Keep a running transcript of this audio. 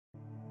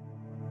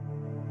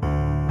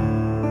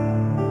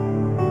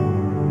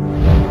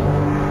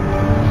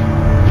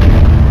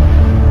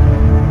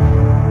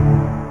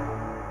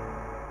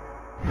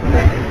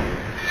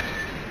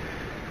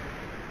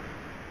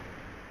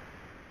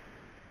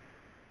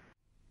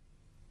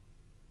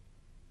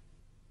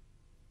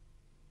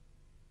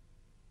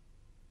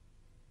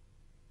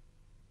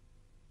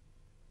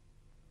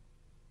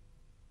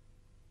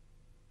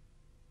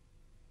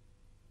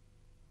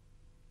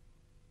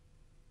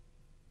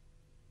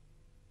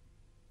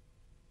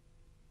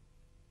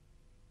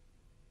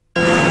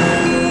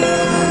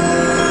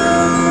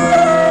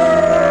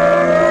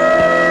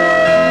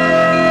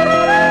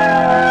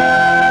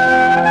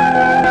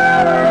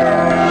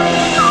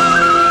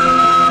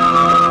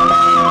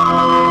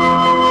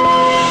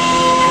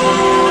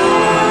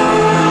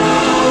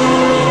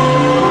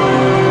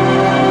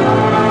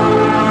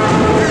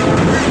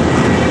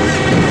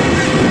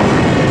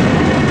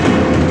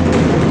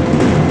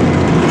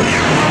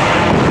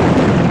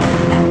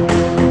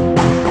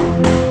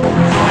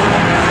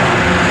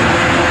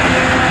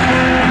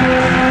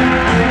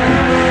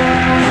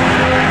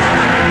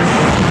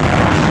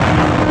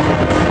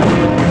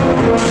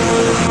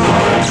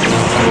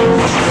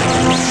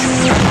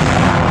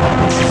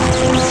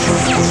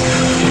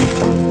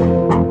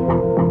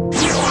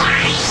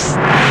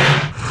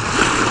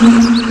Hello,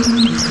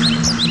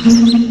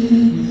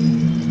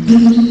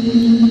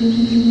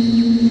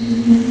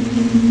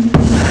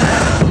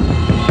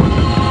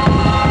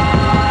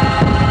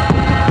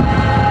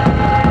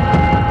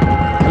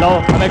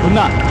 हमें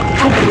घूमना।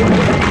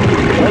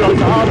 बोलो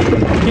साहब,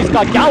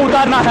 किसका क्या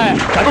उतारना है?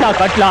 कटला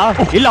कटला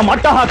इल्ला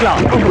मट्टा हाकला।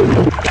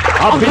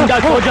 आप बिंदा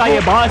सो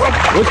जाइए बास।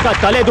 उसका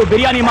तलेದು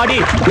ಬಿರಿಯಾನಿ ಮಾಡಿ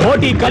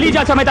ಬೋಟಿ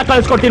ಕಲಿಜಾ ಸಮೇತ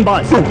ಕಳಿಸ್ಕೊಡ್ತೀನಿ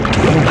ಬಾಸ್.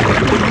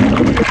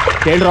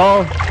 ಕೇಳ್ರೋ,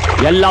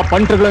 ಎಲ್ಲ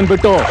ಪಂಟ್ರುಗಳನ್ನು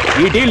ಬಿಟ್ಟು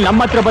ಈ ಡೀಲ್ ನಮ್ಮ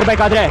ಹತ್ರ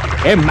ಬರಬೇಕಾದ್ರೆ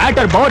ए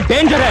मैटर बहुत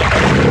डेंजर है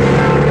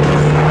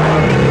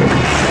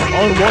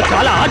और वो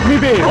साला आदमी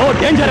भी बहुत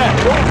डेंजर है.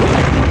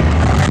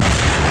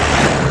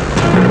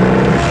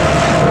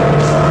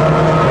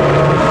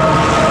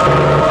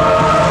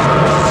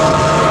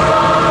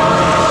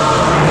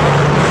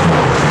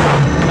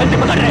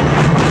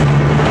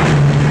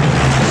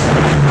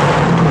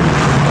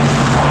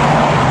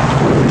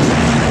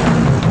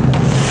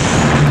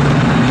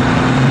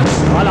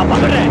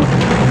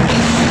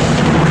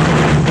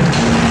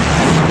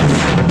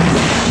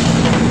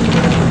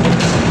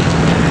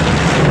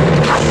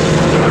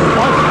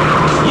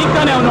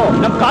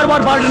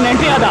 ಕಾರ್ವಾರ್ ಬಾರ್ಡರ್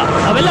ಎಂಟ್ರಿ ಆದ.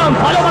 ಅವೆಲ್ಲ ಅವ್ನು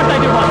ಫಾಲೋ ಮಾಡ್ತಾ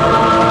ಇದ್ದೀವಿ ಬಾಸ್.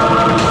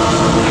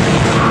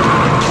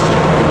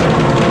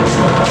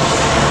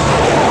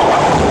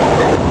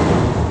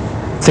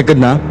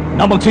 ಸಿಕ್ಕದ್ನಾ?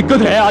 ನಮಗ್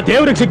ಸಿಕ್ಕಿದ್ರೆ ಆ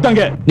ದೇವ್ರಿಗೆ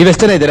ಸಿಕ್ತಂಗೆ.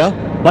 ನೀವೆಷ್ಟು ಜನ ಇದ್ದೀರಾ?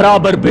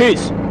 ಬರಾಬರ್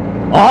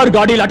 6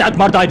 ಗಾಡಿಲಿ ಅಟ್ಯಾಕ್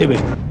ಮಾಡ್ತಾ ಇದ್ದೀವಿ.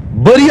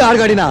 ಬರೀ 6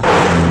 ಗಾಡಿನ?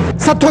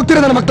 ಸತ್ತು ಹೋಗ್ತೀರ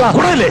ನನ್ನ ಮಕ್ಕಳ?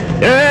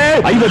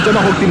 50 ಜನ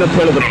ಹೋಗ್ತೀನಿ ಅಂತ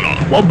ಹೇಳಿದ್ರು.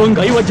 ಒಬ್ಬಂಗ್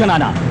 50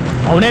 ಜನನ?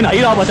 ಅವನೇನ್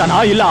ಐರಾವತನ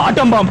ಇಲ್ಲ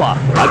ಆಟಂಬಾಂಬ?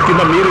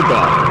 ಅದಕ್ಕಿಂತ ಮೀರಿದ್ದ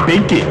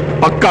ಬೆಂಕಿ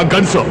ಪಕ್ಕ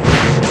ಗನ್ಸು.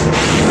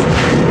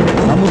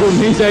 ನಮಗೂ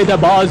ಮೀಸೆ ಇದೆ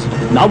ಬಾಸ್,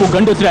 ನಾವು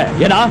ಗಂಡಸ್ರೆ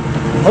ಏನಾ?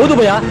 ಹೌದು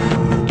ಭಯ.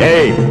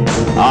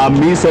 ಆ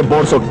ಮೀಸೆ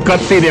ಬೋರ್ಸೋ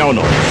ಕತ್ತಿದೆ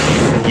ಅವನು.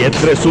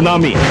 ಎದ್ರೆ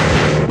ಸುನಾಮಿ,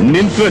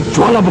 ನಿಂತ್ರೆ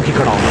ಜ್ವಾಲಾಮುಖಿ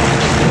ಕಣ ಅವನು.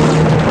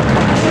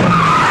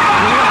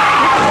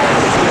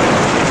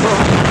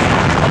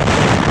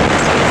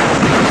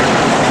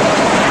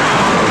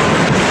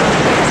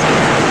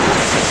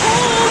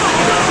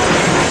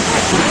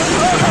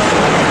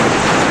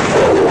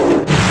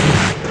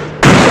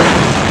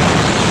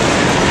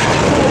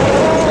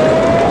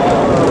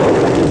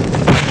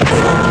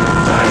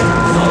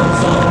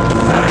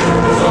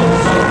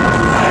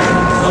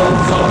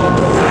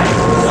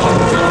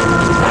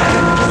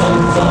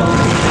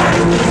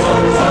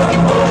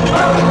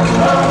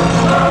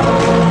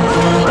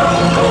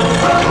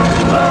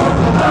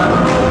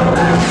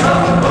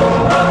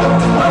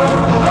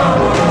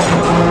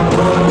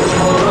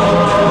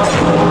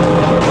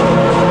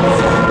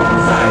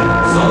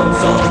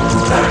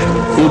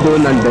 ಇದು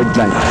ನನ್ನ ಡೆಡ್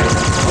ಲೈನ್,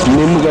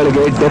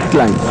 ನಿಮ್ಗಳಿಗೆ ಡೆತ್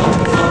ಲೈನ್.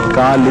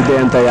 ಕಾಲಿದೆ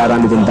ಅಂತ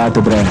ಯಾರನ್ನ ಇದನ್ನ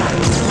ದಾಟಿದ್ರೆ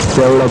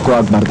ತೆವಳಕ್ಕೂ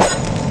ಆಗ್ಬಾರ್ದು.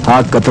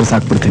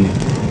 ಕತ್ತರಿಸಾಕ್ಬಿಡ್ತೀನಿ.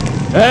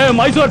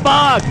 मैसूर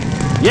पाक,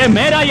 ये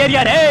मेरा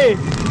एरिया रे.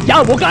 क्या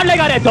उखाड़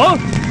लेगा रे तो?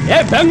 ये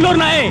बेंगलुरु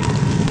नहीं,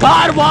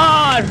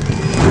 कारवार.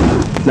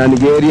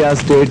 ನನಗೆ ಏರಿಯಾ,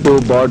 ಸ್ಟೇಟು,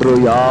 ಬಾರ್ಡ್ರು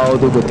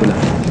ಯಾವುದು ಗೊತ್ತಿಲ್ಲ.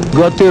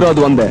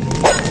 ಗೊತ್ತಿರೋದು ಒಂದೇ,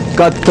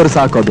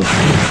 ಕತ್ತರಿಸಾಕೋದು.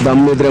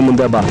 ದಮ್ಮಿದ್ರೆ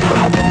ಮುಂದೆ ಬಾ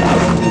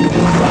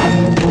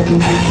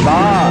ಬಾ.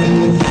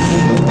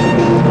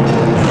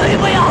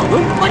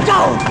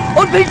 बचाओ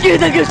और बेटी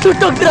इधर के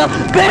सुट होता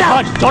बेड़ा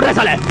छोड़ दे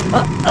साले.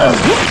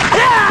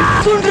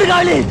 सुंदर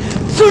गाड़ी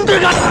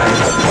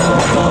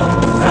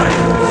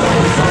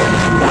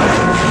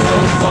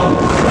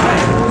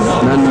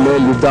ನನ್ನ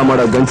ಮೇಲೆ ಯುದ್ಧ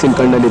ಮಾಡೋ ಗನ್ಸಿನ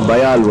ಕಣ್ಣಲ್ಲಿ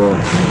ಭಯ ಅಲ್ವೋ?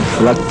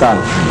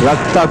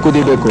 ರಕ್ತ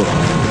ಕುದಿಬೇಕು,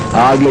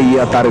 ಆಗ್ಲೇ ಈ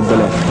ತಾರಕ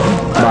ಬೆಲೆ.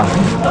 ಬಾ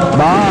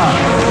ಬಾ.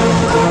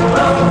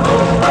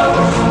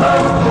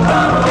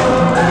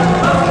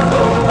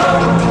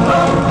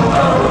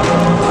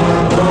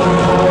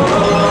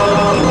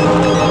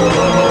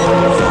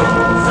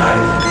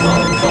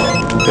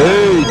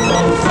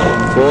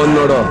 ಫೋನ್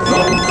ನೋಡೋ.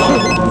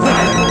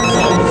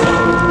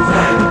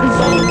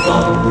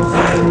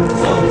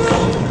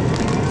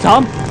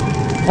 शाम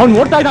और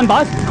मोड़ता है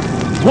बास,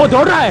 वो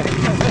दौड़ रहा है.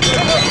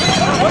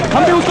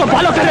 हम भी उसको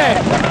फॉलो कर रहे हैं.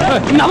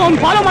 ना हम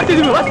फॉलो करते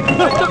थे बस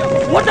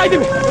मोड़ता है.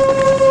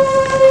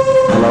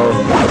 हेलो,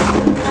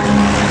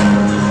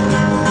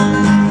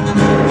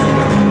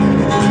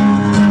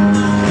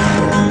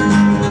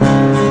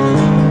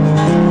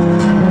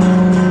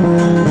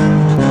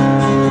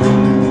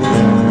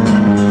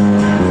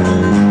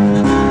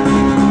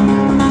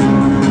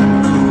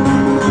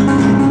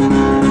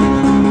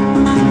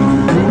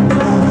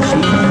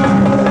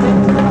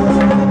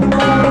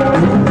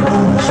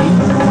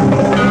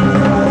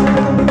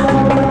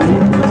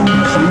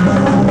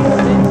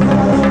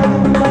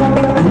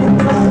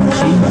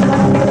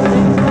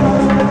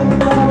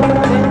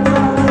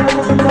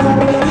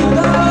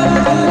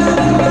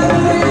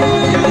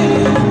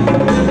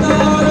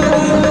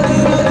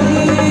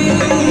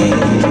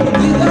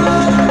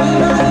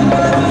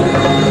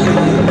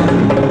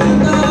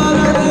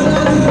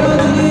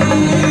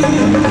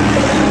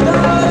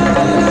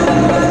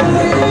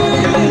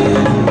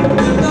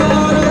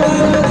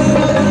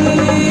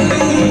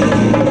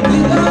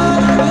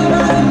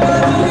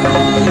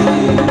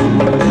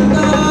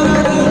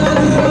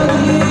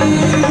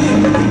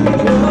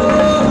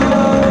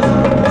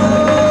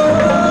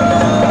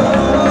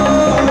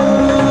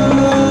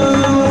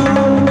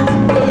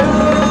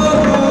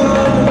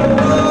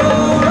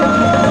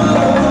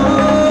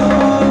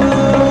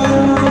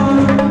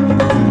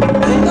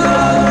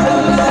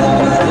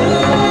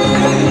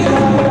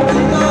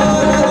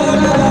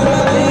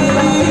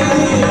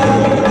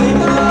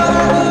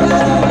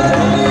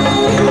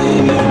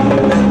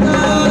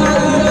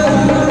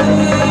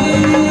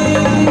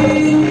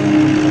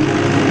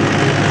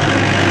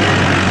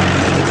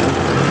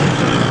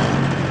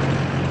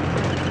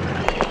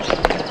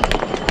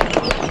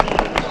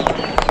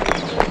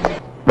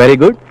 ವೆರಿ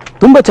ಗುಡ್,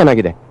 ತುಂಬಾ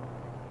ಚೆನ್ನಾಗಿದೆ.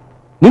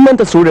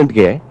 ನಿಮ್ಮಂತ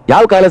ಸ್ಟೂಡೆಂಟ್ಗೆ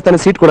ಯಾವ ಕಾಲೇಜ್ ತಾನೇ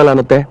ಸೀಟ್ ಕೊಡಲ್ಲ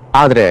ಅನ್ನುತ್ತೆ.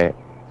 ಆದ್ರೆ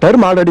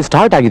ಟರ್ಮ್ ಆಲ್ರೆಡಿ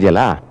ಸ್ಟಾರ್ಟ್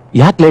ಆಗಿದೆಯಲ್ಲ,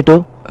 ಯಾಕೆ ಲೇಟು?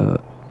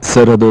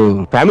 ಸರ್, ಅದು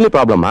ಫ್ಯಾಮಿಲಿ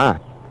ಪ್ರಾಬ್ಲಮ್ಮಾ?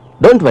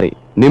 ಡೋಂಟ್ ವರಿ,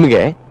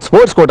 ನಿಮಗೆ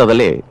ಸ್ಪೋರ್ಟ್ಸ್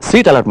ಕೋಟಾದಲ್ಲಿ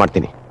ಸೀಟ್ ಅಲಾಟ್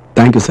ಮಾಡ್ತೀನಿ.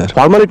 Thank you sir.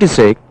 Formality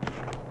sake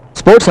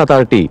sports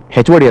authority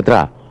HOD ಹತ್ರ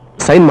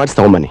ಸೈನ್ ಮಾಡಿಸಿ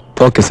ತಗೊಂಬನ್ನಿ.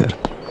 Okay sir.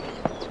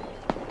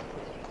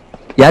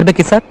 ಯಾರು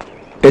ಬೇಕಿ ಸರ್?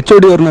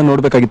 HOD ಅವ್ರನ್ನ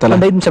ನೋಡ್ಬೇಕಾಗಿತ್ತಲ್ಲ.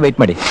 5 ನಿಮಿಷ ವೆಯ್ಟ್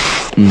ಮಾಡಿ.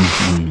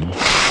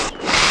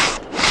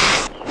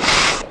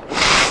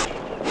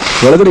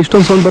 ಒಳಗಡೆ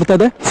ಇಷ್ಟೊಂದು ಸೌಂಡ್ ಬರ್ತಾ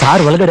ಇದೆ.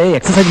 ಸಾರ್ ಒಳಗಡೆ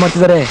ಎಕ್ಸರ್ಸೈಸ್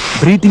ಮಾಡ್ತಿದ್ದಾರೆ,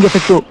 ಬ್ರೀತಿಂಗ್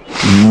ಎಫೆಕ್ಟು.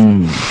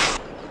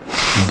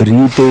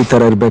 ಬ್ರೀತ್ ಈ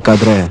ತರ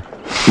ಇರ್ಬೇಕಾದ್ರೆ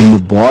ಇನ್ನು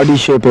ಬಾಡಿ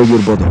ಶೇಪ್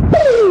ಹೇಗಿರ್ಬೋದು?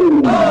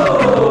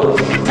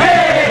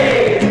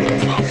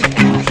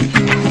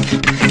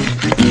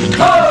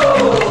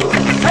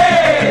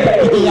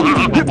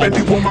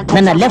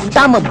 ನನ್ನ left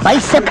arm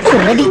biceps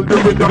ready.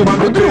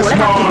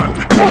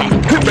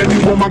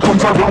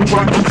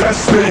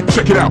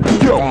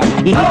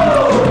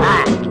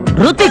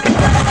 Hrithik,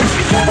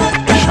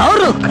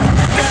 ಶೌರುಕ್,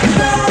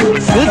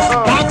 6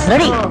 packs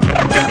ready.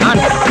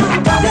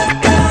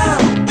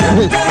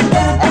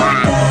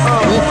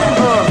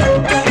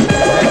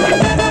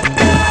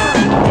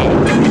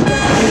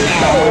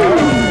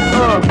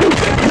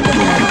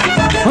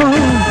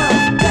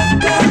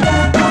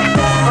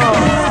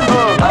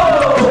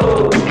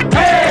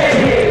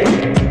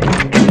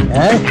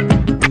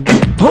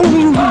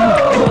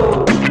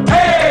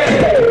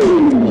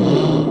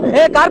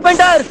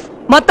 Carpenter,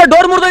 ಮತ್ತೆ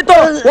ಡೋರ್ ಮುರಿದೋಯ್ತು,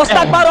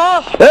 ಹೊಸ್ದಾಗ್ ಬಾರೋ.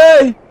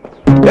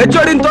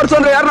 HOD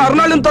ತೋರ್ಸಂದ್ರೆ ಯಾರನ್ನ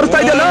ಅರ್ನಾಲ್ಡ್ ತೋರಿಸ್ತಾ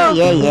ಇದೆಯಲ್ಲ?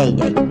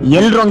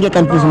 ಎಲ್ರು ಹಂಗೆ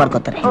ಕನ್ಫ್ಯೂಸ್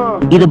ಮಾಡ್ಕೋತಾರೆ.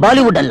 ಇದು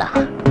ಬಾಲಿವುಡ್ ಅಲ್ಲ,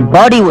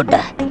 ಬಾಡಿವುಡ್,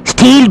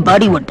 ಸ್ಟೀಲ್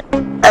ಬಾಡಿವುಡ್.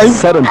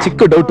 ಸರ್, ಒಂದ್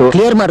ಚಿಕ್ಕ ಡೌಟ್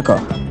ಕ್ಲಿಯರ್ ಮಾಡ್ಕೋ.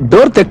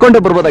 ಡೋರ್ ತೆಕ್ಕೊಂಡೇ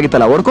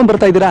ಬರ್ಬೋದಾಗಿತ್ತಲ್ಲ, ಹೊಡ್ಕೊಂಡ್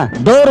ಬರ್ತಾ ಇದೀರಾ?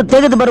 ಡೋರ್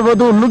ತೆಗೆದು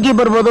ಬರ್ಬೋದು, ನುಗ್ಗಿ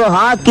ಬರ್ಬೋದು,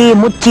 ಹಾಕಿ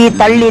ಮುಚ್ಚಿ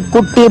ತಳ್ಳಿ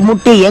ಕುಟ್ಟಿ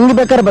ಮುಟ್ಟಿ ಹೆಂಗ್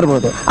ಬೇಕಾದ್ರೆ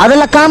ಬರ್ಬೋದು.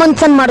 ಅದೆಲ್ಲ ಕಾಮನ್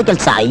ಸೆನ್ಸ್ ಮಾಡೋ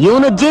ಕೆಲಸ.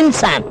 ಇವನು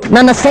ಜಿನ್ಸ್,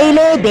 ನನ್ನ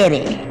ಶೈಲೇ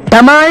ಬೇರೆ.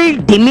 ಟಮಾಲ್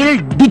ಡಿಮಿಲ್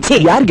ಡಿಚೆ.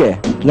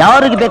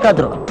 ಯಾರಿಗೆ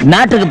ಬೇಕಾದ್ರು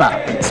ಮ್ಯಾಟ್ರಿಗೆ ಬಾ.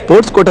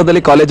 ಸ್ಪೋರ್ಟ್ಸ್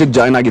ಕೋಟಾದಲ್ಲಿ ಕಾಲೇಜಿಗೆ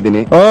ಜಾಯ್ನ್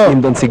ಆಗಿದ್ದೀನಿ.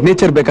 ನಿಮ್ದೊಂದು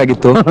ಸಿಗ್ನೇಚರ್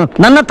ಬೇಕಾಗಿತ್ತು.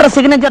 ನನ್ನ ಹತ್ರ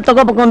ಸಿಗ್ನೇಚರ್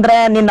ತಗೋಬೇಕು ಅಂದ್ರೆ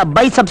ನಿನ್ನ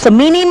ಬೈಸೆಪ್ಸ್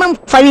ಮಿನಿಮಮ್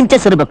 5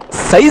 ಇಂಚಸ್ ಇರಬೇಕು.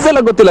 ಸೈಜ್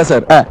ಎಲ್ಲ ಗೊತ್ತಿಲ್ಲ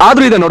ಸರ್,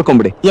 ಆದ್ರೂ ಇದೆ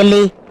ನೋಡ್ಕೊಂಬಿಡಿ.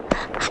 ಎಲ್ಲಿ?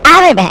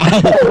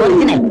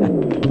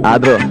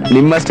 ಆದ್ರೂ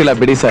ನಿಮ್ಮಷ್ಟಿಲ್ಲ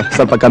ಬಿಡಿ ಸರ್,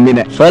 ಸ್ವಲ್ಪ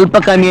ಕಮ್ಮಿನೇ. ಸ್ವಲ್ಪ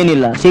ಕಮ್ಮಿ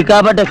ಏನಿಲ್ಲ,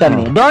 ಸಿಕ್ಕಾಪಟ್ಟೆ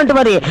ಕಮ್ಮಿ. Don't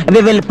worry,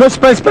 we will plus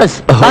plus plus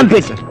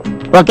compete.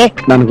 Okay,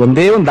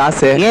 ನನಗೊಂದೇ ಒಂದು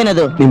ಆಸೆ.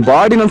 ಏನದು? ನಿಮ್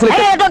ಬಾಡಿ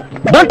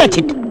ಡೋಂಟ್ ಟಚ್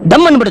ಇಟ್,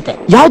 ದಮ್ ಅಂದ್ಬಿಡುತ್ತೆ.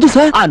 ಯಾವ್ದು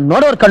ಸರ್? ಆ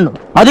ನೋಡೋರ್ ಕಣ್ಣು.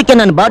 ಅದಕ್ಕೆ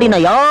ನನ್ನ ಬಾಡಿನ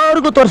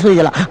ಯಾರಿಗೂ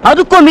ತೋರಿಸೋದಿಲ್ಲ.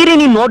 ಅದಕ್ಕೂ ಮೀರಿ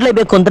ನೀನ್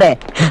ನೋಡ್ಲೇಬೇಕು ಅಂದ್ರೆ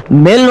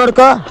ಮೇಲ್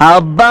ನೋಡ್ಕೋ,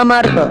 ಹಬ್ಬ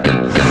ಮಾಡ್ಕೋ.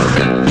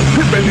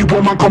 Belly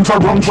woman comes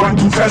around trying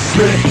to test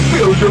me.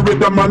 Feel the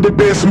rhythm and the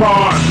bass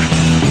man.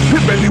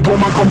 Belly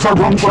woman comes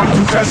around trying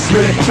to test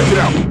me. Check it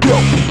out.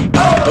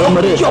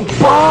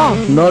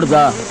 ನೋಡ್ದ?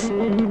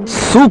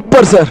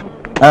 Super sir.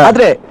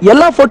 ಆದ್ರೆ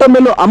ಎಲ್ಲಾ ಫೋಟೋ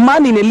ಮೇಲೂ ಅಮ್ಮ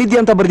ನೀನ್ ಎಲ್ಲಿದ್ಯಾ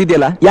ಅಂತ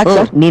ಬರ್ದಿದ್ಯಲ್ಲ, ಯಾಕೆ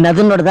ಸರ್? ನೀನ್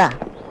ಅದನ್ನ ನೋಡ್ದ?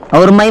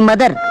 ಅವ್ರ my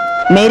mother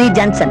Mary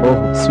Johnson.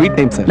 Sweet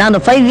name sir. ನಾನು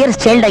 5 years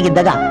ಚೈಲ್ಡ್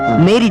ಆಗಿದ್ದಾಗ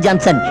ಮೇರಿ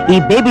ಜಾನ್ಸನ್ ಈ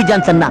ಬೇಬಿ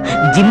ಜಾನ್ಸನ್ ನ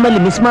ಜಿಮ್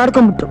ಅಲ್ಲಿ ಮಿಸ್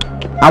ಮಾಡ್ಕೊಂಡ್ಬಿಟ್ರು.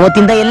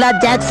 ಅವತ್ತಿಂದ ಎಲ್ಲಾ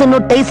ಜಾಕ್ಸನ್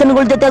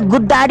ಟೈಸನ್ಗಳ ಜೊತೆ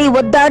ಗುದ್ದಾಡಿ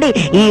ಒದ್ದಾಡಿ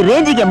ಈ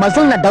ರೇಂಜಿಗೆ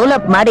ಮಸಲ್ ನ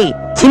ಡೆವಲಪ್ ಮಾಡಿ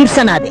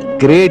ಚಿಂಪ್ಸನ್ ಆದೆ.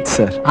 Great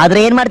sir. ಆದ್ರೆ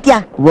ಏನ್ ಮಾಡ್ತೀಯಾ,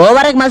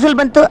 ಓವರ್ ಆಗಿ ಮಸಲ್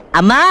ಬಂತು.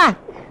 ಅಮ್ಮ,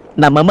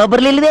 ನಮ್ಮಮ್ಮ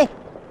ಬರ್ಲಿಲ್ವೇ?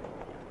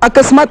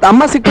 ಅಕಸ್ಮಾತ್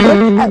ಅಮ್ಮ ಸಿಕ್ಕಿದ್ರೆ?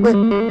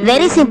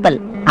 Very simple.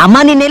 ಅಮ್ಮ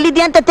ನೀನ್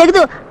ಎಲ್ಲಿದ್ಯಾ ಅಂತ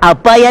ತೆಗೆದು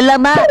ಅಪ್ಪ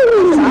Yellamma.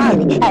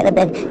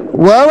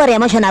 Over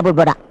emotion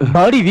ಆಗ್ಬಿಡ್ಬೇಡ,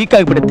 body weak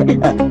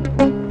ಆಗ್ಬಿಡುತ್ತೆ.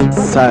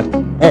 ಸರ್,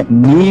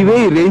 ನೀವೇ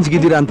ರೇಂಜ್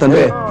ಗಿದ್ದೀರಾ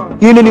ಅಂತಂದ್ರೆ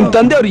ಇನ್ನು ನಿಮ್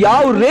ತಂದೆ ಅವ್ರು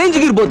ಯಾವ ರೇಂಜ್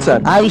ಇರ್ಬೋದು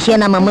ಸರ್? ಆ ವಿಷಯ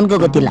ನಮ್ಮ ಅಮ್ಮನ್ಗೂ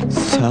ಗೊತ್ತಿಲ್ಲ.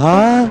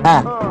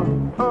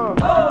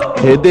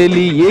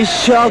 ಎದೆಲಿ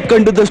ಏಷ್ಯಾ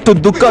ಕಂಡದಷ್ಟು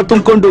ದುಃಖ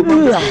ತುಂಬಿಕೊಂಡು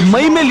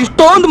ಮೈ ಮೇಲೆ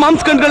ಇಷ್ಟೊಂದು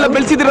ಮಾಂಸಖಂಡಗಳನ್ನ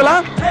ಬೆಳೆಸಿದಿರಲ್ಲ.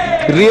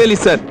 Really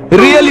sir,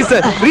 really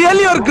sir,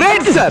 really ಅವ್ರ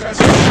ಗ್ರೇಟ್ ಸರ್.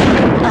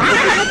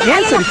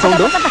 ಏನ್ sir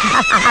sound?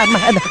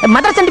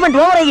 Mother sentiment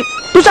over ಆಗಿ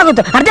ಟುಸ್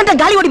ಆಗುತ್ತೆ. ಅರ್ಜೆಂಟ್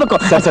ಗಾಳಿ ಹೊಡಿಬೇಕು.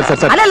 ಸರ್ ಸರ್ ಸರ್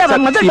ಸರ್,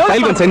 ಈ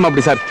ಫೈಲ್ ಒಂದು ಸೈನ್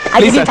ಮಾಡ್ಬಿಡಿ sir.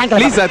 Please sir,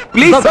 please sir,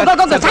 please sir.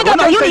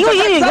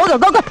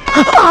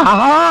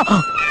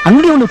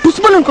 ಅಂಗಡಿ ಅವನು ಟುಸ್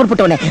ಬಲೂನ್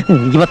ಕೊಟ್ಬಿಟ್ಟವನೆ.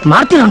 ಇವತ್ತು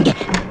ಮಾಡ್ತೀನಿ ಅವನಿಗೆ.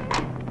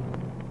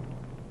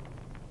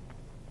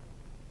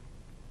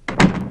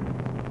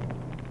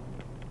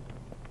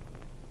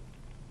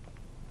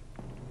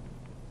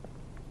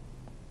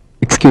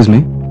 Excuse me.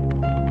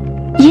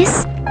 ಎಸ್,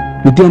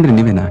 ವಿದ್ಯಾ ಅಂದ್ರೆ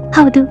ನೀವೇನಾ?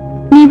 ಹೌದು.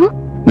 ನೀವು?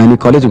 ನಾನು ಈ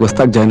ಕಾಲೇಜಿಗೆ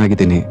ಹೊಸದಾಗಿ ಜಾಯ್ನ್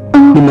ಆಗಿದ್ದೀನಿ.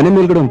 ನಿಮ್ ಮನೆ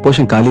ಮೇಲ್ಗಡೆ ಒಂದು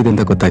ಪೋರ್ಷನ್ ಖಾಲಿ ಇದೆ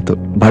ಅಂತ ಗೊತ್ತಾಯ್ತು.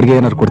 ಬಾಡಿಗೆ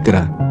ಏನಾದ್ರು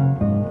ಕೊಡ್ತೀರಾ?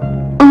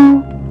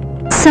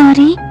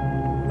 ಸಾರಿ,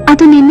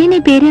 ಅದು ನಿನ್ನೆನೆ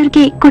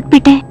ಬೇರೆಯವ್ರಿಗೆ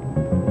ಕೊಟ್ಬಿಟ್ಟೆ.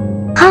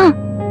 ಹಾ,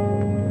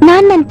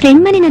 ನಾನ್ ನನ್ನ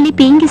ಫ್ರೆಂಡ್ ಮನೆಯಲ್ಲಿ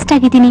ಪೇಯಿಂಗ್ ಗೆಸ್ಟ್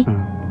ಆಗಿದ್ದೀನಿ.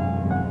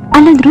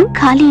 ಅಲ್ಲೊಂದು ರೂಮ್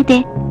ಖಾಲಿ ಇದೆ.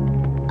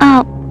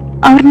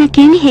 ಅವ್ರನ್ನ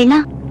ಕೇಳಿ ಹೇಳ.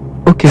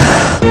 ಓಕೆ.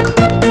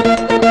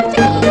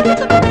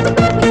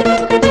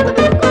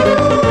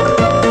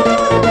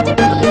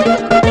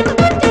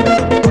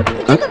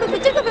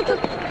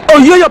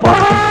 ಅಯ್ಯೋಯಪ್ಪ,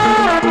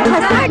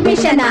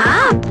 ಅಡ್ಮಿಷನ್?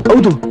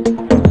 ಹೌದು.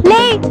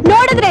 ಲೇ,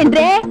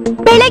 ನೋಡಿದ್ರೇನ್ರೆ,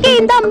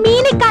 ಬೆಳಗ್ಗೆಯಿಂದ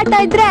ಮೀನಿಗೆ ಕಾಡ್ತಾ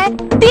ಇದ್ರೆ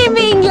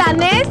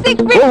ತಿಮಿಂಗ್ಲನೇ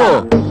ಸಿಕ್ಬಿಟ್ಟು.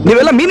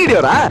 ನೀವೆಲ್ಲ ಮೀನ್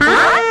ಹಿಡಿಯೋರಾ?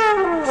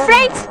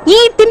 ಫ್ರೆಂಡ್ಸ್, ಈ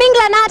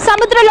ತಿಮಿಂಗ್ಲನ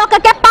ಸಮುದ್ರ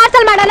ಲೋಕಕ್ಕೆ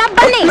ಪಾರ್ಸಲ್ ಮಾಡೋಣ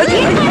ಬನ್ನಿ.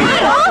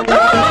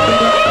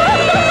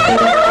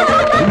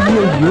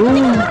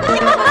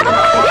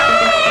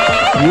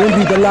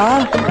 ಏನಿದಲ್ಲ?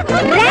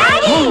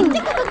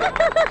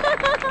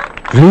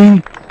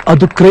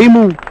 ಅದು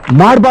ಕ್ರೈಮು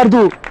ಮಾಡಬಾರ್ದು.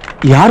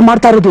 ಯಾರು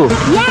ಮಾಡ್ತಾ ಇರೋದು?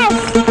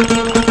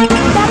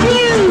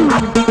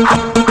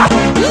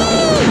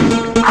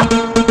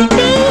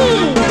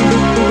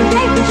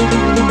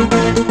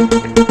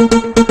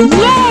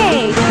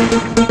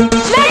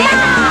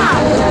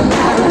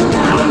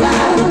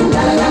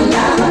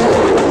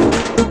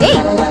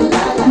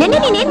 ನೆನ್ನೆ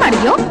ನೀನೇನ್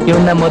ಮಾಡಿದ್ಯೋ?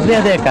 ಇವನ್ನ ಮೊದ್ಲೇ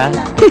ಅದೇ ಅಕ್ಕ.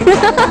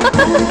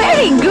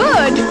 Very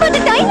good. ಮತ್ತೆ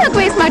ಟೈಮ್ ಯಾಕೆ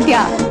ವೇಸ್ಟ್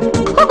ಮಾಡ್ತೀಯಾ?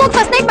 ಹೋಗು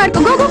ಫಸ್ಟ್ ನೈಟ್ ಮಾಡ್ಕೊ.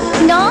 ಹೋಗು,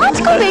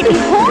 ನಾಚ್ಕೋಬೇಡಿ.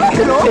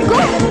 ಹೋಗು.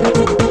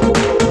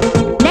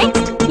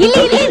 ನೆಕ್ಸ್ಟ್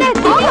ಇಲ್ಲಿ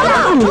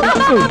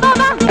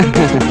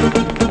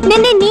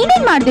ನೆನ್ನೆ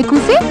ನೀನೇನ್ ಮಾಡ್ಬೇಕು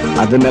ಸರ್?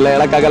 ಅದನ್ನೆಲ್ಲ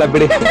ಹೇಳಕ್ಕಾಗಲ್ಲ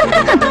ಬಿಡಿ.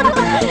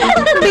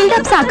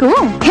 ಬಿಲ್ಡಪ್ ಸಾಕು,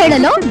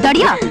 ಹೇಳಲು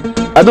ದಡಿಯ.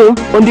 ಅದು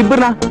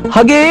ಒಂದಿಬ್ಬರನ್ನ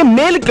ಹಾಗೇ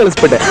ಮೇಲೆ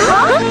ಕಳಿಸ್ಬಿಟ್ಟೆ.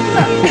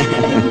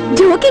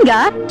 ಜೋಕಿಂಗ?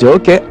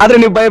 ಜೋಕೆ, ಆದ್ರೆ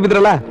ನೀವು ಭಯ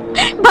ಬಿದ್ರಲ್ಲ.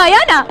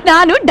 ಭಯಾನಾ?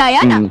 ನಾನು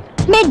ಡಯಾನಾ.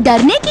 मैं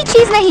डरने की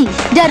चीज नहीं,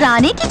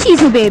 डराने की चीज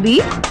हूँ बेबी.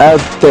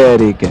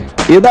 ಅತ್ತೇರಿಕೆ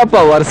ಇದಪ್ಪ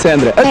ವರ್ಷೆ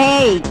ಅಂದ್ರೆ.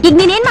 ಈಗ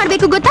ನೀನೇನ್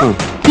ಮಾಡ್ಬೇಕು ಗೊತ್ತಾ?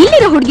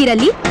 ಇಲ್ಲಿರೋ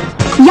ಹುಡುಗಿರಲ್ಲಿ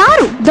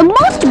ಯಾರು ದ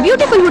ಮೋಸ್ಟ್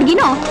ಬ್ಯೂಟಿಫುಲ್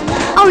ಹುಡುಗಿನೋ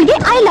ಅವಳಿಗೆ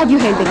ಐ ಲವ್ ಯು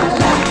ಹೇಳ್ಬೇಕು.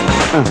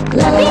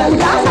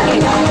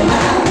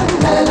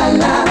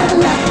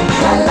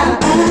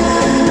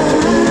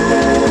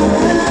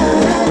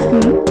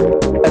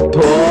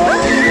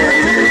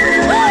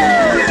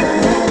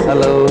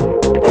 ಹಲೋ.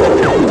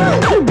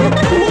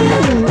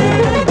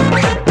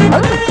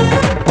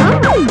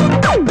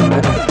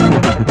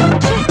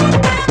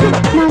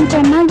 ನಾನ್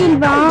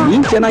ಚೆನ್ನಾಗಿಲ್ವಾ?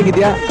 ನೀನ್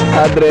ಚೆನ್ನಾಗಿದ್ಯಾ,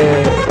 ಆದ್ರೆ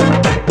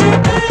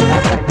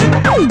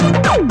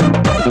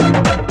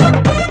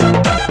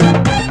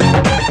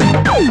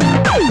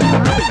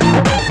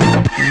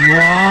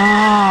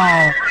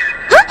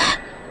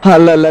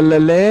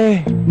ಅಲ್ಲಲ್ಲೇ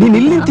ನೀನ್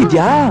ಇಲ್ಲಿ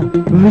ನಿಂತಿದ್ಯಾ?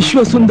 ವಿಶ್ವ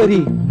ಸುಂದರಿ,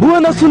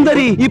 ಭುವನ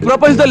ಸುಂದರಿ, ಈ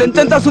ಪ್ರಪಂಚದಲ್ಲಿ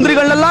ಎಂತೆಂತ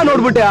ಸುಂದರಿಗಳನ್ನೆಲ್ಲ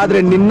ನೋಡ್ಬಿಟ್ಟೆ, ಆದ್ರೆ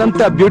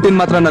ನಿನ್ನಂತ ಬ್ಯೂಟಿನ್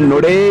ಮಾತ್ರ ನಾನು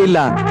ನೋಡೇ ಇಲ್ಲ.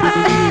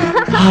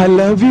 I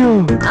love you.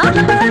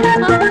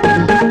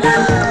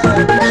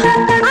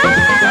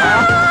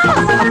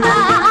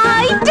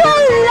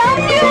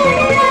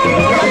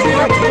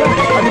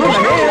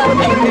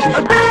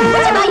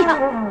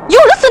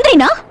 ಇವಳು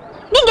ಸುಂದ್ರಿನಾ?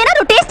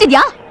 ನಿಂಗೇನಾದ್ರು ಟೇಸ್ಟ್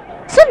ಇದ್ಯಾ?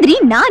 ಸುಂದ್ರಿ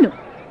ನಾನು,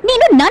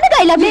 ನೀನು ನನಗೆ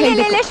ಐ ಲವ್ ಯು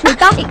ಹೇಳಲ್ಲ.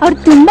 ಶ್ವೇತಾ, ಅವ್ರು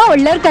ತುಂಬಾ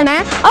ಒಳ್ಳೆಯವ್ರು ಕಣೆ,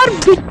 ಅವ್ರು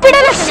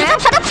ಬಿಟ್ಬಿಡಲ್ಲ.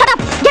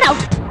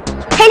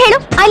 ಹೇಳು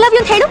ಐ ಲವ್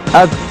ಯು ಹೇಳು.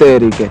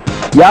 ಅತ್ತೇರಿಕೆ,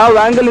 ಯಾವ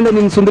ಆಂಗಲ್ ಇಂದ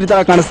ನಿನ್ ಸುಂದರಿ ತರ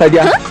ಕಾಣಿಸ್ತಾ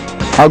ಇದ್ಯಾ?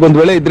 ಹಾಗೊಂದ್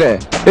ವೇಳೆ ಇದ್ರೆ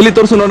ಎಲ್ಲಿ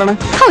ತೋರಿಸು ನೋಡೋಣ.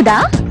 ಹೌದಾ?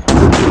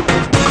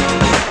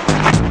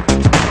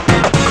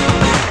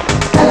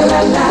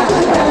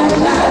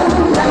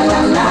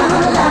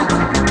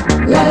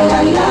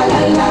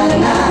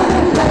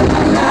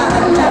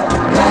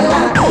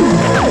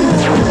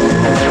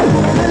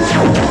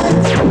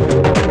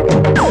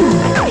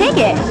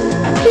 ಹೇಗೆ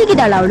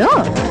ಹೀಗಿದ್ದಾಳ ಅವಳು?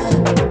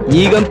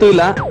 ಈಗಂತೂ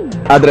ಇಲ್ಲ,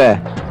 ಆದ್ರೆ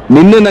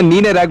ನಿನ್ನ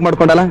ನೀನೇ ರ್ಯಾಗ್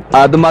ಮಾಡ್ಕೊಂಡಲ್ಲ,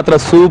 ಅದು ಮಾತ್ರ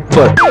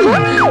super.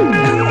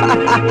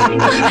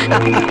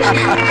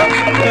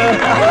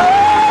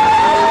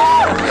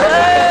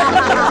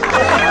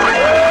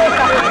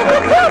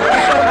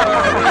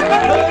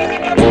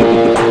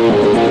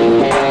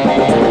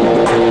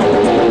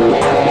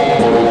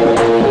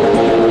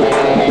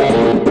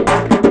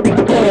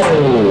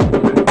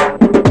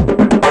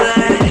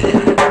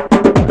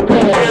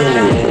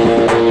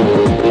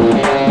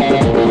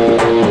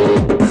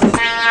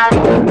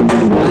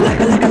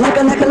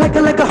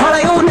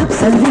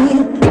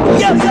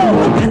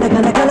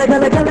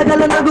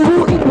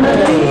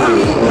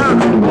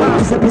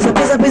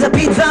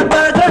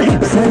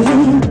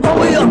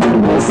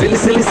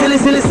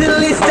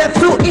 Silly steps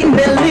to in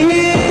Delhi.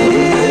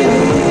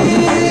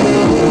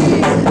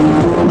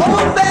 Oh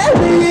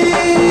baby,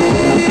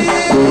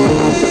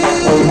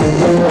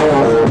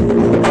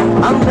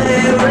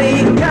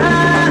 America,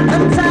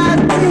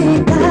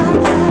 Antarctica,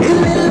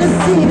 Illinois,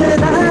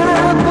 Sigara,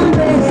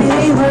 Bombay,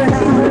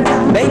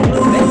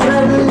 Bengaluru,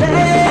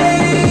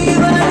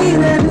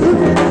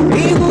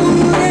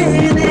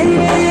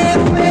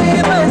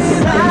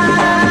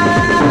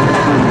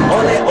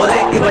 Ole ole,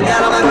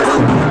 ibalyara magadu,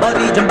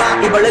 bari jamba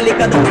ibalali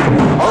kadu.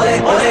 Ole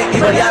ole,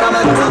 ibalyara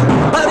magadu,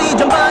 bari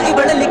jamba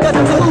ibalali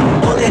kadu.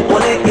 Ole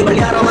ole,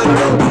 ibalyara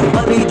magadu,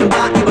 bari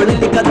jamba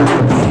ibalali kadu.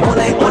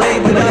 Ole ole,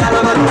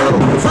 ibalyara magadu,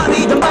 bari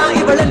jamba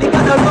ibalali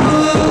kadu.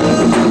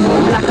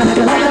 Laka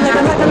laka laka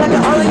laka laka laka,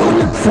 ole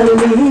ole,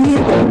 salli.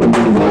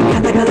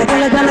 Kala kala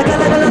kala kala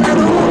kala kala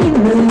nadu.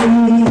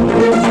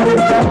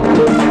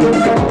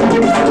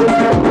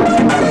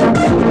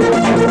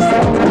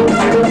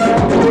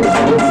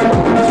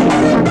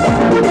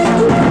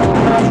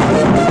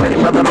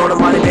 Brother, Lord of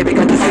money, baby,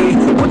 can't you see?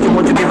 Won't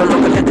you give a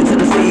look and let it to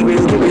the sea?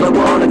 We'll give you the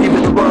world and give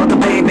you the world,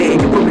 baby.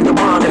 You will be the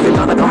one if you're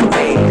gonna come with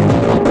me.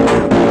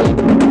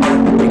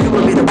 You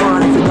will be the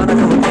one if you're gonna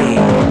come with me.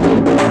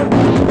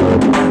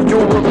 You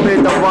will be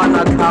the one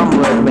to come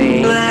with me.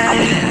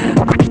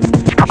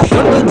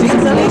 Short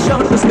jeans ali,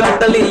 short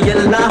skirt ali,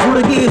 ella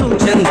hudugiru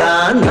chanda.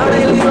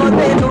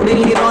 Nadelirode,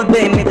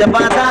 nudilirode,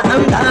 nijavada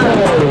anda.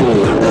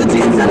 Short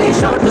jeans ali,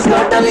 short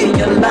skirt ali,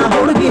 ella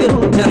hudugiru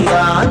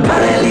chanda.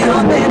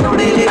 Nadelirode,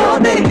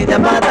 nudilirode,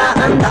 nijavada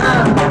anda.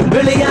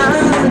 Biliya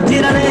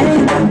jirane,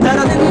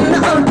 taradinna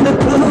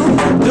outku,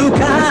 duka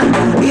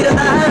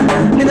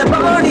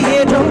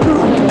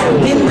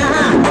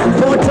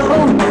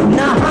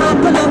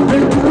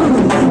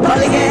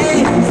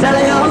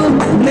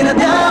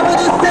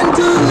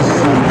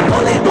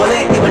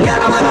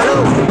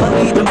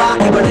ಬರೀ ಜಂಬಾ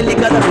ಇವಳಲ್ಲಿ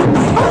ಕದಳು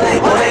ಒಲೆ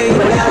ಒಲೆ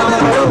ಇವಳ ಯಾರ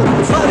ಮಗಳು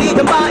ಸಾರಿ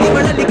ಜಂಬಾ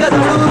ಇವಳಲ್ಲಿ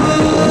ಕದಳು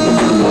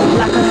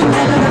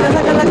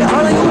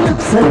ಹೊಳೆಯು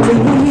ಸರಿ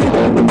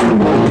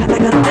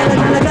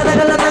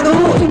ಗದಗಲ ನಗು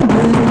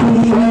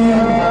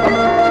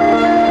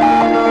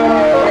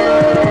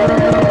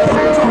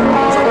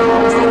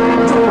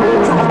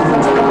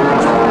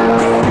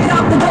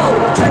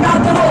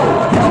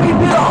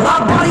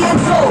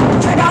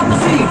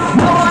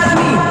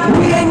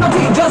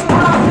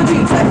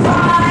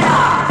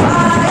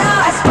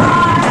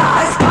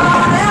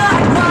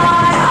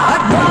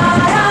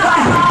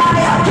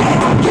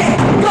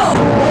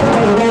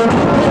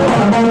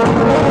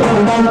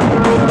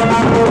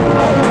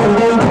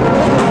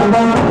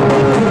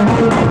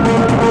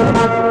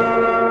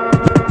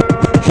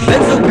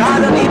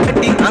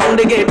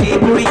ಅಂಗಡಿಗೆ tea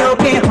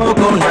ಕುಡಿಯೋಕೆ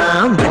ಹೋಗೋಣ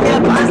ಮಂಡ್ಯ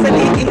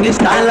ಭಾಷೆಲಿ ಇಂಗ್ಲಿಷ್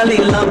ಸ್ಟೈಲಲ್ಲಿ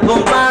ಲವ್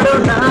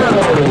ಮಾಡೋಣ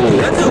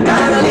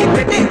ಕಾರಲ್ಲಿ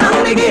ಪೆಟ್ಟಿ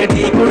ಅಂಗಡಿಗೆ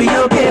ಟೀ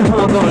ಕುಡಿಯೋಕೆ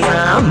ಹೋಗೋಣ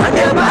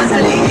ಮಂಡ್ಯ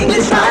ಭಾಷೆಲಿ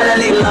ಇಂಗ್ಲಿಷ್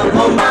ಸ್ಟೈಲಲ್ಲಿ ಲವ್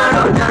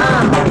ಮಾಡೋಣ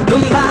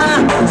ತುಂಬಾ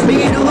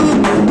ಸ್ಪೀಡು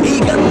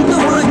ಈಗಂತೂ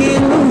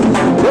ಹುಡುಗಿರು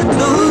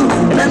ಗೊತ್ತು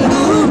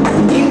ನಂದು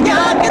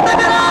ಹಿಂಗ್ಯಾಕೆ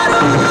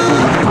ತಕರಾರು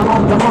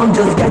Come on,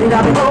 just get it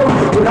up and go.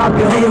 Put up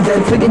your hands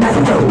and swing it as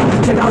you go.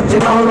 Check out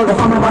all of the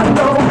fun about it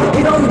go.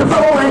 Get on the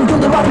floor and do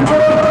the rock and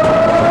roll.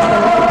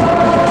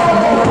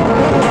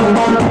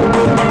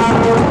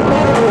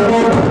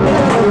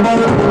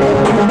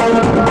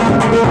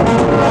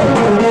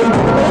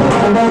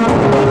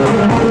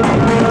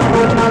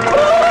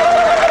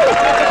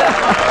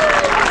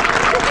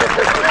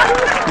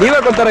 ನೀವೇ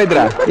ಗೊತ್ತಾರ ಇದ್ರ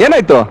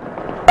ಏನಾಯ್ತು?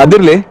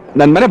 ಅದಿರ್ಲಿ,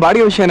 ನನ್ ಮನೆ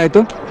ಬಾಡಿಗೆ ವಿಷಯ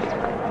ಏನಾಯ್ತು?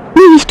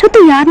 ನೀವ್ ಇಷ್ಟೊತ್ತು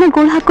ಯಾರನ್ನ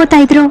ಗೋಳ್ ಹಾಕೋತಾ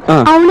ಇದ್ರು?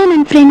 ಅವಳು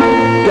ನನ್ ಫ್ರೆಂಡ್.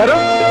 ಯಾರು?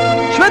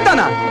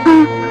 ಶ್ವೇತಾನ?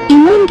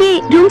 ಇನ್ನೊಂಗೆ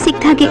ರೂಮ್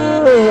ಸಿಕ್ತ ಹಾಗೆ.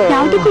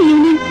 ಯಾವ್ದಕ್ಕೂ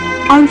ಏನು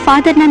ಅವಳ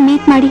ಫಾದರ್ ನ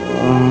ಮೀಟ್ ಮಾಡಿ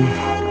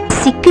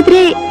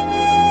ಸಿಕ್ಕಿದ್ರೆ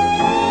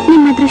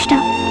ನಿಮ್ಮ ಅದೃಷ್ಟ.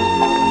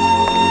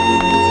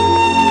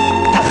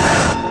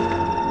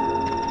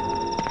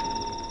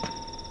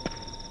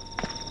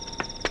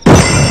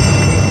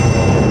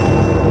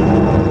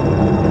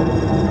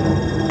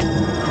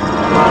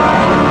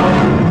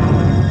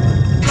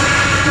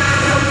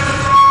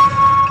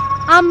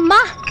 ಅಮ್ಮ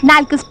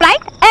 4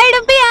 ಸ್ಪ್ರೈಟ್ 2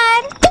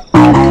 ಬಿಯರ್.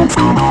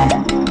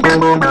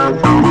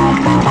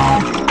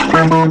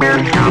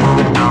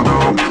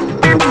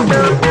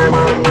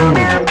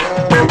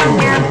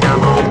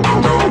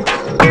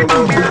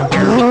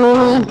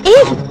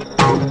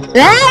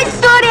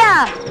 ಸೂರ್ಯ,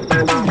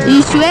 ಈ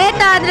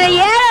ಶ್ವೇತ ಆದ್ರೆ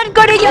ಏನ್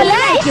ಅನ್ಕೊಂಡಿದ್ಯಲ್ಲ?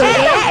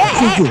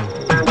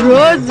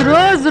 ರೋಸ್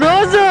ರೋಸ್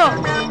ರೋಸು,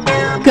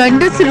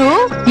 ಗಂಡಸರು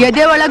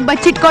ಎದೆ ಒಳಗ್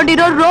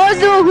ಬಚ್ಚಿಟ್ಕೊಂಡಿರೋ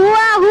ರೋಸು ಹೂವ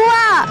ಹೂವ.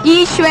 ಈ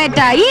ಶ್ವೇತ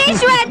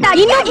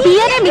ಇನ್ನು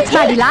ಬಿಯರೇ ಮಿಕ್ಸ್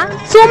ಮಾಡಿಲ್ಲ.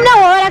 ಸುಮ್ನೆ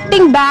ಓವರ್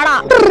ಆಕ್ಟಿಂಗ್ ಬೇಡ.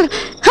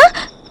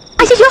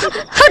 ಅಯ್ಯೋ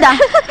ಹೌದಾ?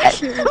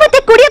 ಮತ್ತೆ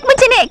ಕುಡಿಯಕ್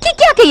ಮುಂಚೆನೆ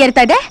ಕಿಕ್ ಯಾಕೆ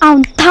ಏರ್ತಾ ಇದೆ?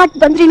 ಅವ್ನ್ ಥಾಟ್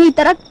ಬಂದ್ರೆ ಈ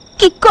ತರ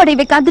ಕಿಕ್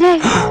ಹೊಡಿಬೇಕಾದ್ರೆ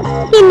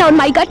ಇನ್ನ ಅವ್ನ್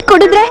ಮೈಗಾಟ್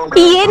ಕೊಡಿದ್ರೆ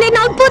ಏನೇನ್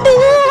ಆಗ್ಬೋದು?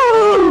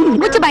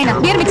 ಮುಚ್ಚ ಬಾಯ್ನ,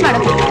 ಬಿಯರ್ ಮಿಕ್ಸ್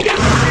ಮಾಡೋದು.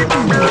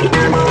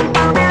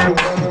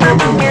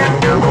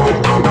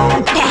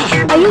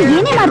 ಅಯ್ಯೋ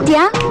ಏನೇ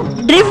ಮಾಡ್ತೀಯಾ?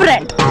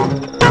 ಡಿಫ್ರೆಂಟ್.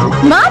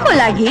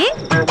 ಮಾಮೂಲಾಗಿ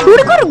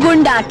ಹುಡುಗರು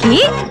ಗುಂಡಾಕಿ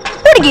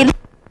ಹುಡುಗಿರು,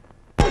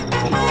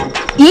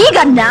 ಈಗ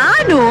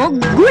ನಾನು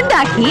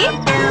ಗುಂಡಾಕಿ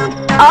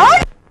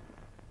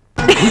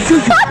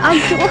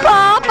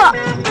ಪಾಪ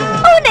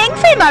ಅವನ್ ಹೆಂಗ್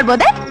ಫೀಲ್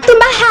ಮಾಡ್ಬೋದೆ?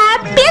 ತುಂಬಾ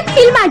ಹ್ಯಾಪಿಯಾಗಿ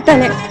ಫೀಲ್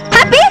ಮಾಡ್ತಾನೆ.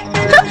 ಹ್ಯಾಪಿ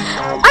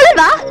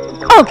ಅಲ್ವಾ?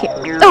 ಓಕೆ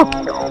ಓಕೆ,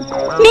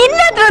 ನಿನ್ನ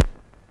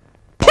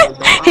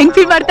ಹೆಂಗ್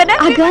ಫೀಲ್ ಮಾಡ್ತಾನೆ?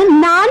 ಆಗ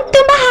ನಾನ್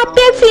ತುಂಬಾ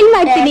ಹ್ಯಾಪಿಯಾಗಿ ಫೀಲ್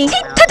ಮಾಡ್ತೀನಿ.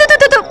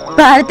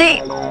 ಭಾರತಿ,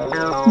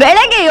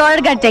 ಬೆಳಗ್ಗೆ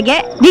 7 ಗಂಟೆಗೆ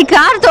ನೀ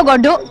ಕಾರ್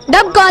ತಗೊಂಡು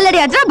ನಮ್ ಕಾಲೇಜ್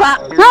ಹತ್ರ ಬಾ.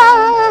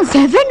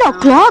 7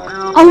 o'clock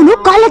ಅವನು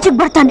ಕಾಲೇಜಿಗೆ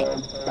ಬರ್ತಾನೆ.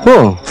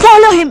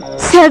 Follow him.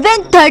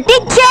 7:30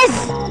 chess.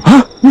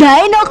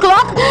 9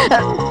 o'clock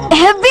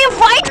heavy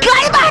fight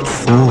climax.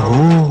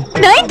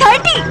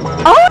 9:30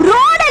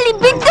 road ಅಲ್ಲಿ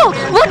ಬಿದ್ದು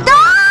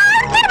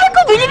ಒದ್ದಾಡ್ತಿರ್ಬೇಕು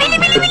ಬಿಲಿ ಬಿಲಿ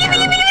ಬಿಲಿ ಬಿಲಿ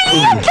ಬಿಲಿ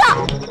ಬಿಲಿ ಅಂತ.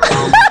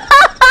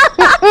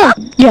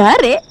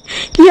 ಯಾರೇ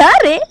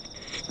ಯಾರೇ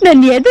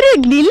ನನ್ನ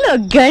ಎದುರಿಗೆ ನಿಲ್ಲೋ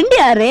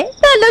ಗಂಡ್ಯಾರೆ?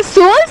 ನನ್ನ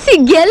ಸೋಲ್ಸಿ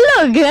ಗೆಲ್ಲೋ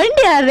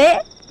ಗಂಡ್ಯಾರೆ?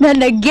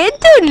 ನನ್ನ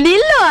ಗೆದ್ದು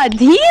ನಿಲ್ಲೋ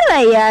ಅಧೀರ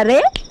ಯಾರೇ?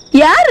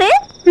 ಯಾರೇ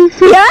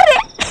ಯಾರೇ?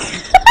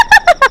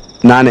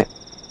 ನಾನೇ.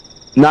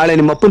 ನಾಳೆ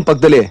ನಿಮ್ಮ ಅಪ್ಪನ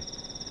ಪಕ್ಕದಲ್ಲಿ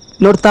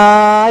ನೋಡ್ತಾ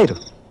ಇರು.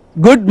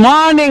 Good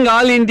morning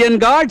all Indian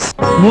guards.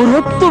 3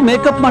 ಹೊತ್ತು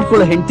ಮೇಕಪ್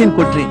ಮಾಡ್ಕೊಳ್ಳೋ ಹೆಂಡತಿನ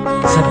ಕೊಟ್ರಿ,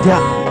 ಸದ್ಯ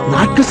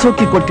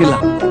ನಾಟಸೋಕಿ ಕೊಟ್ಟಿಲ್ಲ.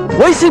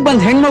 ವಯಸ್ಸಿಗೆ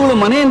ಬಂದ್ ಹೆಣ್ಮಗಳು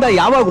ಮನೆಯಿಂದ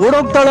ಯಾವಾಗ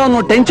ಓಡೋಗ್ತಾಳೋ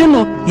ಅನ್ನೋ ಟೆನ್ಷನ್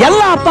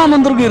ಎಲ್ಲ ಅಪ್ಪ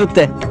ಅಮ್ಮಂದ್ರಿಗೂ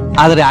ಇರುತ್ತೆ.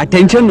 ಆದ್ರೆ ಆ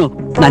ಟೆನ್ಷನ್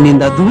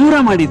ನನ್ನಿಂದ ದೂರ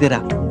ಮಾಡಿದ್ದೀರಾ.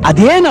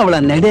 ಅದೇನು ಅವಳ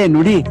ನಡೆ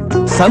ನುಡಿ,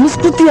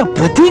 ಸಂಸ್ಕೃತಿಯ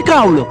ಪ್ರತೀಕ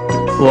ಅವಳು.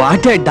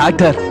 What A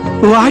daughter,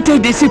 what A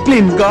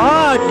discipline.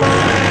 God.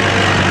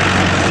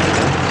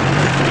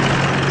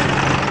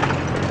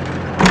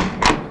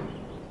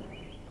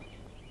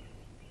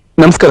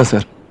 ನಮಸ್ಕಾರ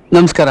ಸರ್.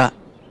 ನಮಸ್ಕಾರ.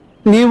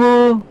 ನೀವು?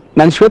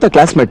 ನಾನು ಶ್ವೇತಾ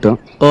ಕ್ಲಾಸ್ಮೇಟ್.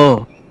 ಓ,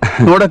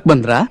 ನೋಡಕ್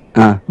ಬಂದ್ರಾ?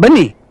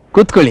 ಬನ್ನಿ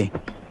ಕೂತ್ಕೊಳ್ಳಿ.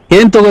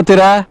 ಏನ್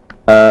ತಗೋತೀರಾ?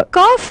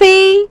 Coffee.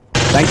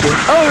 Thank you.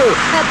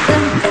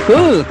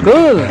 Cool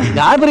cool,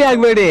 ಗಾಬರಿ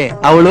ಆಗ್ಬೇಡಿ.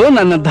 ಅವಳು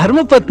ನನ್ನ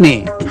ಧರ್ಮಪತ್ನಿ.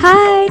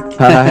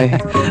 ಹಾಯ್.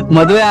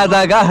 ಮದುವೆ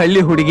ಆದಾಗ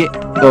ಹಳ್ಳಿ ಹುಡುಗಿ.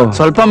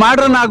 ಸ್ವಲ್ಪ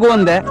ಮಾಡ್ರನ್ನಾಗು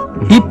ಅಂದೆ,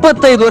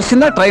 25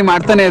 ವರ್ಷದಿಂದ ಟ್ರೈ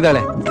ಮಾಡ್ತಾನೆ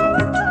ಇದ್ದಾಳೆ.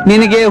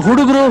 ನಿನಗೆ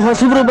ಹುಡುಗರು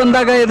ಹೊಸಬ್ರು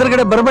ಬಂದಾಗ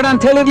ಎದುರುಗಡೆ ಬರಬೇಡ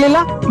ಅಂತ ಹೇಳಿರ್ಲಿಲ್ಲ?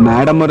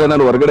 ಮೇಡಮ್ ಅವರೇ,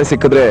 ನಾನು ಹೊರಗಡೆ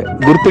ಸಿಕ್ಕಿದ್ರೆ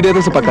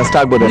ಗುರ್ತಿಡಿಯೋದು ಸ್ವಲ್ಪ ಕಷ್ಟ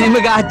ಆಗ್ಬೋದು.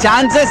 ನಿಮಗೆ ಆ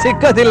ಚಾನ್ಸೇ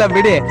ಸಿಕ್ಕೋದಿಲ್ಲ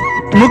ಬಿಡಿ.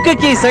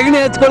 ಮುಖಕ್ಕೆ ಈ ಸಗಣಿ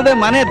ಹಚ್ಕೊಳ್ದೆ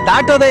ಮನೆ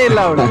ದಾಟೋದೇ ಇಲ್ಲ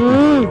ಅವಳು.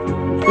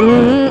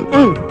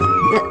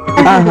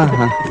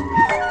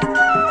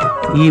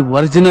 ಈ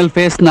ಒರಿಜಿನಲ್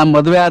ಫೇಸ್ ನಮ್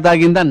ಮದುವೆ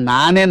ಆದಾಗಿಂದ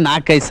ನಾನೇ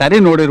 4-5 ಸಾರಿ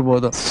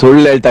ನೋಡಿರ್ಬೋದು.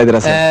 ಸುಳ್ಳು ಹೇಳ್ತಾ ಇದ್ದೀರಾ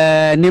ಸರ್?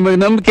 ನಿಮಗ್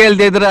ನಂಬಿಕೆ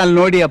ಇಲ್ದೇ ಇದ್ರೆ ಅಲ್ಲಿ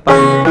ನೋಡಿ ಅಪ್ಪ.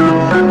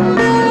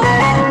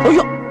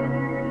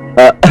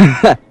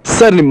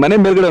 ಸರ್, ನಿಮ್ ಮನೆ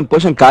ಮೇಲ್ಗಡೆ ಒಂದು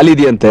ಪೋರ್ಷನ್ ಖಾಲಿ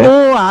ಇದೆಯಂತೆ. ಓ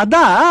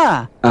ಅದಾ?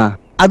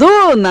 ಅದು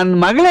ನನ್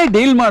ಮಗಳೇ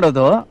ಡೀಲ್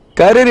ಮಾಡೋದು.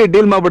 ಕರೀರಿ,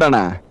 ಡೀಲ್ ಮಾಡ್ಬಿಡೋಣ.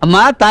 ಅಮ್ಮ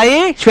ತಾಯಿ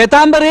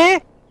ಶ್ವೇತಾಂಬರಿ,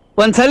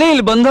 ಒಂದ್ಸಲಿ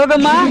ಇಲ್ಲಿ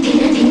ಬಂದೋಗಮ್ಮ.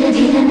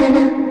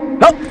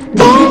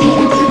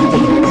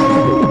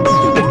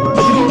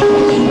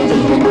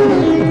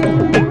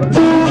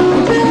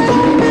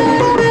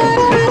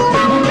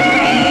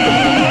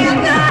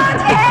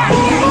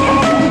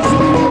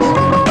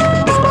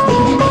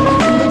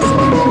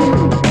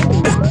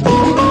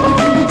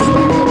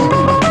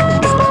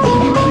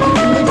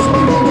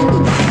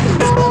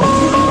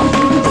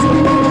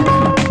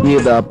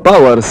 ಇದಪ್ಪ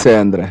ವರ್ಷೆ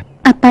ಅಂದ್ರೆ.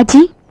 ಅಪ್ಪಾಜಿ,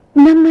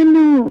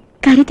 ನಮ್ಮನ್ನು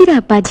ಕರೆದಿರಾ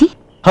ಅಪ್ಪಾಜಿ?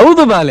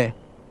 ಹೌದು ಬಾಲೆ,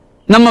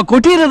 ನಮ್ಮ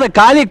ಕುಟೀರದ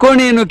ಖಾಲಿ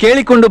ಕೋಣೆಯನ್ನು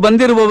ಕೇಳಿಕೊಂಡು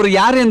ಬಂದಿರುವವರು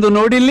ಯಾರೆಂದು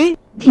ನೋಡಿಲ್ಲಿ.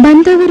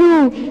 ಬಂದವರು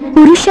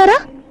ಪುರುಷರ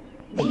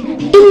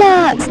ಇಲ್ಲ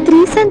ಸ್ತ್ರೀ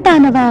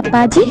ಸಂತಾನವ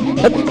ಅಪ್ಪಾಜಿ?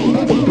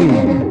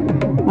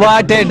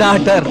 What A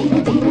daughter.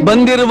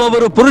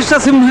 ಬಂದಿರುವವರು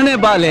ಪುರುಷ ಸಿಂಹನೇ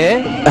ಬಾಲೆ.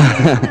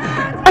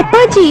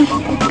 ಅಪ್ಪಾಜಿ,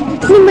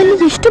 ನಿಮ್ಮನ್ನು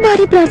ಎಷ್ಟು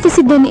ಬಾರಿ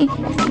ಪ್ರಾರ್ಥಿಸಿದ್ದೇನೆ,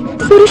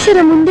 ಪುರುಷರ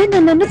ಮುಂದೆ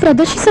ನನ್ನನ್ನು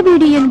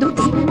ಪ್ರದರ್ಶಿಸಬೇಡಿ ಎಂದು.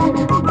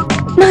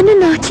 ನಾನು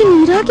ನಾಚಿ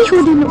ನೀರಾಗಿ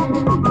ಹೋದೆನು.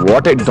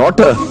 What A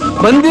daughter.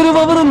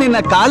 ಬಂದಿರುವವರು ನಿನ್ನ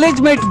ಕಾಲೇಜ್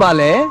ಮೇಟ್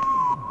ಬಾಲೆ.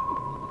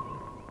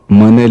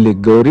 ಮನೆಯಲ್ಲಿ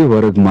ಗೌರಿ,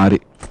 ಹೊರಗ್ ಮಾರಿ.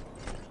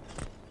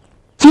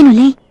 ಏನು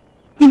ಲೇ,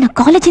 ನಿನ್ನ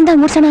ಕಾಲೇಜಿಂದ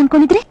ಓಡ್ಸೋಣ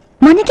ಅನ್ಕೊಂಡಿದ್ರೆ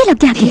ಮನೆಗೆ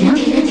ಲಗ್ಗೆ ಹಾಕಿದ್ಯಾ?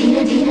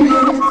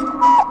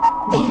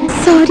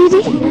 ಸಾರಿ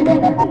ರೀ,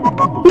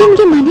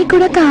 ನಿಮ್ಗೆ ಮನೆ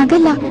ಕೊಡಕ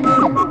ಆಗಲ್ಲ.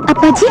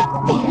 ಅಪ್ಪಾಜಿ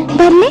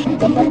ಬರ್ಲೆ?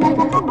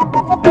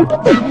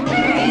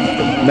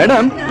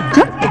 ಮೇಡಮ್,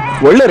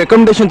 ಒಳ್ಳೆ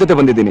ರೆಕಮೆಂಡೇಶನ್ ಜೊತೆ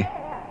ಬಂದಿದ್ದೀನಿ.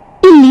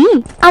 ಇಲ್ಲಿ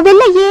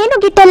ಅವೆಲ್ಲ ಏನು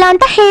ಗಿಟ್ಟಲ್ಲ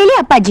ಅಂತ ಹೇಳಿ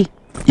ಅಪ್ಪಾಜಿ.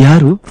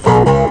 ಯಾರು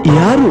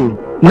ಯಾರು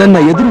ನನ್ನ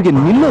ಎದುರಿಗೆ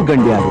ನಿಲ್ಲೋ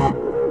ಗಂಡು ಯಾರು?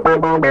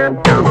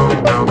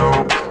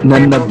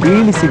 ನನ್ನ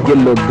ಬೀಳಿಸಿ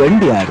ಗೆಲ್ಲೋ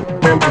ಗಂಡು ಯಾರು?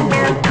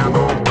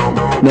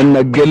 ನನ್ನ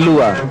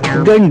ಗೆಲ್ಲುವ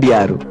ಗಂಡು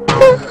ಯಾರು?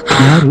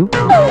 ಯಾರು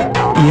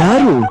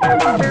ಯಾರು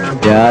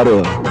ಯಾರು?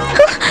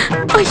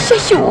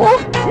 ಅಯ್ಯೋ,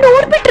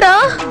 ನೋಡ್ಬಿಟ್ರಾ?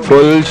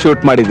 ಫುಲ್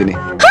ಶೂಟ್ ಮಾಡಿದ್ದೀನಿ.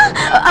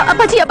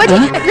 ಅಪ್ಪಾಜಿ ಅಪ್ಪಾಜಿ,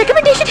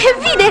 ರೆಕಮೆಂಡೇಶನ್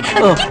ಹೆವಿ ಇದೆ.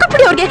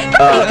 ಕಿಕ್ಕುಪಡಿ ಅವ್ರಿಗೆ.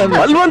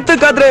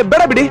 ಬಲ್ವಂತಕ್ಕಾದ್ರೆ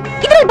ಬೇಡ ಬಿಡಿ.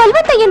 ಇದ್ರಲ್ಲಿ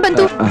ಬಲ್ವಂತ ಏನ್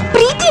ಬಂತು?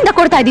 ಪ್ರೀತಿಯಿಂದ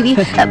ಕೊಡ್ತಾ ಇದೀವಿ.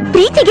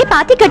 ಪ್ರೀತಿಗೆ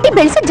ಪಾತಿ ಕಟ್ಟಿ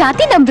ಬೆಳೆಸೋ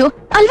ಜಾತಿ ನಮ್ದು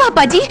ಅಲ್ವಾ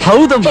ಅಪ್ಪಾಜಿ?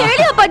 ಹೌದಮ್ಮ,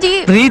 ಹೇಳಿ ಅಪ್ಪಾಜಿ.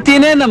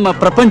 ಪ್ರೀತಿನೇ ನಮ್ಮ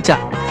ಪ್ರಪಂಚ.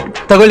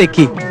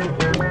 ತಗೊಳ್ಳಿಕ್ಕಿ.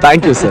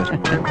 Thank you sir,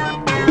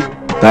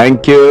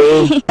 thank you.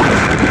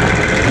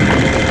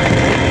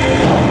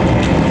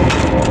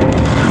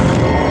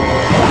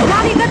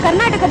 ನಾವೀಗ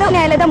ಕರ್ನಾಟಕದ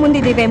ನ್ಯಾಯಾಲಯದ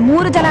ಮುಂದಿದ್ದೀವಿ.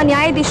 3 ಜನ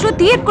ನ್ಯಾಯಾಧೀಶರು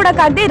ತೀರ್ಪು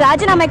ಕೊಡಕ್ಕಾಗದೆ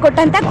ರಾಜೀನಾಮೆ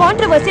ಕೊಟ್ಟಂತ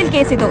ಕಾಂಟ್ರವರ್ಸಿಯಲ್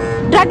ಕೇಸ್ ಇದು.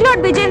 ಡ್ರಗ್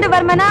ಲಾರ್ಡ್ ವಿಜೇಂದ್ರ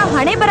ವರ್ಮನ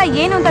ಹಣೆ ಬರ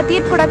ಏನು ಅಂತ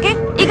ತೀರ್ಪು ಕೊಡಕ್ಕೆ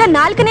ಈಗ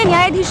 4ನೇ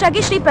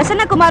ನ್ಯಾಯಾಧೀಶರಾಗಿ ಶ್ರೀ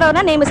ಪ್ರಸನ್ನ ಕುಮಾರ್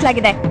ಅವರನ್ನ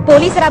ನೇಮಿಸಲಾಗಿದೆ.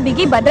 ಪೊಲೀಸರ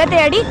ಬಿಗಿ ಭದ್ರತೆ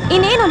ಅಡಿ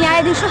ಇನ್ನೇನು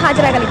ನ್ಯಾಯಾಧೀಶರು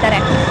ಹಾಜರಾಗಲಿದ್ದಾರೆ.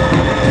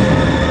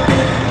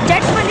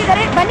 ಜಡ್ಜ್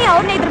ಬಂದಿದ್ದಾರೆ, ಬನ್ನಿ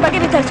ಅವ್ರನ್ನ ಇದ್ರ ಬಗ್ಗೆ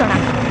ವಿಚಾರಿಸೋಣ.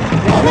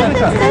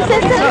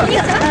 ಸರ್,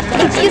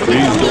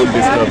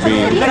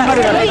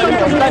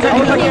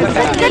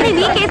 ನೀವು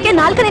ಈ ಕೇಸ್ಗೆ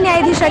 4ನೇ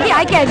ನ್ಯಾಯಾಧೀಶರಾಗಿ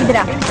ಆಯ್ಕೆ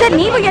ಆಗಿದ್ದೀರಾ. ಸರ್,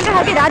 ನೀವು ಎಲ್ಲರ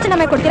ಹಾಗೆ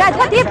ರಾಜೀನಾಮೆ ಕೊಡ್ತೀರಾ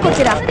ಅಥವಾ ತೀರ್ಪು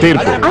ಕೊಡ್ತೀರಾ?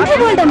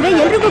 ಅಂಡರ್ ವರ್ಲ್ಡ್ ಅಂದ್ರೆ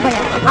ಎಲ್ರಿಗೂ ಭಯ.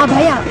 ಆ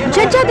ಭಯ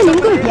ಜಡ್ಜ್ ಆಗಿ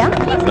ನಿಮ್ಗೂ ಇದೆಯಾ?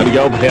 ನನಗೆ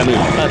ಯಾವ ಭಯನೂ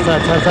ಇಲ್ಲ.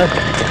 ಸರ್,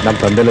 ನಮ್ಮ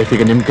ತಂದೆ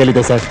ಲೈಫಿಗೆ ನಿಮ್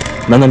ಕೈಲಿದೆ ಸರ್.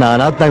 ನನ್ನನ್ನು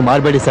ಅನಾಥನಾಗಿ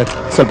ಮಾಡಬೇಡಿ ಸರ್.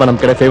 ಸ್ವಲ್ಪ ನಮ್ಮ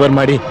ಕಡೆ ಫೇವರ್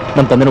ಮಾಡಿ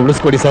ನಮ್ಮ ತಂದೆನ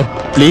ಉಳಿಸ್ಕೊಡಿ ಸರ್,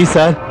 ಪ್ಲೀಸ್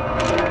ಸರ್.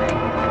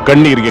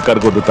 ಕಣ್ಣೀರಿಗೆ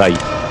ಕರ್ಗೋದು ತಾಯಿ,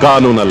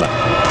 ಕಾನೂನಲ್ಲ.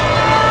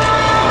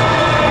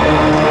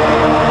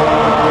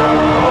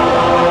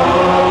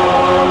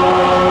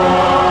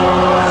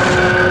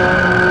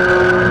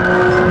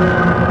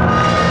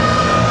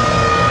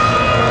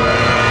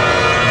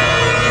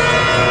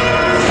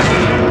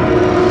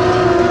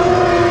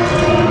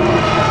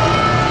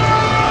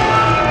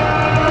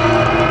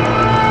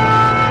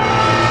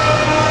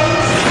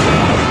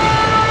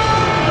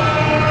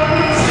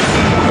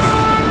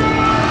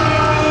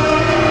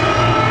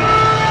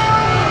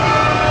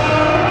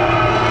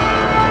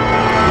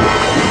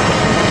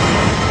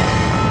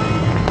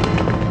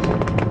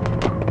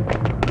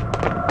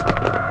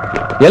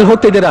 ಎಲ್ಲಿ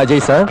ಹೋಗ್ತಿದ್ದೀರಾ ಅಜಯ್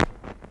ಸರ್?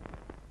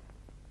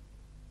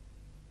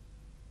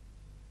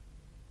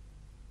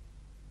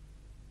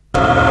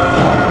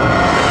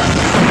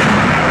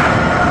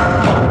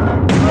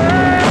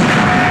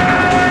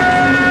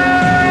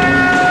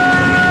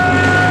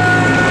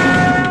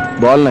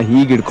 ಬಾಲ್ನ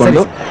ಹೀಗೆ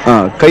ಇಟ್ಕೊಂಡು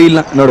ಕೈ ಇಲ್ಲ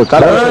ನೋಡು,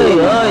 ಕಾಲ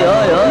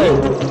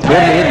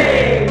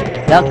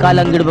ಯಾಕೆ ಕಾಲ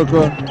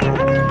ಹಂಗಿಡ್ಬೇಕು?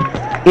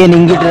 ಏನ್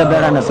ಹಿಂಗಿಟ್ರೆ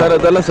ಬೇಡ ಸರ್.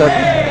 ಅದಲ್ಲ ಸರ್.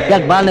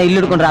 ಯಾಕೆ ಬಾಲ್ನ ಇಲ್ಲಿ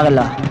ಹಿಡ್ಕೊಂಡ್ರೆ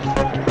ಆಗಲ್ಲ?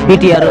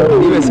 ಪಿಟಿ ಯಾರು?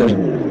 ನೀವೇ ಸರ್.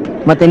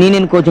 ಮತ್ತೆ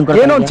ನೀನೇನ್ ಕೋಚಿಂಗ್ ಕೊಡ?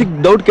 ಏನೋ ಒಂದು ಚಿಕ್ಕ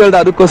ಡೌಟ್ ಕೇಳ್ದ,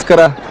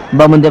 ಅದಕ್ಕೋಸ್ಕರ.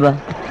 ಬಾ ಮುಂದೆ ಬಾ,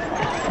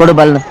 ಕೊಡು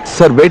ಬಾಲ್ನ.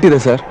 ಸರ್ ವೇಟ್ ಇದೆ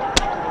ಸರ್.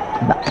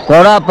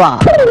 ಕೊಡಪ್ಪ.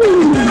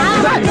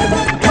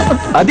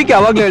 ಅದಕ್ಕೆ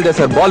ಅವಾಗ್ಲೇ ಹೇಳ್ದೆ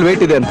ಸರ್, ಬಾಲ್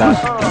ವೇಟ್ ಇದೆ ಅಂತ.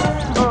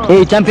 ಏ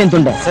ಚಾಂಪಿಯನ್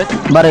ತುಂಡೆ,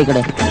 ಬರ ಈ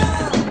ಕಡೆ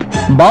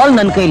ಬಾಲ್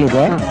ನನ್ನ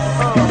ಕೈಲಿದೆ,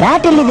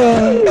 ಬ್ಯಾಟ್ ಎಲ್ಲಿದೆ?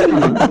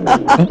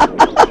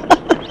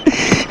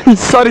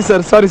 Sorry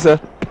sir, sorry sir.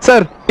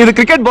 Sir ಇದು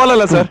ಕ್ರಿಕೆಟ್ ಬಾಲ್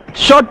ಅಲ್ಲ ಸರ್,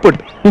 ಶಾರ್ಟ್ ಪುಟ್.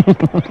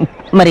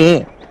 ಮರಿ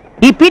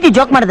ಈ ಪಿಟಿ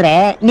ಜೋಕ್ ಮಾಡಿದ್ರೆ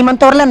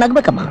ನಿಮ್ಮಂತವ್ರೆಲ್ಲ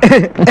ನಗ್ಬೇಕಮ್ಮ.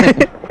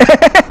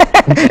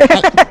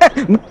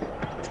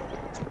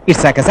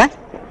 ಇಟ್ಸ್ ಸಾಕ ಸರ್?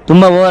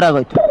 ತುಂಬಾ ಓವರ್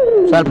ಆಗೋಯ್ತು,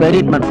 ಸ್ವಲ್ಪ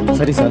ಎಡಿಟ್ ಮಾಡು.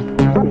 ಸರಿ ಸರ್.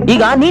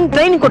 ಈಗ ನೀನ್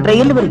ಟ್ರೈನಿಂಗ್ ಕೊಟ್ರೆ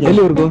ಎಲ್ಲಿವರೆಗೆ?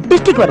 ಎಲ್ಲಿವರೆಗೂ?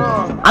 ಡಿಸ್ಟಿಕ್ ವರೆಗೆ.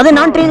 ಅದೇ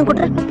ನಾನ್ ಟ್ರೈನಿಂಗ್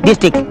ಕೊಟ್ರೆ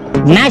ಡಿಸ್ಟಿಕ್,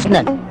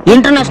 ನ್ಯಾಷನಲ್,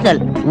 ಇಂಟರ್ನ್ಯಾಷನಲ್,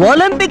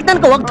 ಒಲಿಂಪಿಕ್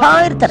ತನಕ ಹೋಗ್ತಾ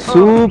ಇರ್ತಾರೆ.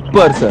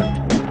 Super sir.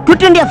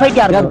 Quit India fight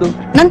ಯಾರ್ದು?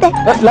 ನಂದೆ.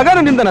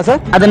 ಲಗಾನು ನಿಂದನಾ ಸರ್?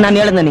 ಅದನ್ನ ನಾನು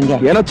ಹೇಳ್ದೆ ನಿಂಗೆ.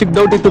 ಏನೋ ಚಿಕ್ಕ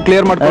ಡೌಟ್ ಇತ್ತು,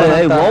 ಕ್ಲಿಯರ್ ಮಾಡ್ಕೊಳ್ಳಿ.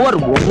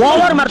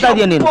 ಓವರ್ ಮಾಡ್ತಾ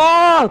ಇದೀಯ ನೀನು.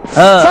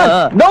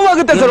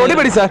 ನೋವಾಗುತ್ತೆ ಸರ್,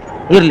 ಹೊಡಿಬೇಡಿ ಸರ್.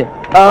 ಇರ್ಲಿ,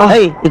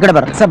 ಈ ಕಡೆ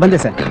ಬರ ಸರ್. ಬಂದೆ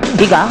ಸರ್.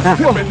 ಈಗ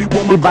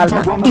ಈ ಬಾಲ್ನ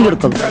ಹಿಂಗ್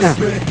ಹಿಡ್ಕೋಬೇಕು.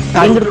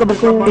 ಹಿಂಗ್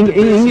ಹಿಡ್ಕೋಬೇಕು,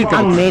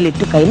 ಹಂಗ್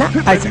ಮೇಲಿಟ್ಟು ಕೈನ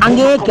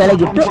ಹಂಗೆ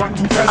ಕೆಳಗಿಟ್ಟು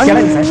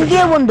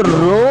ಹಂಗೆ ಒಂದು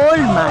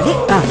ರೋಲ್ ಮಾಡಿ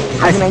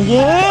ಅದನ್ನ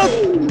ಹಂಗೆ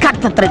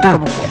ಕಟ್ ಹತ್ರ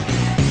ಇಟ್ಕೋಬೇಕು.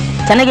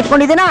 ಚೆನ್ನಾಗಿ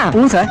ಇಟ್ಕೊಂಡಿದ್ದೀನಾ?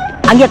 ಹ್ಞೂ ಸರ್.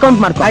 ಹಂಗೆ ಕೌಂಟ್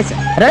ಮಾಡ್ಕೊ. ಆಯ್ತು ಸರ್.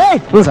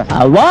 ಹ್ಞೂ ಸರ್.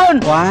 1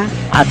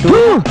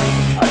 2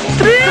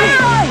 3.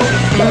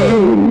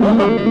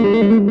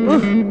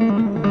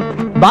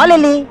 ಬಾಲ್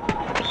ಎಲ್ಲಿ?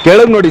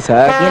 ಕೆಳಗ್ ನೋಡಿ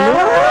ಸರ್.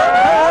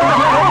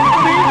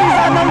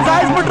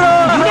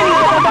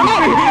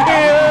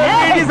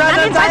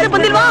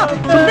 ಬಂದಿಲ್ವಾ?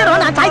 ಸುಮ್ನಿರೋ,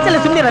 ನಾನು ಸಾಯ್ಸಲ್ಲ,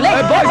 ಸುಮ್ನಿರಲ್ಲೇ.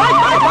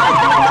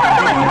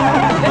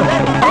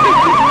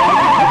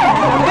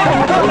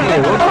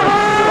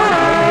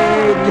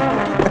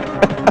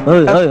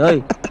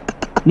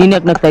 ನೀನ್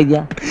ಯಾಕೆ ನಗ್ತಾ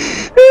ಇದ್ಯಾ?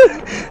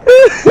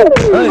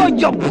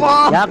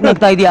 ಯಾಕೆ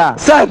ನಗ್ತಾ ಇದ್ಯಾ?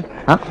 ಸರ್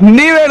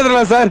ನೀವ್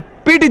ಹೇಳಿದ್ರಲ್ಲ ಸರ್,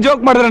 ಪಿಟಿ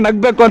ಜೋಕ್ ಮಾಡಿದ್ರೆ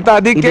ನಗ್ಬೇಕು ಅಂತ,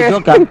 ಅದಕ್ಕೆ.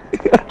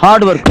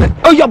 Hard work.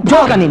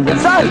 ಜೋಕ ನಿನ್ಗೆ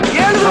ಸರ್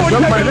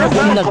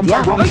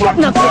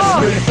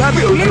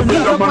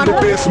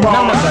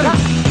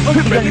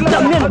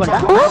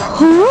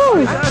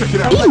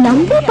ಈ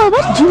ನಂಬೋ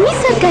power Jimmy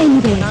sir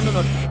ಕೈಲಿದೆ.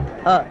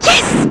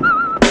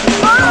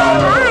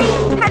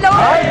 Hello.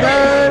 Hi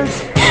girls.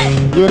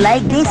 You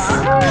like this?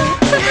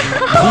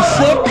 This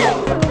shape?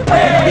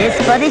 This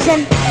position?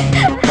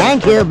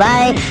 Thank you.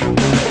 Bye.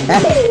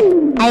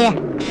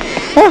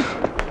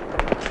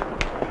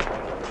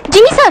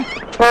 Jimmy sir.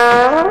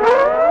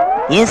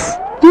 Yes.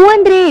 ಹೂ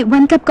ಅಂದ್ರೆ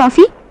 1 ಕಪ್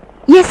ಕಾಫಿ,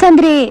 ಎಸ್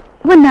ಅಂದ್ರೆ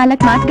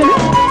 4 ಮಾತುಗಳು.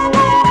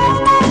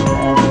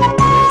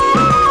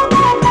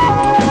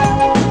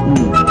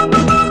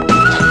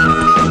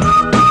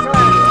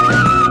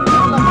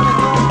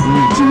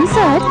 ಜಿಮ್ಮಿ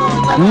ಸರ್,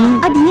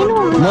 ಅದೇನು?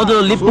 ಮೊದಲು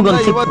ಲಿಪ್ಗೊಂದು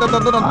ಸಿಪ್,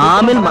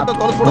 ಆಮೇಲೆ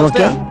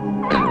ಓಕೆ?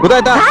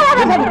 ಗೊತ್ತಾಯ್ತಾ?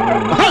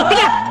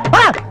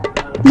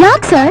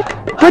 ಯಾಕೆ ಸರ್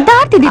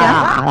ಒದ್ದಾಡ್ತಿದ್ದೀರಾ?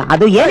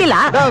 ಅದು ಏನಿಲ್ಲ,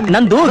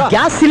 ನಂದು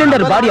ಗ್ಯಾಸ್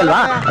ಸಿಲಿಂಡರ್ ಬಾಡಿ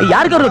ಅಲ್ವಾ,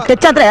 ಯಾರಿಗಾರು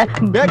ಟಚ್ ಆದ್ರೆ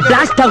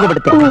ಬ್ಲಾಸ್ಟ್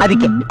ಆಗೋಗ್ಬಿಡುತ್ತೆ,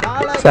 ಅದಕ್ಕೆ.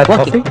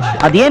 ಓಕೆ,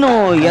 ಅದೇನು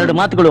 2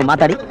 ಮಾತುಗಳು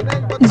ಮಾತಾಡಿ.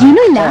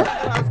 ಏನೂ ಇಲ್ಲ,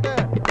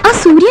 ಆ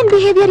ಸೂರ್ಯನ್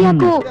ಬಿಹೇವಿಯರ್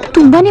ಯಾಕೋ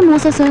ತುಂಬಾನೇ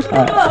ಮೋಸ ಸರ್.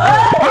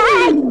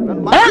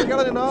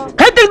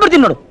 ಕೈ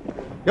ತೆಗ್ದ್ಬಿಡ್ತೀನಿ ನೋಡು.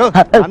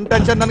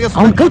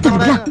 ಅವ್ನ್ ಕೈ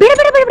ತೆಗ್ದ್ಬಿಡ್ಲಾ? ಬೇಡ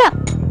ಬೇಡ ಬೇಡ ಬೇಡ.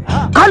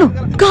 ಕಾಲು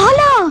ಕಾಲ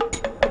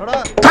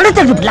ತಲೆ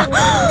ತೆಗ್ದ್ಬಿಡ್ಲಾ?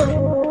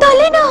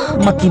 ತಲೆನಾ?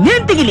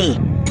 ಮತ್ತಿನ್ನೇನ್ ತೆಗಿಲಿ?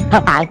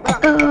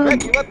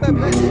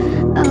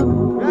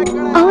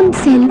 ಅವನ್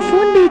ಸೆಲ್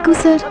ಫೋನ್ ಬೇಕು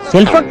ಸರ್.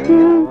 Cell phone?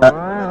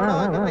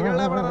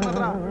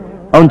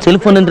 ಅವ್ನ್ ಸೆಲ್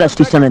ಫೋನ್ ಅಂದ್ರೆ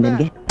ಅಷ್ಟು ಇಷ್ಟನಾ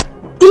ನಿನ್ಗೆ?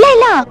 ಇಲ್ಲ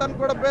ಇಲ್ಲ,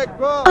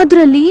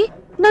 ಅದ್ರಲ್ಲಿ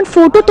ನನ್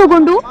ಫೋಟೋ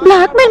ತಗೊಂಡು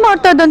ಬ್ಲಾಕ್ ಮೇಲ್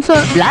ಮಾಡ್ತಾ ಇದ್ದಾನೆ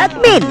sir. Black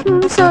mail?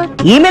 Sir,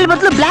 email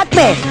ಬದಲು ಬ್ಲಾಕ್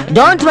ಮೇಲ್.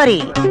 ಡೋಂಟ್ ವರಿ,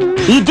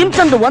 ಈ ಜಿಮ್ಸ್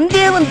ಒಂದು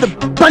ಒಂದೇ ಒಂದು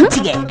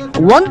ಪಂಚಿಗೆ,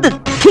 ಒಂದು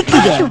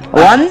ಕಿಕ್ಕಿಗೆ,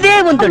 ಒಂದೇ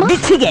ಒಂದು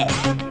ಡಿಚ್ಚಿಗೆ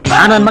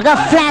ನನ್ನ ಮಗ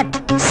ಫ್ಲಾಟ್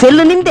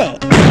ಸೆಲ್ ನಿಂದೆ.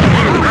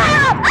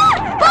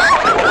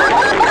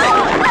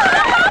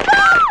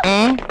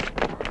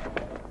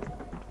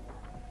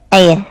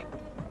 ಅಯ್ಯ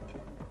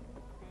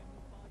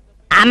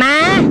ಅಮ್ಮ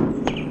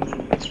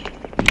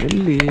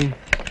ಎಲ್ಲಿ?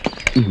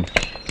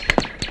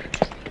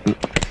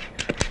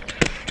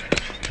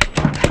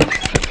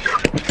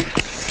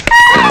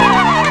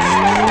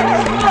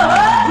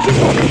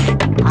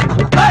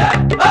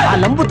 ಆ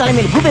ಲಂಬು ತಲೆ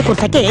ಮೇಲೆ ಗೂಬೆ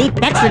ಕೊಡ್ಸಕ್ಕೆ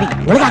ಟ್ಯಾಕ್ಸ್ ರೆಡಿ,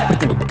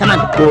 ಒಳಗಾಕ್ಬಿಡ್ತೀನಿ.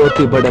 ಕಮಾನ್.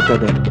 ಕೋತಿ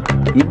ಬಡಕದೆ,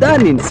 ಇದಾ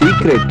ನಿನ್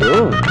ಸೀಕ್ರೆಟ್?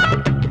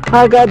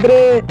 ಹಾಗಾದ್ರೆ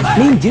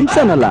ನೀನ್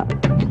ಜಿಮ್ಸನ್ ಅಲ್ಲ,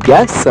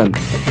 ಗ್ಯಾಸನ್,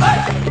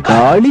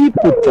 ಗಾಳಿ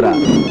ಪುತ್ರ.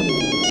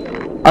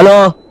 Hello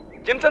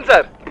ಜಿಮ್ಸನ್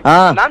sir.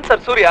 ನಾನ್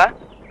ಸರ್ ಸೂರ್ಯ.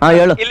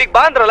 ಹೇಳು. ಇಲ್ಲಿಗೆ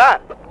ಬಾ ಅಂದ್ರಲ್ಲ,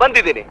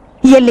 ಬಂದಿದ್ದೀನಿ.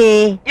 ಎಲ್ಲಿ?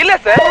 ಇಲ್ಲೇ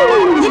ಸರ್.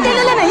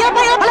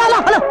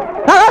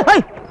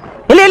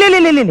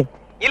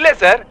 ಇಲ್ಲೇ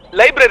ಸರ್,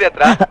 ಲೈಬ್ರರಿ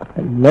ಹತ್ರ.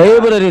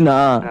 ಲೈಬ್ರರಿನಾ?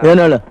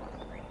 ಏನ್ ಹೇಳು.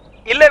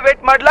 ಇಲ್ಲೇ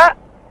ವೇಟ್ ಮಾಡ್ಲಾ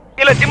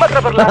ಇಲ್ಲ ಜಿಮ್ ಹತ್ರ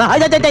ಬರ್ಲಾ?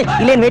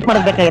 ಇಲ್ಲೇನ್ ವೇಟ್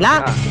ಮಾಡೋದ್ ಬೇಕಾಗಿಲ್ಲ.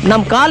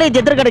 ನಮ್ ಕಾಲೇಜ್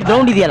ಎದುರುಗಡೆ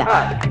ಗ್ರೌಂಡ್ ಇದೆಯಲ್ಲ,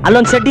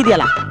 ಅಲ್ಲೊಂದ್ ಶೆಡ್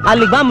ಇದೆಯಲ್ಲ,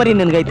 ಅಲ್ಲಿಗೆ ಬಾ ಮರಿ,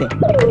 ನನ್ಗೈತೆ.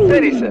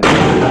 ಸರಿ sir.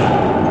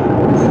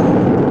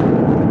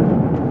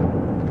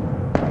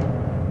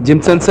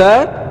 ಜಿಮ್ಸನ್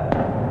sir,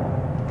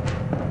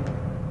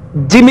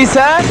 Jimmy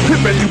sir.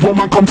 If any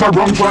woman comes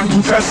around trying to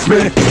test me,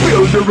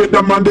 feel the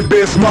rhythm and the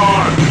bass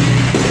man.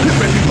 If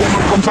any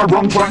woman comes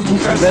around trying to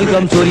test me.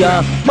 Welcome ಸೂರ್ಯ.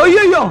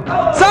 ಅಯ್ಯಯ್ಯೋ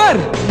sir,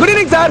 good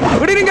evening sir.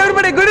 Good evening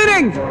everybody, good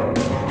evening.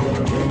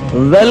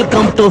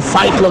 Welcome to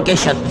fight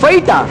location.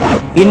 ಫೈಟಾ?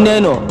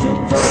 ಇನ್ನೇನು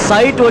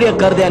site ಹೊಡಿಯಕ್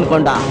ಕರ್ದೆ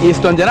ಅನ್ಕೊಂಡ.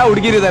 ಇಷ್ಟೊಂದ್ ಜನ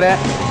ಹುಡುಗಿರಿದ್ದಾರೆ,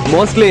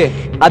 mostly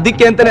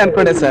ಅದಕ್ಕೆ ಅಂತಾನೆ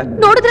ಅನ್ಕೊಂಡೆ sir.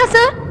 ನೋಡಿದ್ರ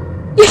sir,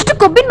 ಎಷ್ಟು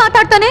ಕೊಬ್ಬಿನ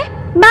ಮಾತಾಡ್ತಾನೆ,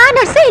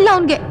 ಮ್ಯಾನರ್ಸೇ ಇಲ್ಲ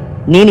ಅವನ್ಗೆ.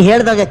 ನೀನ್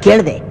ಹೇಳ್ದಾಗ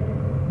ಕೇಳ್ದೆ,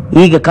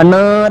 ಈಗ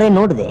ಕಣ್ಣಾರೆ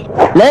ನೋಡ್ದೆ.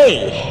 ಲೈ,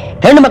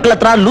 ಹೆಣ್ಣು ಮಕ್ಕಳ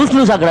ಹತ್ರ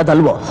ಲೂಸ್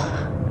ಆಗಿರೋದಲ್ವೋ,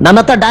 ನನ್ನ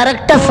ಹತ್ರ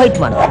ಡೈರೆಕ್ಟ್ ಫೈಟ್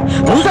ಮಾಡು.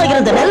 ಲೂಸ್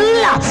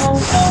ಆಗಿರೋದನ್ನೆಲ್ಲ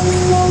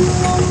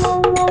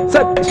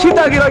ಸರ್, ಶೀತ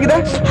ಆಗಿರೋಗಿದೆ.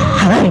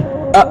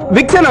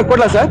 ವಿಕ್ಸ್ ಏನಾಗ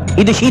ಕೊಡ್ಲಾ ಸರ್?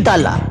 ಇದು ಶೀತ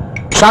ಅಲ್ಲ,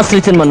 ಶಾಸ್ತ್ರಿ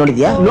ಸಿನಿಮಾ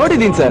ನೋಡಿದ್ಯಾ?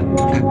 ನೋಡಿದೀನಿ ಸರ್,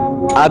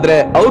 ಆದ್ರೆ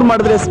ಅವ್ರು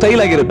ಮಾಡಿದ್ರೆ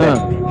ಸ್ಟೈಲ್ ಆಗಿರುತ್ತೆ,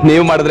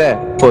 ನೀವು ಮಾಡಿದ್ರೆ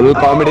ಫುಲ್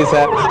ಕಾಮಿಡಿ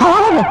ಸರ್.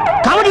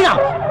 ಕಾಮಿಡಿನಾ?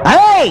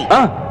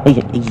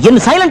 ಏನು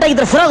ಸೈಲೆಂಟ್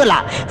ಆಗಿದ್ರೆ ಸರೋಗಲ್ಲ,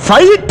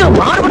 fight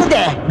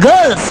ಮಾಡ್ಬಿಡುತ್ತೆ.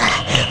 Girls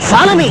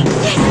follow me.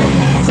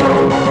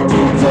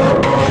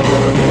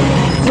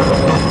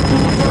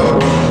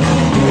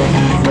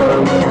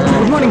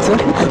 Good morning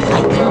sir.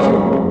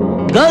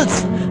 Girls,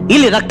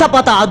 ಇಲ್ಲಿ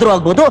ರಕ್ತಪಾತ ಆದ್ರೂ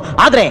ಆಗ್ಬೋದು,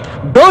 ಆದ್ರೆ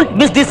don't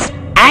miss this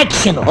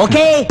action,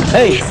 okay?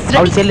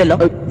 ಅವಳು ಸೆಲ್ಲೆಲ್ಲೋ?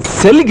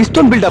 ಸೆಲ್ಲಿಗೆ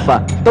ಇಷ್ಟೊಂದು ಬಿಲ್ಡಪ್ಪ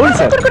ತಗೊಳ್ಳಿ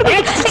ಸರ್.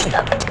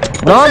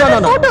 ನೋ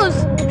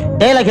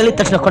ಡೈಲಾಗ್ ಹೇಳಿದ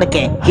ತಕ್ಷಣ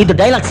ಕೊಡಕ್ಕೆ, ಇದು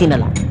ಡೈಲಾಗ್ ಸೀನ್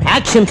ಅಲ್ಲ,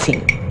 action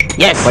scene.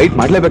 S, fight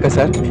ಮಾಡ್ಲೇಬೇಕಾ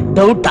sir?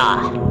 ಡೌಟಾ?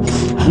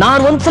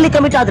 ನಾನು ಒಂದ್ಸಲಿ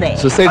ಕಮಿಟ್ ಆದ್ರೆ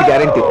ಸುಸೈಡ್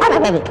ಗ್ಯಾರಂಟಿ.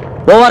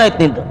 ಓವರ್ ಆಯ್ತು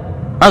ನಿಂದು.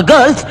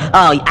 ಗರ್ಲ್ಸ್,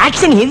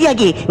 ಆಕ್ಷನ್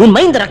ಹೆವಿಯಾಗಿ ಇವ್ನ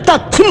ಮೈಯಿಂದ ರಕ್ತ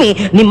ಚಿಮ್ಮಿ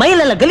ನಿಮ್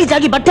ಮೈಲೆಲ್ಲ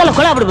ಗಲೀಜಾಗಿ ಬಟ್ಟೆ ಎಲ್ಲ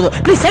ಕೊಳ ಬಿಡ್ಬೋದು.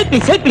 Please side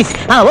please, side please.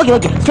 ಹೋಗಿ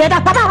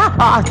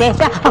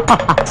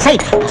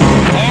ಸೈಡ್.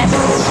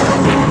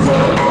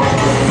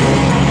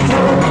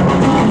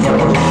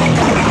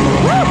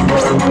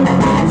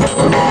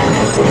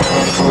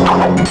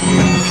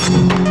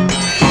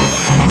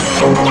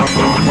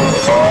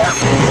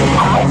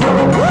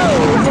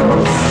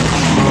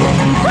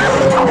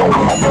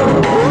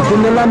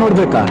 ಇದನ್ನೆಲ್ಲ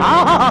ನೋಡ್ಬೇಕಾ?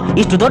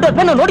 ಇಷ್ಟು ದೊಡ್ಡ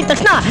ವೆಪನ್ ನೋಡಿದ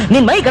ತಕ್ಷಣ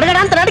ನಿನ್ ಮೈ ಗಡಗಡ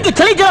ಅಂತ ನಡಿಗೆ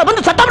ಚಳಿ ಜ್ವರ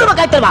ಬಂದು ಸತ್ತ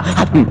ಬಿಡ್ಬೇಕಾಯ್ತಲ್ವಾ?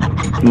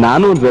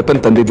 ನಾನು ಒಂದು ವೆಪನ್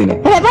ತಂದಿದ್ದೀನಿ.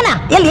 ವೆಪನ?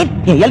 ಎಲ್ಲಿ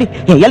ಎಲ್ಲಿ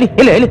ಎಲ್ಲಿ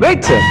ಎಲ್ಲಿ ಎಲ್ಲಿ?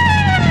 Wait sir.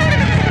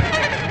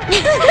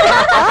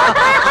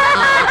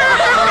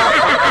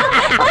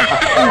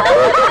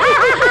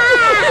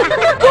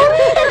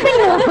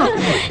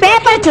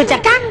 Paper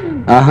ಚುಚಕ್ಕ?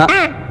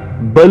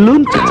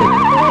 Balloon ಚುಚಕ್ಕ.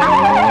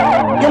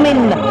 You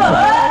mean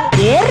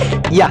air?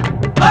 ಯಾ.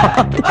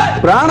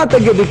 ಪ್ರಾಣ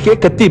ತೆಗೆಯೋದಕ್ಕೆ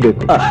ಕತ್ತಿ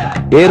ಬೇಕು,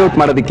 ಏರ್ ಔಟ್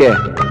ಮಾಡೋದಕ್ಕೆ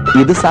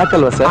ಇದು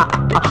ಸಾಕಲ್ವಾ ಸರ್?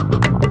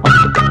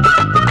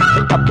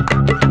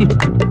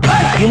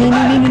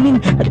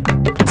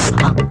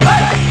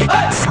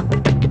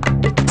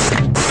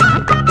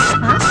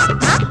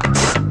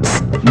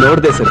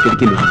 ನೋಡ್ದೆ ಸರ್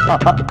ಕಿಟಕಿಲಿ.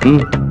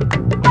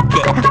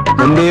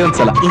 ಒಂದೇ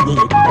ಒಂದ್ಸಲ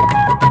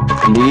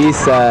ಪ್ಲೀಸ್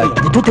ಸರ್.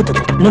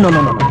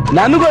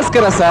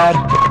 ನನಗೋಸ್ಕರ ಸರ್.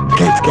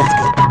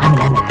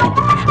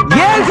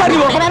 ಏನ್ ಸರ್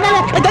ನೀವು?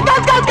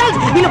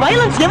 ಇಲ್ಲಿ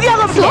ವೈಲೆನ್ಸ್ ಹೆವಿ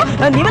ಆಗೋದು.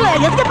 ನೀವೆಲ್ಲ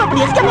escape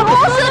ಆಗ್ಬಿಡಿ, escape ಆಗ್ಬಿಡಿ.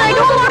 Sir, I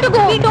don't want to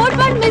go. We don't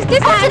want to miss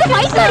this. Sir,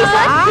 fight, sir.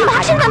 ನಿಮ್ಮ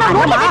action ನಾನು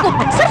ನೋಡ್ಲೇಬೇಕು.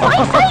 Sir,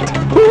 fight.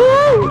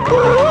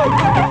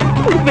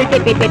 Wait.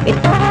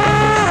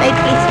 Side,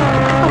 please.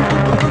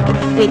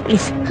 Wait,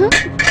 please.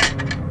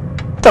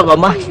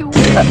 ತಗೋಮ್ಮ.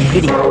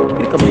 ಇಡಿ,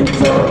 ಹಿಡ್ಕೊಂಬಿಡಿ.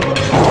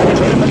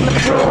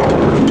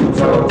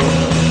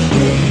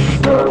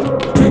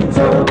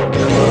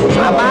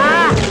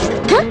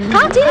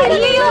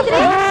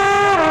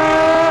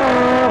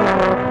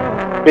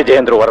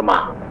 ವಿಜೇಂದ್ರ ವರ್ಮಾ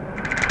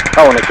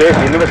ಅವನ case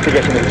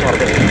investigation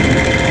ವಿಚಾರದಲ್ಲಿ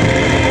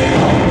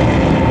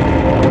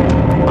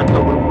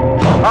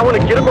ಅವನ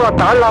ಕಿರುಕುಳ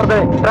ತಾಳಲಾರದೆ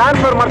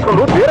ಟ್ರಾನ್ಸ್ಫರ್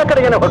ಮಾಡಿಕೊಂಡು ಬೇರೆ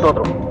ಕಡೆಗೇನೆ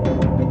ಹೊರಟೋದ್ರು.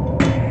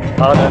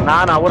 ಆದ್ರೆ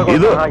ನಾನು ಅವ್ರಿಗೂ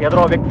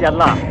ಎದುರೋ ವ್ಯಕ್ತಿ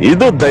ಅಲ್ಲ.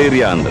 ಇದು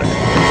ಧೈರ್ಯ ಅಂದ್ರೆ.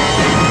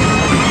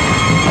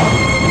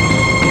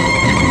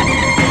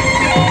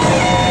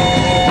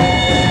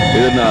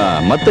 ಇದನ್ನ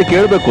ಮತ್ತೆ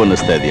ಕೇಳ್ಬೇಕು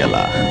ಅನ್ನಿಸ್ತಾ ಇದೆಯಲ್ಲ.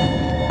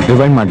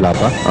 ರಿವೈಂಡ್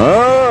ಮಾಡ್ಲಾಪ?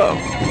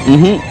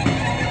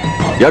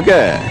 ಯಾಕೆ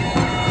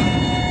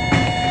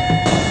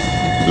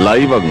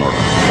ಲೈವ್ ಆಗಿ ನೋಡ.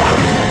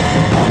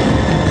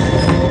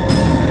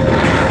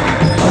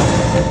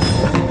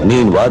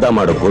 ನೀನ್ ವಾದ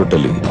ಮಾಡೋ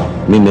ಕೋರ್ಟಲ್ಲಿ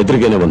ನಿನ್ನ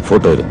ಎದುರಿಗೇನೆ ಒಂದು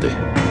ಫೋಟೋ ಇರುತ್ತೆ,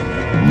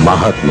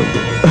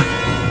 ಮಹಾತ್ಮದ್ದು.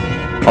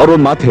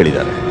 ಅವ್ರೊಂದು ಮಾತು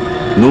ಹೇಳಿದ್ದಾರೆ,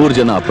 100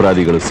 ಜನ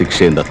ಅಪರಾಧಿಗಳು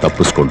ಶಿಕ್ಷೆಯಿಂದ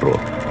ತಪ್ಪಿಸ್ಕೊಂಡ್ರು,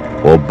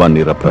 ಒಬ್ಬ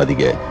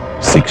ನಿರಪರಾಧಿಗೆ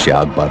ಶಿಕ್ಷೆ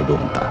ಆಗ್ಬಾರ್ದು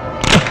ಅಂತ.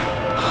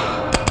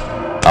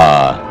 ಆ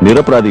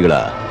ನಿರಪರಾಧಿಗಳ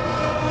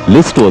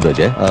ಲಿಸ್ಟ್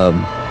ಓದೋಜೆ.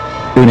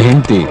 ಇವನ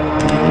ಹೆಂಡತಿ,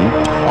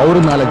 ಅವರು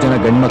 4 ಜನ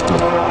ಗಂಡ್ಮಕ್ಳು,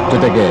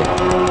 ಜೊತೆಗೆ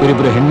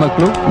ಇವರಿಬ್ರು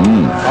ಹೆಣ್ಮಕ್ಳು,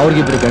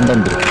 ಅವ್ರಿಗಿಬ್ರು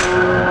ಗಂಡಂದ್ರು.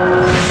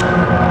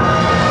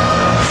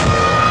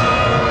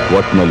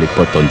 ಒಟ್ನಲ್ಲಿ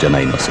 21 ಜನ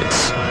ಇನ್ನೋಸೆನ್ಸ್.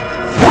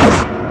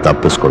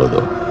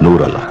 ತಪ್ಪಿಸ್ಕೊಳ್ಳೋದು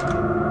 100 ಅಲ್ಲ.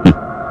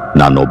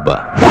 ನಾನೊಬ್ಬ.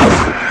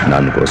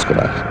 ನನಗೋಸ್ಕರ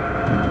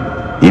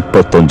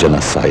 21 ಜನ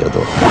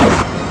ಸಾಯೋದು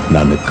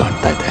ನನಗೆ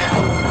ಕಾಣ್ತಾ ಇದೆ.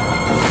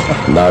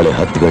 ನಾಳೆ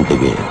 10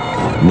 ಗಂಟೆಗೆ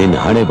ನಿನ್ನ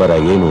ಹಣೆ ಬರ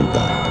ಏನು ಅಂತ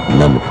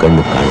ನನ್ನ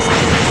ಕಣ್ಣು ಕಾಣಿಸ್ತಾ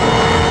ಇದೆ.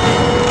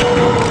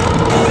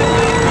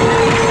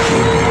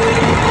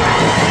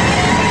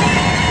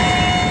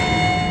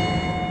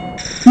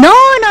 ನೋ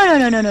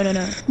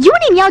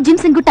ಇವ್ನಿನ್ ಯಾವ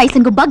ಜಿಮ್ಸನ್ಗೂ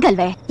ಟೈಸನ್ಗೂ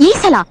ಬಗ್ಗಲ್ವೇ? ಈ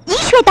ಸಲ ಈ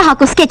ಶ್ವೇತ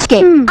ಹಾಕೋ ಸ್ಕೆಚ್ಗೆ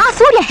ಆ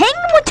ಸೂರ್ಯ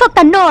ಹೆಂಗ್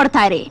ಮುಚ್ಚೋಗ್ತಾ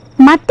ನೋಡ್ತಾ ಇರಿ.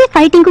 ಮತ್ತೆ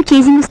ಫೈಟಿಂಗು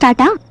ಚೇಸಿಂಗು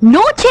ಸ್ಟಾರ್ಟಾ?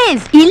 ನೋ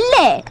ಚೇಸ್,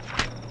 ಇಲ್ಲೇ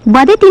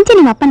ಬದೇ ತಿಂತಿ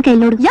ನಿಮ್ಮ ಅಪ್ಪನ ಕೈ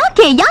ನೋಡು.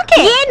 ಯಾಕೆ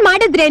ಏನ್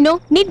ಮಾಡಿದ್ರೇನು?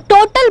 ನಿನ್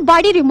ಟೋಟಲ್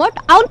ಬಾಡಿ ರಿಮೋಟ್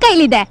ಅವನ್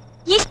ಕೈಲಿದೆ.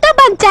 ಇಷ್ಟ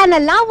ಬಂದ್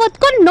ಚಾನಲ್ ನ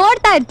ಒತ್ಕೊಂಡ್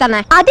ನೋಡ್ತಾ ಇರ್ತಾನೆ.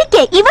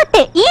 ಅದಕ್ಕೆ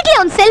ಇವತ್ತೇ ಈಗ್ಲೇ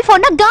ಅವ್ನ್ ಸೆಲ್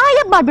ಫೋನ್ ನ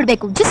ಗಾಯಬ್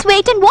ಮಾಡ್ಬಿಡ್ಬೇಕು. Just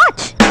wait and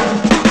watch.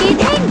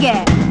 ಇದ್ ಹೆಂಗೆ?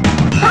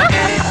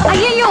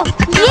 ಅಯ್ಯಯ್ಯೋ,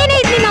 ಏನೇ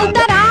ಇದ್ ನಿನ್ನ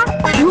ಉದ್ದಾರ?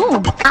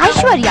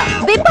 ಐಶ್ವರ್ಯ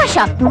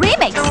ಬಿಪಾಶಾ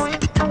ರಿಮಿಕ್ಸ್.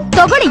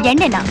 ತಗೊಳ್ಳಿ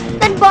ಎಣ್ಣೆನ,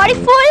 ನನ್ ಬಾಡಿ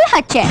ಫುಲ್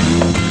ಹಚ್ಚೆ.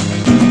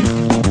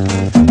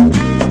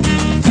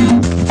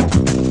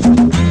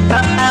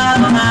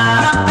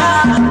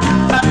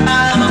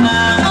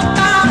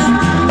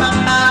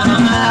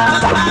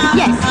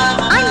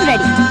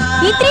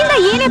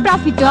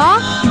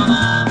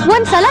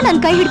 ಒಂದ್ಸಲ ನನ್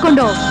ಕೈ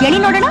ಹಿಡ್ಕೊಂಡು ಎಣಿ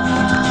ನೋಡೋಣ.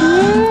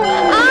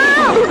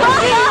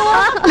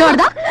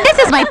 ನೋಡ್ದ? This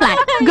is my plan.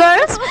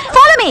 Girls,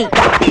 follow me.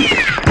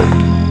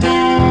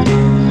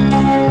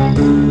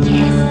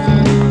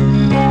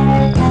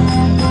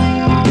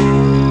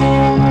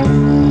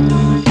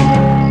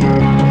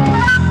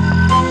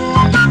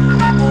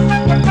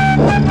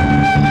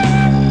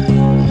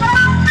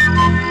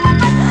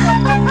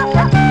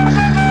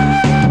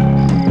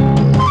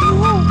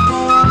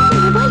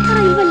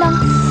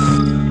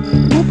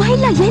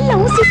 ಎಲ್ಲ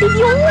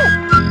ಊಸಿಟ್ಟಿದ್ಯೋ?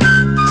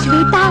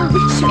 ಶ್ವೇತಾ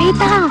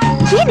ಶ್ವೇತಾ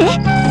ಏನೇ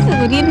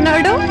ಸೂರ್ಯನ್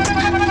ನೋಡು.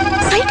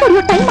 ಸೈಟ್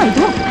ಹೊಡೆಯೋ ಟೈಮ್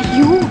ಆಯ್ತು.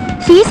 ಅಯ್ಯೋ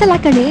ಫೇಸ್ ಎಲ್ಲ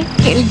ಕಡೆ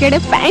ಕೆಳಗಡೆ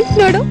ಪ್ಯಾಂಟ್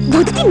ನೋಡು.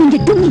 ಗೊತ್ತಿ ನಿಂಗೆ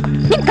ತುಮ್ಮಿ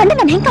ನಿನ್ ಕಂಡು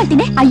ನಾನು ಹೆಂಗ್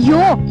ಕಾಳ್ತೀನಿ?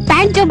 ಅಯ್ಯೋ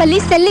ಪ್ಯಾಂಟ್ ಜೋಬಲ್ಲಿ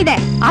ಸೆಲ್ ಇದೆ,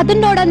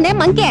 ಅದನ್ನ ನೋಡಂದೆ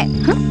ಮಂಕೆ.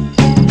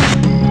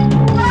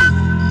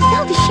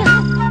 ವಿಷಯ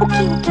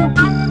okay okay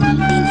okay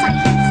maintain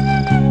silence.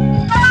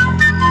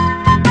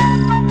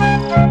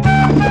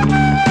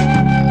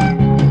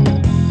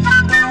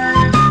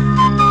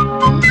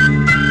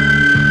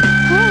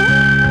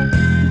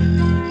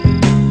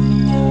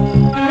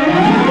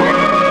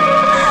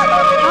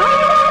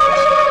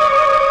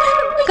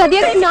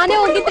 ಕದಿಯಕ್ಕೆ ನಾನೇ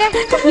ಹೋಗಿದ್ರೆ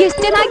ಎಷ್ಟ್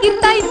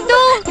ಚೆನ್ನಾಗಿರ್ತಾ ಇತ್ತು.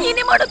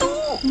 ಏನೇ ಮಾಡೋದು?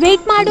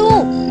 ವೇಟ್ ಮಾಡು.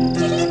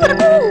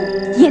 ಎಲ್ಲಿವರೆಗೂ?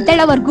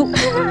 ಎದ್ದಳವರೆಗೂ.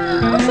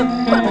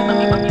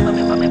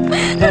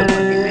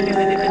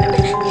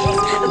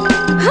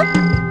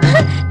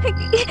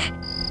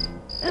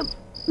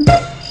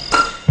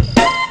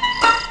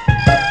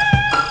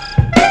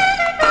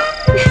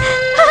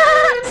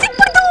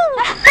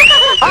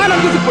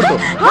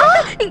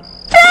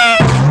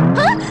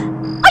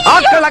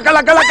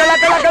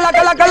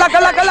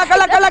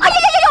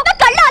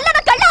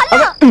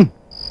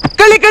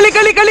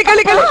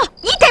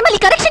 ಈ ಟೈಮಲ್ಲಿ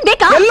ಕರೆಕ್ಷನ್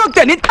ಬೇಕಾ?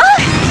 ಎಲ್ಲೋಗ್ತೇನೆ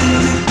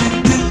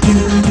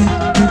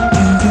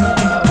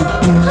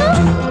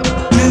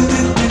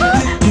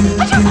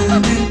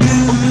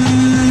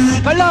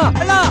ಕಳ್ಳ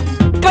ಕಳ್ಳ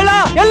ಕಳ್ಳ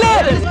ಎಲ್ಲೇ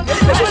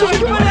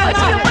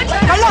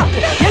ಕಳ್ಳ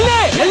ಎಲ್ಲೇ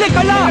ಎಲ್ಲಿ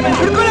ಕಳ್ಳ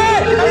ಹಿಡ್ಕೊಳ್ಳಿ.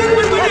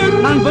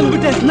 ನಾನ್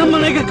ಬಂದ್ಬಿಟ್ಟೆ. ನಮ್ಮ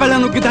ಮನೆಗೆ ಕಳ್ಳ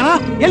ನುಗ್ಗಿದ್ದಾನ.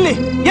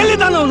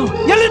 ಎಲ್ಲಿದ್ದಾನ ಅವನು?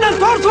 ಎಲ್ಲಿದ್ದಾನ?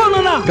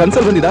 ತೋರ್ಸುವನ.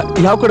 ಕನ್ಸಲ್ ಬಂದಿದ,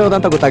 ಯಾವ ಕಡೆ ಹೋದ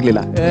ಅಂತ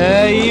ಗೊತ್ತಾಗ್ಲಿಲ್ಲ.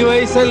 ಈ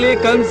ವಯಸ್ಸಲ್ಲಿ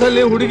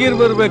ಕನ್ಸಲ್ಲಿ ಹುಡುಗಿರ್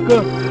ಬರ್ಬೇಕು.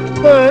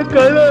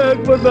 ಕಳ್ಳ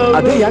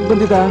ಅದೇ ಯಾಕೆ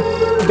ಬಂದಿದ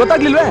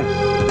ಗೊತ್ತಾಗ್ಲಿಲ್ವೇ?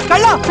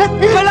 ಕಳ್ಳ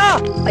ಕಳ್ಳ.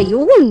 ಅಯ್ಯೋ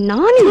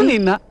ನಾನು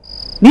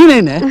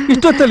ನೀನೇನೆ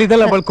ಇಷ್ಟೊತ್ತಲ್ಲಿ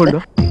ಇದೆಲ್ಲ ಬಳ್ಕೊಂಡು?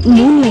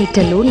 ಮೂನ್ ಲೈಟ್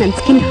ಅಲ್ಲೂ ನನ್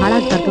ಸ್ಕಿನ್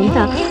ಹಾಳಾಗ್ಬಾರ್ದು ಅಂತ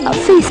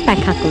ಫೇಸ್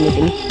ಪ್ಯಾಕ್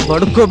ಹಾಕೊಂಡಿದ್ದೀನಿ.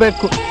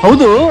 ಬಡ್ಕೋಬೇಕು.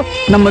 ಹೌದು,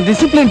 ನಮ್ಮ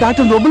ಡಿಸಿಪ್ಲಿನ್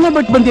ಡಾಕ್ಟರ್ ಒಬ್ಬನ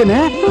ಬಿಟ್ಟು ಬಂದೇನೆ.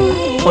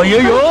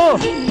 ಅಯ್ಯಯ್ಯೋ,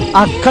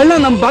 ಆ ಕಳ್ಳ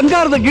ನಮ್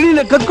ಬಂಗಾರದ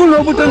ಗಿಳಿನ ಕತ್ಕೊಂಡು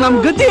ಹೋಗ್ಬಿಟ್ಟು ನಮ್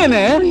ಗತಿ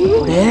ಏನೇ?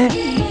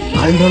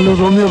 ಕಳ್ಳಲ್ಲೂ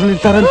ರೋಮಿಯೋಗಳು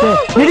ಇರ್ತಾರಂತೆ.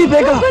 ನಡಿ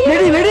ಬೇಗ,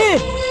 ನಡಿ ನಡಿ.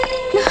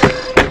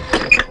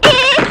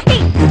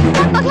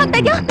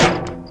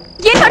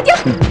 ಏನ್ ಮಾಡ್ತೀಯ?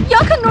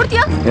 ಯಾಕಂಗ್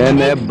ನೋಡ್ತೀಯ?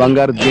 ಏನೇ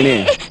ಬಂಗಾರದ ಗಿಣಿ?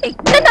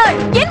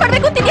 ಏನ್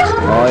ಮಾಡ್ಬೇಕು ಅಂತಿದ್ಯಾ?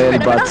 ಆಯಿಲ್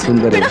ಬಾತ್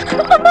ಸುಂದರಿ.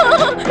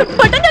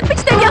 ಬಟನ್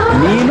ಹಾಕ್ಬಿಡ್ತಾ ಇದ್ಯಾ?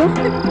 ನೀನು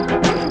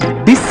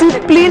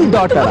ಡಿಸಿಪ್ಲಿನ್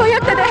ಡಾಟರ್.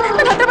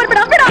 ಹತ್ರ ಬರ್ಬೇಡ.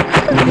 ಬೇಡ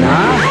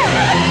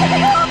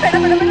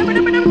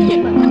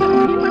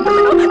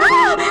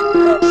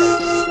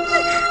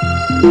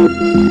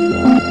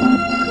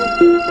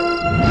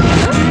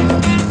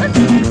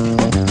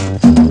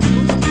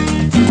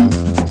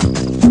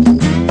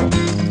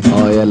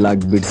ಆಯಿಲ್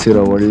ಆಗಿ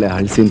ಬಿಡ್ಸಿರೋ ಒಳ್ಳೆ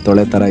ಹಳಸಿನ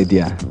ತೊಳೆ ತರ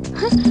ಇದೆಯಾ?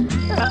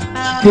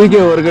 ಹೀಗೆ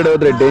ಹೊರಗಡೆ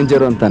ಹೋದ್ರೆ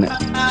ಡೇಂಜರ್ ಅಂತಾನೆ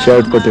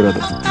ಶರ್ಟ್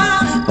ಕೊಟ್ಟಿರೋದು.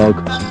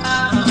 ಹೋಗು.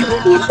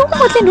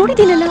 ಮೊದಲೇ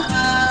ನೋಡಿದ್ದೀನಲ್ಲ.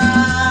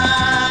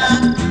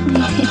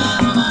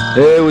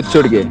 ಏ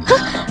ಹುಚ್ಚುಡ್ಗಿ,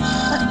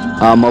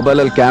 ಆ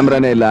ಮೊಬೈಲಲ್ಲಿ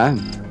ಕ್ಯಾಮ್ರಾನೇ ಇಲ್ಲ,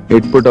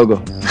 ಇಟ್ಬಿಟ್ಟೋಗು.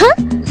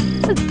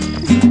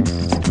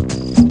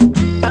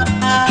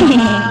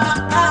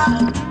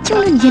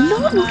 ಎಲ್ಲೋ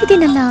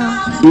ನೋಡಿದ್ದೀನಲ್ಲ.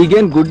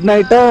 ಈಗೇನ್ ಗುಡ್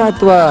ನೈಟಾ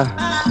ಅಥವಾ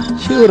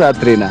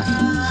ಶಿವರಾತ್ರಿನಾ?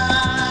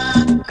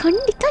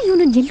 ಖಂಡಿತ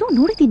ಇವನನ್ನ ಎಲ್ಲೋ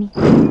ನೋಡಿದ್ದೀನಿ.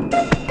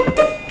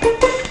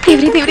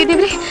 ದೇವ್ರಿ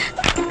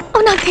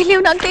ಅವನಾಗ್ತಾ ಇಲ್ಲಿ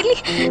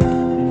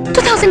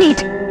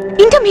 2008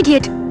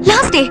 ಇಂಟರ್ಮೀಡಿಯೇಟ್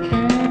ಲಾಸ್ಟ್ ಡೇ.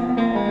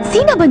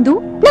 ಸೀನಾ ಬಂದು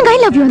ನಂಗೆ ಐ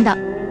ಲವ್ ಯು ಅಂದ.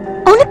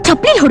 ಅವನ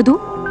ಚಪ್ಪಲಿ ಹೊಡೆದು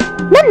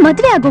ನನ್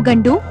ಮದ್ವೆ ಆಗೋ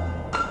ಗಂಡು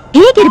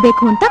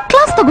ಹೇಗಿರ್ಬೇಕು ಅಂತ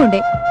ಕ್ಲಾಸ್ ತಗೊಂಡೆ.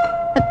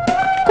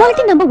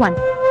 Quality number 1.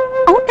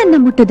 ಅವ್ನು ನನ್ನ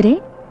ಮುಟ್ಟಿದ್ರೆ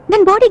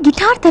ನನ್ ಬಾಡಿ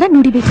ಗಿಟಾರ್ ತರ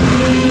ನುಡಿಬೇಕು.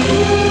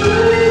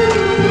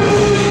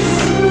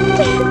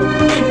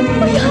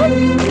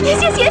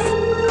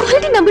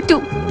 Quality number 2.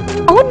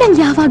 ಅವ್ನು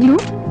ನಂಗೆ ಯಾವಾಗ್ಲೂ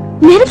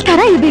ನೆರಳು ತರ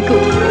ಇರ್ಬೇಕು.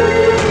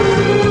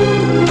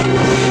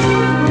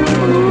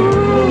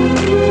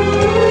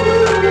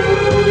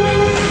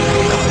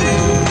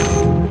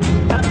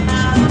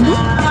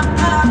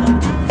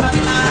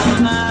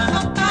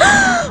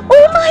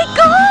 Oh my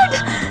God!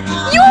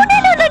 You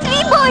did a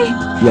dream boy.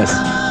 Yes,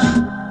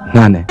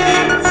 ನಾನೇ.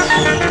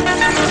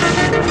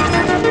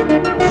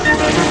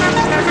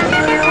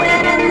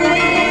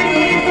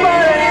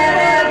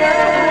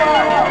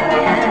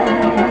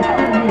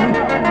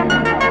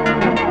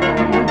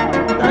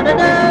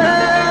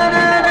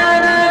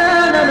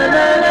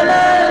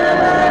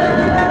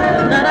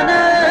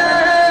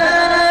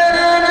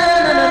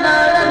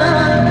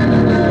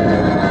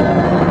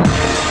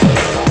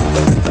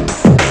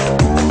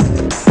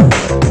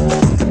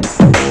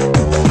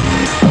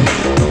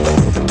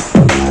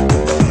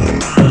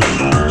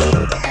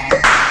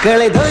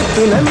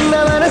 ಕಳೆದೋಯ್ತು ನನ್ನ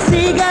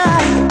ಮನಸ್ಸೀಗ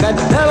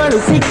ಕದ್ದವಳು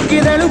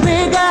ಸಿಕ್ಕಿದಳು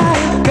ಬೇಗ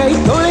ಕೈ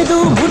ತೊಳೆದು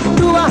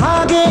ಮುಟ್ಟುವ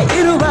ಹಾಗೆ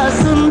ಇರುವ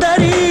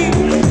ಸುಂದರಿ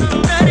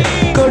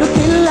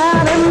ಕೊಡುತ್ತಿಲ್ಲ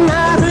ನನ್ನ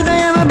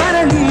ಹೃದಯವ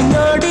ಮರಳಿ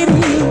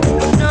ನೋಡಿರಿ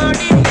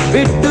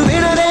ಬಿಟ್ಟು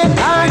ಬಿಡದೆ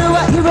ಕಾಡುವ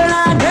ಇವಳ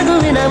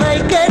ನಗುವಿನ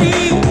ಮೈಕರಿ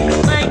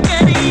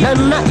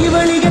ನನ್ನ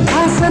ಇವಳಿಗೆ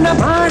ದಾಸನ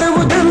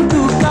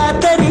ಮಾಡುವುದಂತೂ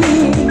ಕಾತರಿ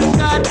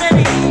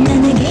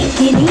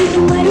ನನಗೇಕೆ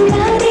ನೀನು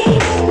ಮರುಳಾದೆ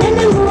ನನ್ನ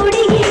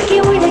ಮೋಡಿಗೇಕೆ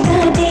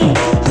ಒಳಗಾದೆ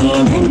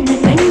ಏನನ್ನ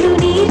ಕಂಡು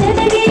ನೀ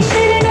ನನಗೆ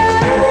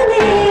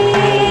ಶರಣಾದೆ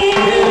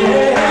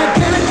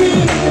ಗೆಳತಿ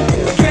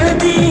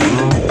ಗೆಳತಿ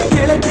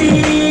ಗೆಳತಿ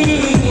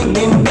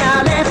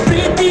ನಿನ್ಯಾಲೆ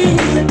ಪ್ರೀತಿ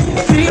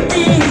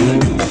ಪ್ರೀತಿ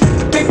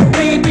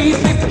ಪ್ರೀತಿ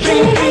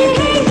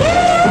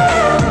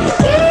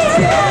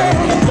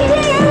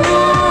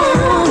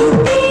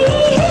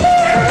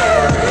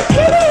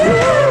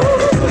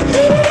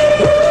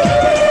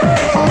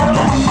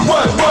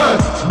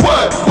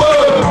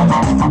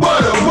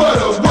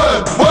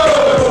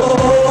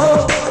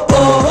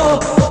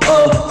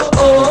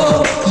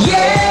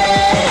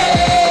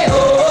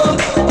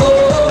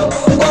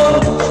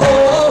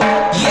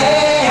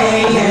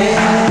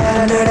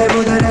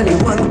ನಡೆಯುವುದರಲ್ಲಿ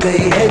ಒಂದೈ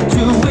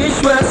ಹೆಚ್ಚು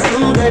ವಿಶ್ವ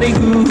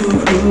ಸುಂದರಿಗೂ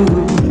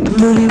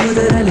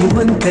ನುಡಿಯುವುದರಲ್ಲಿ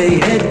ಒಂದೈ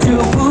ಹೆಚ್ಚು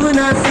ಪೂರ್ಣ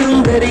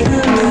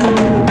ಸುಂದರಿಗೂ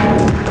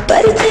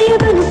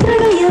ಪರಿಚಯವನ್ನು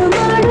ಪ್ರಣಯ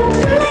ಮಾಡು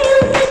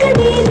ಪ್ರಣಯಾಂತಕ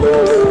ನೀನು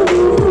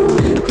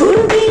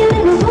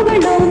ಹುಡುಗಿಯನ್ನು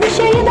ಹೊಗಳೋ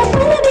ವಿಷಯದ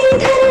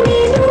ಪರಮೇಧರ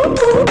ನೀನು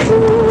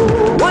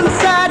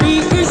ಒಂದ್ಸಾರಿ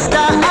ಇಷ್ಟ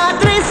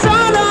ಆದ್ರೆ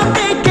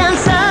ಸಾಲೋದೆ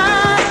ಕೆಲ್ಸ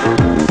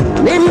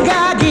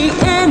ನಿನ್ಗಾಗಿ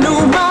ಏನು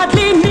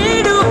ಮಾಡ್ಲಿ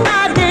ನೀಡು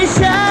ಆದೇಶ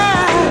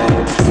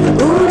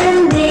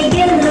ಊರಂದೇ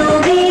ಗೆಲ್ಲೋ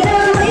ವೀರ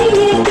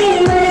ಮೈಯೇಕೆ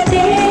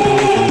ಮರೆತೆ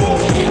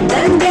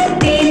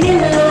ತಂದೆತ್ತೆ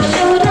ನಿಲ್ಲೋ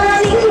ಶೂರ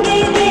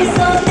ನಿಂಗೇಕೆ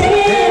ಸೋತೆ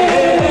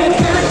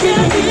ಗೆಳತಿ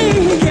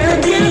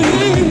ಗೆಳತಿ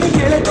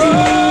ಗೆಳತಿ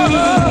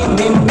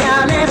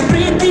ನಿನ್ಯಾಲೆ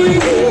ಪ್ರೀತಿ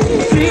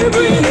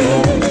ಪ್ರೀತಿ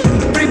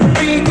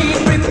ಪ್ರೀತಿ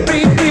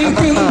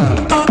ಪ್ರೀತಿ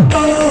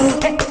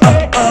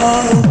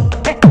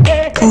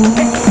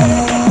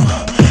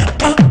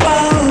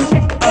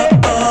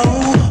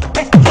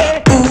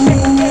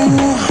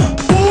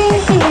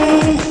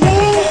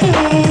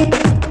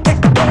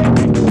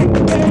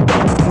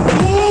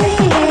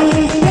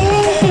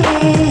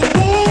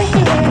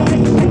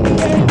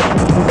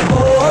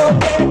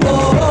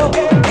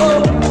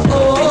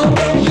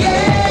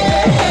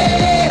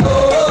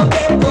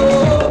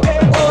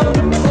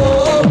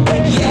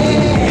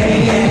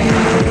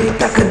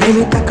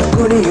ತಕ್ಕದಿನಿ ತಕ್ಕ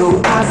ಕುಣಿಯೋ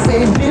ಆಸೆ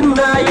ನಿನ್ನ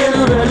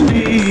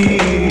ಎದುರಲ್ಲಿ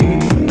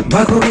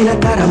ಮಗುವಿನ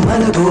ತರ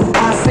ಮಲಗೋ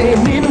ಆಸೆ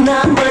ನಿನ್ನ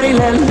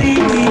ಮಡಿಲಲ್ಲಿ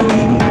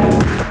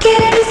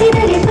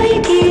ಕೆರಳಿಸಿದರೆ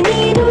ಬೈಕೆ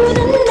ನೀನು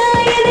ನನ್ನ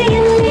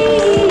ಎದೆಯಲ್ಲಿ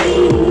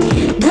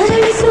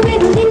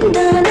ಧರಣಿಸುವೆನು ನಿನ್ನ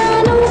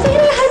ನಾನು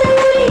ವಿರಹದ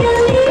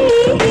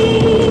ಉಳಿಯಲ್ಲಿ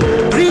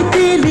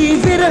ಪ್ರೀತಿಲಿ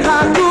ವಿರಹ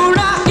ಕೂಡ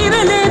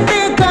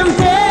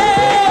ಇರಲೇಬೇಕಂತೆ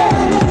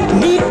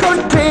ನೀ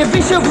ಕೊಟ್ರೆ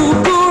ವಿಷವೂ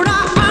ಕೂಡ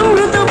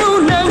ಅಮೃತವೂ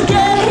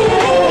ನಂಗೆ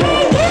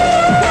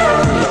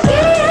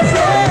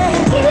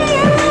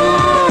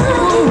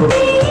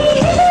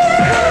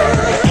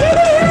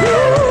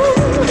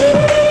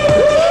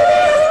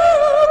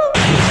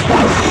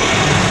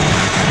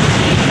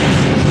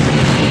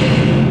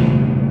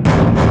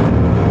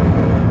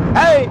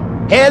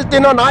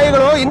ಹೇಳ್ತೀನೋ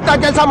ನಾಯಿಗಳು ಇಂಥ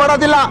ಕೆಲಸ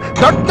ಮಾಡೋದಿಲ್ಲ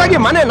ದೊಡ್ಡದಾಗಿ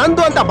ಮನೆ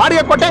ನಂದು ಅಂತ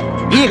ಬಾಡಿಗೆ ಕೊಟ್ಟೆ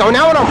ಈಗ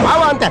ಅವನ್ಯಾವನೋ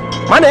ಮಾವ ಅಂತೆ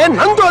ಮನೆ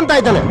ನಂದು ಅಂತ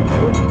ಇದ್ದಾನೆ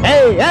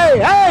ಏಯ್ ಏಯ್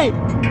ಏಯ್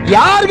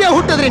ಯಾರಿಗೆ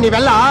ಹುಟ್ಟಿದ್ರಿ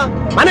ನೀವೆಲ್ಲ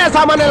ಮನೆ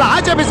ಸಾಮಾನೆಲ್ಲ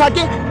ಆಚೆ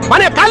ಬಿಸಾಕಿ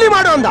ಮನೆ ಖಾಲಿ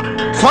ಮಾಡು ಅಂದ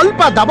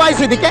ಸ್ವಲ್ಪ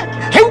ದಬಾಯಿಸಿದಕ್ಕೆ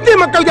ಹೆಂಡತಿ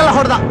ಮಕ್ಕಳಿಗೆಲ್ಲ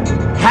ಹೊಡೆದ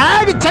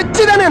ಹೇಗೆ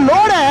ಚಚ್ಚಿದಾನೆ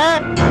ನೋಡೆ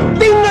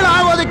ತಿಂಗಳು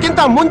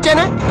ಆಗೋದಕ್ಕಿಂತ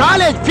ಮುಂಚೆನೆ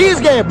ಕಾಲೇಜ್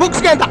ಫೀಸ್ಗೆ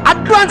ಬುಕ್ಸ್ಗೆ ಅಂತ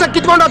ಅಡ್ವಾನ್ಸ್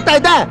ಕಿತ್ಕೊಂಡು ಹೋಗ್ತಾ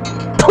ಇದ್ದೆ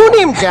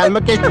ನಿಮ್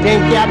ಜನ್ಮಕ್ಕೆ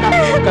ಬೆಂಕಿ ಹಾಕ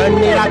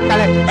ಕಣ್ಣೀರ್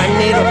ಹಾಕ್ತಾಳೆ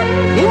ಕಣ್ಣೀರು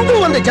ನಿಂದು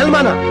ಒಂದು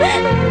ಜನ್ಮನ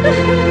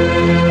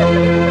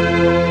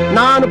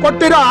ನಾನು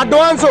ಕೊಟ್ಟಿರೋ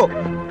ಅಡ್ವಾನ್ಸು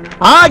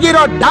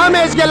ಆಗಿರೋ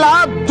ಡ್ಯಾಮೇಜ್ಗೆಲ್ಲ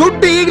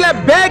ದುಡ್ಡು ಈಗಲೇ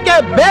ಬೇಕೇ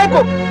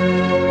ಬೇಕು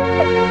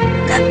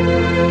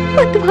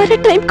ಒಂದು ವಾರ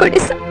ಟೈಮ್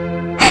ಕೊಡಿ ಸರ್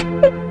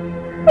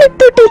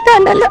ದುಡ್ಡು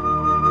ತಾನಲ್ಲ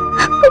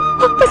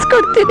ವಾಪಸ್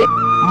ಕೊಡ್ತೀನಿ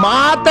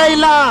ಮಾತೇ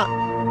ಇಲ್ಲ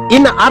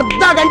ಇನ್ನು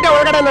ಅರ್ಧ ಗಂಟೆ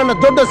ಒಳಗಡೆ ನನ್ನ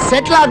ದುಡ್ಡು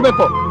ಸೆಟ್ಲ್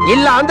ಆಗ್ಬೇಕು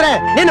ಇಲ್ಲ ಅಂದ್ರೆ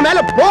ನಿನ್ನ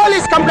ಮೇಲೆ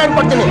ಪೊಲೀಸ್ ಕಂಪ್ಲೇಂಟ್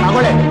ಕೊಡ್ತೀನಿ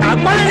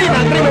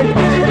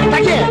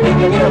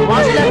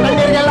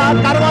ಕಣ್ಣೀರಿಗೆಲ್ಲ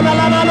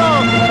ಕರ್ವನಲ್ಲ ನಾನು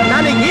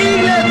ನನಗೆ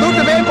ಈಗಲೇ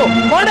ದುಡ್ಡು ಬೇಕು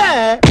ಕೊಡೆ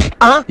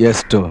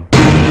ಎಷ್ಟು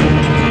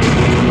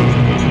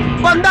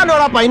ಬಂದ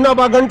ನೋಡಪ್ಪ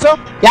ಇನ್ನೊಬ್ಬ ಗಂಡ್ಸು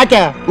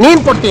ಯಾಕೆ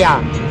ನೀನ್ ಕೊಡ್ತೀಯಾ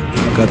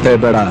ಕತೆ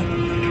ಬೇಡ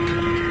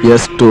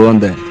ಎಷ್ಟು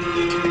ಒಂದೇ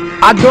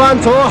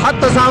ಅಡ್ವಾನ್ಸು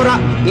 10,000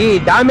 ಈ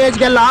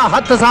ಡ್ಯಾಮೇಜ್ಗೆಲ್ಲ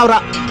 10,000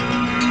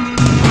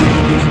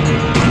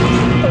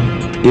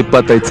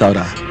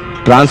 25,000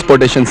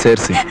 ಟ್ರಾನ್ಸ್ಪೋರ್ಟೇಷನ್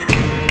ಸೇರಿಸಿ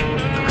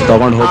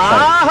ತಗೊಂಡು ಹೋಗ್ತಾ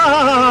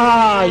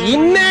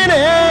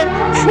ಇನ್ನೇನೆ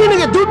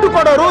ನಿನಗೆ ದುಡ್ಡು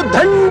ಕೊಡೋರು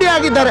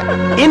ದಂಡಿಯಾಗಿದ್ದಾರೆ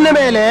ಇನ್ನು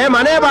ಮೇಲೆ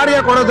ಮನೆ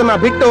ಬಾಡಿಗೆ ಕೊಡೋದನ್ನ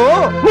ಬಿಟ್ಟು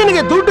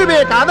ನಿನಗೆ ದುಡ್ಡು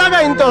ಬೇಕಾದಾಗ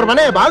ಇಂಥವ್ರ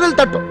ಮನೆ ಬಾಗಿಲು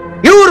ತಟ್ಟು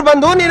ಇವ್ರು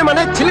ಬಂದು ನಿನ್ನ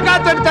ಮನೆ ಚಿಲ್ಕ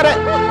ತಡ್ತಾರೆ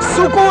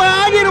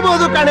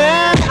ಸುಖವಾಗಿರ್ಬೋದು ಕಣೆ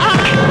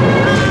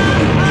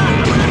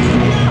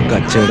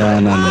ಕಚ್ಚಡ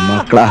ನನ್ನ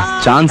ಮಕ್ಕಳ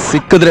ಚಾನ್ಸ್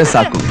ಸಿಕ್ಕಿದ್ರೆ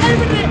ಸಾಕು.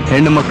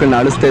 ಹೆಣ್ಣು ಮಕ್ಕಳನ್ನ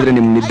ಅಳಿಸ್ತಾ ಇದ್ರೆ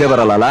ನಿಮ್ ನಿದ್ದೆ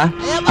ಬರಲ್ಲ.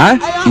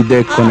 ಇದೇ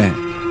ಕೊನೆ.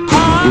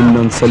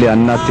 ಇನ್ನೊಂದ್ಸಲಿ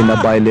ಅನ್ನ ತಿನ್ನ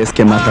ಬಾಯಿ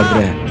ಲೇಸ್ಕೆ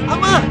ಮಾತಾಡಿದ್ರೆ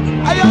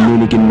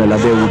ನಿನಗಿನ್ಮೇಲೆ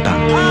ಅದೇ ಊಟ.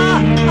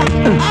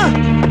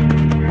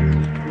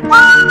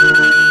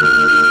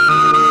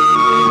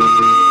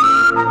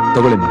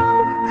 ತಗೊಳ್ಳಿಮ್ಮ.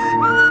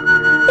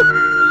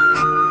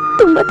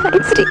 ತುಂಬಾ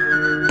ಥ್ಯಾಂಕ್ಸ್ ರೀ.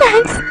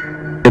 ಥ್ಯಾಂಕ್ಸ್.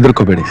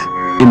 ಹೆದರ್ಕೋಬೇಡಿ,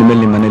 ಇನ್ಮೇಲೆ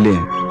ನಿಮ್ಮ ಮನೇಲಿ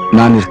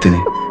ನಾನಿರ್ತೀನಿ.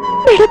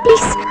 ಬೇಡ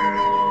ಪ್ಲೀಸ್.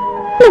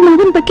 ನಮ್ಮ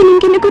ಮಗನ ಬಗ್ಗೆ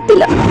ನಿಮ್ಗೇನು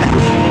ಗೊತ್ತಿಲ್ಲ.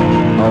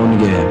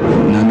 ಅವನಿಗೆ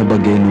ನನ್ನ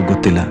ಬಗ್ಗೆ ಏನೂ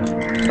ಗೊತ್ತಿಲ್ಲ.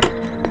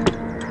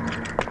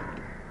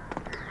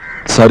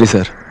 ಸಾರಿ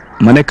ಸರ್,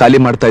 ಮನೆ ಖಾಲಿ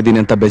ಮಾಡ್ತಾ ಇದ್ದೀನಿ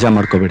ಅಂತ ಬೇಜಾರು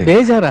ಮಾಡ್ಕೋಬೇಡಿ.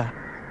 ಬೇಜಾರ?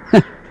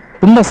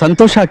 ತುಂಬಾ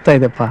ಸಂತೋಷ ಆಗ್ತಾ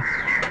ಇದೆಪ್ಪ.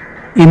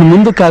 ಇನ್ನು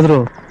ಮುಂದಕ್ಕಾದ್ರೂ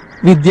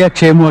ವಿದ್ಯಾ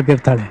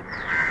ಕ್ಷೇಮವಾಗಿರ್ತಾಳೆ.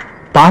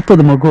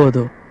 ಪಾಪದ ಮಗು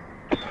ಅದು.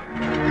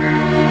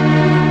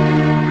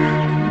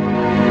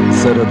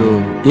 ಸರ್ ಅದು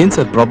ಏನ್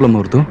ಸರ್ ಪ್ರಾಬ್ಲಮ್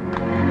ಅವ್ರದ್ದು?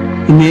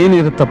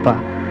 ಇನ್ನೇನಿರುತ್ತಪ್ಪ,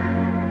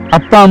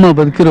 ಅಪ್ಪ ಅಮ್ಮ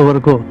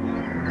ಬದುಕಿರೋವರೆಗೂ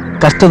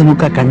ಕಷ್ಟದ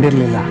ಮುಖ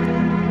ಕಂಡಿರ್ಲಿಲ್ಲ.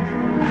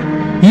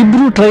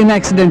 ಇಬ್ರು ಟ್ರೈನ್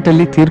ಆಕ್ಸಿಡೆಂಟ್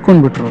ಅಲ್ಲಿ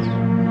ತೀರ್ಕೊಂಡ್ಬಿಟ್ರು.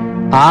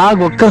 ಆಗ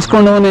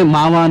ಒಕ್ಕರ್ಸ್ಕೊಂಡವನೇ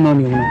ಮಾವ ಅನ್ನೋ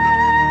ನೀವು.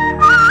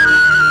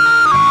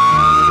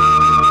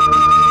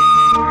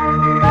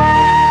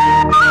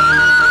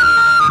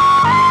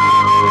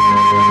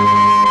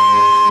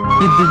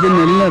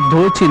 ಇದ್ದನ್ನೆಲ್ಲ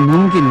ದೋಚಿ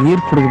ನುಂಗಿ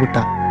ನೀರ್ ಕುಡಿದ್ಬಿಟ್ಟ.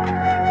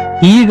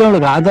 ಈಗ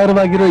ಅವಳಿಗೆ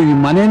ಆಧಾರವಾಗಿರೋ ಈ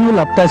ಮನೇನೂ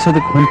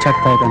ಲಪ್ಟಾಯಿಸೋದಕ್ಕೆ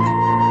ಹೊಂಚಾಗ್ತಾ ಇದ್ದಾನೆ.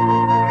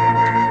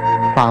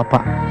 ಪಾಪ,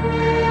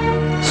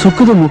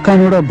 ಸುಖದ ಮುಖ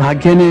ನೋಡೋ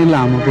ಭಾಗ್ಯನೇ ಇಲ್ಲ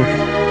ಆ ಮಗು.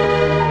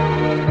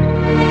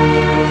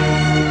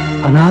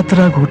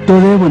 ಅನಾಥರಾಗಿ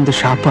ಹುಟ್ಟೋದೇ ಒಂದು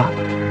ಶಾಪ.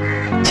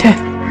 ಛೇ,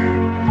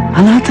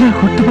 ಅನಾಥರಾಗಿ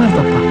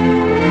ಹುಟ್ಟಬಾರ್ದಪ್ಪ.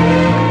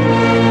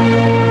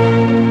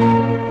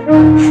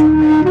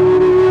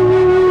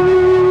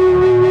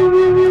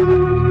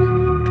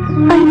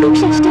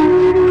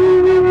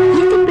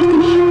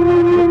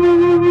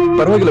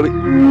 ಪರವಾಗಿಲ್ಲ.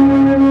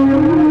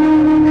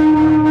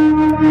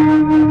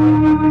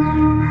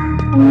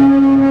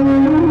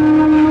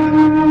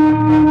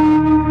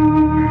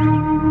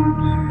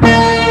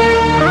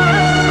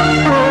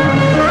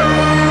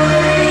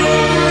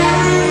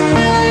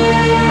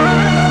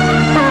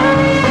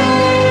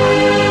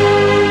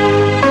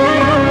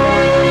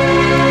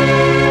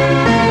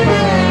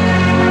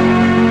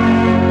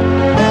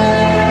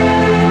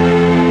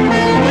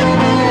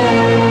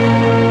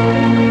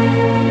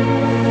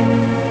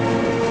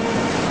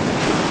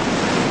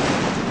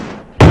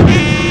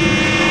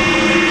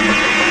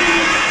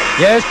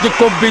 ಎಷ್ಟು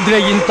ಕೊಬ್ಬಿದ್ರೆ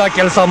ಇಂಥ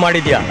ಕೆಲಸ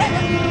ಮಾಡಿದ್ಯಾ?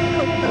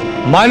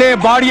 ಮನೆ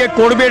ಬಾಡಿಗೆ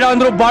ಕೊಡ್ಬೇಡ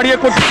ಅಂದ್ರು ಬಾಡಿಗೆ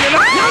ಕೊಟ್ಟಿದ್ಯಲ್ಲ.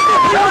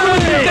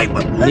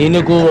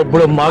 ನಿನಗೂ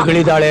ಒಬ್ಳು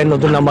ಮಗಳಿದ್ದಾಳೆ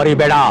ಅನ್ನೋದನ್ನ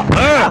ಮರಿಬೇಡ.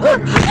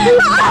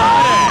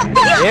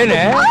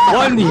 ಏನೇ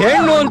ಒಂದ್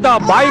ಹೆಣ್ಣು ಅಂತ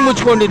ಬಾಯಿ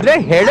ಮುಚ್ಕೊಂಡಿದ್ರೆ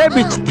ಹೆಡೆ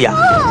ಬಿಚ್ತೀಯ.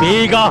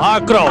 ಬೀಗ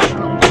ಹಾಕ್ರೋ.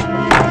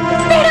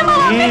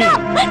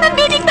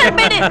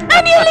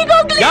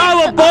 ಯಾವ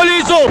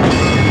ಪೊಲೀಸು,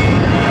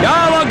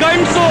 ಯಾವ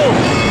ಗಂಡ್ಸು,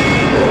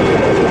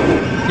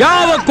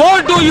 ಯಾವ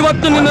ಕೋರ್ಟು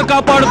ಇವತ್ತು ನಿನ್ನ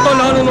ಕಾಪಾಡುತ್ತೋ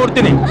ನಾನು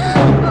ನೋಡ್ತೀನಿ.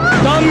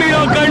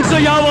 ತಮ್ಮಿರೋ ಗಂಡ್ಸು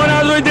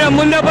ಯಾವನಾದ್ರೂ ಇದ್ರೆ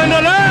ಮುಂದೆ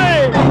ಬಂದಲೇ.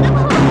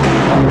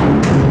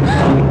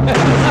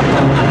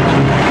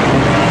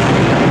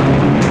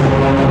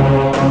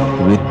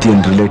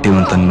 ವಿದ್ಯನ್ ರಿಲೇಟಿವ್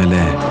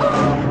ಅಂತಂದ್ಮೇಲೆ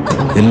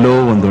ಎಲ್ಲೋ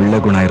ಒಂದೊಳ್ಳೆ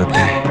ಗುಣ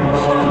ಇರುತ್ತೆ.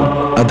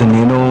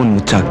 ಅದನ್ನೇನೋ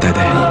ಮುಚ್ಚಾಗ್ತಾ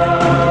ಇದೆ.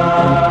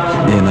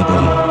 ಏನದು?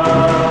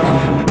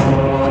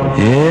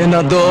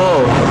 ಏನದು?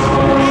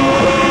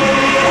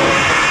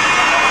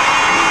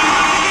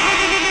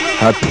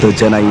 10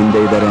 ಜನ ಹಿಂದೆ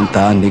ಇದ್ದಾರೆ ಅಂತ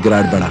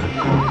ನಿಗರಾಡ್ಬೇಡ.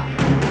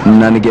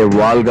 ನನಗೆ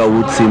ವಾಲ್ಗ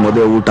ಊಟ್ಸಿ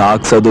ಮದುವೆ ಊಟ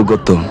ಹಾಕ್ಸೋದು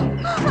ಗೊತ್ತು.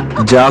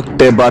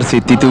 ಜಾಕ್ಟೆ ಬಾರಿಸಿ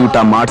ತಿಥಿ ಊಟ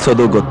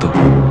ಮಾಡಿಸೋದು ಗೊತ್ತು.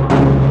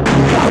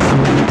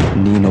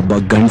 ನೀನೊಬ್ಬ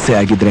ಗಂಡಸೆ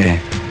ಆಗಿದ್ರೆ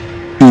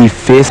ಈ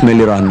ಫೇಸ್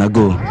ಮೇಲಿರೋ ಆ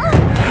ನಗು,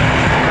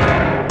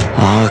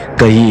 ಆ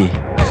ಕೈ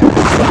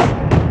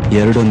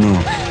ಎರಡನ್ನು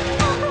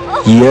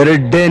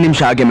 2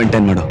 ನಿಮಿಷ ಹಾಗೆ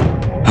ಮೇಂಟೈನ್ ಮಾಡು.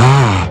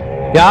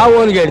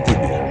 ಯಾವನ್ಗೆ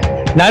ಹೇಳ್ತಿದ್ದಿ?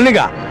 ನನಗ?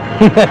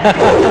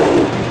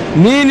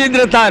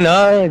 ನೀನಿದ್ರೆ ತಾನು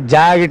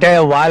ಜಾಗಿಟೆ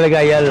ವಾಲ್ಗ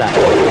ಎಲ್ಲ.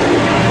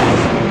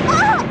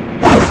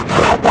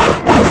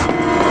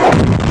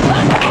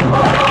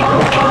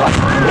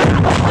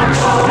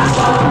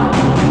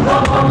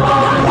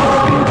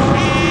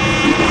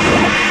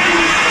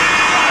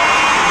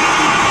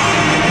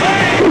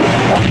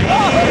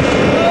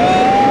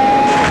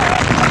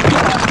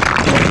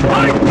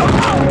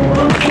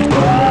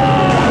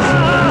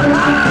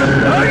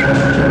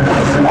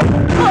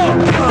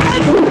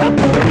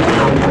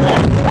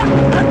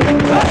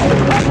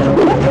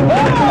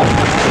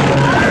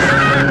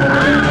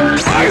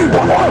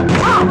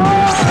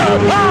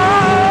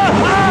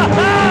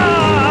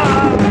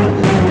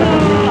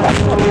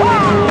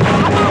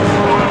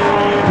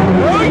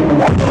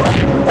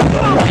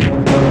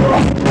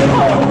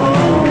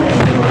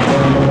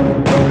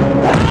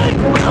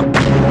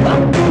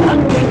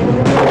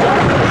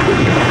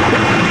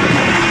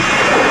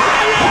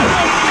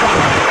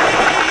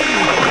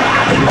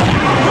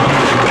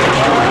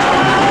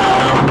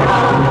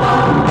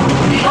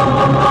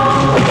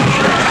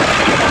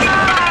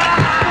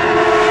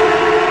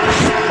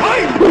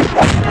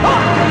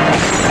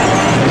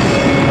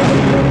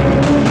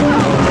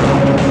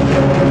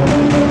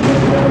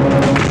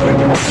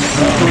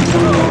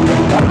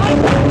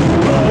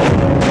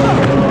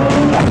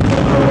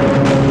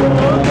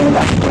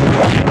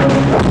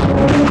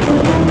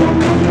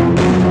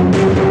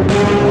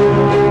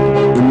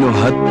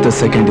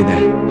 ಸೆಕೆಂಡ್ ಇದೆ.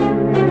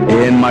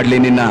 ಏನ್ ಮಾಡ್ಲಿ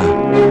ನಿನ್ನ?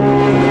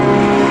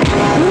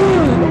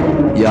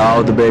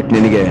 ಯಾವ್ದು ಬೇಕು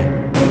ನಿನಗೆ?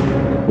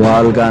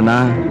 ವಾಲ್ಗಾನ,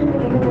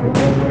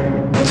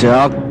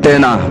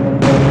 ಜಾಕ್ಟೇನಾ?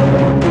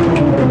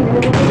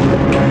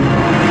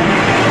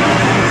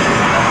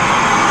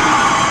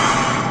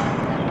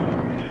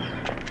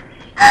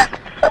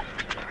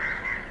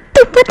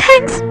 ತುಂಬಾ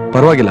ಥ್ಯಾಂಕ್ಸ್.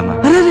 ಪರವಾಗಿಲ್ಲಮ್ಮ.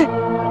 ಅರೆ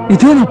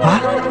ಇದೇನಪ್ಪ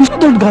ಇಷ್ಟು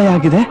ದೊಡ್ಡ ಗಾಯ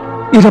ಆಗಿದೆ?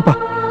 ಇರಪ್ಪ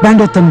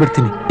ಬ್ಯಾಂಡೇಜ್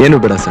ತಂದ್ಬಿಡ್ತೀನಿ. ಏನು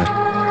ಬೇಡ ಸರ್,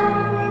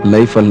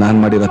 ಲೈಫಲ್ಲಿ ನಾನ್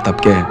ಮಾಡಿರೋ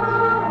ತಪ್ಪಿಗೆ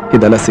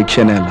ಇದೆಲ್ಲ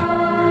ಶಿಕ್ಷೆನೇ ಅಲ್ಲ.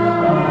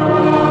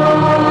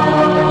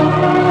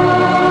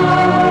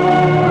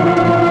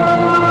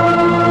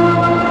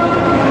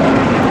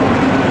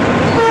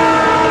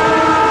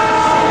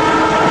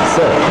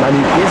 ಸರ್, ನಾನು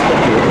ಈ ಕೇಸ್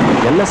ಬಗ್ಗೆ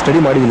ಎಲ್ಲ ಸ್ಟಡಿ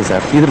ಮಾಡಿದ್ದೀನಿ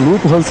ಸರ್. ಇದ್ರ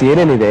ಲೂಪ್ ಹೋಲ್ಸ್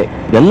ಏನೇನಿದೆ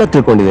ಎಲ್ಲ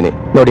ತಿಳ್ಕೊಂಡಿದ್ದೀನಿ.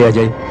 ನೋಡಿ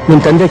ಅಜಯ್,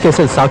 ನಿಮ್ ತಂದೆ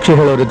ಕೇಸಲ್ಲಿ ಸಾಕ್ಷಿ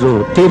ಹೇಳೋರಿದ್ರು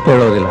ತೀರ್ಪು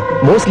ಹೇಳೋದಿಲ್ಲ.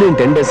 ಮೋಸ್ಟ್ಲಿ ಇನ್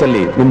 10 days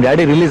ಅಲ್ಲಿ ನಿಮ್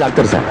ಡ್ಯಾಡಿ ರಿಲೀಸ್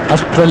ಆಗ್ತಾರೆ ಸರ್.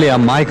 ಅಷ್ಟರಲ್ಲಿ ಆ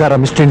ಮಾಯಕಾರ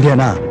ಮಿಸ್ಟರ್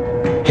ಇಂಡಿಯಾನ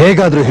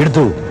ಹೇಗಾದ್ರೂ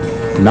ಹಿಡಿದು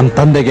ನಮ್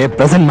ತಂದೆಗೆ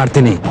ಪ್ರೆಸೆಂಟ್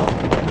ಮಾಡ್ತೀನಿ.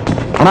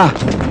 ಅಣ್ಣ,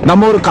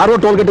 ನಮ್ಮವರು ಕಾರವಾರ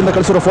ಟೋಲ್ಗೇಟ್ ಇಂದ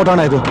ಕಳಿಸಿರೋ ಫೋಟೋ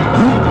ಅಣ್ಣ ಇದು.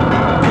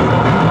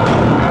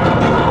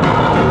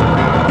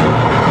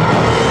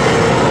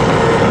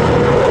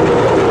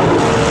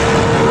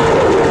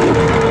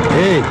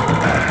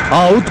 ಆ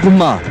ಔತ್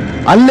ಕುಮ್ಮ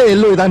ಅಲ್ಲೇ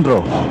ಎಲ್ಲೂ ಇದಾನ್ರು.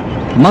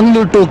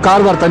 ಮಂಗ್ಳೂರ್ ಟು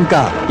ಕಾರವಾರ ತನಕ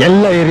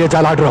ಎಲ್ಲ ಏರಿಯಾ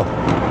ಜಾಲಾಡ್ರು.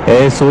 ಏ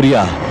ಸೂರ್ಯ,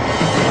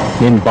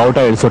 ನಿನ್ ಬಾವುಟ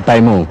ಇಳಿಸೋ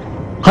ಟೈಮು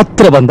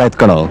ಹತ್ರ ಬಂದಾಯ್ತು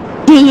ಕಣೋ.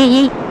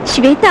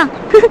 ಶ್ವೇತಾ,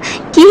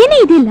 ಏನೇ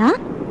ಇದಿಲ್ಲ,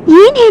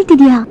 ಏನ್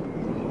ಹೇಳ್ತಿದ್ಯಾ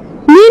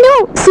ನೀನು?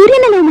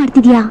 ಸೂರ್ಯನ ಲವ್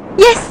ಮಾಡ್ತಿದ್ಯಾ?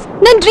 ಎಸ್,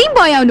 ನನ್ ಡ್ರೀಮ್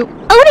ಬಾಯ್ ಅವನು.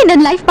 ಅವನೇ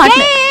ನನ್ ಲೈಫ್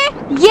ಪಾರ್ಟ್ನರ್.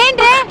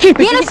 ಏನ್ರೆ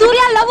ಏನೋ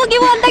ಸೂರ್ಯ ಲವ್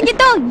ಗಿವ್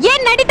ಅಂತಾಗಿತ್ತು?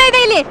 ಏನ್ ನಡೀತಾ ಇದೆ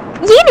ಇಲ್ಲಿ?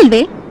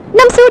 ಏನಿಲ್ವೇ,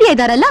 ನಮ್ ಸೂರ್ಯ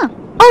ಇದಾರಲ್ಲ,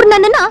 ಅವ್ರು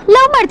ನನ್ನನ್ನ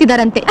ಲವ್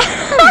ಮಾಡ್ತಿದಾರಂತೆ.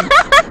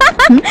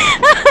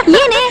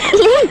 ಏನೇ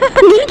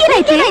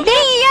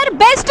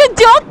ಬೆಸ್ಟ್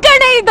ಜೋಕ್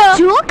ಕಣೆ ಇದು.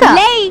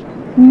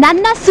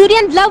 ನನ್ನ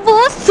ಸೂರ್ಯನ್ ಲವ್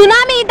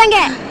ಸುನಾಮಿ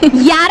ಇದ್ದಂಗೆ.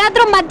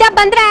 ಯಾರಾದ್ರೂ ಮಧ್ಯ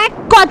ಬಂದ್ರೆ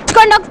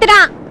ಕೊಚ್ಕೊಂಡ್ ಹೋಗ್ತೀರಾ.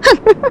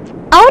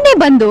 ಅವನೇ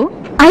ಬಂದು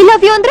ಐ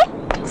ಲವ್ ಯು ಅಂದ್ರೆ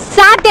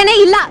ಸಾಧ್ಯನೇ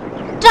ಇಲ್ಲ.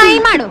 ಟ್ರೈ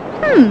ಮಾಡು,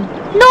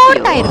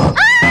 ನೋಡ್ತಾ ಇರು.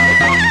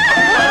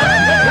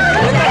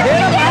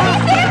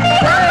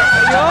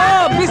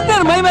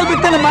 ಬಿಸ್ನೀರ್ ಮೈ ಮೇಲೆ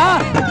ಬಿತ್ತೇನಮ್ಮ?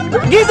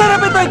 ಗೀಸರ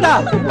ಬಿತ್ತೋಯ್ತಾ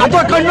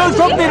ಅಥವಾ ಕಣ್ಣಲ್ಲಿ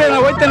ಸೋಪ್ ನೀರೇನ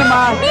ಹೋಯ್ತೇನಮ್ಮ?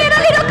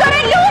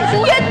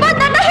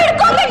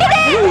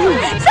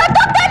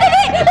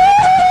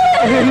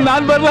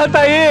 ನಾನ್ ಬರ್ಲಾ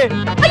ತಾಯಿ?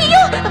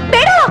 ಅಯ್ಯೋ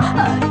ಬೇಡ,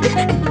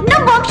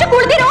 ನಮ್ ವಂಶಕ್ಕೆ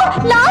ಉಳಿದಿರೋ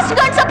ಲಾಸ್ಟ್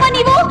ಗಂಡ್ಸಪ್ಪ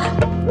ನೀವು.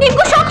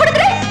 ನಿಮ್ಗೂ ಶಾಕ್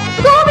ಹೊಡೆದ್ರೆ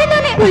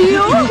ಗೋವಿಂದನೇ.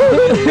 ಅಯ್ಯೋ,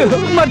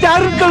 ಮತ್ತೆ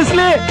ಯಾರು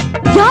ಕಳಿಸ್ಲಿ?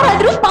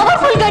 ಯಾರಾದ್ರೂ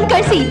ಪವರ್ಫುಲ್ ಗನ್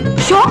ಕಳ್ಸಿ.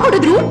 ಶಾಕ್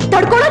ಹೊಡೆದ್ರು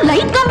ತಡ್ಕೊಳ್ಳೋ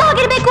ಲೈಟ್ ಕಂಬ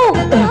ಆಗಿರ್ಬೇಕು.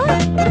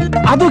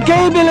 ಅದು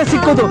ಕೈ ಮೇಲೆ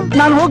ಸಿಕ್ಕೋದು.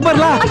 ನಾನು ಹೋಗ್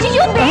ಬರ್ಲಾ?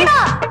 ಅಯ್ಯೋ ಬೇಡ,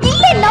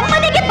 ಇಲ್ಲೇ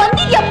ನಮ್ಮನೆಗೆ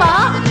ಬಂದಿದ್ಯಪ್ಪ.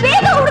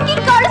 ಬೇಗ ಹುಡುಗಿ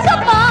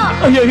ಕಳ್ಸಪ್ಪ.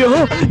 ಅಯ್ಯೋ,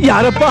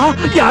 ಯಾರಪ್ಪ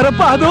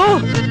ಯಾರಪ್ಪ ಅದು?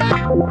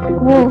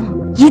 ಓ,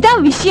 ಇದ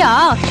ವಿಷಯ.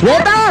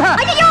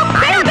 ಅಯ್ಯೋ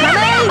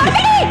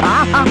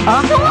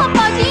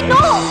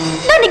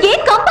ನನಗೆ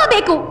ಕಂಬ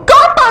ಬೇಕು,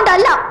 ಕಾಂಪೌಂಡ್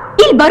ಅಲ್ಲ.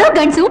 ಇಲ್ಲಿ ಬರೋ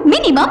ಗಂಡ್ಸು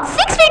ಮಿನಿಮಮ್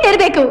 6 feet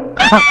ಇರ್ಬೇಕು.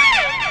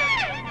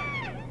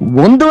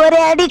 1.5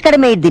 ಅಡಿ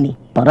ಕಡಿಮೆ ಇದ್ದೀನಿ,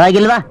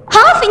 ಪರವಾಗಿಲ್ವಾ?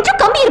 1/2 ಇಂಚು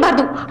ಕಮ್ಮಿ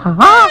ಇರಬಾರ್ದು.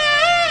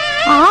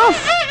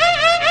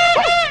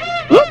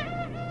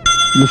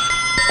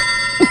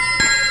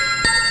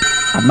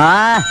 ಅಮ್ಮ,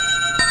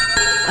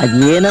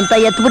 ಅದೇನಂತ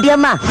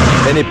ಎತ್ಬಿಟ್ಟಿಯಮ್ಮ?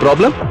 Any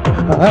problem?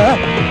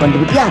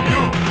 ಬಂದ್ಬಿಟ್ಯಾ?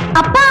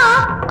 ಅಪ್ಪ,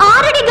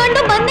 6 ಅಡಿ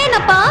ಗಂಡು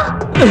ಬಂದೇನಪ್ಪ.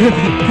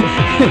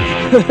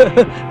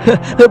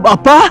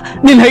 ಅಪ್ಪ,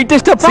 ನಿನ್ ಹೈಟ್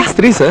ಎಷ್ಟಪ್ಪ?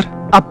 6'3" ಸರ್.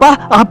 ಅಪ್ಪ,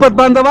 ಆಪತ್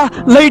ಬಾಂಧವ,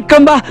 ಲೈಟ್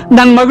ಕಂಬ,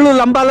 ನನ್ ಮಗಳು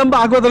ಲಂಬ ಲಂಬ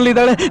ಆಗೋದ್ರಲ್ಲಿ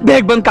ಇದ್ದಾಳೆ.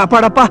 ಬೇಗ ಬಂದ್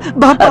ಕಾಪಾಡಪ್ಪ.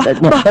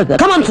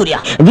 Come on, Surya.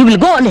 We will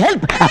go and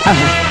help.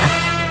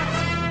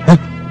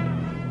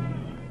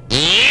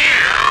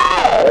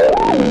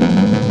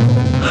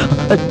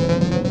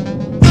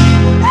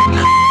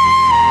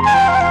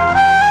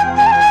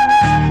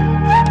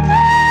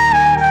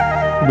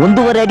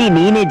 ಒಂದೂವರೆ ಅಡಿ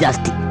ನೀನೇ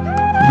ಜಾಸ್ತಿ,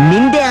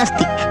 ನಿಂದೆ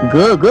ಆಸ್ತಿ.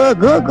 ಗೋ ಗೋ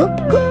ಗೋ ಗೋ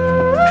ಗೋ.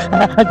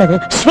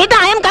 Shweta,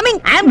 I am coming.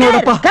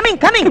 ನೋಡಪ್ಪ,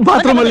 ಕಮಿಂಗ್.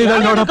 ಬಾತ್ರೂಮ್ ಅಲ್ಲಿ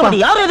ಇದ್ದಾಳೆ ನೋಡಪ್ಪ.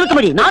 ಯಾರು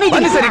ಎದುರುಕಬೇಡಿ, ನಾನು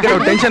ಸರಿ,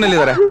 ಟೆನ್ಷನ್ ಅಲ್ಲಿ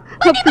ಇದಾರೆ.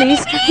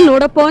 ಪ್ಲೀಸ್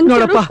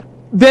ನೋಡಪ್ಪ,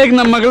 ಬೇಗ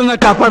ನಮ್ಮ ಮಗಳನ್ನ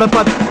ಕಾಪಾಡಪ್ಪ.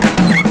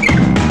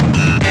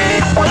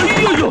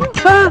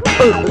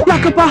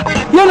 ಯಾಕಪ್ಪ,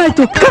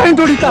 ಏನಾಯ್ತು? ಕರೆಂಟ್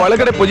ಹೊಡಿತಾ?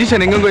 ಒಳಗಡೆ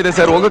ಪೊಸಿಷನ್ ಹೆಂಗೋ ಇದೆ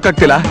ಸರ್,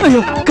 ಹೋಗಕ್ಕಾಗ್ತಿಲ್ಲ.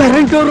 ಅಯ್ಯೋ,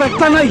 ಕರೆಂಟ್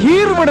ರಕ್ತನ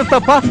ಹೀರು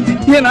ಬಿಡುತ್ತಪ್ಪ.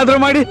 ಏನಾದ್ರೂ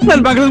ಮಾಡಿ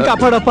ನನ್ ಮಗಳನ್ನ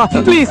ಕಾಪಾಡಪ್ಪ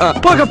ಪ್ಲೀಸ್.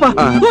 ಹೋಗಪ್ಪ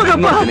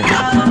ಹೋಗಪ್ಪ.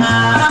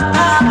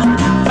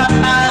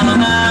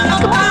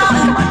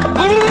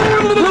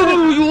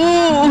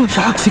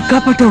 ಶಾಕ್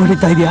ಸಿಕ್ಕಾಪಟ್ಟೆ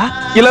ಹೊಡಿತಾ ಇದೆಯಾ?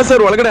 ಇಲ್ಲ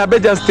ಸರ್, ಒಳಗಡೆ ಹಬ್ಬೆ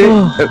ಜಾಸ್ತಿ.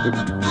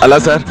 ಅಲ್ಲ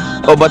ಸರ್,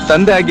 ಒಬ್ಬ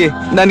ತಂದೆ ಆಗಿ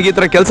ನನ್ಗೆ ಈ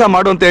ತರ ಕೆಲಸ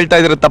ಮಾಡು ಅಂತ ಹೇಳ್ತಾ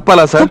ಇದ್ರೆ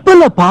ತಪ್ಪಲ್ಲ ಸರ್?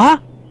 ತಪ್ಪಲ್ಲಪ್ಪ,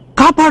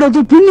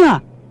 ಕಾಪಾಡೋದು ಪುಣ್ಯ.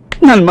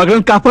 ನನ್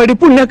ಮಗಳನ್ನ ಕಾಪಾಡಿ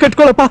ಪುಣ್ಯ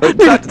ಕಟ್ಕೊಳಪ್ಪ.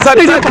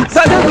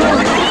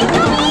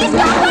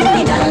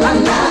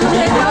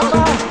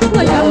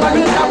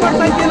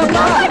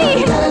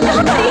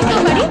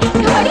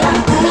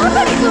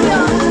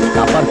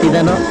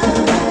 ಕಾಪಾಡ್ತಿದ್ದಾನೋ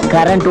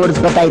ಕರೆಂಟ್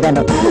ಓಡಿಸ್ಕೊತಾ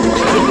ಇದ್ದಾನೋ?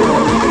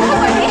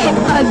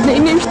 15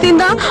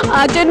 ನಿಮಿಷದಿಂದ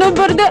ಆಚೆನೂ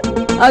ಬರ್ದೆ,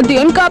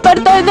 ಅದೇನ್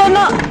ಕಾಪಾಡ್ತಾ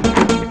ಇದ್ದಾನೋ?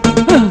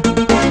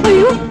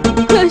 ಅಯ್ಯೋ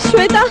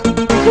ಶ್ವೇತಾ,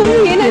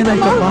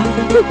 ಏನಾಯ್ತಪ್ಪ?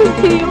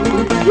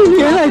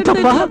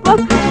 ಏನಾಯ್ತಪ್ಪ?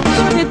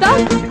 ಶ್ವೇತಾ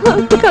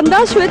ಕಂದ,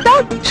 ಶ್ವೇತಾ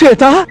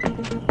ಶ್ವೇತಾ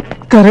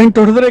ಕರೆಂಟ್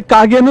ಹೊಡೆದ್ರೆ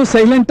ಕಾಗೇನು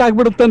ಸೈಲೆಂಟ್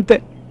ಆಗ್ಬಿಡುತ್ತಂತೆ.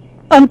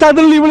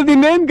 ಅಂತಾದ್ರಲ್ಲಿ ಇವಳದು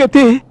ಇನ್ನೇನ್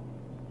ಗತಿ?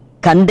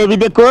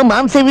 ಕಂದವಿದೆಕೋ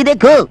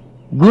ಮಾಂಸವಿದೆಕೋ,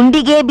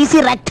 ಗುಂಡಿಗೆ ಬಿಸಿ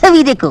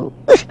ರಕ್ತವಿದೆಕೋ.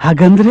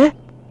 ಹಾಗಂದ್ರೆ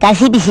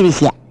ಕಸಿ ಬಿಸಿ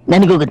ವಿಷಯ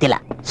ನನಗೂ ಗೊತ್ತಿಲ್ಲ.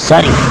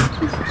 ಸಾರಿ.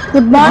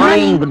 Good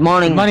morning. Good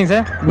morning. Morning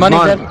sir.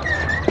 Morning sir.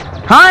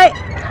 Hi.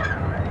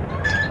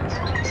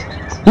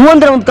 ಹೂ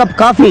ಅಂದ್ರೆ ಒಂದು ಕಪ್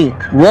ಕಾಫಿ,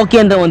 ಓಕೆ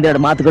ಅಂದ್ರೆ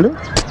ಒಂದೆರಡು ಮಾತುಗಳು.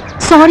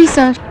 ಸಾರಿ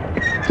ಸರ್,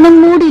 ನಂಗೆ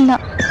ಮೂಡಿಲ್ಲ.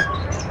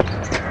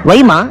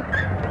 ವೈಮಾ,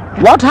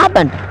 ವಾಟ್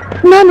ಹ್ಯಾಪನ್?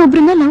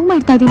 ನಾನೊಬ್ರನ್ನ ಲವ್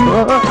ಮಾಡ್ತಾ ಇದ್ದೀನಿ.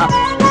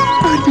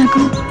 ಅವ್ರ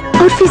ನಗು,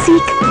 ಅವ್ರ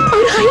ಫಿಸಿಕ್,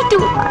 ಅವ್ರ ಹೈಟು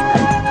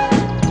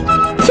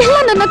ಎಲ್ಲ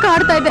ನನ್ನ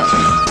ಕಾಡ್ತಾ ಇದೆ.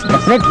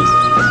 ಡೆಫಿನೆಟ್ಲಿ.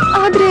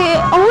 ಆದ್ರೆ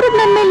ಅವ್ರಿಗೆ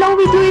ನನ್ನ ಮೇಲೆ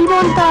ಲವ್ ಇದೆಯೋ ಇಲ್ವೋ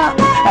ಅಂತ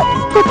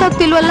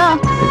ಗೊತ್ತಾಗ್ತಿಲ್ವಲ್ಲ.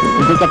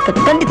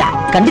 ಖಂಡಿತ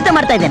ಖಂಡಿತ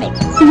ಮಾಡ್ತಾ ಇದ್ದೇನೆ.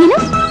 ಏನು?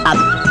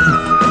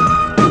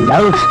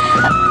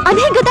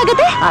 ಅದೇ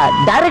ಗೊತ್ತಾಗತ್ತೆ.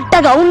 ಡೈರೆಕ್ಟ್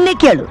ಆಗಿ ಅವನ್ನೇ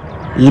ಕೇಳು,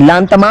 ಇಲ್ಲ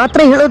ಅಂತ ಮಾತ್ರ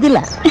ಹೇಳೋದಿಲ್ಲ.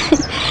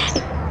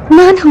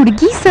 ನಾನ್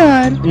ಹುಡುಗಿ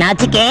ಸರ್.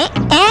 ನಾಚಿಕೆ?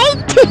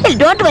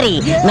 ಡೋಂಟ್ ವರಿ,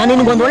 ನಾನು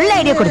ನಿನಗೊಂದು ಒಳ್ಳೆ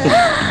ಐಡಿಯಾ ಕೊಡ್ತೀನಿ.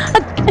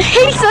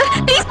 ಹೇಳಿ ಸರ್,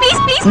 ಪ್ಲೀಸ್ ಪ್ಲೀಸ್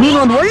ಪ್ಲೀಸ್.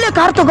 ನೀನೊಂದು ಒಳ್ಳೆ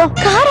ಕಾರ್ ತಗೋ.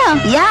 ಕಾರ?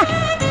 ಯಾ,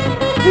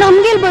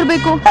 ನಮ್ಗೆ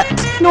ಬರ್ಬೇಕು.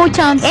 No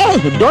chance.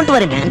 Don't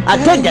worry man, I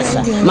take this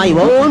my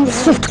own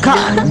Swift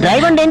car.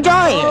 Drive and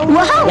enjoy.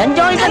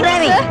 Enjoy the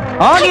driving.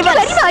 All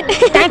yours.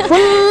 Tank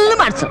full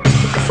ಮಾಡ್ಸು.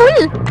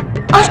 Full?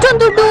 ಅಷ್ಟೊಂದು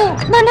ದುಡ್ಡು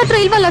ನನ್ನ ಹತ್ರ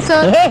ಇಲ್ವಲ್ಲ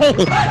ಸರ್.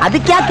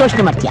 ಅದಕ್ಕೆ ಯಾಕೆ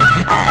ಯೋಚನೆ ಮಾಡ್ತೀಯಾ?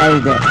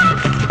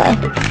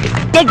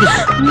 Take this,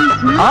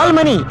 all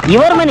money,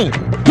 your money,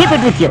 keep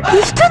it with you.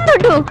 ಇಷ್ಟೊಂದು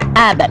ದುಡ್ಡು?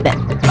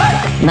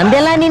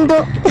 ನಂದೆಲ್ಲ ನಿಂದು,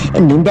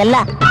 ನಿಂದೆಲ್ಲ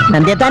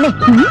ನಂದೇ ತಾನೆ.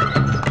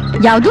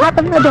 ಯಾವ್ದು?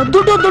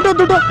 ದುಡ್ಡು ದುಡ್ಡು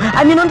ದುಡ್ಡು.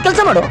 ನೀನೊಂದು ಕೆಲಸ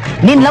ಮಾಡು,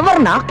 ನಿನ್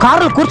ಲವರ್ನ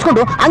ಕಾರಲ್ಲಿ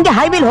ಕೂರ್ಸ್ಕೊಂಡು ಹಂಗೆ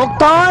ಹೈವೇಲಿ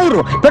ಹೋಗ್ತಾ ಇರು,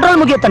 ಪೆಟ್ರೋಲ್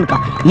ಮುಗಿಯೋ ತನಕ.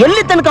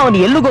 ಎಲ್ಲಿ ತನಕ ಅವನು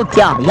ಎಲ್ಲಿಗೆ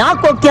ಹೋಗ್ತೀಯಾ,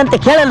 ಯಾಕೆ ಹೋಗ್ತೀಯ ಅಂತ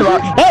ಕೇಳಲ್ವಾ?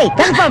 ಏಯ್,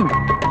 ಕನ್ಫರ್ಮ್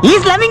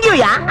ಈಸ್ ಲವಿಂಗ್ ಯು.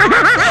 ಯಾ,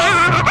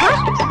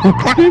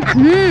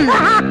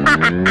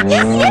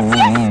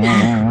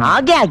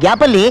 ಹಾಗೆ ಆ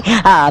ಗ್ಯಾಪಲ್ಲಿ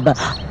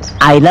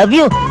ಐ ಲವ್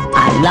ಯು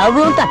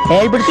ಅಂತ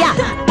ಹೇಳ್ಬಿಡ್ತೀಯಾ?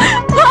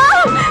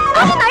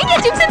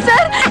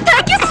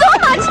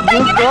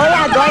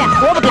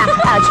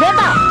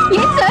 ಶ್ವೇತಾ,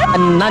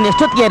 ನಾನು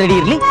ಎಷ್ಟೊತ್ತಿಗೆ ರೆಡಿ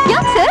ಇರ್ಲಿ?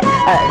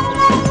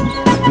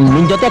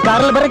 ನಿನ್ ಜೊತೆ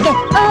ಕಾರಲ್ಲಿ ಬರಕ್ಕೆ.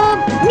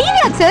 ನೀವ್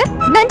ಯಾಕೆ ಸರ್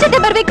ನನ್ ಜೊತೆ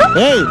ಬರ್ಬೇಕು?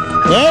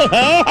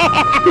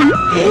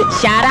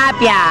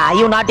 ಶಾರಾಪ್ಯಾ,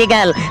 ಯು ನಾಟಿ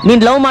ಗರ್ಲ್.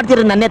 ನೀನ್ ಲವ್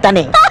ಮಾಡ್ತಿರೋದು ನನ್ನೇ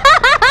ತಾನೆ.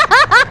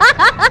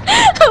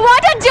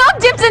 What a joke,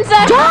 Gibson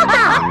sir.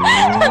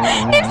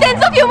 Your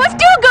sense of humor is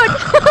too good.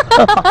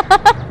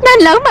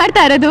 Non love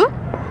ಮಾಡ್ತಾ ಇರೋದು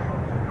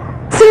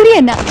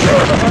ಸೂರ್ಯನ,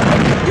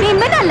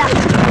 ನಿಮ್ಮನ್ನಲ್ಲ.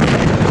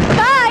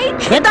 ಬಾಯ್.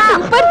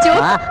 Super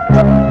joke.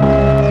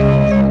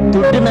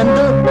 ದುಡ್ಡು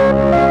ನಂದು,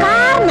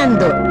 ಕಾರ್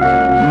ನಂದು,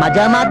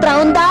 ಮಜಾ ಮಾತ್ರ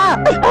ಅವಂದಾ.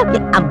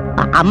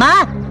 ಅಮ್ಮ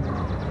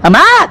ಅಮ್ಮ,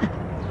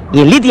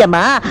 ಎಲ್ಲಿದ್ಯಮ್ಮ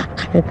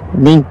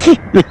ನೀನ್?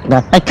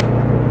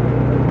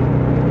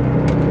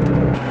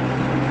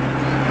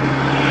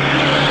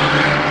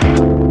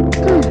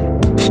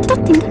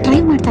 ಇಷ್ಟೊತ್ತಿಂದ ಟ್ರೈ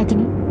ಮಾಡ್ತಾ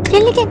ಇದ್ದೀನಿ,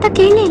 ಎಲ್ಲಿಗೆ ಅಂತ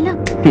ಕೇಳಲೇ ಇಲ್ಲ.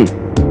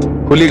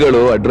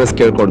 ಹುಲಿಗಳು ಅಡ್ರೆಸ್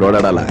ಕೇಳ್ಕೊಂಡು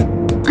ಓಡಾಡಲ್ಲ.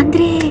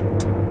 ಅಂದ್ರೆ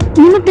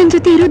ನಿಮಗ್ ನನ್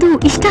ಜೊತೆ ಇರೋದು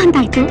ಇಷ್ಟ ಅಂತ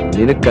ಆಯ್ತು.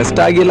 ನಿನಗ್ ಕಷ್ಟ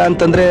ಆಗಿಲ್ಲ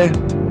ಅಂತಂದ್ರೆ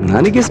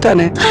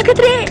ನನಗಿಷ್ಟಾನೆ.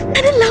 ಹಾಗಾದ್ರೆ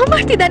ನನ್ನ ಲವ್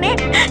ಮಾಡ್ತಿದ್ದಾನೆ.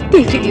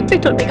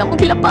 ಪೆಟ್ರೋಲ್ ಬೇಗ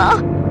ಮುಗಿಲಪ್ಪ,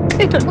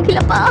 ಪೆಟ್ರೋಲ್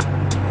ಮುಗಿಲಪ್ಪ.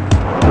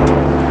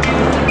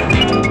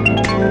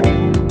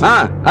 ಹಾ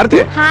ಆರ್ತಿ.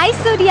 ಹಾಯ್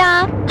ಸೂರ್ಯ.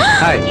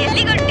 ಹಾಯ್.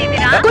 ಎಲ್ಲಿಗೆ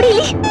ಹೊರಟಿದ್ದೀರಾ?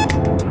 ಕುಡಿಲಿ.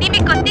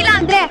 ನಿಮಗೆ ಗೊತ್ತಿಲ್ಲ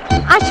ಅಂದ್ರೆ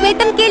ಆ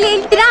ಶ್ವೇತನ್ ಕೇಳಿ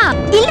ಹೇಳ್ತೀರಾ?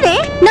 ಇಲ್ವೇ?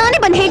 ನಾನೇ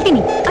ಬಂದು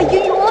ಹೇಳ್ತೀನಿ.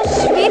 ಅಯ್ಯೋ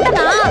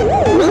ಶ್ವೇತನಾ,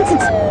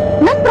 ನಾನ್ಸೆನ್ಸ್.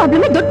 ನನ್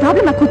ಪ್ರಾಬ್ಲಮ್ ದೊಡ್ಡ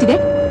ಪ್ರಾಬ್ಲಮ್ ಆಗಿ ಕೂತಿದೆ,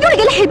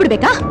 ಇವಳಿಗೆಲ್ಲ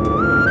ಹೇಳ್ಬಿಡ್ಬೇಕಾ?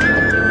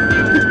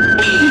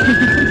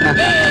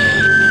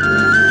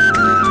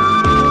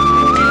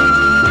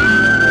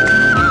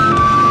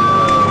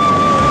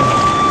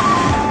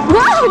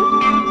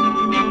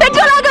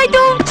 ಪೆಟ್ರೋಲ್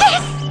ಆಗೋಯ್ತು.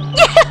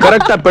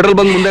 ಕರೆಕ್ಟ್. ಪೆಟ್ರೋಲ್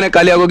ಬಂಕ್ ಮುಂದೆನೆ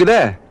ಖಾಲಿ ಆಗೋಗಿದೆ.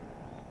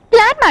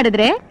 ಪ್ಲಾನ್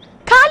ಮಾಡಿದ್ರೆ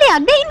ಖಾಲಿ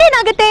ಆಗದೆ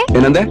ಇನ್ನೇನಾಗುತ್ತೆ?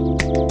 ಏನಂದೆ?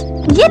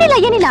 ಏನಿಲ್ಲ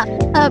ಏನಿಲ್ಲ,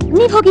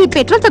 ನೀವ್ ಹೋಗಿ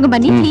petrol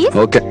ತಗೊಂಡ್ಬನ್ನಿ please.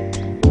 Okay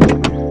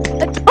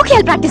okay,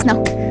 I practice now.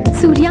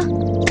 Surya,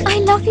 I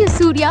love you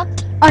Surya,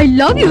 I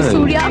love you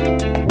Surya,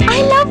 I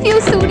love you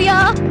Surya,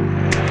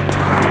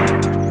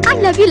 I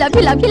love you love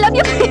you love you love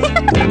you.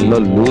 ಎಲ್ಲ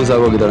ಲೂಸ್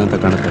ಆಗೋಗಿದ್ದಾಳೆ ಅಂತ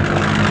ಕಾಣುತ್ತೆ.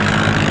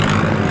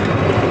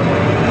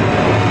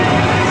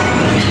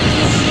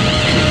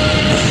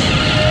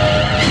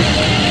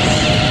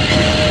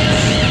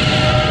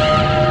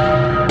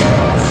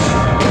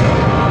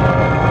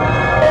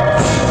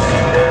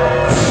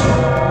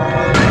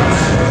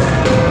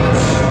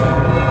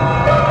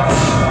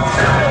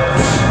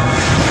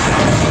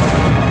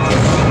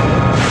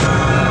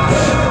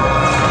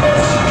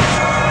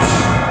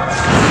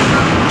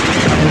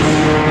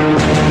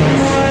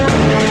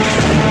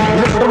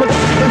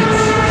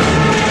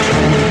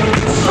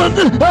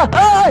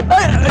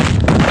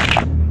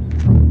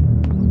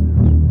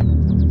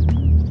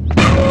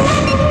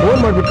 ಫೋನ್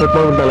ಮಾಡ್ಬಿಟ್ಟು cut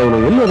ಮಾಡ್ಬಿಟ್ಟಲ್ಲ ಇವನು.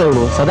 ಎಲ್ಲೋದ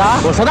ಇವನು? ಸದಾ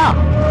ಸದಾ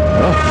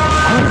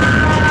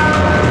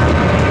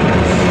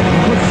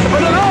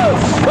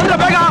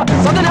ಬೇಗ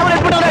ಸದನ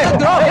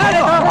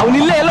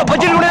ಅವನಿಲ್ಲೇ ಎಲ್ಲೋ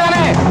ಬಜೆಟ್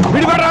ನೋಡಿದಾನೆ.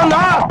 ಬಿಡ್ಬೇಡ್ರ ಅವನ್ನ,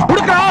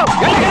 ಹುಡುಕ್ರ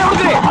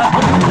ಹುಡುಕ್ರಿ.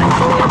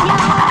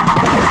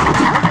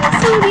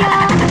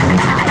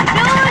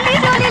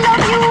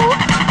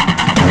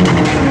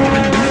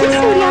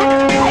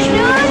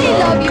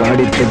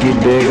 ಗಾಡಿ ತೆಗಿ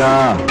ಬೇಗ.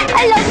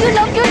 I love you,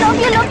 love you, love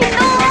you, love you,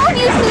 love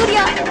you,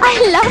 Surya. I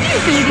love you,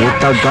 Surya.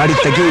 ಗಾಡಿ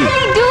ತೆಗಿ. I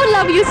really do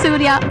love you,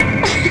 Surya.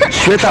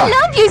 Shweta. I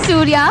love you,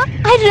 Surya.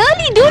 I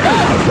really do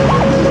love you.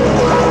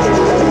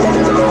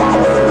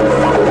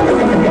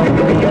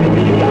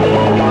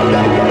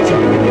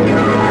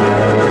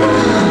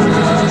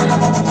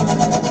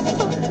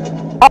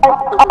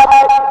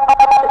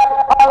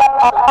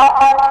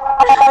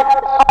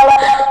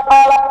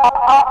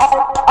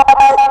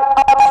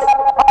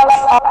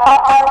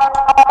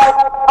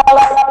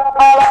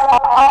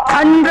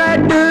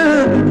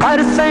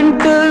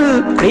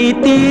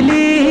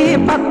 ಪ್ರೀತಿಲಿ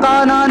ಪಕ್ಕ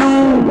ನಾನು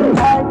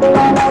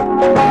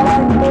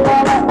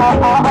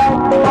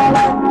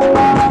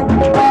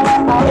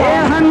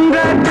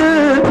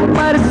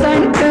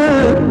 100%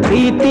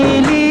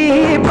 ಪ್ರೀತಿಲಿ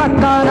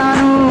ಪಕ್ಕ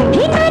ನಾನು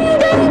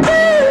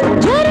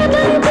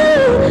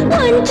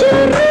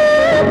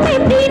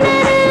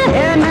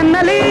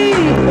ನನ್ನಲ್ಲಿ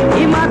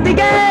ಈ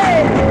ಮಾತಿಗೆ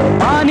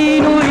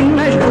ನೀನು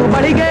ಇನ್ನಷ್ಟು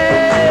ಬಳಿಗೆ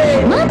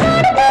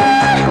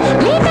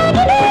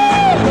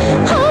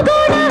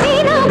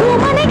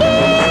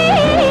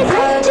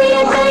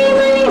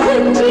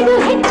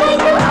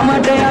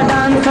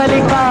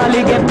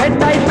ಕಾಲಿಗೆ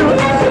ಪೆಟ್ಟಾಯ್ತು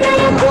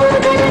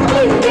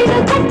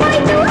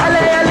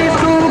ಅಲೆಯಲ್ಲಿ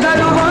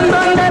ತೂಗಳು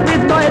ಒಂದೊಂದೇ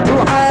ಬಿತ್ತೋಯ್ತು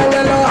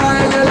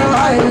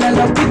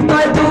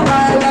ಬಿತ್ತೋಯ್ತು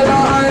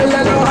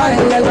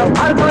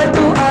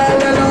ಹರ್ಕೋಯ್ತು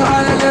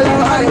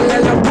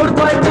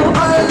ಮುಡ್ಕೋಯ್ತು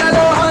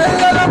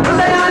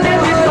ಹೃದಯನೇ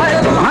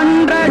ಬಿತ್ತೋಯ್ತು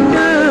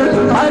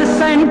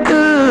 100%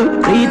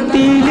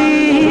 ಪ್ರೀತಿಲಿ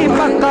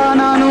ಪಕ್ಕ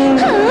ನಾನು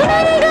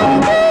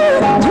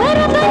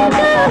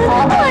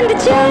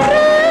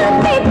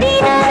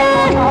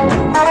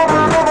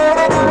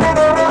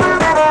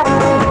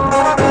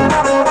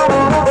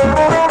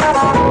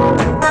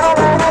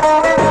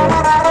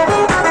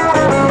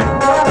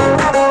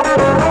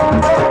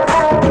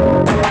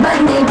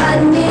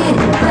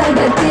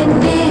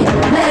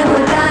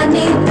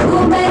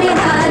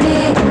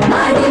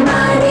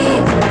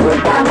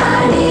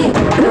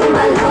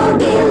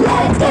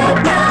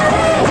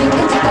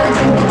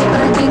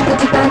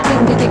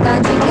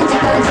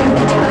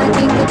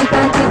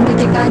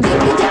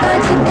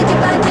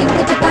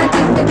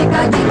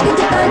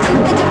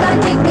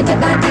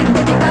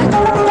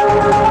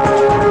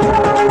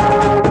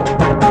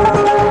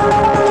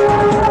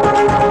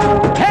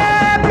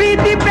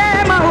ಪ್ರೀತಿ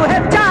ಪ್ರೇಮವು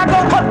ಹೆಚ್ಚಾಗೋ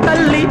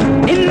ಹೊತ್ತಲ್ಲಿ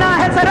ನಿನ್ನ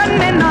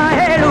ಹೆಸರನ್ನೇ ನಾ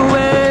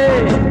ಹೇಳುವೆ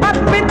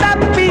ತಪ್ಪಿ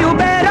ತಪ್ಪಿಯು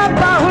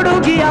ಬೇರೊಬ್ಬ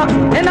ಹುಡುಗಿಯ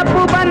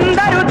ನೆನಪು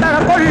ಬಂದರು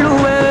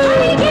ತಳ್ಕೊಳ್ಳುವೆ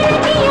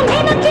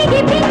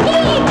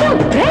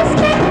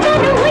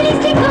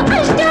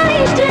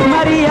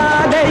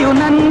ಮರ್ಯಾದೆಯು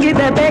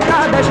ನಂಗಿದೆ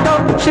ಬೇಕಾದಷ್ಟು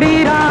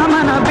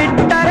ಶ್ರೀರಾಮನ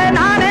ಬಿಟ್ಟರೆ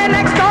ನಾನೇ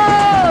ನೆಕ್ಸ್ಟ್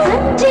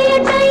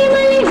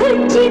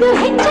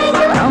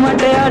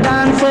ಟಮಟೆಯ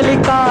ಡಾನ್ಸಲ್ಲಿ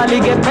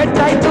ಕಾಲಿಗೆ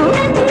ಪೆಟ್ಟಾಯ್ತು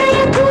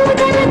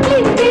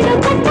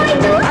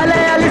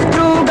ಅಲೆಯಲ್ಲಿ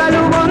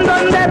ಸ್ಕ್ರೂಗಳು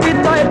ಒಂದೊಂದೇ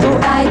ಬಿತ್ತೋಯ್ತು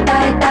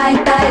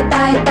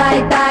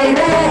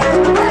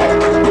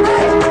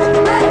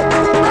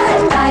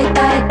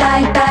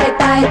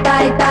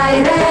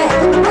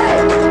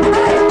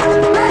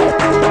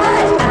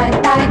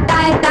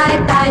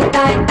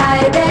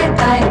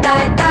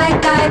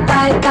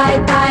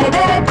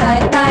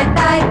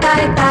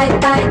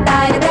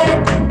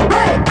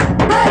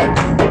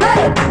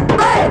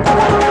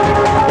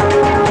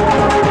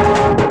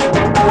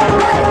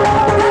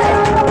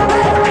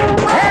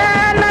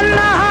ನನ್ನ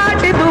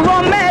ಹಾಟಿದು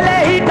ಒಮ್ಮೆಲೆ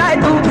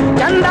ಹೀಟಾಯ್ತು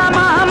ಚಂದ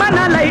ಮಾಮನ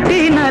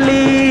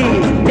ಲೈಟಿನಲ್ಲಿ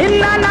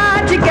ನಿನ್ನ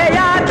ನಾಚಿಕೆ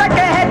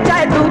ಯಾತಕ್ಕೆ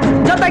ಹೆಚ್ಚಾಯ್ತು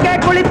ಜೊತೆಗೆ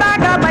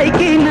ಕುಳಿತಾಗ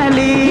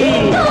ಬೈಕಿನಲ್ಲಿ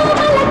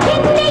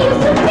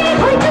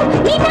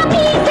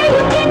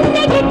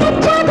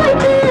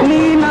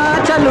ನೀನ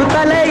ಚಲು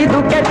ತಲೆ ಇದು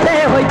ಕೆಟ್ಟೆ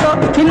ಹೋಯ್ತು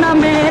ನಿನ್ನ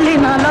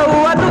ಮೇಲಿನ ಲವ್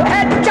ಅದು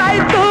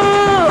ಹೆಚ್ಚಾಯ್ತು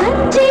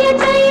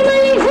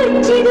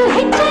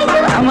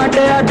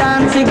ಟಮಟೆಯ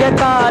ಡಾನ್ಸಿಗೆ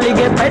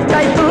ಕಾಲಿಗೆ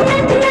ಪೆಟ್ಟಾಯ್ತು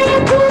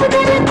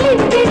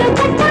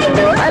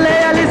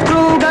ಅಲೆಯಲ್ಲಿ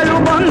ಸ್ಕ್ರೂಗಳು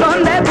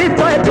ಒಂದೊಂದೇ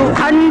ಬಿತ್ತೋಯ್ತು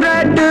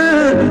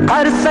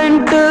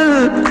 100%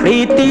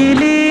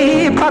 ಪ್ರೀತಿಲಿ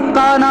ಪಕ್ಕ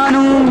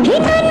ನಾನು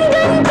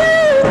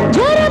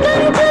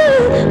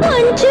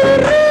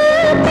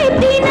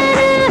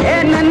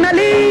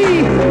ನನ್ನಲ್ಲಿ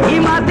ಈ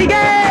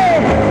ಮಾತಿಗೆ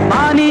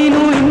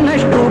ನೀನು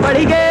ಇನ್ನಷ್ಟು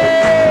ಬಳಿಗೆ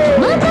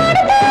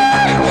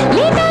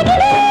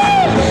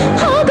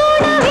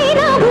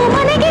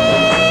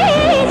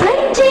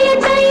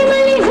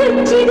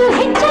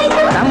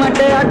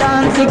ಟಮಟೆಯ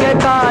ಡಾನ್ಸಿಗೆ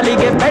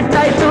ಕಾಲಿಗೆ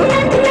ಪೆಟ್ಟಾಯ್ತು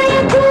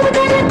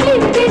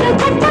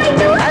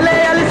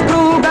ಅಲೆಯಲ್ಲಿ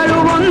ಸ್ಕ್ರೂಗಳು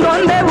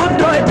ಒಂದೊಂದೇ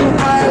ಉದ್ದೋಯ್ತು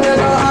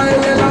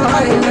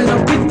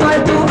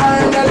ಬಿತ್ತೋಯ್ತು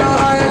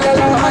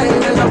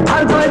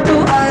ಹರ್ಕೋಯ್ತು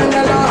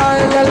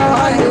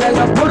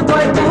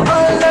ಮುಡ್ಕೋಯ್ತು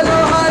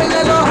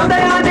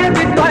ಹೃದಯನೇ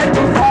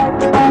ಬಿತ್ತೋಯ್ತು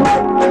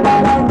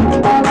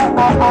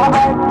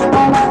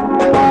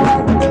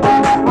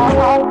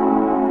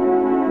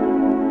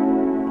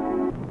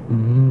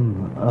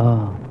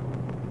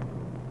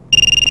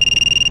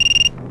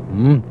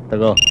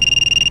ತಗೋ.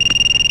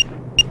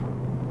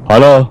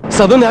 ಹಲೋ,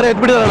 ಸದನ್ ಯಾರೋ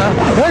ಎತ್ಬಿಟ್ಟಿದಾರಣ.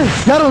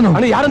 ಯಾರು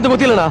ಅಣ್ಣ ಯಾರಂತ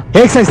ಗೊತ್ತಿಲ್ಲಣ್ಣ.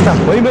 ಹೇಗ್ ಸಾಯಿಸ್ತಾ?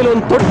 ಮೈ ಮೇಲೆ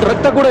ಒಂದು ತೊಟ್ಟು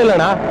ರಕ್ತ ಕೂಡ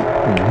ಇಲ್ಲಣ್ಣ.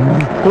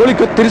 ಕೋಳಿ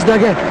ಕತ್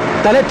ತಿರ್ಸಿದಾಗೆ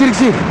ತಲೆ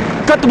ತಿರ್ಗಿಸಿ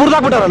ಕತ್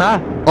ಮುರಿದಾಕ್ಬಿಟ್ಟಾರಣ.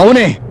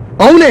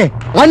 ಅವನೇ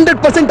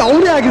 100%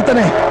 ಅವನೇ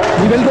ಆಗಿರ್ತಾನೆ.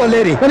 ನೀವೆಲ್ರೂ ಅಲ್ಲೇ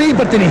ರೀ, ನಾನು ಈಗ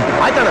ಬರ್ತೀನಿ.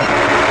 ಆಯ್ತಣ್ಣ.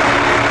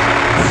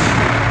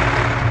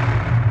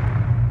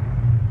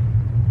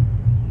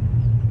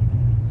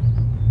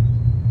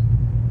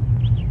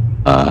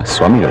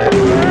 ಸ್ವಾಮಿಗಳೇ,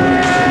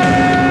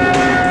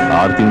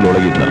 6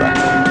 ತಿಂಗಳೊಳಗಿದ್ನಲ್ಲ,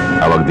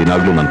 ಅವಾಗ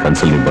ದಿನಾಗ್ಲೂ ನನ್ನ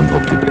ಕನ್ಸಲ್ಲಿ ನೀವು ಬಂದು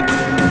ಹೋಗ್ತಿದ್ರಿ.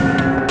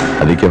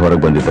 ಅದಕ್ಕೆ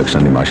ಹೊರಗೆ ಬಂದಿದ ತಕ್ಷಣ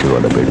ನಿಮ್ಮ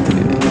ಆಶೀರ್ವಾದ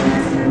ಬೇಡ್ತಿದ್ದೀನಿ.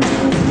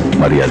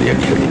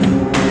 ಮರ್ಯಾದೆಯಾಗಿ ಹೇಳಿ,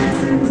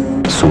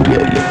 ಸೂರ್ಯ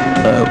ಇಲ್ಲಿ?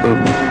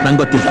 ನಂಗೆ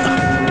ಗೊತ್ತಿಲ್ಲ,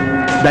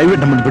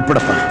 ದಯವಿಟ್ಟು ನಮ್ಮನ್ನು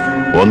ಬಿಟ್ಬಿಡಪ್ಪ.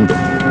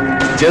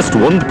 ಜಸ್ಟ್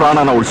ಒಂದು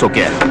ಪ್ರಾಣನ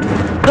ಉಳಿಸೋಕೆ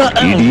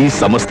ಇಡೀ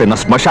ಸಮಸ್ಯೆನ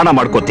ಸ್ಮಶಾನ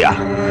ಮಾಡ್ಕೋತ್ಯಾ?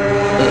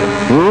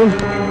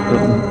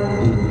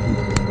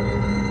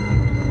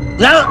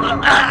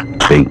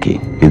 ಬೆಂಕಿ,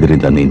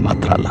 ಇದರಿಂದ ನೀನ್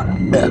ಮಾತ್ರ ಅಲ್ಲ,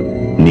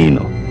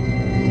 ನೀನು,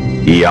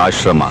 ಈ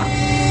ಆಶ್ರಮ,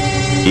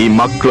 ಈ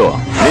ಮಕ್ಕಳು,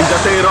 ನಿನ್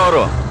ಜೊತೆ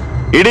ಇರೋರು,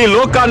 ಇಡೀ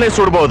ಲೋಕನೇ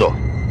ಸುಡ್ಬೋದು.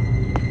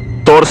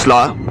 ತೋರ್ಸ್ಲಾ?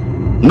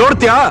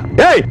 ನೋಡ್ತ್ಯಾ?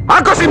 ಏಯ್,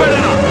 ಹಾಕೋಸಿ ಬೇಡ.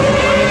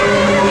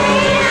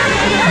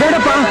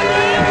 ಬೇಡಪ್ಪ,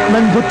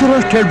 ನಂಗೆ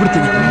ಗೊತ್ತಿರೋಷ್ಟು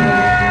ಹೇಳ್ಬಿಡ್ತೀನಿ.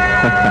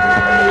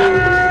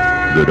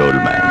 Good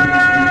old man.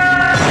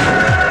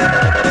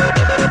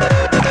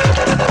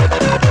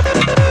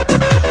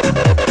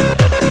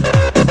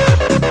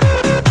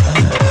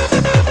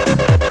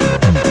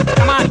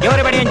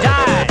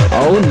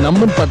 ಅವನ್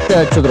ನಮ್ಮನ್ ಪತ್ತೆ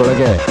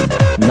ಹಚ್ಚೋದ್ರೊಳಗೆ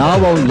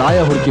ನಾವು ಅವನ್ ಲಾಯ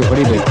ಹುಡುಕಿ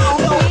ಹೊಡಿಬೇಕು.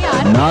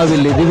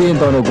 ನಾವಿಲ್ಲಿದ್ದೀವಿ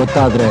ಅಂತ ಅವನಿಗೆ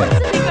ಗೊತ್ತಾದ್ರೆ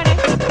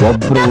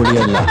ಒಬ್ರು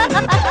ಉಳಿಯಲ್ಲ.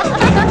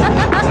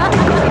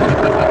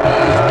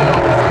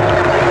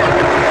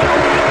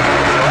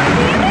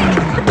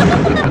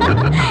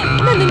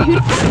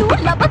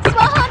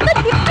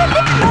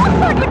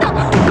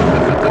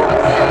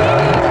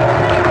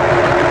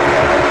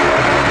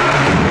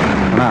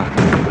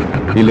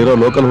 ಇಲ್ಲಿರೋ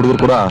ಲೋಕಲ್ ಹುಡುಗರು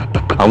ಕೂಡ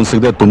ಅವನ್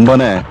ಸಿಗದೆ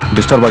ತುಂಬಾನೇ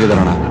ಡಿಸ್ಟರ್ಬ್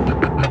ಆಗಿದಾರಣ್ಣ.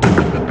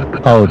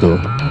 ಹೌದು,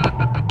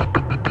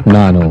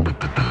 ನಾನು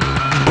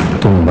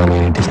ತುಂಬಾನೇ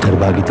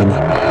ಡಿಸ್ಟರ್ಬ್ ಆಗಿದ್ದೀನಿ.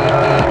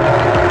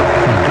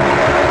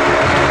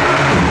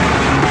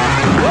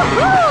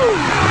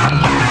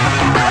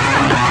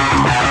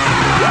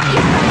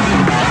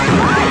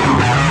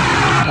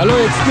 Hello,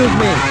 excuse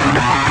me.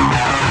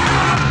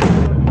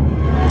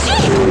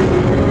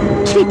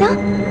 ಶ್ವೇತಾ,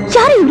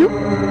 ಯಾರು ಇವರು?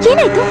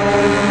 ಏನಾಯ್ತು?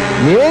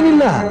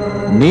 ಏನಿಲ್ಲ,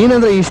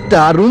 ನೀನಂದ್ರೆ ಇಷ್ಟ,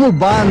 ರೂಮಿಗೆ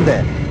ಬಾ ಅಂದೆ,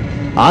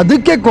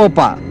 ಅದಕ್ಕೆ ಕೋಪ.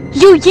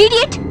 You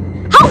idiot,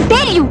 how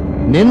dare you?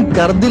 ನಿನ್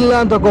ಕರ್ದಿಲ್ಲ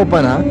ಅಂತ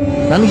ಕೋಪನ?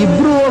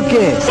 ನನ್ಗಿಬ್ರು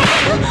okay.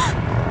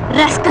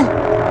 Rascal.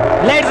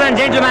 Ladies and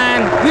gentlemen,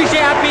 wish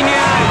you happy new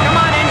year. Come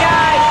on,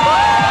 enjoy.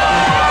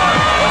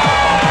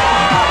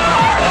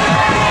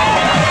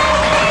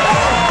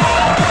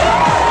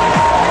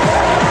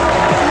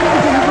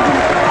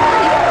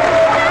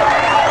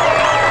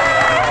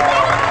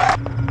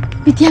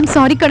 ವಿದ್ಯಾ,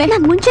 ಸಾರಿ ಕಡೆ,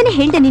 ನಾನು ಮುಂಚೆನೆ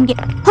ಹೇಳ್ದೆ ನಿನ್ಗೆ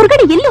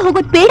ಹೊರಗಡೆ ಎಲ್ಲೂ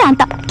ಹೋಗೋದ್ ಬೇಡ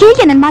ಅಂತ.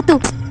 ಕೇಳಿಯ ನನ್ ಮಾತು?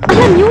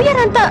 ಅಲ್ಲ, ನ್ಯೂ ಇಯರ್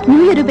ಅಂತ. ನ್ಯೂ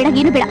ಇಯರ್ ಬೇಡ,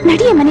 ಏನು ಬೇಡ,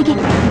 ನಡಿಯ ಮನೆಗೆ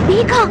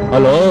ಬೇಗ.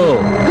 ಹಲೋ,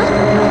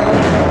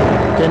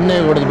 ಕೆನ್ನೆ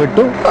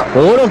ಹೊಡೆದ್ಬಿಟ್ಟು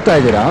ಓಡೋಗ್ತಾ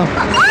ಇದ್ದೀರಾ?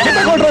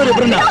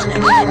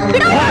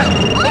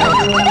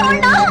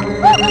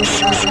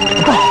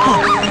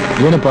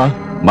 ಏನಪ್ಪ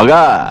ಮಗ,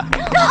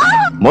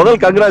 ಮೊದಲ್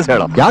ಕಂಗ್ರಾಸ್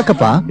ಹೇಳೋ.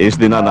 ಯಾಕಪ್ಪ? ಇಷ್ಟ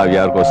ದಿನ ನಾವ್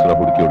ಯಾರಿಗೋಸ್ಕರ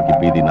ಹುಡುಕಿ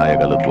ಬೀದಿ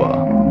ನಾಯಗಲತ್ವ,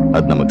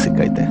 ಅದ್ ನಮಗ್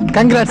ಸಿಕ್ಕೈತೆ.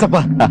 ಕಂಗ್ರಾಟ್ಸ್ ಅಪ್ಪ.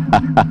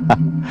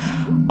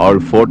 ಅವಳ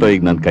ಫೋಟೋ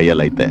ಈಗ ನನ್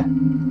ಕೈಯಲ್ಲಿ ಐತೆ,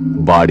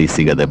 ಬಾಡಿ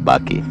ಸಿಗದೆ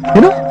ಬಾಕಿ.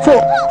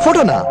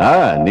 ಫೋಟೋನಾ?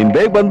 ನೀನ್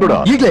ಬೇಗ ಬಂದ್ಬಿಡು.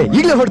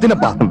 ಈಗ್ಲೇ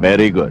ಹೊಡ್ತೀನಪ್ಪ.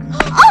 Very good.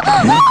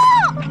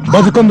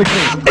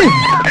 ಬದುಕೊಂಡ್ಬಿಟ್ರಿ.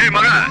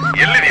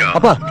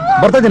 ಅಪ್ಪ,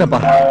 ಬರ್ತಾ ಇದೀನಪ್ಪ.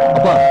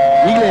 ಅಪ್ಪ,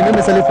 ಈಗಲೇ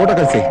ಇನ್ನೊಂದು ಸಲ ಫೋಟೋ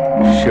ಕಳಿಸಿ.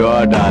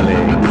 Sure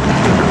darling.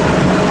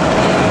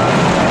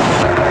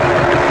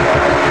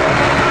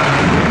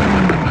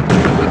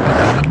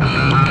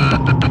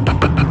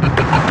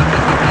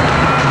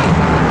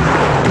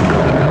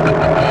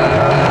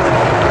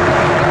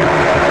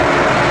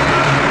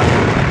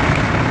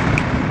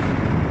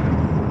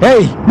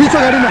 ಏಯ್, ನಿಲ್ಸೋ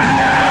ಗಾಡಿನ.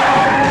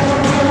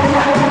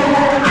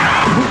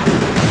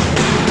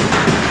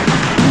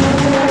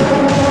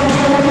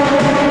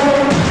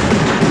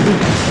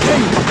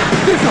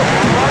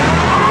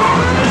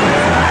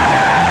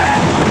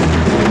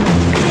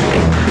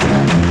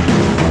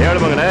 ಹೇಳು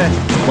ಮಗನೇ.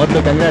 ಮೊದಲು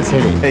ಕಂಗ್ರಾಟ್ಸ್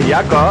ಹೇಳಿ.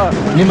 ಯಾಕೋ?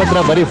 ನಿಮ್ಮ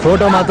ಹತ್ರ ಬರೀ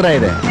ಫೋಟೋ ಮಾತ್ರ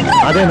ಇದೆ,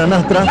 ಅದೇ ನನ್ನ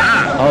ಹತ್ರ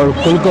ಅವಳು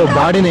ಕುಲ್ಕೋ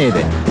ಬಾಡಿನೇ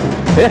ಇದೆ.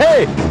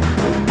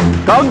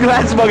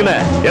 ಕಾಂಗ್ರಾಟ್ಸ್ ಮಗನೇ,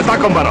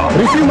 ಎತ್ತಾಕೊಂಬಾರೋ.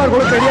 ರಿಸೀವ್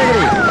ಮಾಡ್ಕೊಳ್ಳೋಕೆ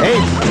ರೆಡಿಯಾಗಿರಿ.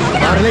 ಏಯ್,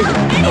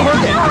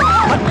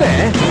 ಮತ್ತೆ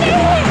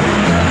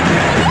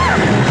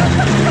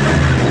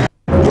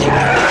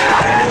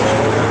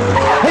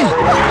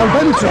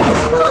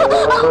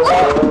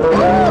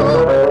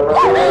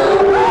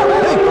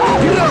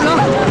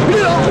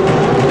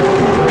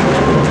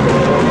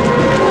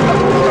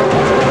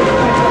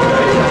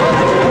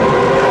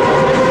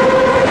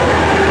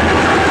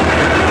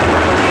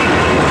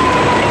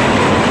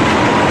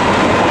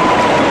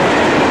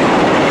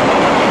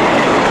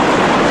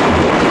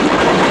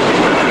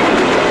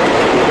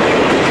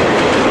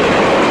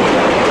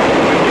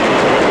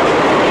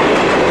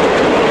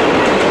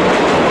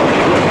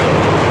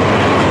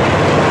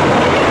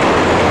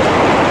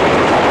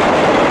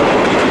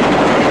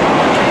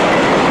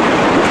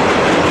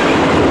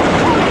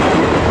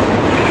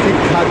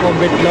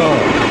ಬಿಟ್ಲು.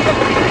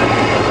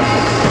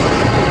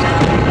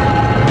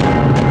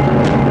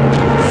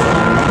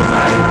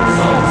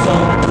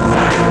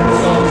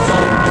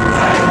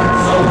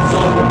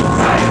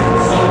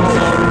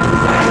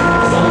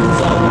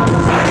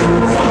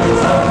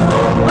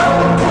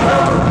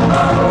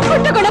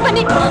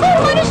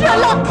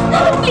 ಅಲ್ಲ.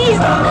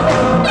 ಪ್ಲೀಸ್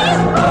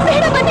ಪ್ಲೀಸ್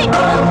ಬೇಡ ಬನ್ನಿ.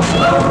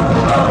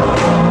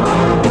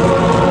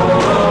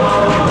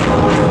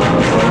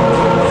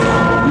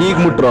 ಈಗ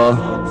ಮುಟ್ರೋ.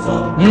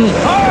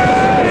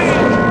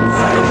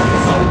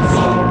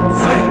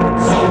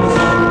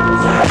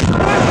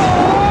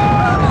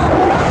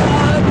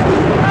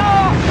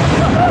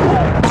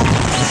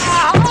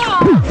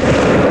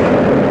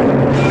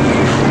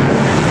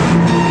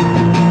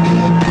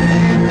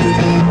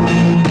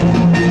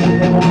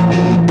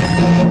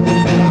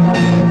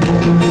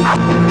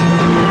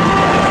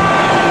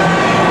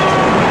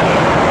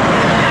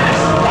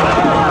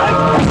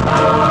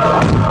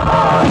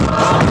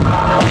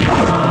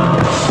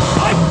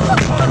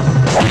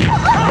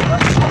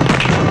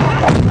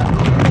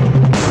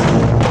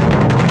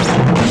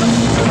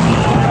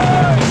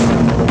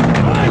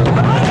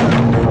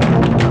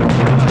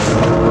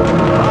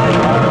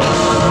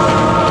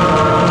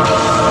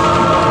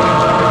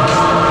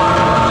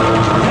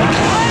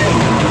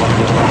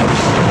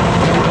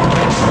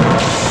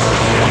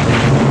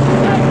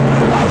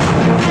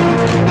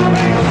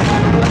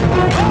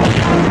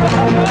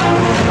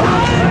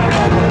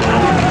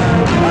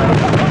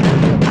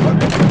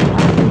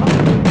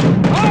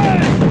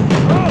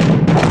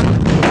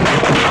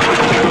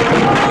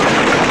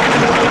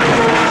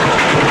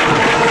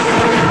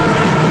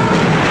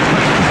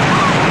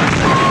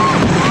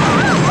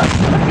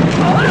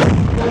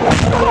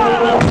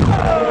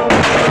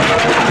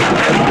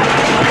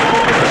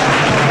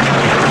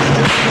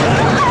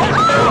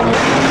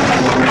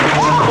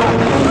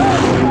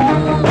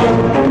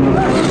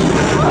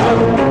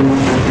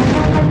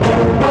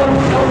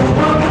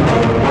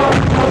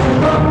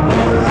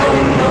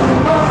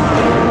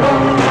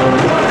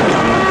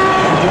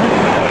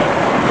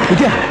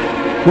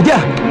 ವಿದ್ಯಾ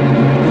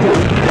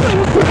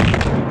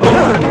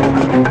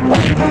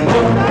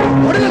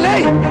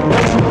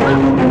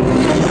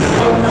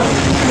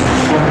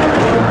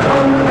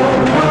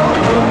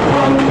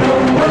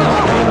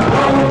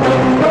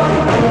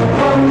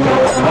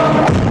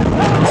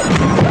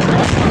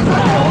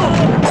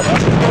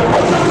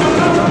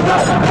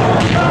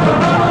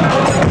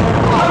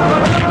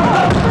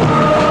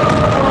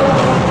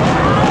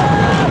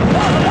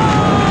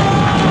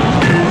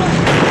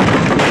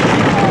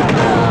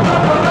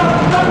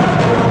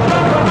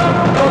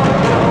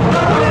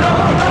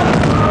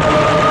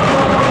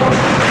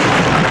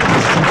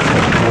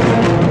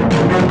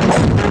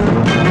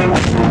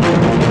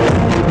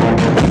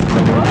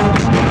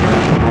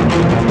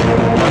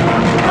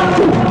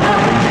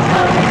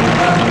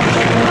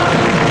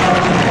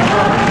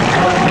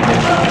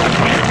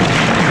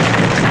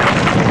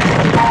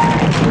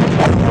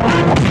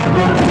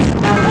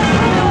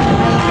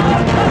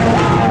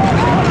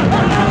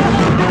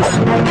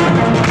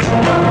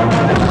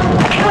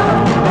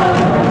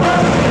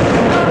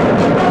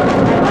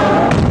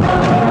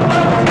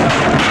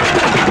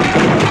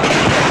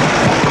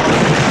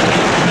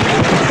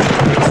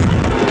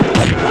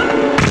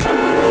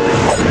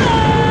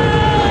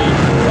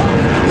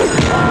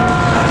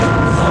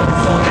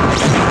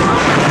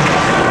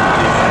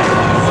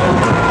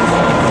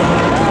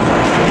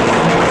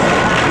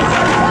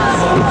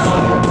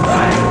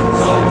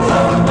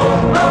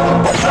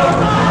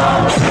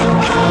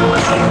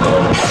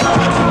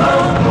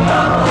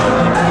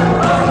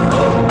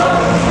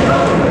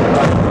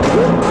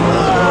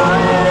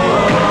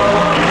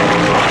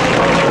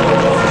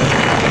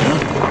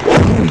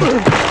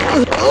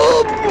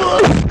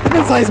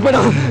ಸಾಯಿಸ್ಬೇಡ,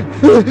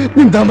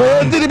 ನಿನ್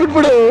ದಮಯಂತೀನಿ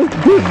ಬಿಟ್ಬಿಡು,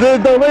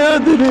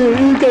 ದಮಯಂತೀನಿ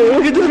ಕೈ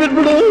ಹೋಗಿದ್ದು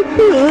ಬಿಟ್ಬಿಡು.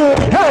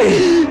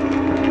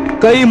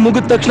 ಕೈ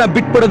ಮುಗಿದ ತಕ್ಷಣ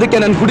ಬಿಟ್ಬಿಡೋದಕ್ಕೆ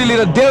ನನ್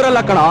ಗುಡಿಲಿರೋ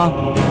ದೇವರಲ್ಲ ಕಣ,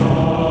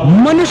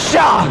 ಮನುಷ್ಯ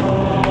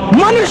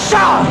ಮನುಷ್ಯ.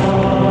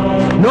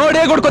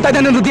 ನೋಡೇ ಕೊಡ್ಕೋತಾ ಇದೆ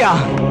ನನ್ನ ಹೃದಯ,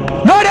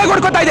 ನೋಡೇ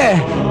ಕೊಡ್ಕೋತಾ ಇದೆ.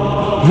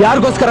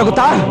 ಯಾರಿಗೋಸ್ಕರ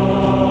ಗೊತ್ತಾ?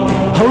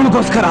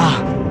 ಅವಳಿಗೋಸ್ಕರ.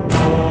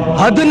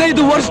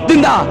 15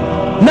 ವರ್ಷದಿಂದ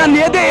ನನ್ನ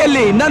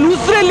ಎದೆಯಲ್ಲಿ, ನನ್ನ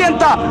ಉಸಿರಲ್ಲಿ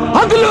ಅಂತ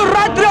ಹಗಲು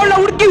ರಾತ್ರಿ ಅವಳ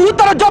ಹುಡುಕಿ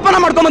ಉತ್ತರ ಜೋಪಾನ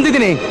ಮಾಡ್ಕೊಂಡ್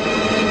ಬಂದಿದ್ದೀನಿ.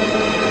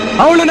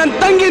 ಅವಳು ನನ್ನ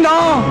ತಂಗಿನೋ,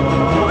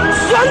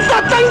 ಸ್ವಂತ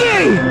ತಂಗಿ.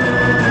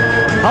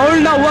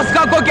 ಅವಳನ್ನ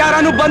ಹೊಸ್ಕಾಕೋಕೆ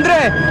ಯಾರಾನು ಬಂದ್ರೆ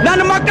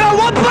ನನ್ನ ಮಕ್ಕಳ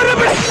ಒಬ್ಬರು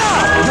ಬಿಡಲ್ಲ.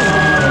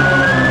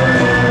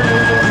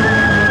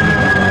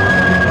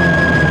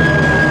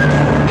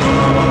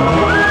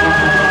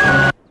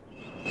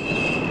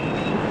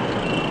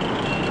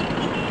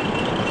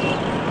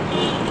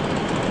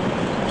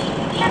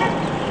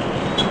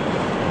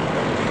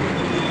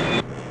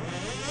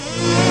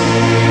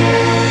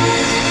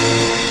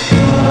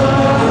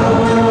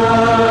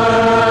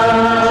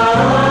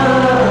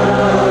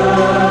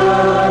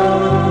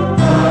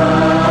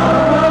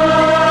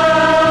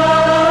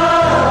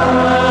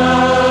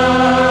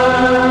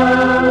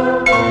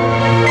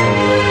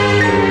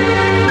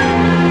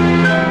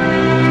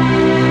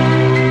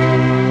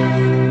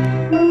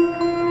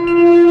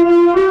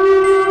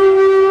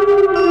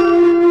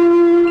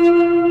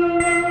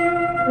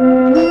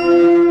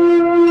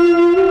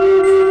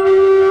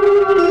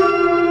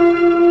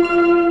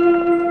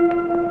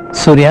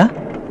 ಸೂರ್ಯ,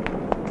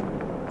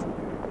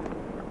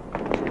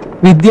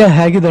 ವಿದ್ಯಾ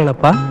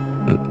ಹೇಗಿದ್ದಾಳಪ್ಪ?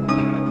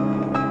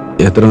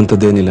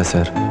 ಎದುರುವಂಥದ್ದೇನಿಲ್ಲ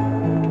ಸರ್,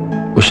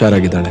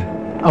 ಹುಷಾರಾಗಿದ್ದಾಳೆ.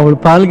 ಅವಳ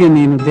ಪಾಲ್ಗೆ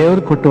ನೀನು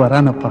ದೇವ್ರು ಕೊಟ್ಟು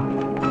ವರಾನಪ್ಪ.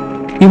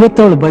 ಇವತ್ತು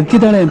ಅವಳು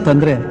ಬದುಕಿದ್ದಾಳೆ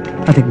ಅಂತಂದ್ರೆ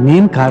ಅದಕ್ಕೆ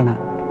ನೀನ್ ಕಾರಣ.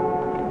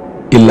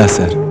 ಇಲ್ಲ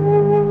ಸರ್,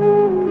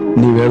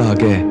 ನೀವ್ ಹೇಳೋ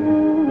ಹಾಗೆ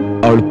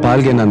ಅವಳ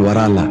ಪಾಲ್ಗೆ ನಾನು ವರ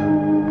ಅಲ್ಲ,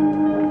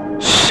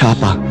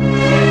 ಶಾಪ.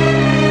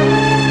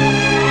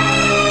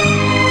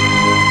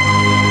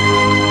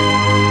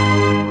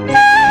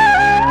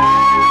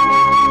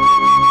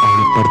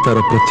 ಅವಳು ಪಡ್ತಾ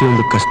ಇರೋ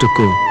ಪ್ರತಿಯೊಂದು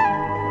ಕಷ್ಟಕ್ಕೂ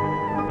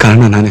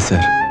ಕಾರಣ ನಾನೇ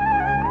ಸರ್.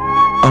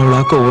 ಅವಳು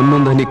ಹಾಕೋ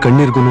ಒಂದೊಂದು ಹನಿ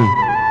ಕಣ್ಣೀರ್ಗು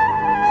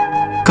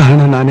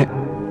ಕಾರಣ ನಾನೇ.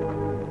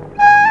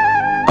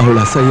 ಅವಳ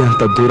ಅಸಹ್ಯ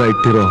ಅಂತ ದೂರ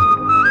ಇಟ್ಟಿರೋ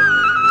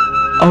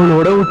ಅವಳು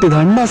ಒಡ ಹುಟ್ಟಿದ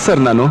ಅಣ್ಣ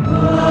ಸರ್ ನಾನು.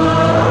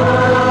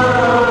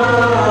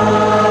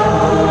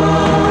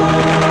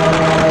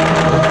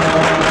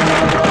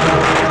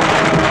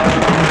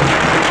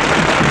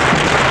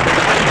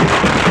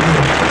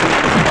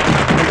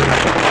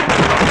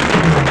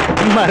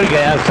 ಮರ್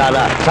ಗಯಾ ಸಾಲ,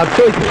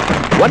 ಸತ್ತೋಯ್ತು.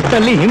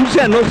 ಒಟ್ಟಲ್ಲಿ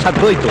ಹಿಂಸೆ ಅನ್ನೋದು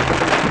ಸತ್ತೋಯ್ತು.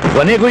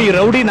 ಕೊನೆಗೂ ಈ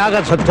ರೌಡಿ ನಾಗ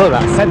ಸತ್ತೋದ.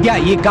 ಸದ್ಯ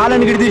ಈ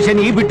ಕಾಲನ್ ಹಿಡಿದು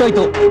ಶನಿ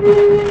ಬಿಟ್ಟೋಯ್ತು.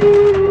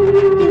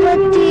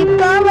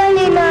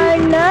 ದೀಪಾವಳಿನ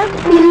ಅಣ್ಣ?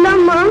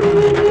 ಇಲ್ಲಮ್ಮ.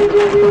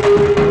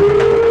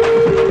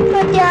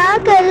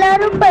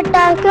 ಯಾಕೆಲ್ಲರೂ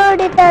ಪಟಾಕಿ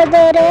ಹೊಡಿತಾ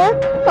ಇದ್ದಾರೆ?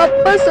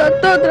 ಅಪ್ಪ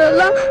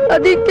ಸತ್ತೋದ್ರಲ್ಲ,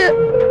 ಅದಕ್ಕೆ.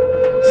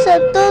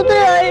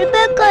 ಸತ್ತೋದ್ರೆ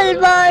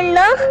ಅಳ್ಬೇಕಲ್ವಾ ಅಣ್ಣ?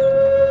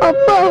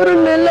 ಅಪ್ಪ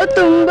ಅವ್ರನ್ನೆಲ್ಲ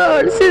ತುಂಬಾ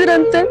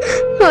ಅಳಿಸಿದ್ರಂತೆ,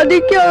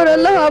 ಅದಕ್ಕೆ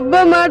ಅವರೆಲ್ಲ ಹಬ್ಬ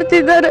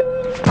ಮಾಡ್ತಿದ್ದಾರೆ.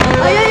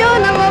 ಅಯ್ಯೋ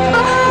ನಮ್ಮಪ್ಪ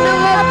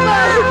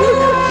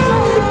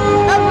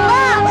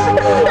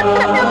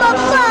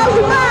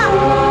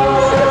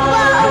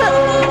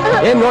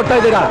ಏನ್ ನೋಡ್ತಾ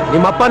ಇದ್ದೀರಾ?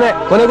 ನಿಮ್ಮಪ್ಪನೇ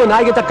ಕೊನೆಗೂ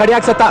ನಾಯಿಗಿಂತ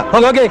ಕಡಿಯಾಕ್ ಸತ್ತ.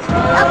 ಹೋಗೋಗಿ.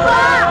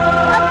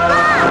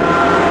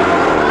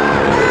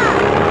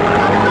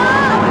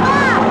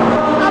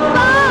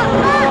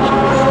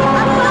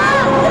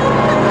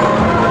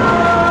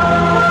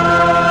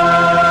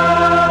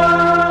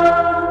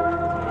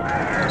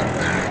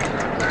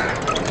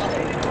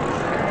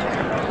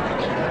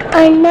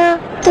 ಅಣ್ಣ,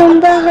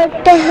 ತುಂಬಾ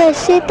ಹೊಟ್ಟೆ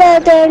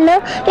ಹಸಿತಾದ ಅಣ್ಣ,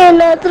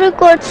 ಏನಾದ್ರೂ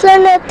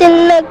ಕೊಡ್ಸೋಣ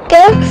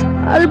ತಿನ್ನಕ್ಕೆ?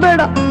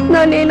 ಅಲ್ಬೇಡ,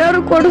 ನಾನು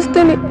ಏನಾದ್ರು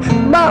ಕೊಡಿಸ್ತೀನಿ.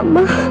 ಬಾ ಅಮ್ಮ,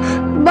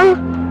 ಬಾ.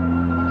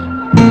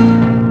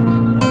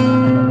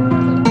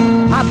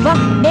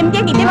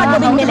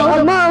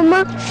 ಅಮ್ಮ ಅಮ್ಮ,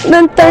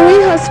 ನನ್ ತಂಗಿ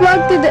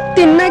ಹಸುವಾಗ್ತಿದೆ,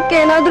 ತಿನ್ನಕ್ಕೆ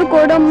ಏನಾದ್ರೂ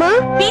ಕೊಡಮ್ಮ.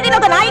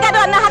 ಬೀದಿನೋಗ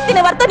ನಾಯಿಗಾದ್ರೂ ಅನ್ನ ಹಾಕ್ತೀನಿ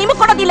ಹೊರತು ನಿಮಗ್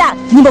ಕೊಡೋದಿಲ್ಲ.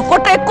 ನಿಮಗ್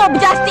ಕೊಟ್ರೆ ಕೊಬ್ಬು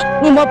ಜಾಸ್ತಿ.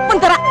 ನಿಮ್ಮ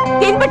ಅಪ್ಪನ್ ತರ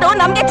ತಿನ್ಬಿಟ್ಟು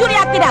ನಮ್ಗೆ ಚೂರಿ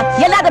ಹಾಕ್ತೀರಾ.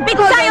 ಎಲ್ಲಾದ್ರೂ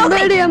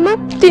ಬೇಡಿ ಅಮ್ಮ,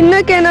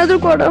 ತಿನ್ನಕ್ಕೆ ಏನಾದ್ರೂ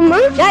ಕೊಡಮ್ಮ.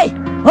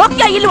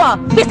 ಹೋಗ್ಯಾ ಇಲ್ವಾ?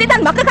 ಬಿಸಿ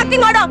ನನ್ ಮಕ್ಕ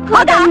ಹಾಕ್ತೀನಿ ನೋಡು.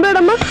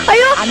 ಬೇಡಮ್ಮ.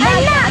 ಅಯ್ಯೋ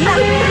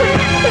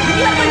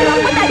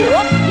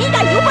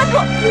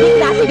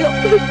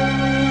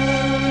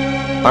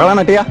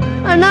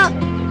ಅಣ್ಣ,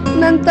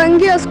 ನನ್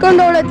ತಂಗಿ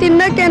ಹಸ್ಕೊಂಡವಳೆ,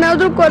 ತಿನ್ನಕ್ಕೆ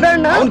ಏನಾದ್ರೂ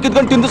ಕೊಡೋಣ. ಅವ್ನ್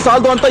ಕಿತ್ಕೊಂಡು ತಿಂದು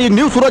ಸಾಲ್ದು ಅಂತ ಈಗ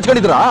ನೀವು ಶುರು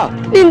ಹಚ್ಕೊಂಡಿದ್ರಾ?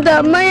 ನಿನ್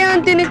ಅಮ್ಮಯ್ಯ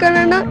ಅಂತೀನಿ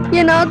ಕಣಣ್ಣ,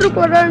 ಏನಾದ್ರೂ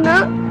ಕೊಡೋಣ.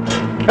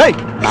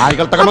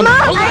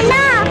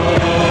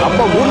 ಅಪ್ಪ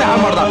ಊರ್ನೇ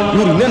ಹಾಳು ಮಾಡ್ದ,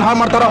 ಇವ್ರು ಇನ್ನೇನ್ ಹಾಳು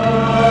ಮಾಡ್ತಾರ?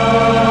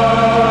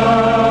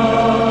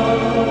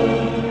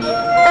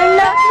 ಅಣ್ಣ,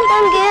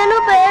 ನಂಗೇನು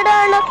ಬೇಡ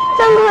ಅಣ್ಣ,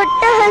 ನಂಗೆ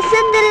ಹೊಟ್ಟೆ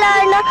ಹಸಿದಿಲ್ಲ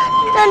ಅಣ್ಣ,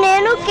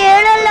 ನಾನೇನು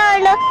ಕೇಳಲ್ಲ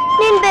ಅಣ್ಣ,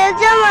 ನೀನ್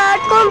ಬೇಜಾರ್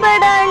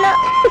ಮಾಡ್ಕೊಂಬೇಡ ಅಣ್ಣ.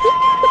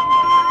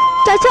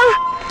 ಚಾಚಾ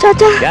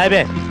ಚಾಚಾ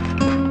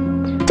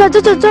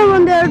ಚಾಚಾ,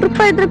 ಒಂದ್ 2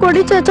 ರೂಪಾಯಿ ಇದ್ರೆ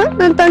ಕೊಡಿ ಚಾಚಾ,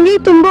 ನನ್ ತಂಗಿ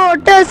ತುಂಬಾ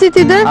ಹೊಟ್ಟೆ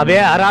ಹಸಿತಿದೆ. ಅವೇ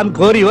ಆರಾಮ್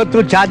ಕೋರಿ, ಇವತ್ತು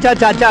ಚಾಚಾ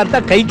ಚಾಚಾ ಅಂತ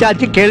ಕೈ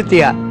ಚಾಚಿ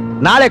ಕೇಳ್ತೀಯ,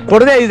 ನಾಳೆ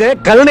ಕೊಡದೆ ಇದೆ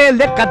ಕರುಣೆ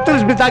ಇಲ್ದೆ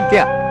ಕತ್ತರಿಸ್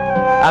ಬಿಸಾಕ್ತೀಯ.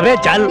 ಅವೇ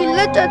ಚಾಲು. ಇಲ್ಲ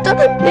ಚಾಚಾ,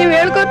 ನೀವ್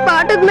ಹೇಳ್ಕೊಟ್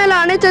ಪಾಠದ ಮೇಲೆ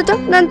ಆಣೆ ಚಾಚಾ,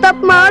 ನಾನ್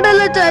ತಪ್ಪು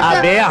ಮಾಡಲ್ಲ ಚಾಚಾ.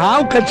 ಅವೇ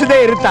ಹಾವು ಕಚ್ಚದೆ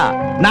ಇರುತ್ತಾ,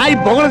 ನಾಯಿ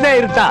ಬೊಗಳದೆ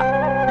ಇರುತ್ತಾ?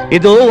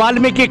 ಇದು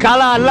ವಾಲ್ಮೀಕಿ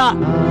ಕಾಲ ಅಲ್ಲ.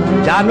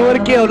 जानवर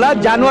की औलाद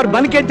जानवर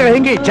बन के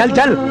रहेंगी. चल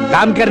चल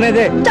काम करने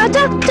दे.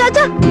 चाचा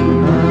चाचा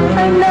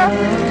ಅಣ್ಣ,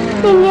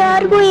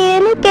 ಇನ್ಯಾರಿಗೂ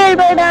ಏನು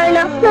ಕೇಳ್ಬೇಡ ಅಣ್ಣ,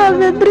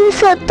 ನಾವಿಬ್ರು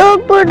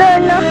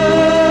ಸತ್ತೋಗ್ಬಿಡೋಣ.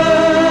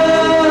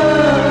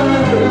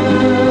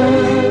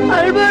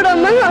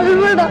 ಅಳ್ಬೇಡಮ್ಮ,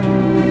 ಅಳ್ಬೇಡ.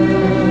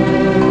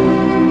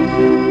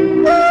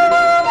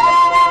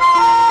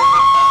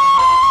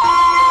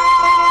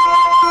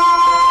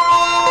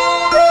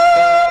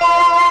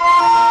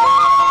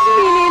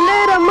 ನೀನ್ ಇಲ್ಲೇ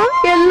ಇರಮ್ಮ,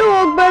 ಎಲ್ಲೂ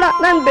ಹೋಗ್ಬೇಡ,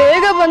 ನಾನ್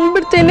ಬೇಗ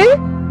ಬಂದ್ಬಿಡ್ತೀನಿ.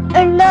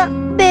 ಅಣ್ಣ,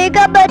 ಬೇಗ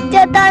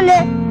ಬರ್ತೀಯ ತಾನೆ?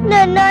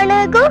 ನನ್ನ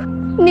ಹಣೆಗೂ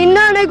ನಿನ್ನ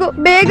ಹಣೆಗೂ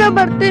ಬೇಗ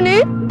ಬರ್ತೀನಿ.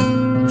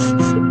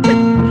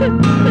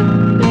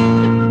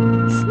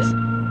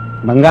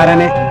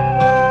 ಬಂಗಾರನೇ,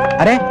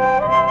 ಅರೆ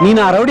ನೀನು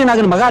ಆ ರೌಡಿ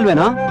ನಾಗನ ಮಗ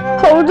ಅಲ್ವೇನೋ?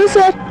 ಹೌದು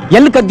ಸರ್.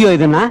 ಎಲ್ಲಿ ಕದ್ದಿಯೋ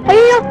ಇದನ್ನ?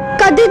 ಅಯ್ಯೋ,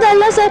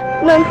 ಕದ್ದಿದ್ದಲ್ಲ ಸರ್,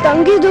 ನನ್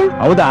ತಂಗಿದು.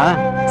 ಹೌದಾ?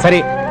 ಸರಿ,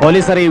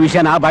 ಪೊಲೀಸರು ಈ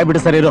ವಿಷಯನ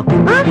ಬಾಯ್ಬಿಡು ಸರ್. ಇರು.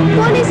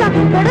 ಪೊಲೀಸ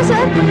ಬೇಡ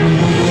ಸರ್.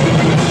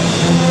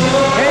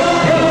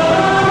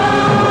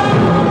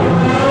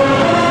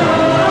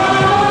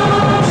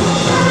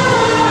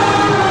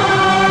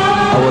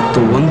 ಅವತ್ತು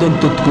ಒಂದೊಂದು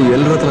ತುತ್ಕು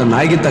ಎಲ್ಲರ ಹತ್ರ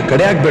ನಾಯಿಗಿಂತ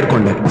ಕಡೆಯಾಗಿ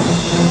ಬೇಡ್ಕೊಂಡೆ.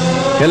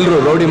 ಎಲ್ಲರೂ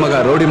ರೌಡಿ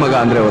ಮಗ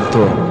ಅಂದ್ರೆ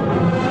ಹೊರತು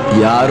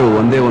ಯಾರು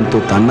ಒಂದೇ ಒಂದು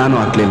ತುತ್ತು ಅನ್ನನೂ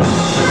ಹಾಕ್ಲಿಲ್ಲ.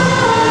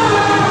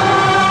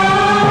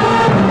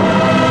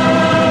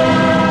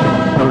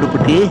 ನೋಡು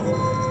ಪುಟ್ಟಿ,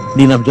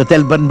 ನೀ ನಮ್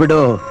ಜೊತೆಲಿ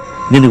ಬಂದ್ಬಿಡು,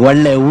 ನಿನಗೆ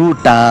ಒಳ್ಳೆ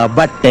ಊಟ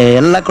ಬಟ್ಟೆ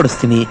ಎಲ್ಲ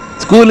ಕೊಡಿಸ್ತೀನಿ,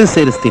 ಸ್ಕೂಲ್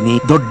ಸೇರಿಸ್ತೀನಿ,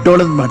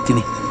 ದೊಡ್ಡೋಳದ್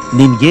ಮಾಡ್ತೀನಿ,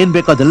 ನಿನ್ಗೇನ್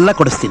ಬೇಕೋ ಅದೆಲ್ಲ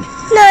ಕೊಡಿಸ್ತೀನಿ.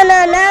 ನಾನು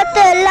ಅನಾಥ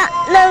ಅಲ್ಲ,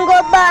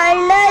 ನಂಗೊಬ್ಬ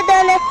ಅಣ್ಣ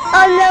ಇದ್ದಾನೆ,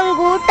 ಅವ್ನು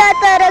ನಂಗೆ ಊಟ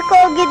ತರಕ್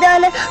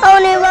ಹೋಗಿದ್ದಾನೆ,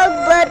 ಅವನು ಇವಾಗ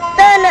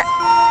ಬರ್ತಾನೆ.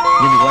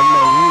 ನಿನ್ಗೆ ಒಳ್ಳೆ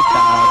ಊಟ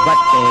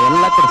ಬಟ್ಟೆ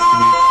ಎಲ್ಲ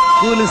ಕೊಡಿಸ್ತೀನಿ,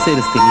 ಸ್ಕೂಲಿಗೆ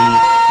ಸೇರಿಸ್ತೀನಿ,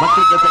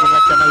 ಮಕ್ಕಳ ಜೊತೆ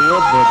ಚೆನ್ನಾಗಿ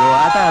ಓದ್ಬೋದು,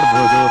 ಆಟ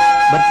ಆಡ್ಬೋದು.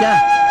 ಬರ್ತ್ಯಾ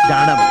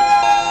ಜಾಣ ಬನ್ನಿ.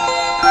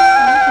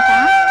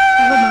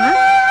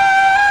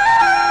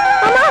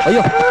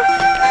 ಅಯ್ಯೋ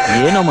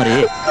ಏನೋ ಮರಿ,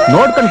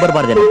 ನೋಡ್ಕೊಂಡು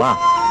ಬರ್ಬಾರ್ದೇನಪ್ಪ.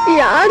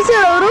 ಯಾರು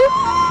ಸರ್ ಅವರು?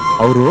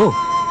 ಅವರು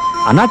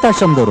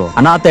ಅನಾಥಾಶ್ರಮದವರು.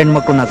 ಅನಾಥ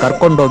ಹೆಣ್ಮಕ್ಳನ್ನ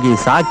ಕರ್ಕೊಂಡೋಗಿ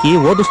ಸಾಕಿ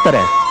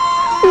ಓದಿಸ್ತಾರೆ.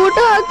 ಊಟ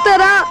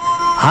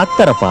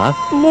ಹಾಕ್ತಾರಪ್ಪ.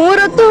 3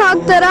 ಹೊತ್ತು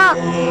ಹಾಕ್ತಾರಾ?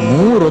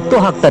 3 ಹೊತ್ತು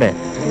ಹಾಕ್ತಾರೆ.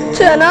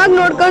 ಚೆನ್ನಾಗ್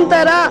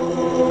ನೋಡ್ಕೊಂತಾರ?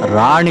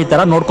 ರಾಣಿ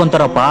ತರ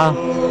ನೋಡ್ಕೊಂತಾರಪ್ಪ.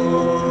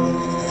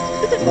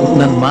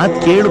 ನನ್ ಮಾತ್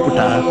ಕೇಳು ಪುಟ.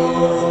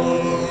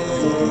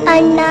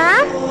 ಅಣ್ಣ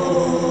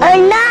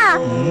ಅಣ್ಣ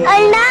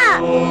ಅಣ್ಣ,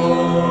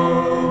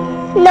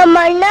 ನಮ್ಮ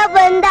ಅಣ್ಣ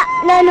ಬಂದ,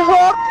 ನಾನು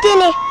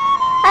ಹೋಗ್ತೀನಿ.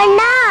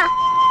 ಅಣ್ಣ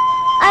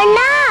ಅಣ್ಣ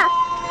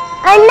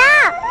ಅಣ್ಣ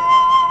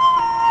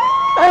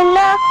ಅಣ್ಣ,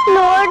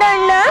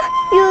 ನೋಡಣ್ಣ,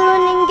 ಇವರು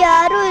ನಿಂಗೆ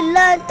ಯಾರು ಇಲ್ಲ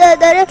ಅಂತ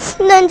ಇದಾರೆ,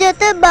 ನನ್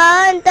ಜೊತೆ ಬಾ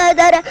ಅಂತ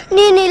ಇದಾರೆ.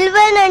 ನೀನ್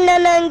ಇಲ್ವೇನಣ್ಣ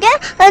ನಂಗೆ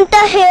ಅಂತ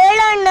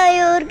ಹೇಳಣ್ಣ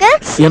ಇವ್ರಿಗೆ.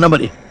 ಏನ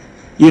ಮರಿ,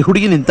 ಈ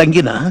ಹುಡುಗಿ ನಿನ್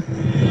ತಂಗಿನ?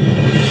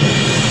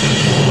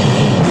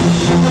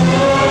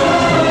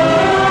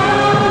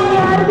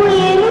 ಯಾರಿಗೂ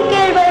ಏನು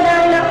ಕೇಳ್ಬೇಡ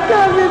ಅಣ್ಣ,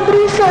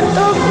 ನಾವಿಬ್ರು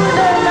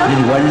ಸತ್ತೋಗ್ಬಿಡೋಣ.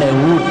 ನಿನ್ ಒಳ್ಳೆ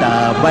ಊಟ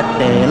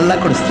ಬಟ್ಟೆ ಎಲ್ಲ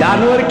ಕೊಡಿಸ್ತೀನಿ.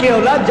 ಜಾನುವಾರ್ಗೆ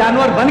ಅವಲ್ಲ,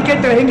 ಜಾನುವಾರ್ ಬಂದ್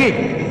ಕೆಟ್ಟರೆ ಹೆಂಗಿ?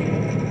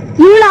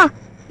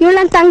 ಇವಳ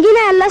ನನ್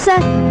ತಂಗಿನೇ ಅಲ್ಲ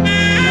ಸರ್.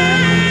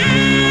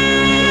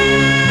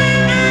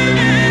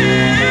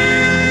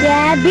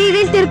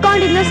 ಬೀದಿಲ್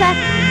ತಿರ್ಕೊಂಡಿದ್ಲು ಸರ್.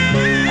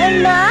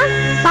 ಅಣ್ಣ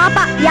ಪಾಪ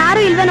ಯಾರು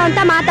ಇಲ್ವೇನೋ ಅಂತ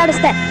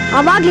ಮಾತಾಡಿಸ್ದೆ.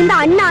 ಅವಾಗ್ಲಿಂದ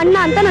ಅಣ್ಣ ಅಣ್ಣ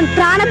ಅಂತ ನನ್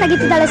ಪ್ರಾಣ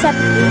ತೆಗಿತಿದ್ದಾಳೆ ಸರ್.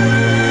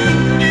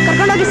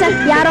 ಕರ್ಕೊಂಡೋಗಿ ಸರ್,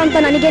 ಯಾರು ಅಂತ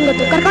ನನಗೇನ್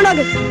ಗೊತ್ತು,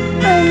 ಕರ್ಕೊಂಡೋಗಿ.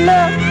 ಅಣ್ಣ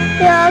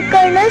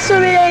ಯಾಕಣ್ಣ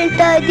ಸುಳ್ಳು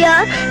ಹೇಳ್ತಾ ಇದ್ಯಾ?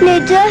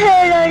 ನಿಜ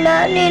ಹೇಳೋಣ,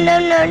 ನೀನ್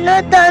ನನ್ನ ಅಣ್ಣ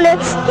ತಾನೆ,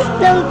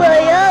 ನಂಗ್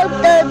ಭಯ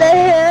ಆಗ್ತಾ ಇದೆ,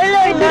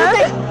 ಹೇಳೋಣ.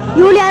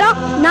 ಇವಳು ಯಾರೋ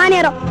ನಾನ್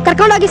ಯಾರೋ,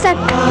 ಕರ್ಕೊಂಡೋಗಿ ಸರ್.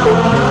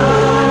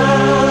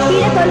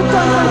 ತಲುಪು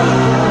ಅನ್ಕೊಂಡು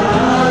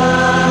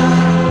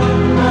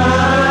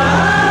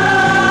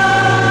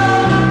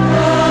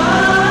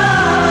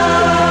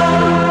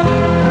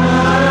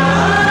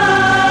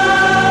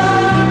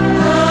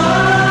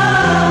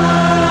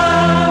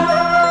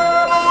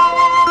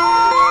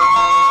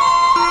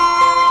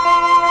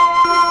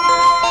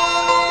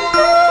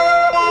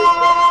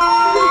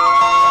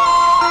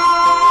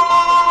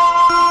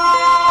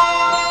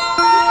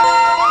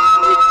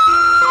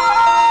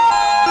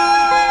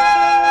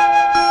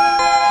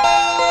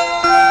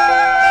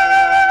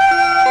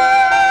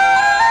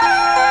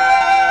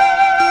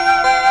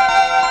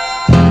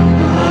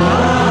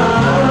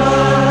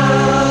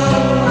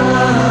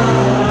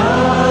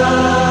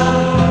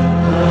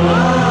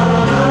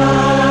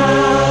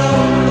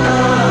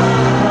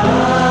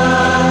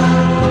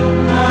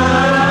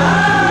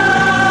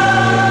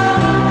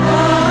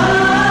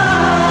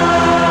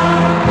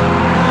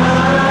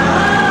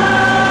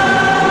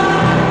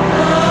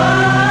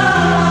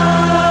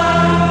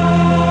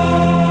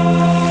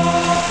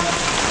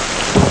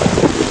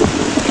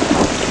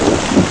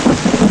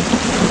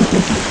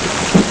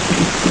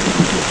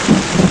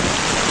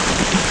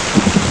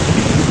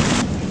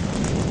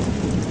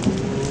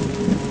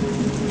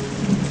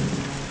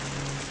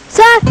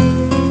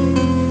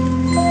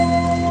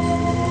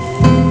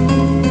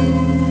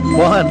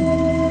ಮೋಹನ್.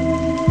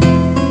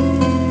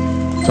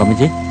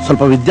 ಸ್ವಾಮೀಜಿ,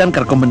 ಸ್ವಲ್ಪ ವಿದ್ಯಾನ್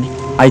ಕರ್ಕೊಂಬನ್ನಿ.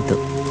 ಆಯ್ತು.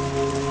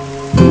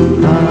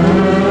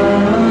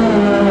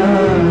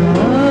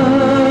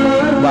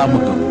 ಬಾ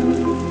ಮುತ್ತು,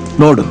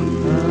 ನೋಡು,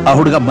 ಆ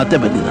ಹುಡುಗ ಮತ್ತೆ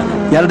ಬಂದಿದ್ದಾನೆ.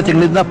 2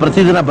 ತಿಂಗಳಿಂದ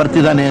ಪ್ರತಿದಿನ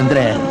ಬರ್ತಿದ್ದಾನೆ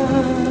ಅಂದ್ರೆ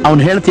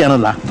ಅವನು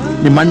ಹೇಳ್ತೀಯನಲ್ಲ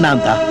ನಿಮ್ಮಣ್ಣ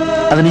ಅಂತ,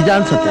 ಅದು ನಿಜ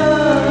ಅನ್ಸುತ್ತೆ.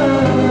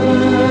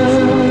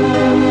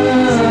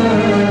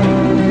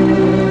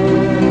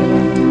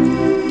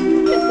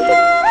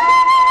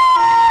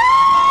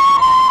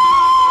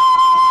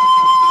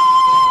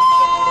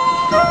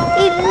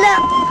 ಇಲ್ಲ,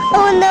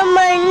 ಅವನು ನಮ್ಮ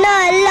ಅಣ್ಣ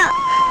ಅಲ್ಲ,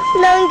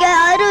 ನಂಗೆ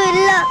ಯಾರು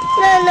ಇಲ್ಲ,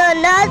 ನಾನು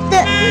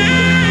ಅನಾಥೆ.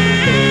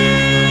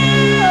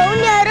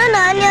 ಅವನ್ ಯಾರೋ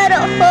ನಾನ್ ಯಾರೋ,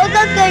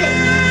 ಹೋಗಕ್ ಹೇಳಿ.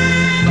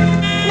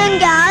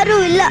 ನಂಗೆ ಯಾರು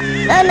ಇಲ್ಲ,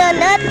 ನಾನು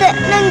ಅನಾಥೆ,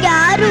 ನಂಗೆ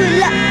ಯಾರು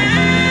ಇಲ್ಲ,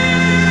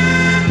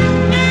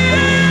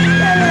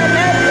 ನಾನು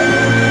ಅನಾಥೆ.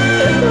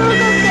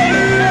 ಹೋಗಕ್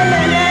ಹೇಳಿ, ನಾನು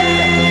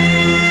ಅನಾಥೆ.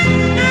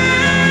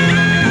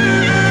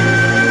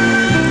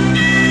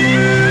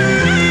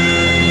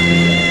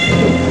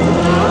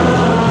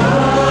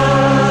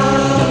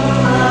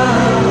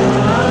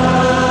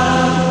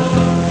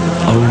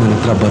 ಅವಳು ನನ್ನ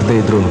ಹತ್ರ ಬರದೇ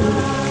ಇದ್ರು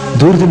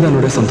ದೂರದಿಂದ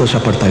ನೋಡೇ ಸಂತೋಷ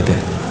ಪಡ್ತಾ ಇದ್ದೆ.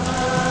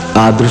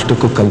 ಆ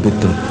ಅದೃಷ್ಟಕ್ಕೂ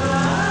ಕಲ್ಬಿತ್ತು,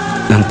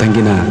 ನನ್ನ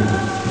ತಂಗಿನ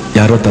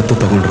ಯಾರೋ ತತ್ತು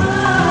ತಗೊಂಡ್ರು.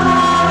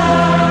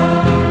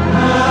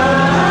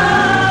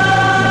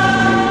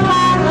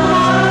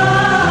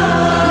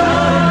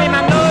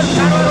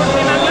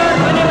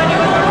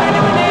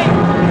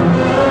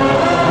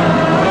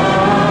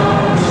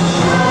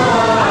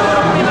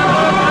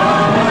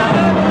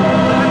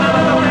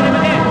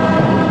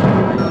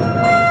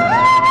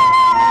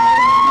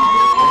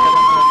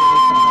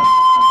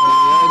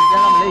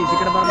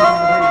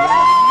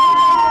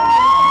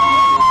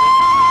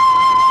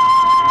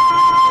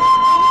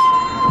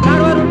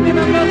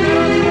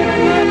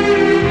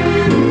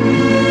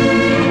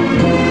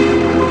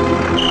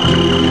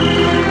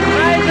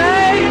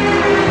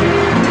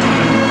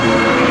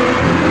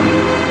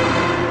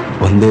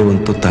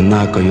 ಅನ್ನ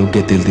ಹಾಕೋ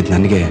ಯೋಗ್ಯತೆ ಇಲ್ದಿದ್ದು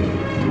ನನಗೆ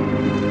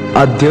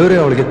ಆ ದೇವರೇ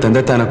ಅವಳಿಗೆ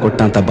ತಂದೆ ತಾನ ಕೊಟ್ಟ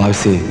ಅಂತ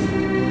ಭಾವಿಸಿ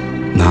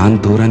ನಾನು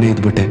ದೂರನೇ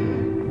ಇದ್ಬಿಟ್ಟೆ.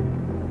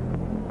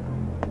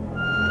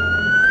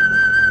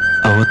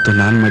 ಅವತ್ತು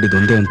ನಾನು ಮಾಡಿದ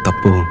ಒಂದೇ ಒಂದು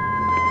ತಪ್ಪು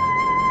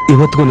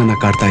ಇವತ್ತಿಗೂ ನನ್ನ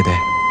ಕಾಡ್ತಾ ಇದೆ.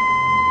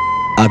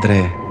 ಆದ್ರೆ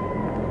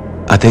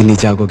ಅದೇ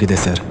ನಿಜ ಆಗೋಗಿದೆ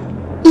ಸರ್.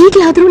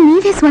 ಈಗ್ಲಾದ್ರೂ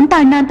ನೀವೇ ಸ್ವಂತ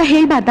ಅಣ್ಣ ಅಂತ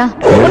ಹೇಳ್ಬಾರ್ದಾ?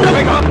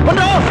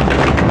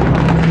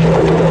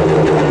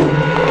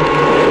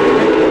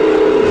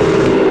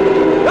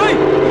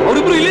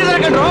 ಅವರಿಬ್ರು ಇಲ್ಲಿದ್ದಾರೆ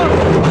ಕಣ್ರೋ.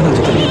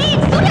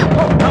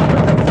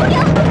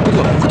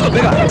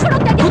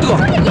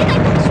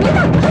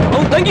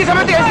 ಅವ್ನು ತಂಗಿ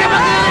ಸಮೇತ ಎಸ್ಕೇಪ್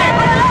ಆಗ್ತಿದ್ದಾನೆ.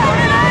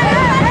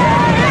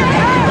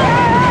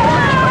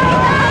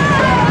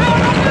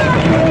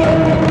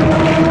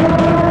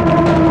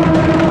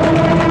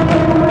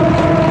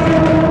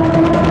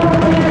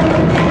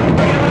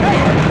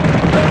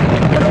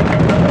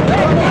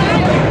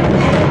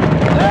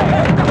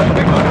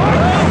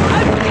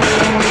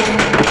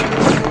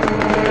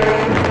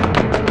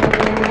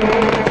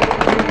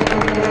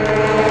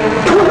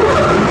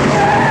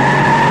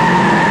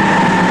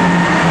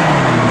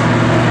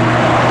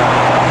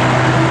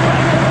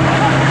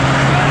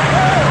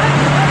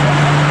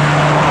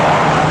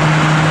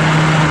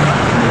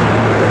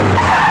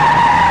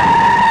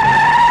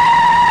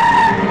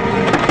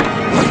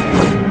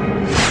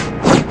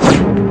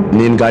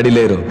 ನೀನ್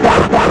ಗಾಡಿಲೇ ಇರು,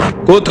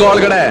 ಕೂತ್ಕೋ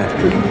ಒಳಗಡೆ.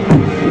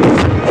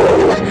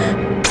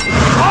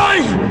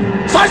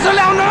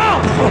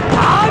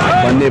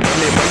 ಬನ್ನಿ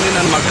ಬನ್ನಿ ಬನ್ನಿ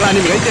ನನ್ನ ಮಕ್ಕಳ,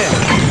 ನಿಮ್ಗೈತೆ.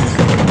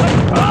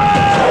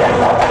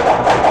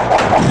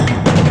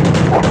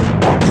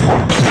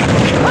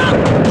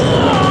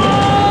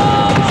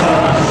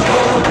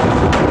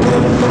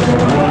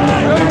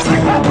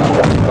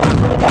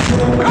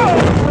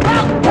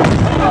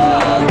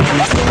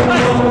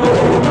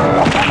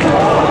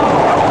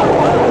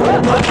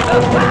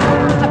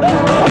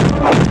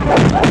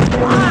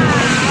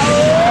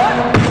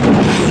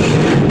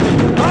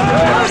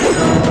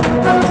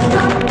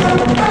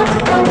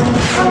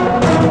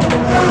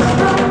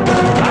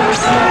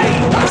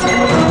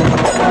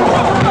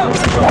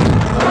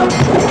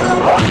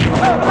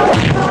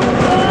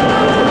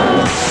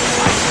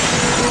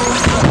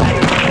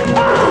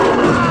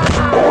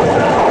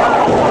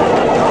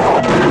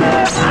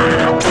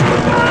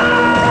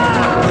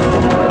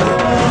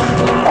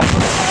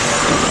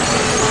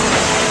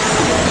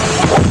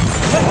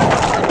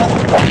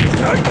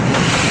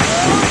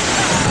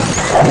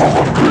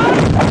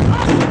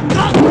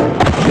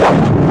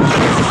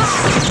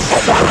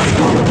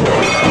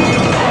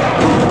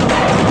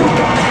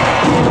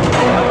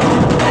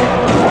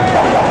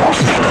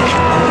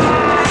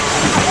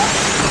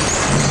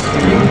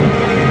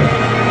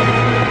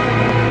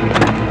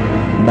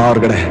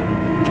 ಹೊರಗಡೆ.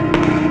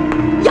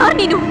 ಯಾರು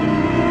ನೀನು?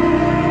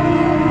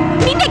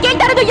 ನಿನ್ನೆ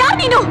ಕೇಳ್ತಾ ಇರೋದು ಯಾರು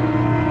ನೀನು?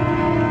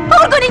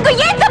 ಅವ್ರಿಗೂ ನಿನ್ಗೂ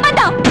ಏನ್ ಸಂಬಂಧ?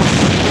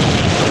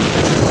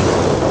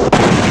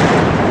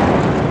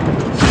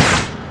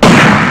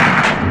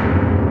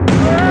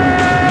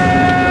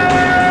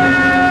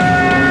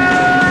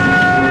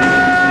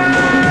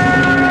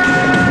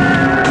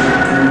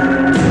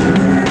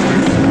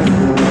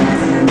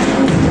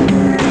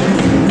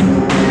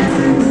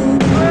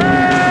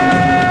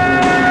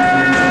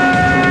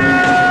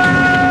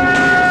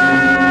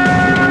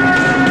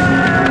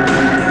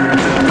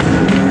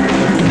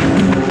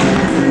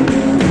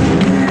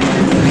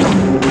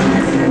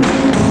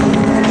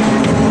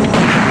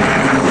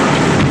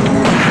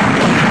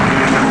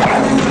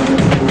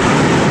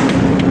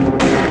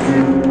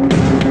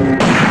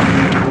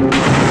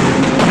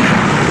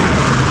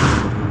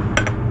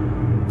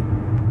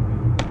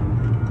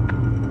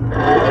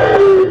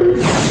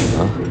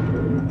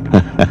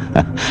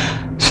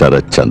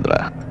 ಶರತ್ ಚಂದ್ರ,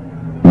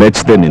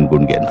 ಮೆಚ್ಚದೆ ನಿನ್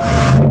ಗುಂಡ್ಗೆನ.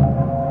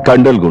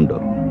 ಕಂಡಲ್ ಗುಂಡು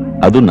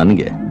ಅದು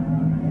ನನಗೆ.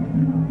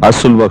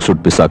 ಅಸುಲ್ವಾಗಿ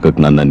ಸುಟ್ಟು ಬಿಸಾಕಕ್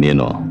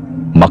ನನ್ನನ್ನೇನೋ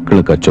ಮಕ್ಕಳ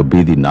ಕಚ್ಚೋ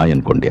ಬೀದಿ ನಾಯಿ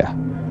ಅನ್ಕೊಂಡ್ಯಾ?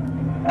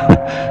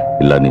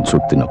 ಇಲ್ಲ ನೀನ್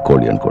ಸುಡ್ತಿನ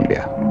ಕೋಳಿ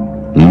ಅನ್ಕೊಂಡ್ಯಾ?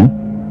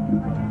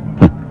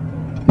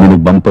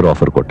 ನಿನಗ್ ಬಂಪರ್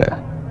ಆಫರ್ ಕೊಟ್ಟೆ,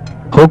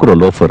 ಹೋಗ್ರೋ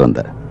ಲೋಫರ್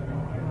ಅಂದೆ.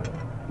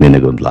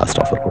 ನಿನಗೊಂದು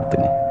ಲಾಸ್ಟ್ ಆಫರ್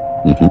ಕೊಡ್ತೀನಿ,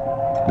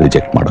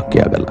 ರಿಜೆಕ್ಟ್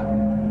ಮಾಡೋಕ್ಕೆ ಆಗಲ್ಲ.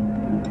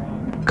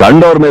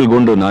 ಕಂಡವ್ರ ಮೇಲೆ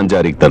ಗುಂಡು ನಾನ್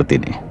ಜಾರಿಗೆ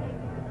ತರ್ತೀನಿ,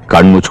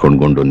 ಕಣ್ಣು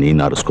ಮುಚ್ಕೊಂಡ್ಕೊಂಡು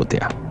ನೀನ್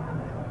ಆರಿಸ್ಕೋತೀಯ.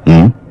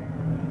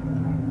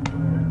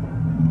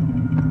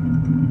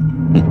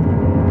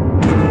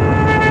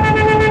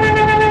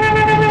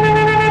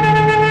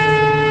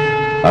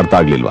 ಅರ್ಥ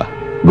ಆಗ್ಲಿಲ್ವಾ?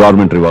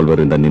 ಗವರ್ಮೆಂಟ್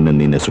ರಿವಾಲ್ವರ್ ಇಂದ ನಿನ್ನ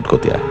ನೀನೇ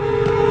ಸುಟ್ಕೋತೀಯ.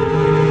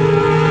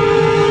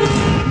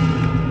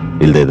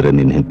 ಇಲ್ದೇ ಇದ್ರೆ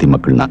ನಿನ್ನ ಹೆಂಡತಿ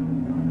ಮಕ್ಕಳನ್ನ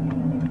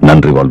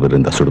ನನ್ ರಿವಾಲ್ವರ್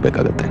ಇಂದ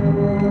ಸುಡ್ಬೇಕಾಗತ್ತೆ.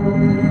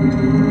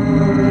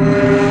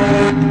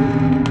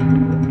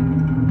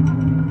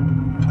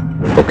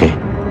 ಓಕೆ?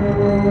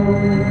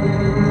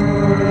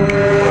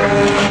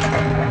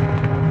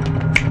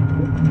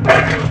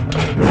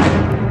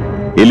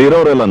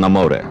 ಇಲ್ಲಿರೋರೆಲ್ಲ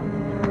ನಮ್ಮವ್ರೆ,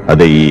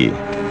 ಅದೇ ಈ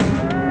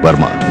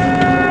ವರ್ಮಾ.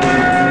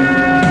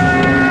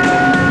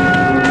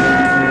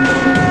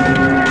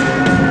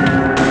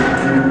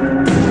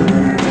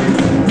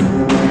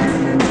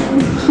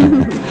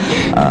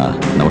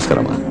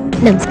 ನಮಸ್ಕಾರಮ್ಮ.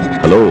 ನಮಸ್ಕಾರ.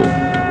 ಹಲೋ,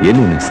 ಏನು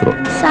ನಿನ್ನ ಹೆಸರು?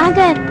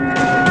 ಸಾಗರ್.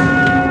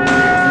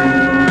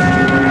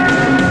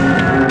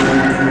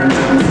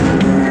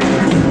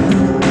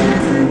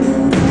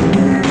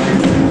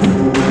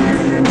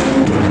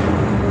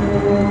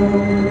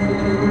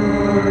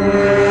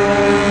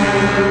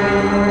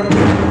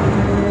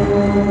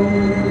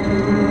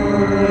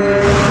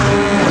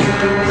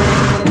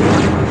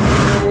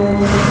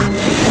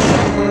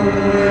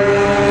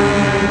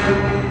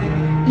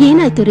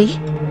 ಏನಾಯ್ತು ರೀ?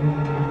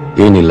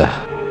 ಏನಿಲ್ಲ,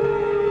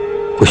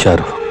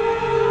 ಹುಷಾರು.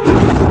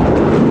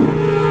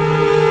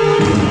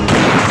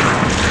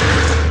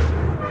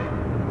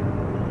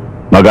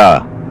 ಮಗ,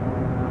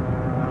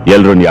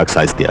 ಎಲ್ರನ್ನ ಯಾಕೆ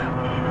ಸಾಯಿಸ್ತೀಯ?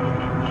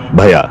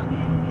 ಭಯ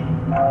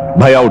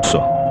ಭಯ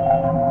ಹುಟ್ಸು,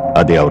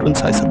 ಅದೇ ಅವ್ರನ್ನ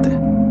ಸಾಯಿಸುತ್ತೆ.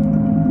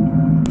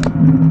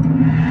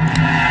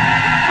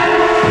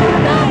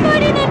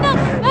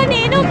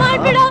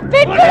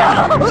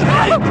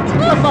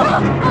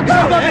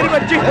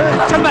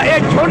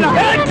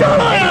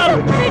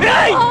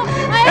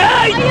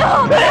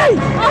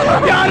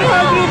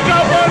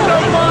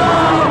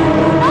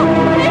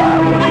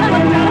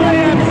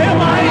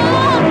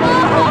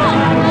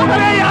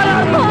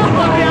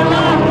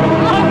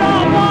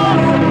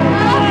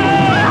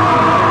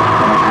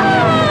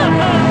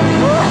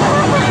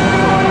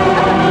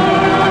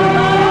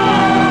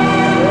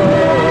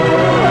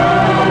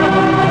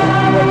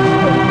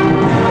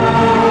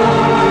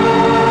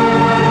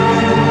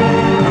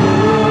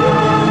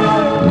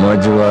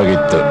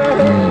 ಮಜವಾಗಿತ್ತು.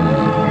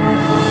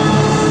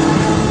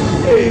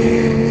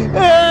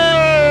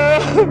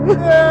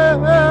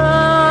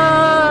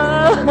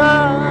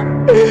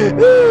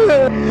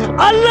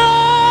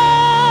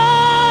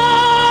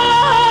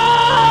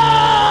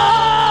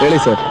 ಹೇಳಿ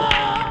ಸರ್.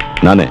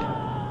 ನಾನೇ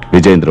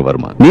ವಿಜೇಂದ್ರ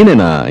ವರ್ಮಾ.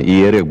 ನೀನೇನಾ ಈ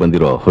ಏರಿಯಾಗೆ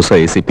ಬಂದಿರೋ ಹೊಸ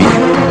ACP?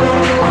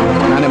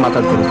 ನಾನೇ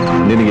ಮಾತಾಡ್ತೀನಿ.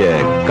 ನಿನಗೆ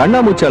ಕಣ್ಣ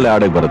ಮುಚ್ಚಾಲೆ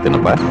ಆಡಕ್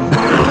ಬರುತ್ತೇನಪ್ಪ?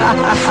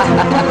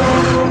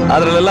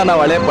 ಅದ್ರಲ್ಲೆಲ್ಲ ನಾವು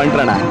ಹಳೆ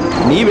ಪಂಟ್ರಣ,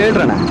 ನೀವ್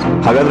ಹೇಳ್ರಣ.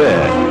 ಹಾಗಾದ್ರೆ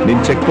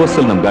ನಿನ್ ಚೆಕ್ ಪೋಸ್ಟ್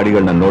ಅಲ್ಲಿ ನಮ್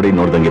ಗಾಡಿಗಳನ್ನ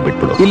ನೋಡ್ದಂಗೆ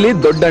ಬಿಟ್ಬಿಡು. ಇಲ್ಲಿ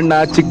ದೊಡ್ಡಣ್ಣ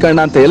ಚಿಕ್ಕಣ್ಣ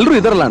ಅಂತ ಎಲ್ರು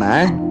ಇದಾರಲ್ಲಣ್ಣ.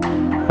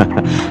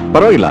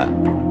 ಪರವಾಗಿಲ್ಲ,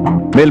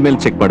 ಮೇಲ್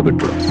ಚೆಕ್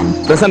ಮಾಡ್ಬಿಟ್ಬಿಡು.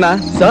 ಪ್ರಸನ್ನ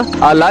ಸರ್,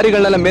 ಆ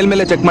ಲಾರಿಗಳನ್ನೆಲ್ಲ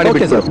ಮೇಲ್ಮೇಲೆ ಚೆಕ್ ಮಾಡಿ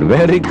ಬಿಡಿ ಸರ್.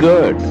 Very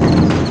good.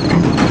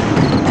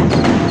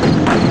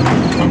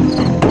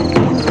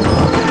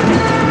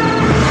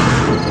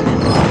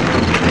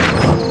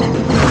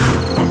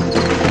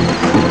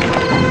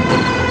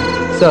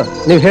 ಸರ್,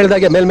 ನೀವು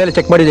ಹೇಳಿದಾಗೆ ಮೇಲ್ಮೇಲೆ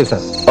ಚೆಕ್ ಮಾಡಿದೀವಿ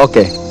ಸರ್.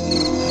 ಓಕೆ,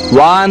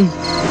 1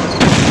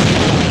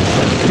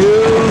 2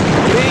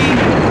 3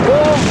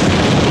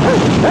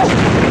 4.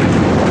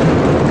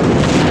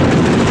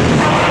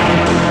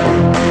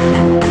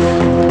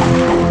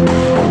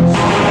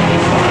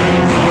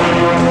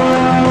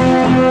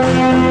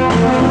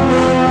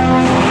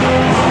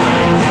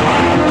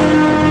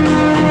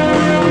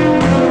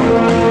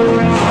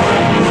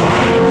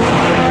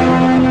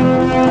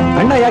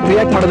 ಅಣ್ಣ ಯಾಕೆ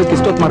ರಿಯಾಕ್ಟ್ ಮಾಡೋದಕ್ಕೆ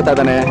ಇಷ್ಟೊತ್ತು ಮಾಡ್ತಾ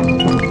ಇದ್ದಾನೆ?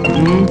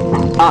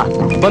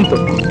 ಬಂತು.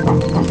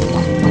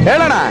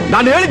 ಹೇಳೋಣ.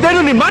 ನಾನು ಹೇಳಿದ್ದೇನು,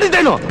 ನೀನ್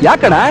ಮಾಡಿದ್ದೇನು?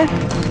 ಯಾಕಣ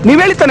ನೀವ್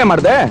ಹೇಳಿತಾನೆ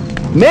ಮಾಡ್ದೆ?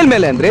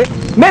 ಮೇಲ್ಮೇಲೆ ಅಂದ್ರೆ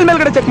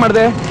ಮೇಲ್ಮೇಲ್ಗಡೆ ಚೆಕ್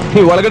ಮಾಡ್ದೆ.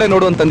 ನೀವು ಒಳಗಡೆ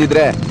ನೋಡು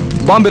ಅಂತಂದಿದ್ರೆ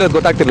ಬಾಂಬ್ ಇರೋದು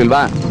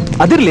ಗೊತ್ತಾಗ್ತಿರ್ಲಿಲ್ವಾ?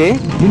 ಅದಿರ್ಲಿ,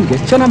 ನಿಮ್ಗೆ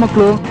ಎಷ್ಟು ಜನ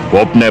ಮಕ್ಕಳು?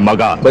 ಒಬ್ನೇ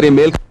ಮಗ. ಬರೀ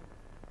ಮೇಲ್.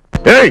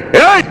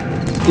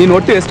 ನೀನ್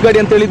ಒಟ್ಟು ಎಷ್ಟು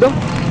ಗಾಡಿ ಅಂತ ಹೇಳಿದ್ದು?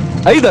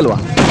 5 ಅಲ್ವಾ?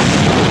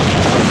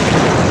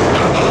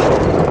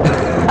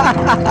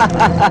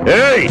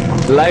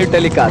 Live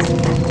telecast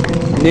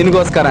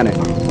ನಿನ್ಗೋಸ್ಕರನೇ.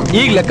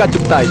 ಈಗ ಲೆಕ್ಕ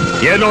ಚುಕ್ತಾ ಇತ್ತು.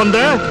 ಏನು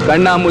ಅಂದೆ?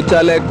 ಕಣ್ಣ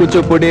ಮುಚ್ಚಾಲೆ,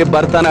 ಕುಚುಪುಡಿ,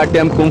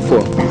 ಭರತನಾಟ್ಯಂ, ಕುಂಫು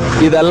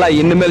ಇದೆಲ್ಲ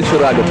ಇನ್ಮೇಲೆ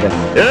ಶುರು ಆಗುತ್ತೆ.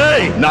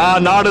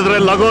 ನಾನ್ ಆಡಿದ್ರೆ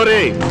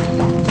ಲಗೋರಿ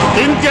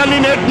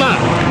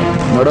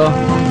ನೋಡು,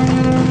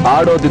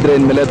 ಆಡೋದಿದ್ರೆ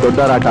ಇನ್ಮೇಲೆ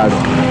ದೊಡ್ಡವರಾಟ ಆಡು.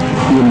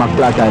 ಈ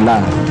ಮಕ್ಕಳಾಟ ಎಲ್ಲ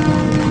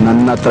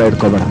ನನ್ನ ಹತ್ರ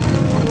ಇಟ್ಕೋಬೇಡ,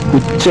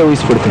 ಹುಚ್ಚೆ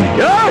ಊಹಿಸ್ಬಿಡ್ತೀನಿ.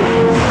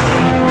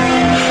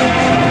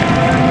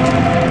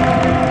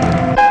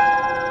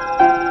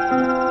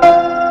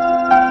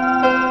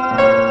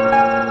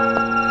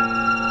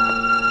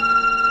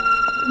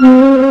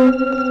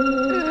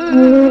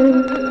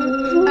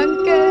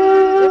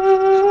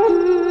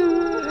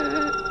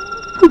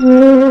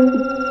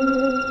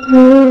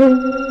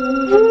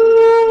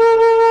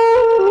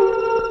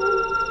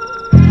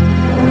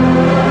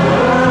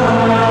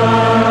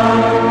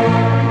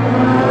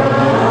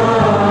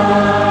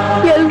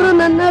 ಎಲ್ರು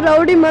ನನ್ನ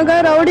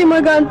ರೌಡಿ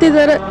ಮಗ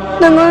ಅಂತಿದ್ದಾರೆ.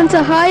 ನಂಗೊಂದು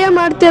ಸಹಾಯ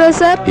ಮಾಡ್ತೀರಾ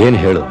ಸರ್? ಏನ್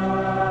ಹೇಳು?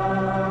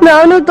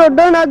 ನಾನು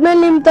ದೊಡ್ಡವನಾದ್ಮೇಲೆ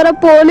ನಿಮ್ ತರ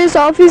ಪೊಲೀಸ್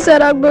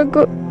ಆಫೀಸರ್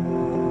ಆಗ್ಬೇಕು.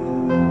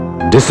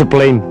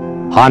 Discipline,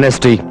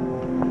 honesty,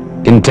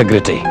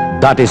 integrity,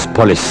 that is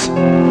police.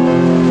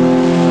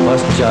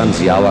 First chance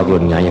ಯಾವಾಗಲೂ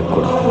ನ್ಯಾಯಕ್ಕೆ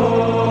ಕೊಡು.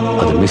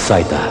 ಅದು ಮಿಸ್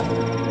ಆಯ್ತಾ,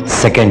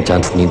 ಸೆಕೆಂಡ್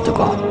ಚಾನ್ಸ್ ನೀನ್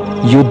ತಗೋ.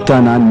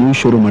 ಯುದ್ಧನ ನೀವು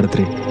ಶುರು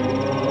ಮಾಡಿದ್ರಿ,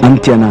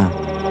 ಅಂತ್ಯನ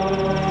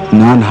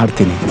ನಾನ್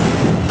ಹಾಡ್ತೀನಿ.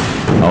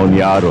 ಅವನ್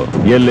ಯಾರು,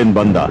 ಎಲ್ಲಿಂದ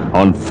ಬಂದ,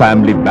 ಅವನ್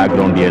ಫ್ಯಾಮಿಲಿ ಬ್ಯಾಕ್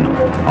ಗ್ರೌಂಡ್ ಏನು,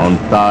 ಅವನ್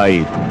ತಾಯಿ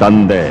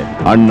ತಂದೆ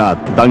ಅಣ್ಣ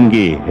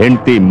ತಂಗಿ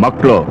ಹೆಂಡತಿ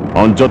ಮಕ್ಕಳು,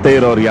 ಅವನ್ ಜೊತೆ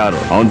ಇರೋರು ಯಾರು,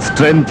 ಅವನ್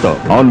ಸ್ಟ್ರೆಂತ್,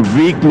 ಅವನ್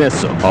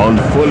ವೀಕ್ನೆಸ್, ಅವನ್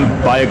ಫುಲ್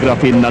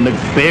ಬಯೋಗ್ರಫಿ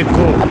ನನಗ್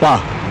ಬೇಕು. ಅಪ್ಪ,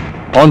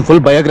 ಅವನ್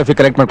ಫುಲ್ ಬಯೋಗ್ರಫಿ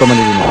ಕರೆಕ್ಟ್ ಮಾಡ್ಕೊಂಡ್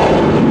ಬಂದಿದ್ದೀನಿ.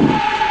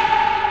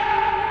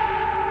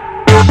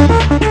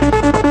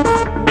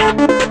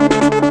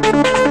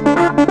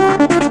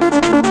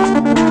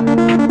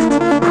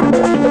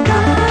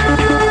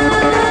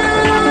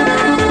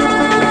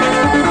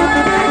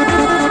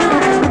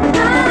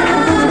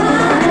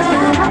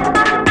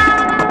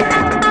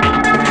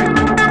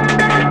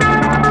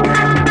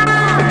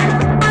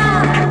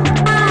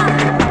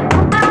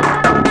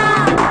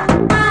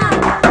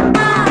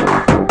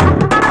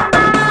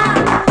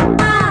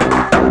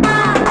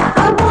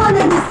 I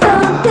wanna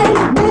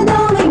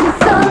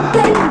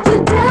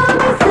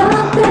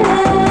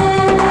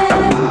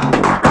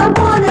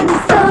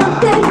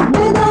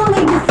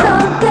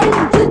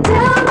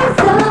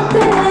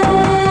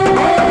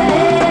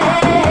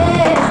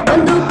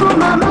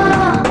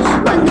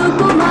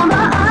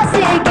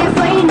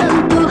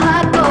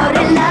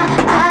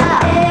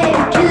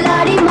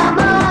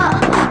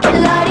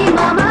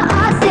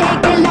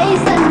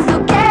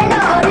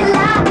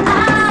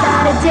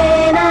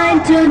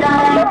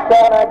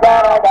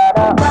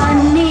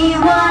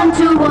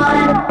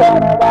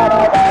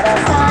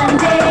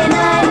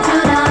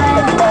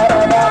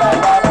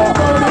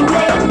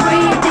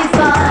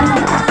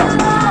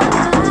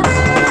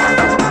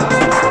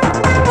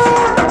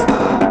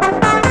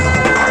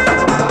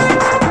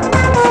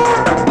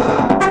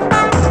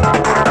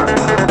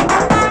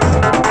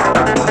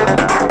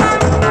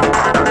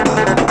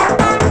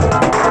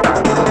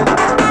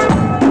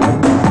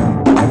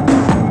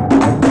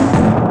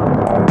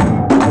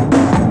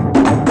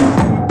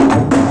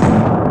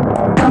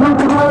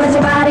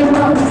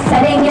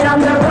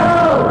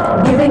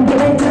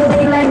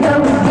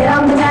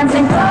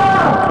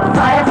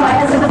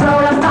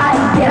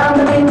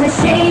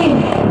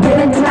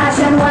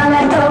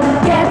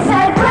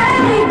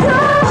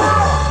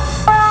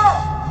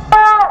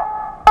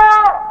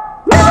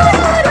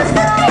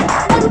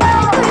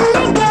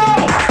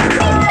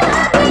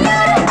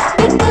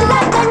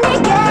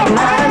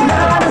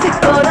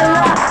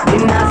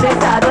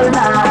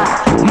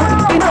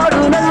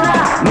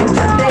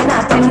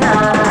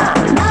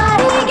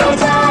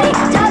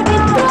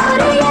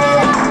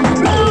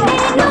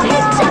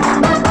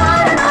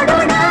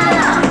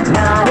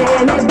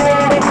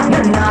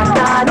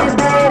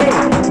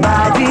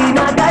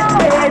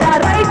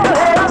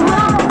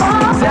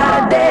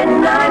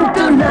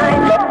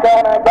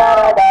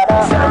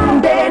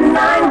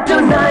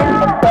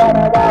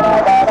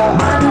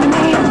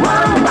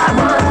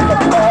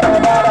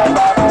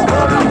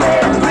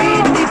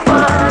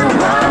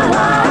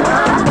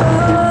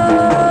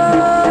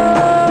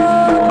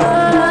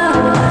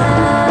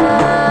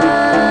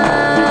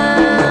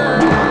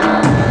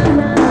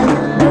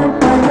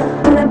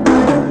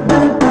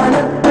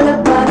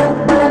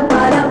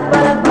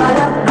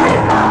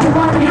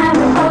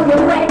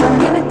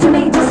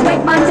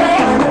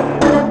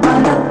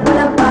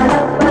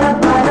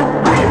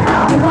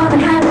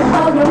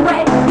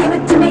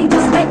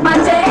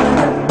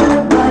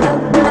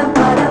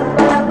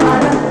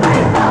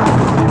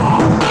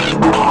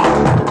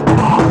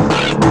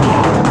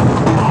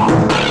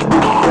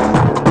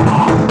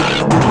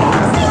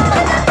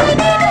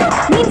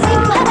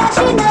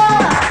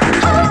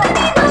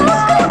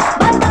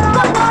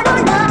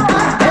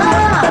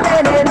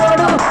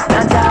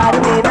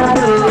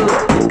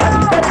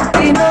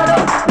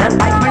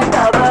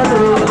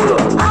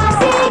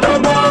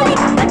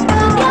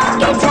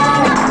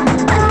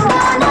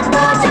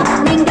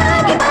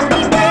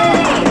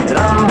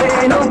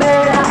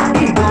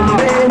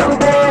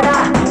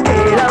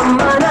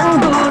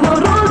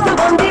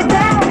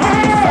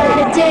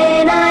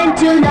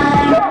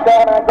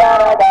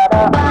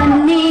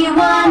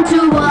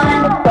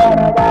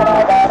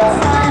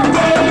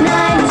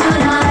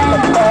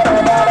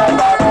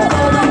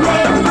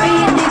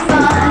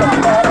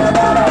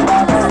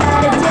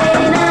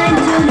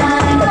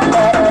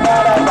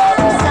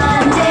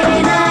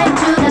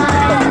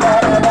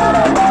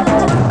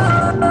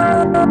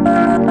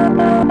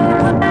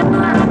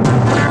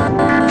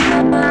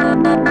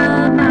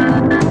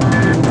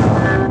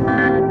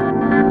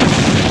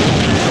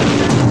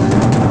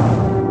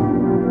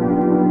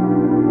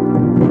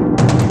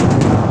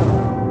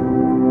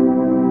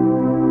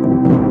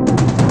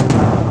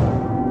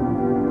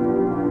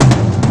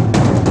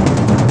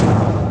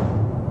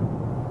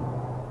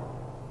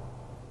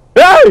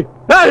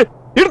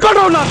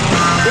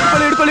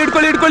ಇಟ್ಕೊಳ್ಳಿ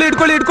ಇಟ್ಕೊಳ್ಳಿ ಇಟ್ಕೊಳ್ಳಿ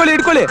ಇಟ್ಕೊಳ್ಳಿ ಇಟ್ಕೊಳ್ಳಿ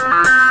ಇಟ್ಕೊಳ್ಳಿ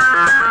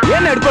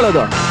ಏನ್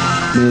ಹಿಡ್ಕೊಳ್ಳೋದು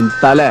ನಿನ್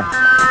ತಲೆ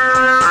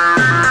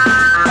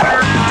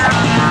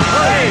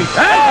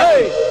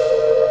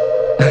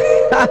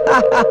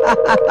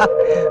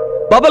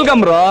ಬಬಲ್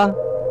ಗಮ್ ಬ್ರೋ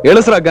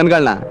ಎಳಸ್ರ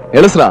ಗನ್ಗಳನ್ನ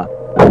ಎಳಸ್ರ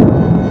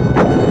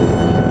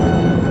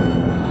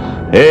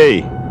ಏಯ್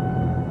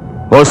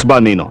ಹೊಸ್ಬಾ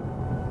ನೀನು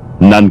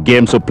ನನ್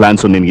ಗೇಮ್ಸು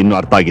ಪ್ಲಾನ್ಸು ನಿನ್ಗೆ ಇನ್ನೂ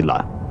ಅರ್ಥ ಆಗಿಲ್ಲ.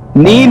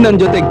 ನೀನ್ ನನ್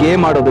ಜೊತೆ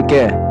ಗೇಮ್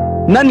ಆಡೋದಕ್ಕೆ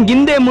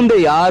ನನ್ಗಿಂದೆ ಮುಂದೆ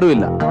ಯಾರು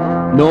ಇಲ್ಲ.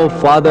 ನೋ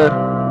ಫಾದರ್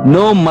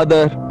ನೋ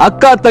ಮದರ್,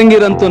 ಅಕ್ಕ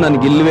ತಂಗಿರಂತೂ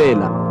ನನ್ಗಿಲ್ವೇ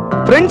ಇಲ್ಲ.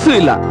 ಫ್ರೆಂಡ್ಸು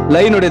ಇಲ್ಲ,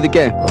 ಲೈನ್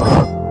ಹೊಡೆಯೋದಕ್ಕೆ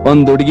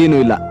ಒಂದ್ ಹುಡುಗಿನೂ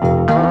ಇಲ್ಲ.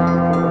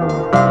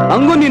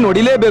 ಹಂಗೂ ನೀನ್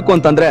ಹೊಡಿಲೇಬೇಕು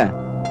ಅಂತಂದ್ರೆ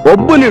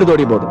ಒಬ್ಬನ್ ಹಿಡ್ದು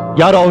ಹೊಡಿಬಹುದು.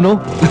 ಯಾರು ಅವನು?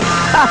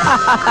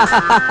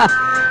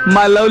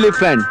 My lovely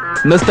friend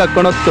mister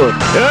ಕೊಣತ್ತೂರ್.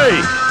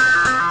 ಏಯ್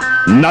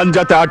ನನ್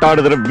ಜೊತೆ ಆಟ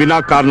ಆಡಿದ್ರೆ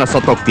ವಿನಾಕಾರಣ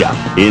ಸತ್ತೋಗ್ತೀಯ.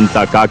 ಇಂಥ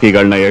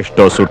ಕಾಕಿಗಳನ್ನ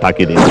ಎಷ್ಟೋ ಸುಟ್ಟು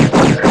ಹಾಕಿದೀನಿ.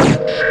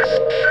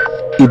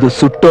 ಇದು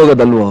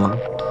ಸುಟ್ಟೋಗೋದಲ್ವೋ,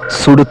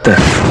 ಸುಡುತ್ತೆ.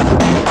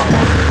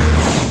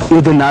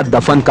 ಇದನ್ನ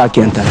ದಫನ್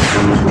ಕಾಕಿ ಅಂತ.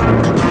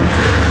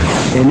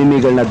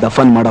 ಎನಿಮಿಗಳನ್ನ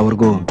ದಫನ್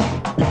ಮಾಡೋವರೆಗೂ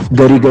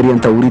ಗರಿ ಗರಿ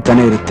ಅಂತ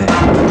ಉರಿತಾನೆ ಇರುತ್ತೆ.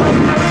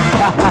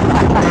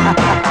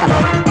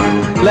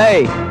 ಲೈ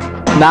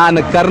ನಾನು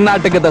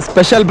ಕರ್ನಾಟಕದ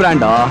ಸ್ಪೆಷಲ್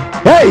ಬ್ರ್ಯಾಂಡ್.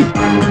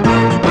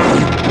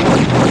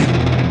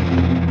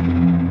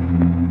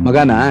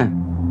 ಮಗನ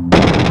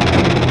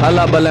ಅಲ್ಲ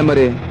ಬಲ್ಲೆ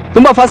ಮರಿ,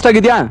 ತುಂಬಾ ಫಾಸ್ಟ್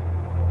ಆಗಿದ್ಯಾ?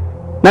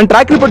 ನನ್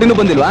ಟ್ರ್ಯಾಕ್ ರಿಪೋರ್ಟ್ ಇನ್ನೂ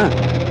ಬಂದಿಲ್ವಾ?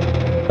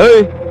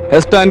 ಏಯ್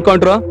ಎಷ್ಟು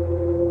ಅನ್ಕೊಂಡ್ರು?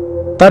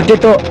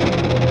 32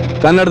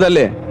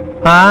 ಕನ್ನಡದಲ್ಲಿ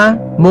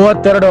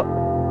 32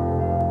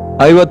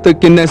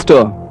 50ಕ್ಕಿನ್ನೆಷ್ಟು?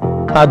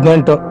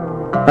 18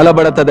 ಅಲ್ಲ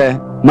ಬಡತ್ತದೆ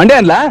ಮಂಡ್ಯ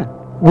ಅನ್ಲ?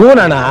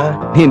 ಹೂನಣ್ಣ.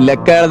 ನೀನ್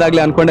ಲೆಕ್ಕ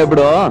ಹೇಳ್ದಾಗ್ಲಿ ಅನ್ಕೊಂಡೆ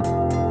ಬಿಡು.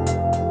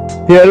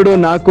 2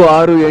 4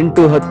 6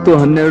 8 10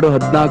 12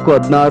 14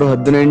 16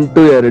 18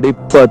 2 20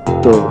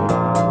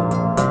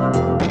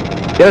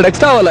 2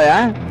 ಎಕ್ಸ್ಟ್ರಾ ಅವಲ್ಲಯ್ಯ,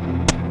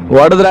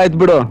 ಹೊಡೆದ್ರಾಯ್ತು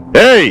ಬಿಡು.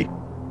 ಏಯ್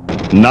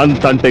ನನ್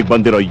ತಂಟೆಗೆ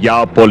ಬಂದಿರೋ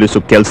ಯಾವ ಪೊಲೀಸು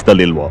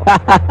ಕೆಲ್ಸದಲ್ಲಿಲ್ವೋ?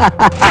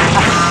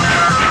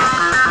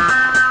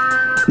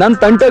 ನನ್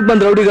ತಂಟೆಗೆ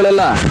ಬಂದ್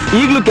ರೌಡಿಗಳೆಲ್ಲ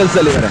ಈಗ್ಲೂ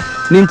ಕೆಲ್ಸದಲ್ಲಿದ್ದಾರೆ.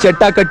 ನಿನ್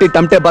ಚಟ್ಟ ಕಟ್ಟಿ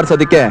ತಮಟೆ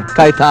ಬಾರ್ಸೋದಿಕ್ಕೆ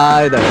ಕಾಯ್ತಾ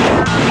ಇದ್ದಾರೆ.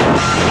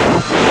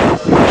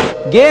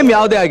 ಗೇಮ್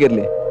ಯಾವ್ದೇ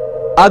ಆಗಿರ್ಲಿ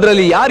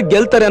ಅದ್ರಲ್ಲಿ ಯಾರು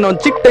ಗೆಲ್ತಾರೆ ಅನ್ನೋ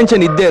ಒಂದ್ ಚಿಕ್ಕ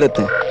ಟೆನ್ಷನ್ ಇದ್ದೇ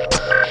ಇರುತ್ತೆ.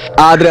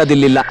 ಆದ್ರೆ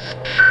ಅದಿಲ್ಲಿಲ್ಲ.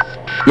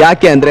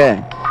 ಯಾಕೆ ಅಂದ್ರೆ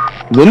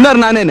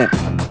ವಿನ್ನರ್ ನಾನೇನೆ.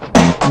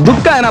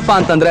 ದುಃಖ ಏನಪ್ಪಾ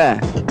ಅಂತಂದ್ರೆ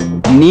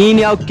ನೀನ್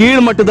ಯಾವ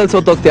ಕೀಳ್ ಮಟ್ಟದಲ್ಲಿ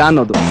ಸೋತೋಗ್ತೀಯ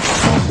ಅನ್ನೋದು.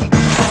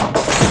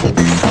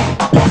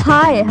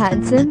 Hi,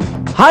 handsome.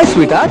 Hi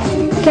sweet heart.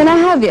 Can I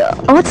have your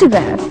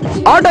autograph?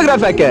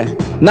 Autograph ಯಾಕೆ?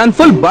 ನಾನ್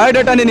ಫುಲ್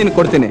ಬಯೋಡಾಟಾನೇ ನಿನ್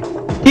ಕೊಡ್ತೀನಿ.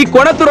 ಈ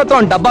ಕೊಣತ್ತೂರ್ ಹತ್ರ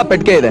ಒಂದ್ ಡಬ್ಬಾ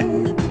ಪೆಟ್ಕೆ ಇದೆ,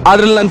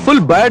 ಅದ್ರಲ್ಲಿ ನನ್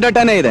ಫುಲ್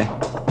ಬಯೋಡಾಟಾನೇ ಇದೆ.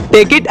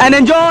 Take it and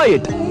enjoy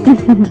it.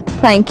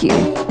 Thank you.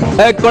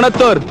 ಏ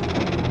ಕೊಣತ್ತೂರ್,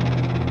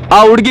 ಆ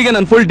ಹುಡ್ಗಿಗೆ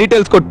ನನ್ ಫುಲ್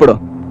ಡೀಟೇಲ್ಸ್ ಕೊಟ್ಬಿಡು.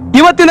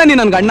 ಇವತ್ತಿನ ನೀ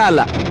ನನ್ ಗಣ್ಣ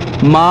ಅಲ್ಲ,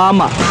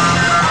 ಮಾಮ.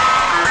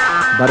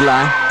 ಬರ್ಲಾ?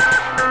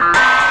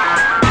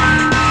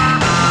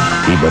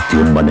 ಇವತ್ತು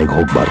ಇವನ್ ಮನೆಗೆ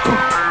ಹೋಗ್ಬಾರ್ದು.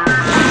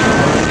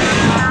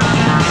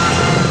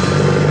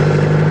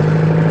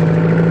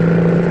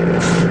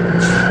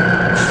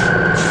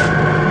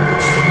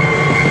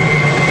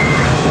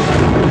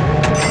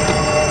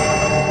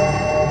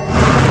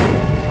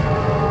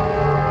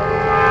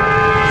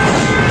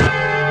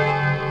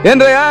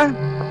 ಏನ್ರಯ್ಯ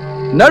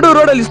ನಡು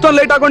ರೋಡಲ್ಲಿ ಇಷ್ಟೊಂದು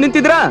ಲೈಟ್ ಹಾಕೊಂಡು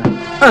ನಿಂತಿದ್ರಾ?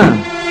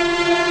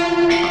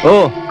 ಓ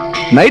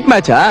ನೈಟ್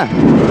ಮ್ಯಾಚಾ?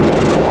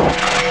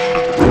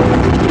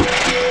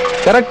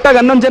 ಕರೆಕ್ಟಾಗಿ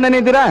 11 ಜನನೇ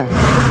ಇದ್ದೀರಾ?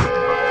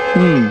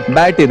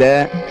 ಬ್ಯಾಟ್ ಇದೆ,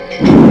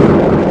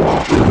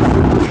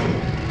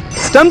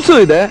 ಸ್ಟಂಪ್ಸು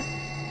ಇದೆ,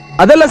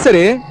 ಅದೆಲ್ಲ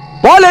ಸರಿ.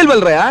 ಬಾಲ್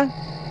ಇಲ್ವಲ್ರಯ್ಯ?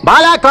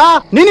 ಬಾಲ್ ಹಾಕ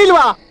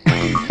ನೀನಿಲ್ವಾ?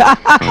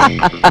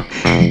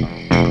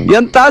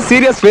 ಎಂತ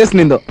ಸೀರಿಯಸ್ ಫೇಸ್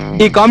ನಿಂದು.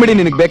 ಈ ಕಾಮಿಡಿ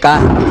ನಿನಗ್ ಬೇಕಾ?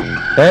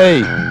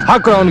 ಏಯ್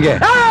ಹಾಕ್ರ ಅವನ್ಗೆ.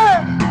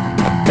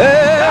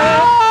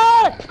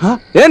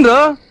 ಏನ್ರು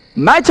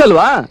ಮ್ಯಾಚ್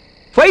ಅಲ್ವಾ,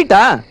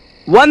 ಫೈಟಾ?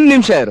 1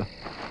 ನಿಮಿಷ ಇರು.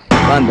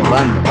 ಬಂದೆ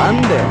ಬಂದೆ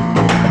ಬಂದೆ.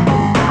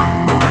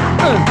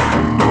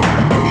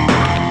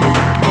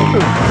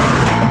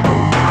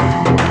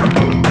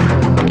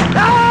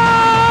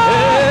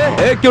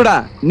 ಕಿವುಡ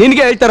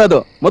ನಿನ್ಗೆ ಹೇಳ್ತಾ ಇರೋದು,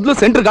 ಮೊದ್ಲು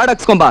ಸೆಂಟರ್ ಗಾರ್ಡ್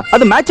ಹಾಕ್ಸ್ಕೊಂಬಾ.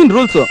 ಅದು ಮ್ಯಾಚಿನ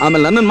ರೂಲ್ಸ್.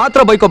 ಆಮೇಲೆ ನನ್ನನ್ನು ಮಾತ್ರ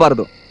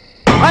ಬೈಕೋಬಾರದು.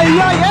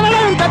 ಅಯ್ಯೋ ಏನಲ್ಲ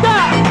ನಿನ್ ಕತೆ?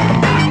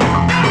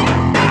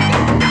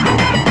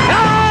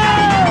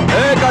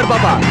 ಗಾರ್ಡ್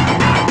ಪಾಪ,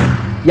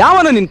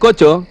 ಯಾವನ ನಿನ್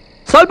ಕೋಚು?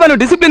 ಸ್ವಲ್ಪ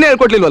ಡಿಸಿಪ್ಲಿನ್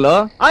ಹೇಳ್ಕೊಟ್ಲಿಲ್ವಲ್ಲೋ?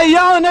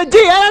 ಅಯ್ಯೋ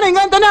ನಜ್ಜಿ ಏನಣ್ಣ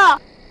ಹಿಂಗಂತಾನ?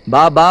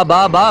 ಬಾ ಬಾ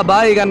ಬಾ ಬಾ ಬಾ.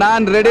 ಈಗ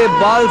ನಾನ್ ರೆಡಿ.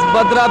 ಬಾಲ್ಸ್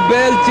ಭದ್ರ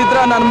ಬೇಲ್ ಚಿತ್ರ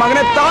ನನ್ನ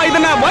ಮಗನೇ ತಾ.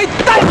 ಇದನ್ನ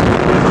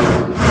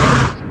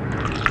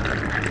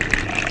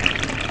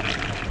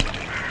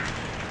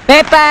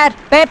ಪೇಪರ್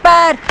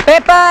ಪೇಪರ್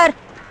ಪೇಪರ್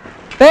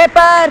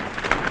ಪೇಪರ್.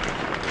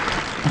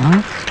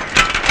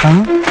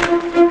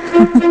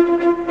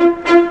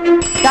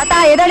 ತಾತ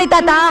ಎದಳಿ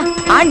ತಾತ.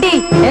 ಆಂಟಿ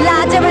ಎಲ್ಲ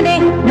ಆಚೆ ಬನ್ನಿ,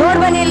 ನೋಡ್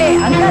ಬನ್ನಿ ಇಲ್ಲಿ.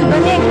 ಅಂಕಲ್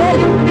ಬನ್ನಿ,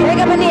 ಅಂಕಲ್ ಬೇಗ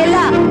ಬನ್ನಿ, ಎಲ್ಲ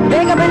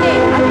ಬೇಗ ಬನ್ನಿ.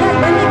 ಅಂಕಲ್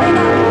ಬನ್ನಿ ಬೇಗ.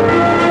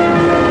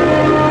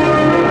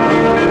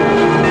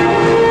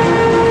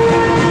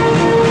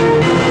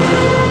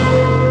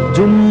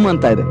 ಜುಮ್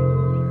ಅಂತ ಇದೆ.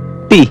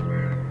 ಟೀ.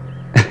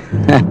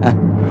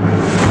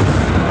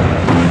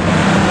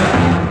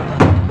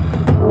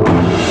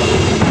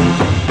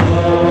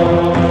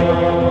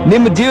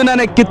 ನಿಮ್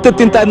ಜೀವನನೇ ಕಿತ್ತು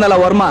ತಿಂತ ಇದ್ನಲ್ಲ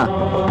ವರ್ಮ,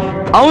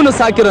 ಅವನು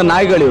ಸಾಕಿರೋ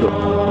ನಾಯಿಗಳಿವ್ರು.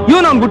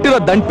 ಇವನು ಅವ್ನು ಹುಟ್ಟಿರೋ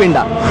ದಂಡ್ಪಿಂಡ.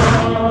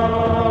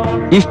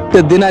 ಇಷ್ಟು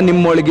ದಿನ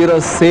ನಿಮ್ಮೊಳಗಿರೋ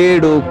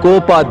ಸೇಡು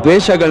ಕೋಪ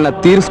ದ್ವೇಷಗಳನ್ನ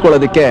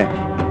ತೀರಿಸ್ಕೊಳ್ಳೋದಕ್ಕೆ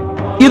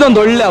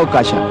ಇದೊಂದೊಳ್ಳೆ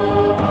ಅವಕಾಶ.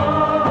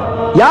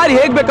 ಯಾರು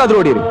ಹೇಗ್ ಬೇಕಾದ್ರೂ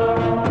ಹೊಡೀರಿ,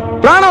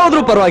 ಪ್ರಾಣ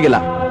ಹೋದ್ರೂ ಪರವಾಗಿಲ್ಲ,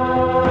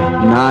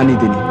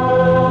 ನಾನಿದ್ದೀನಿ.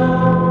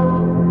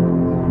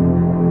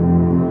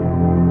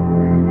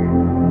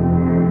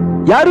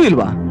 ಯಾರೂ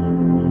ಇಲ್ವಾ?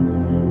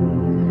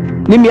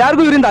 ನಿಮ್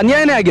ಯಾರಿಗೂ ಇವರಿಂದ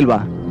ಅನ್ಯಾಯನೇ ಆಗಿಲ್ವಾ?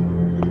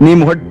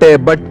 ನಿಮ್ ಹೊಟ್ಟೆ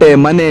ಬಟ್ಟೆ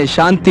ಮನೆ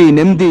ಶಾಂತಿ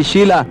ನೆಮ್ಮದಿ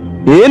ಶೀಲ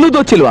ಏನೂ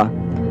ದೋಚಿಲ್ವಾ?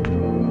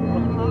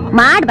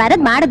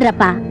 ಮಾಡ್ಬಾರದ್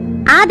ಮಾಡಿದ್ರಪ್ಪ.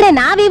 ಆದ್ರೆ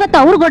ನಾವಿವತ್ತು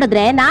ಅವ್ರು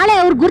ಕೊಡಿದ್ರೆ ನಾಳೆ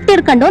ಅವ್ರು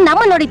ಗುರ್ತಿಡ್ಕೊಂಡು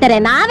ನಮ್ಮ ನೋಡಿತಾರೆ,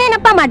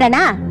 ನಾವೇನಪ್ಪ ಮಾಡೋಣ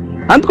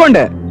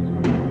ಅಂದ್ಕೊಂಡೆ.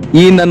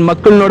 ಈ ನನ್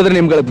ಮಕ್ಕಳು ನೋಡಿದ್ರೆ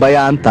ನಿಮ್ಗಳಿಗೆ ಭಯ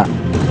ಅಂತ.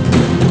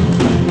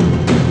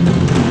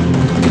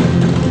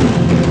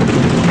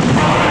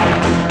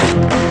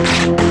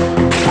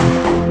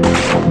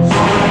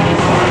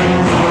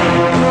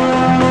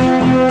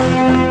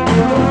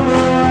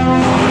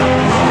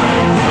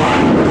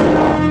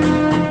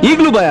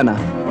 ಈಗ್ಲೂ ಭಯನ?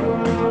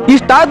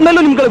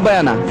 ಇಷ್ಟಾದ್ಮೇಲೂ ನಿಮ್ಗಳಿಗೆ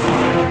ಭಯನ?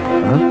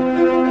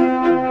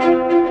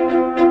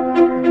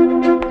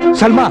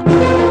 ಸಲ್ಮಾ,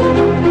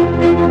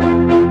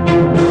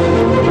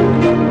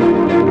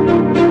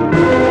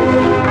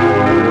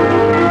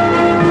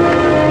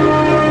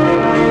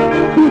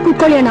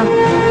 ಕೂತ್ಕೊಳ್ಳಿ ಅಣ್ಣ.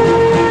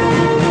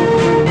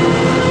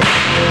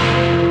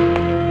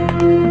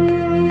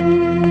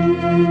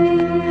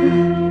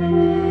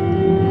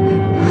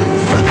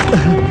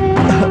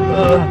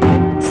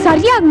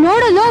 ಸರಿಯಾಗಿ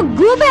ನೋಡಲು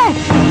ಗೂಬೆ,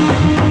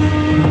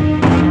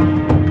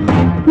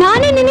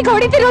 ನಾನೇ ನಿನಗೆ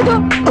ಹೊಡಿತಿರೋದು.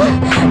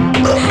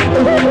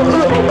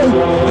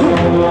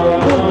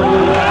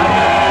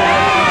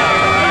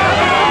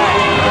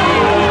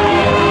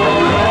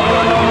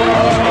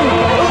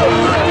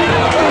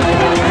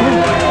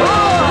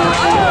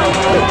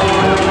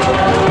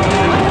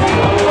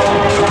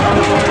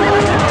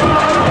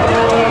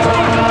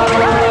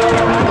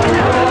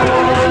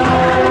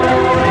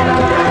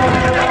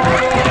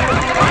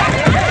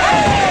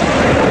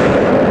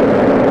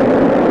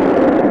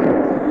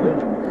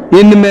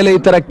 ಇನ್ಮೇಲೆ ಈ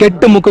ತರ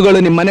ಕೆಟ್ಟ ಮುಖಗಳು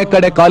ನಿಮ್ ಮನೆ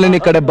ಕಡೆ ಕಾಲೋನಿ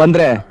ಕಡೆ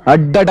ಬಂದ್ರೆ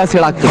ಅಡ್ಡಡ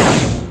ಸೀಳಾಗ್ತದೆ.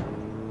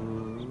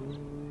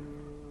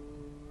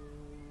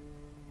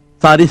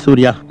 ಸಾರಿ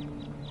ಸೂರ್ಯ,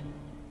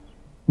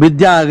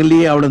 ವಿದ್ಯಾ ಆಗಲಿ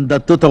ಅವಳನ್ನ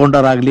ದತ್ತು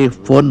ತಗೊಂಡವರಾಗ್ಲಿ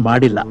ಫೋನ್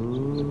ಮಾಡಿಲ್ಲ.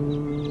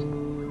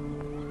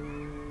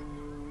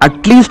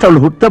 ಅಟ್ಲೀಸ್ಟ್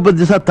ಅವಳು ಹುಟ್ಟಹಬ್ಬದ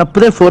ದಿವಸ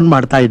ತಪ್ಪದೆ ಫೋನ್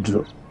ಮಾಡ್ತಾ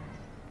ಇದ್ಲು.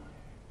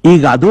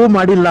 ಈಗ ಅದೂ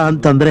ಮಾಡಿಲ್ಲ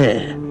ಅಂತಂದ್ರೆ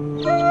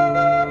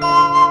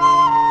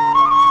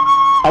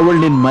ಅವಳು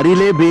ನಿನ್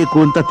ಮರಿಲೇಬೇಕು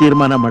ಅಂತ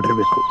ತೀರ್ಮಾನ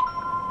ಮಾಡಿರ್ಬೇಕು.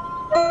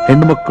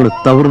 ಹೆಣ್ಮಕ್ಳು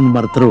ತವರನ್ನ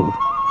ಮರೆತರು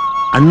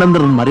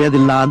ಅಣ್ಣಂದ್ರನ್ನ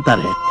ಮರೆಯೋದಿಲ್ಲ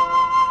ಅಂತಾರೆ.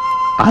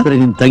 ಆದ್ರೆ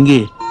ನಿನ್ ತಂಗಿ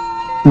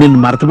ನಿನ್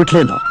ಮರೆತು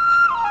ಬಿಟ್ಲೇನೋ.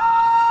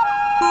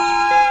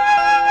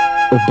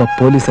 ಒಬ್ಬ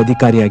ಪೊಲೀಸ್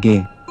ಅಧಿಕಾರಿಯಾಗಿ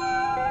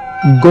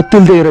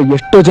ಗೊತ್ತಿಲ್ಲದೆ ಇರೋ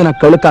ಎಷ್ಟೋ ಜನ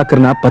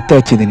ಕಳ್ಳಕಾಕರನ್ನ ಪತ್ತೆ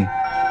ಹಚ್ಚಿದ್ದೀನಿ.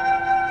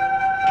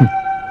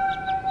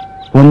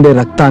 ಒಂದೇ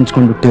ರಕ್ತ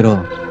ಹಂಚ್ಕೊಂಡು ಹುಟ್ಟಿರೋ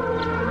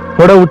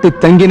ಹೊಡ ಹುಟ್ಟಿದ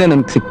ತಂಗಿನೇ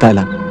ನನ್ಗೆ ಸಿಗ್ತಾ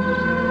ಇಲ್ಲ.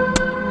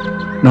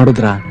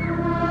 ನೋಡಿದ್ರ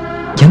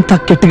ಎಂತ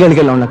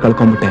ಕೆಟ್ಟಗಳಿಗೆಲ್ಲ ಅವನ್ನ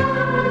ಕಳ್ಕೊಂಡ್ಬಿಟ್ಟೆ.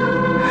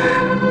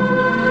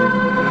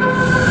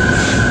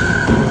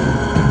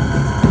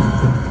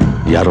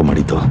 ಯಾರೋ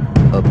ಮಾಡಿದ್ದು?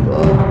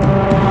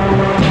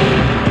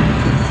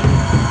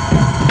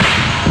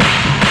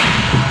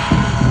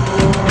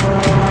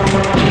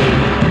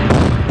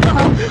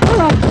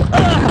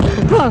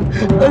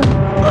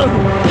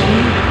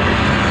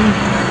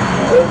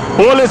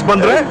 ಪೊಲೀಸ್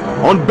ಬಂದ್ರೆ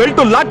ಅವ್ನ್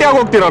ಬೆಲ್ಟು ಲಾಟಿ ಆಗಿ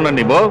ಹೋಗ್ತೀರ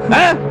ನೀವು?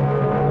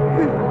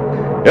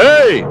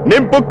 ಏಯ್,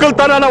 ನಿಮ್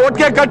ಪುಕ್ಕಲ್ತನ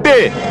ಒಟ್ಟಿಗೆ ಕಟ್ಟಿ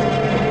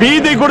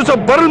ಬೀದಿ ಗುಡಿಸೋ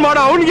ಬರ್ಲ್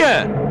ಮಾಡೋ ಅವನ್ಗೆ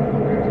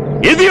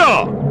ಇದೆಯೋ?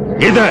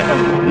 ಇದೆ.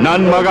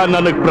 ನನ್ ಮಗ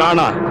ನನಗ್ ಪ್ರಾಣ,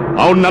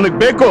 ಅವ್ನ್ ನನಗ್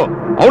ಬೇಕು.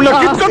 ಅವನ್ನ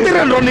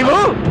ಕಿತ್ಕೊಂತೀರಲ್ರೋ ನೀವು?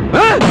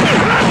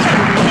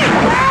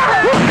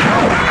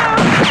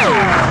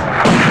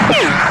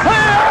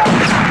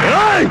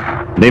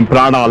 ನಿಮ್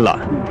ಪ್ರಾಣ ಅಲ್ಲ,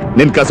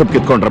 ನಿನ್ ಕಸಬ್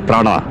ಕಿತ್ಕೊಂಡ್ರೆ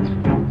ಪ್ರಾಣ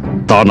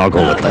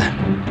ತಾನಾಗೋಗುತ್ತೆ.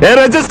 ಏ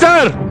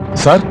ರಿಜಿಸ್ಟರ್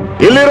ಸರ್,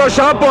 ಇಲ್ಲಿರೋ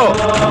ಶಾಪು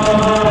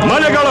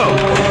ಮನೆಗಳು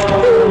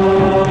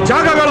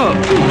ಜಾಗಗಳು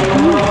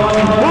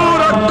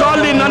ಪೂರ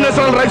ಕಾಲನಿ ನನ್ನ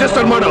ಹೆಸರಲ್ಲಿ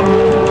ರಿಜಿಸ್ಟರ್ ಮಾಡು.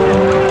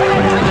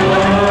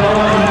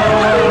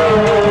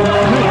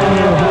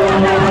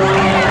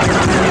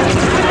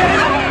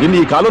 ಇನ್ನು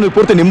ಈ ಕಾಲೋನಿ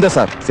ಪೂರ್ತಿ ನಿಮ್ದೆ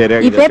ಸರ್. ಈ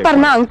ಸರಿಯಾಗಿ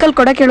ಪೇಪರ್ನ ಅಂಕಲ್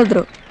ಕೊಡಕ್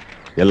ಹೇಳಿದ್ರು.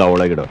 ಎಲ್ಲ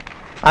ಒಳಗಿಡು.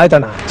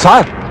 ಆಯ್ತಣ್ಣ.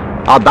 ಸರ್,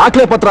 ಆ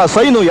ದಾಖಲೆ ಪತ್ರ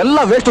ಸೈನು ಎಲ್ಲ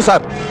ವೇಸ್ಟ್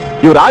ಸರ್.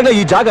 ಇವ್ರಾಗ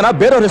ಈ ಜಾಗನ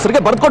ಬೇರೆಯವ್ರ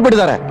ಹೆಸರಿಗೆ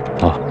ಬರ್ದ್ಕೊಟ್ಬಿಟ್ಟಿದ್ದಾರೆ.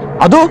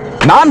 ಅದು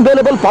ನಾನ್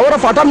ಬೇಲೇಬಲ್ ಪವರ್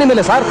ಆಫ್ ಅಟಾರ್ನಿ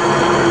ಮೇಲೆ ಸರ್.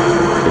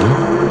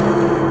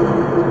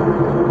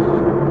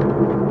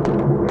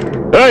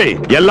 ಏಯ್,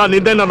 ಎಲ್ಲ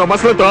ನಿಂದೆ ನನ್ನ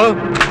ಮಸಲತ್ತು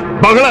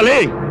ಬಗಳಲ್ಲಿ.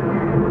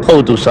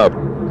 ಹೌದು ಸಾಬ್,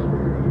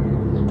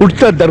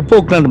 ಹುಟ್ಟ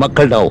ದರ್ಪೋಕ್ ನನ್ನ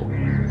ಮಕ್ಕಳು ನಾವು.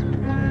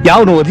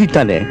 ಯಾವನು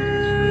ಒದಿತಾನೆ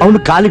ಅವನು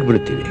ಕಾಲಿಗೆ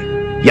ಬಿಡ್ತೀವಿ,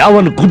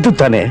 ಯಾವನು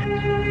ಗುದ್ದುತ್ತಾನೆ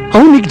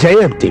ಅವನಿಗೆ ಜಯ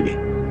ಅಂತೀವಿ.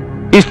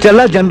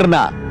 ಇಷ್ಟೆಲ್ಲ ಜನರನ್ನ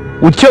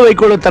ಉಚ್ಚ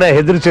ವೈಕೊಳ್ಳೋ ತರ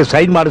ಹೆದರಿಸಿ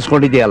ಸೈನ್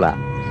ಮಾಡಿಸ್ಕೊಂಡಿದೆಯಲ್ಲ,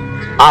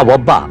 ಆ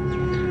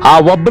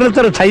ಒಬ್ಬರ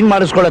ತರ ಸೈನ್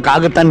ಮಾಡಿಸ್ಕೊಳಕ್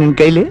ಆಗತ್ತಾ ನಿನ್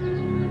ಕೈಲಿ?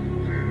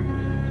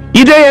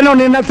 ಇದೇ ಏನೋ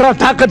ನಿನ್ನ ಹತ್ರ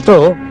ತಾಕತ್ತು.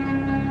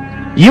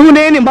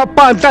 ಇವನೇ ನಿಮ್ಮಪ್ಪ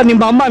ಅಂತ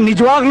ನಿಮ್ಮ ಅಮ್ಮ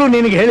ನಿಜವಾಗ್ಲೂ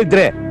ನಿನಗೆ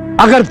ಹೇಳಿದ್ರೆ,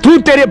 ಅಗರ್ ತೂ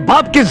तेरे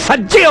बाप की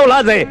सच्ची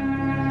औलाद है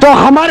तो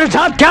हमारे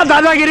साथ क्या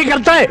दादागिरी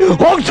करता है?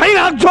 ಹೋಗ್ ಸೈನ್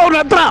ಹಾಕ್ಸೋ ಅವ್ರ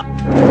ಹತ್ರ.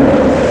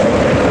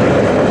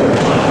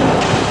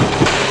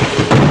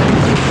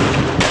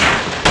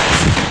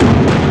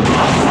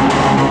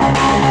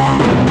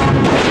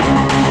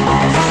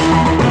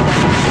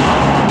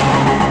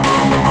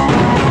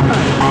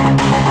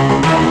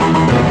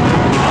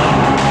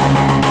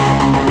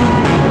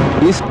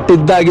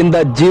 ಇಷ್ಟಿದ್ದಾಗಿಂದ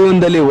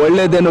ಜೀವನದಲ್ಲಿ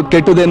ಒಳ್ಳೇದೇನು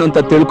ಕೆಟ್ಟದೇನು ಅಂತ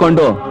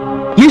ತಿಳ್ಕೊಂಡು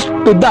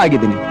ಇಷ್ಟುದ್ದ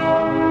ಆಗಿದ್ದೀನಿ.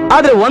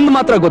 ಆದ್ರೆ ಒಂದ್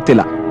ಮಾತ್ರ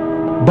ಗೊತ್ತಿಲ್ಲ,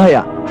 ಭಯ.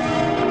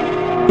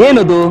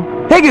 ಏನದು,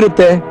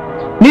 ಹೇಗಿರುತ್ತೆ?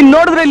 ನೀನ್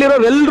ನೋಡಿದ್ರೆ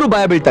ಇಲ್ಲಿರೋರೆಲ್ಲರೂ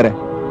ಭಯ ಬೀಳ್ತಾರೆ.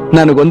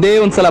 ನನಗೊಂದೇ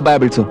ಒಂದ್ಸಲ ಭಯ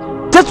ಬೀಳ್ಸು,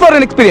 just for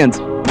an experience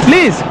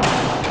please.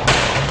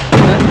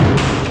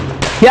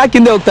 ಯಾಕೆ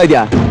ಹಿಂದೆ ಹೋಗ್ತಾ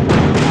ಇದ್ಯಾ?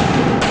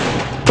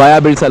 ಭಯ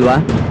ಬೀಳ್ಸಲ್ವಾ?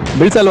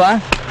 ಬೀಳ್ಸಲ್ವಾ?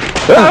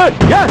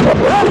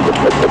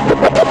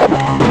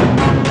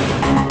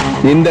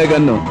 ನಿಂದೆ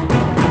ಗನ್ನು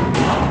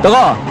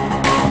ತಗೋ.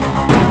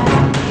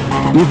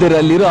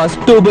 ಇದರಲ್ಲಿರೋ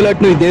ಅಷ್ಟು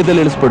ಬುಲೆಟ್ನು ಈ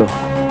ದೇಹದಲ್ಲಿ ಇಳಿಸ್ಬಿಡು.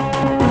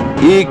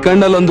 ಈ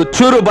ಕಣ್ಣಲ್ಲೊಂದು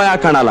ಚೂರು ಭಯ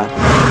ಕಾಣಲ್ಲ.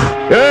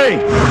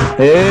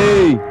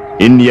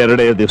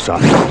 ಇನ್ನೆರಡೇ ದಿವಸ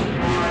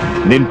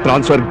ನಿನ್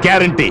ಟ್ರಾನ್ಸ್ಫರ್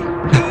ಗ್ಯಾರಂಟಿ.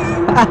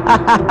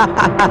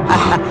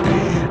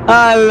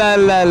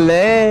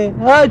 ಅಲ್ಲಲ್ಲೇ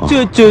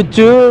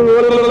ಚುಚ್ಚು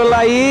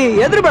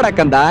ಎದುರು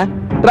ಬೇಡಕ್ಕಂದ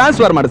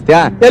ಟ್ರಾನ್ಸ್ಫರ್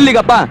ಮಾಡಿಸ್ತೀಯಾ?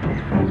 ಎಲ್ಲಿಗಪ್ಪ?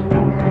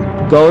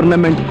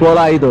 ಗೌರ್ನಮೆಂಟ್ ಕೋಳ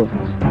ಇದು,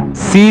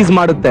 ಸೀಸ್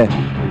ಮಾಡುತ್ತೆ,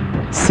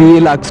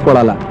 ಸೀಲ್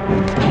ಹಾಕ್ಸ್ಕೊಳಲ್ಲ.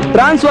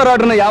 ಟ್ರಾನ್ಸ್ಫರ್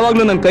ಆರ್ಡರ್ನ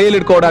ಯಾವಾಗ್ಲೂ ನನ್ನ ಕೈಯಲ್ಲಿ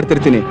ಇಟ್ಕೊ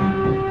ಓಡಾಡ್ತಿರ್ತೀನಿ.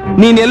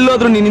 ನೀನ್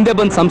ಎಲ್ಲೋದ್ರು ನೀನ್ ಹಿಂದೆ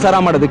ಬಂದು ಸಂಸಾರ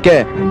ಮಾಡೋದಕ್ಕೆ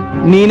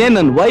ನೀನೇ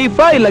ನನ್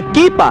ವೈಫಾ ಇಲ್ಲ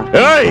ಕೀಪಾ?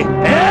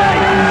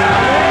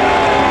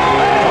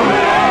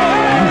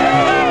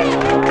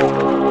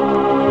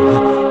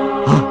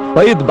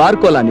 ಬೈದ್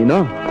ಬಾರ್ಕೋಲ್ಲ ನೀನು.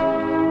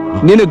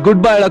 ನಿನಗ್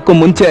ಗುಡ್ ಬೈ ಹೇಳಕ್ಕೂ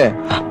ಮುಂಚೆ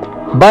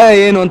ಭಯ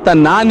ಏನು ಅಂತ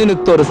ನಾನ್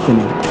ನಿನಗ್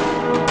ತೋರಿಸ್ತೀನಿ.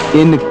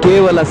 ಇನ್ನು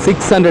ಕೇವಲ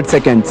 600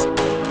 ಸೆಕೆಂಡ್ಸ್.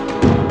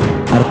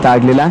 ಅರ್ಥ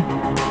ಆಗ್ಲಿಲ್ಲ?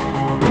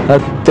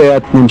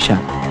 10 ನಿಮಿಷ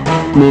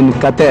ನಿನ್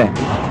ಕತೆ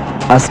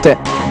ಅಷ್ಟೇ.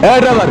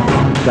 ಡ್ರೈವರ್,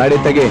 ಗಾಡಿ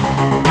ತೆಗಿ.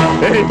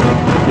 ಗಾಡಿ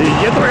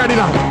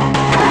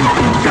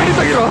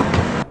ತೆಗಿರೋ.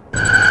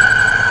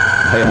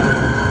 ಭಯ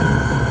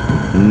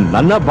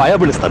ನನ್ನ ಭಯ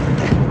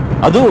ಬೀಳಿಸ್ತಂತೆ,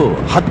 ಅದು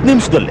 10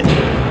 ನಿಮಿಷದಲ್ಲಿ.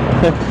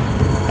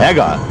 ಹೇಗ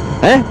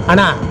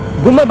ಅಣ್ಣ,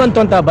 ಗುಮ್ಮ ಬಂತು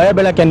ಅಂತ ಭಯ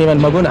ಬೀಳಕ್ಕೆ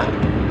ನೀವೇನ್ ಮಗುನ?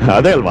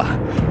 ಅದೇ ಅಲ್ವಾ,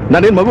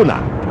 ನಾನೇನ್ ಮಗುನ?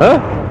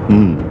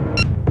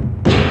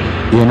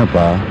 ಏನಪ್ಪ?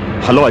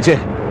 ಹಲೋ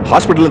ಅಜಯ್,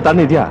 ಹಾಸ್ಪಿಟಲ್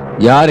ತಾನೇ ಇದೆಯಾ?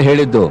 ಯಾರು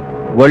ಹೇಳಿದ್ದು?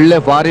 ಒಳ್ಳೆ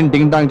ಫಾರಿನ್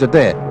ಟಿಂಗ್ ಟಾಂಗ್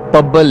ಜೊತೆ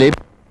ಪಬ್ಬಲ್ಲಿ.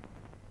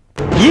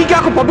 ಈಗ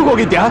ಯಾಕೋ ಪಬ್ಗೆ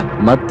ಹೋಗಿದ್ಯಾ?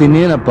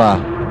 ಮತ್ತಿನ್ನೇನಪ್ಪ,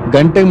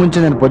 ಗಂಟೆಗೆ ಮುಂಚೆ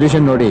ನನ್ನ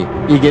ಪೊಸಿಷನ್ ನೋಡಿ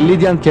ಈಗ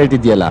ಎಲ್ಲಿದ್ಯಾ ಅಂತ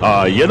ಕೇಳ್ತಿದ್ಯಲ್ಲ.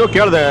 ಏನೋ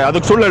ಕೇಳ್ದೆ,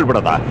 ಅದಕ್ಕೆ ಸುಳ್ಳು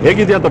ಹೇಳ್ಬಿಡದ?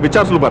 ಹೇಗಿದ್ಯಾ ಅಂತ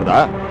ವಿಚಾರಿಸ್ಲುಬಾರ್ದ?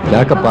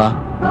 ಯಾಕಪ್ಪ,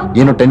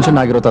 ಏನೋ ಟೆನ್ಷನ್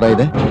ಆಗಿರೋ ತರ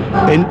ಇದೆ?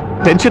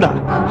 Tension?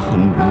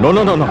 No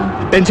no no no,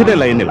 tension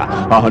ಇಲ್ಲ, ಏನಿಲ್ಲ.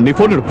 ನೀ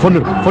ಫೋನ್ ಇಡು, ಫೋನ್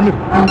ಇಡು, ಫೋನ್ ಇಡು.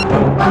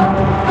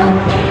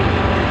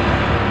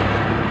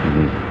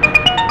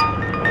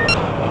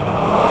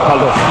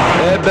 ಹಲೋ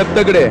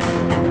ಬೆತ್ತಗಡೆ,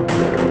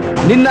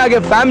 ನಿನ್ನಾಗೆ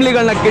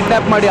ಫ್ಯಾಮಿಲಿಗಳನ್ನ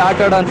ಕಿಡ್ನಾಪ್ ಮಾಡಿ ಆಟ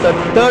ಆಡೋ ಅಂತ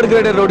 3rd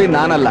ಗ್ರೇಡ್ ರೋಡಿ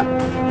ನಾನಲ್ಲ.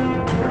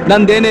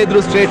 ನಂದೇನೇ ಇದ್ರು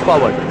ಸ್ಟ್ರೇಟ್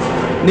ಫಾರ್ವರ್ಡ್.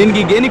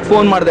 ನಿನ್ಗೀಗ ಏನಕ್ಕೆ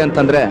ಫೋನ್ ಮಾಡಿದೆ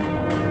ಅಂತಂದ್ರೆ,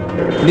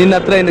 ನಿನ್ನ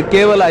ಹತ್ರ ಇನ್ನು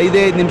ಕೇವಲ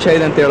 5 ನಿಮಿಷ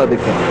ಇದೆ ಅಂತ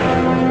ಹೇಳೋದಕ್ಕೆ.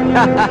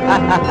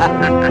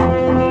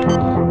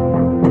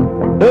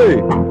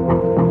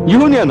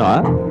 ಇವನೇನೋ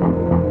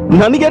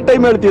ನನಗೆ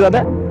ಟೈಮ್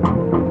ಹೇಳ್ತಿದ್ದಾನೆ.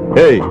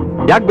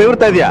 ಯಾಕೆ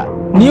ಬೆವರ್ತಾ ಇದೀಯಾ?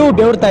 ನೀವು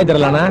ಬೆವರ್ತಾ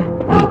ಇದ್ರಲ್ಲ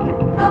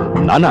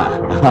ನಾನಾ?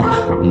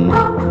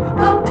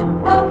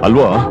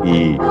 ಅಲ್ವೋ,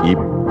 ಈ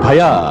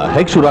ಭಯ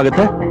ಹೇಗ್ ಶುರು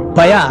ಆಗುತ್ತೆ?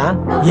 ಭಯ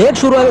ಹೇಗ್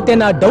ಶುರು ಆಗುತ್ತೆ?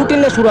 ನಾ ಡೌಟ್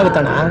ಇಲ್ಲೇ ಶುರು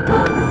ಆಗುತ್ತಣ್ಣ.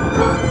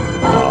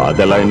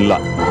 ಅದೆಲ್ಲ ಇಲ್ಲ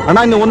ಅಣ್ಣ,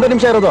 ಇನ್ನು 1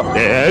 ನಿಮಿಷ ಇರೋದು.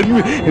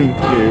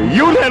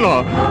 ಇವನೇನು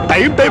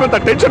ಟೈಮ್ ಅಂತ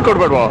ಟೆನ್ಷನ್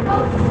ಕೊಡ್ಬೇಡ್ವೋ?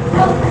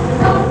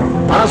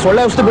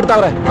 ಸೊಳ್ಳೆ ಔಷಧಿ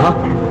ಬಿಡ್ತಾವ್ರೆ.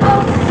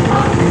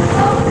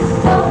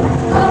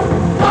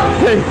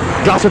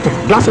 ಗ್ಲಾಸ್ ಎತ್ತು,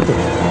 ಗ್ಲಾಸ್ ಎತ್ತು.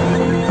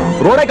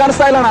 ರೋಡೇ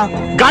ಕಾಣಿಸ್ತಾ ಇಲ್ಲ ಅಣ್ಣ.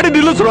 ಗಾಡಿ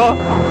ನಿಲ್ಲಿಸ್ರು.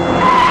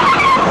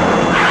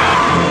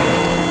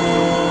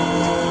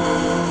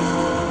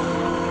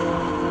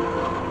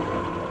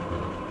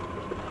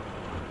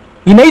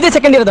 ಇನ್ನು 5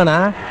 ಸೆಕೆಂಡ್ ಇರೋದಣ್ಣ.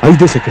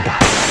 5 ಸೆಕೆಂಡ್?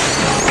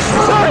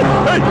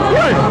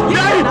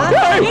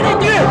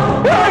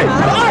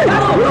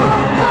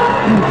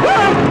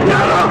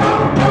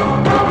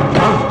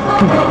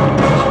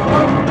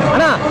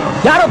 ಅಣ್ಣ,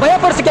 ಯಾರೋ ಭಯ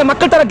ಪಡಿಸಕ್ಕೆ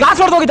ಮಕ್ಕಳ ತರ ಗ್ಲಾಸ್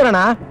ಹೊಡೆದು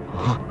ಹೋಗಿದ್ದಾರಣ್ಣ.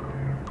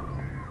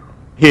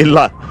 ಇಲ್ಲ,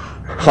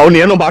 ಅವನು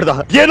ಏನೋ ಮಾಡ್ದ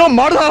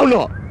ಅವನು.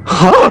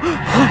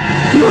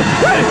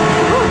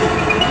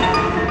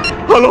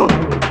 ಹಲೋ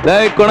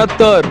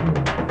ಕೊಣತ್ತೋರ್,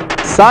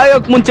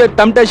 ಸಾಯೋಕ್ ಮುಂಚೆ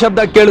ತಮಟೆ ಶಬ್ದ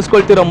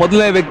ಕೇಳಿಸ್ಕೊಳ್ತಿರೋ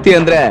ಮೊದಲನೇ ವ್ಯಕ್ತಿ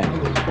ಅಂದ್ರೆ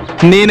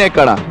ನೀನೇ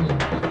ಕಣ.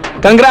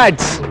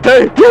 ಕಂಗ್ರಾಟ್ಸ್.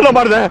 ಏನೋ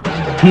ಮಾಡ್ದೆ?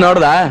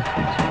 ನೋಡ್ದ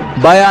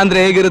ಭಯ ಅಂದ್ರೆ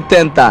ಹೇಗಿರುತ್ತೆ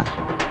ಅಂತ?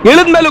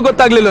 ಇಳಿದ್ಮೇಲೂ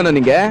ಗೊತ್ತಾಗ್ಲಿಲ್ಲ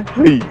ನನಗೆ.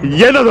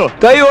 ಏನದು?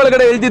 ಕೈ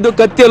ಒಳಗಡೆ ಇಳ್ದಿದ್ದು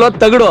ಕತ್ತಿಯಲ್ಲೋ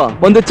ತಗಡು,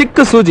 ಒಂದು ಚಿಕ್ಕ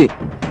ಸೂಜಿ,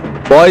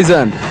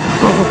 ಪಾಯ್ಸನ್.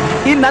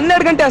 ಈ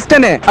 12 ಗಂಟೆ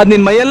ಅಷ್ಟೇನೆ ಅದ್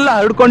ನಿನ್ ಮೈಯೆಲ್ಲ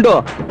ಹರಡ್ಕೊಂಡು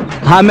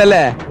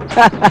ಆಮೇಲೆ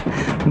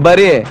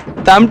ಬರೀ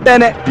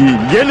ತಮಟೆನೆ.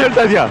 ಏನ್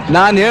ಹೇಳ್ತಾ ಇದೀಯ?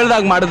 ನಾನ್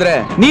ಹೇಳ್ದಾಗ ಮಾಡಿದ್ರೆ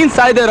ನೀನ್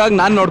ಸಾಯ್ದೇವ್ರಾಗ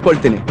ನಾನ್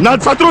ನೋಡ್ಕೊಳ್ತೀನಿ. ನಾನ್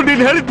ಸತ್ರು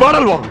ನೀನ್ ಹೇಳಿದ್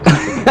ಮಾಡಲ್ವಾ?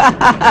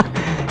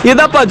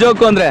 ಇದಪ್ಪ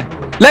ಜೋಕು ಅಂದ್ರೆ.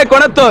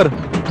 ಕೊಣತ್ತೋರ್,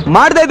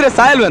 ಮಾಡ್ದೇ ಇದ್ರೆ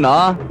ಸಾಯಲ್ವೇನೋ?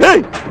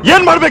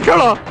 ಏನ್ ಮಾಡ್ಬೇಕು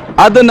ಹೇಳೋ?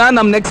 ಅದನ್ನ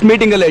ನಮ್ ನೆಕ್ಸ್ಟ್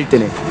ಮೀಟಿಂಗ್ ಅಲ್ಲಿ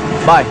ಹೇಳ್ತೀನಿ.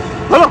 ಬಾಯ್.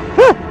 ಹಲೋ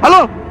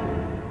ಹಲೋ,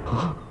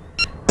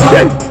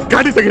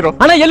 ಗಾಡಿ ತೆಗಿರೋ.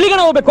 ಅಣ್ಣ, ಎಲ್ಲಿಗಣ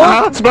ಹೋಗ್ಬೇಕು?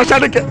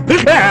 ಸ್ಮಶಾನಕ್ಕೆ,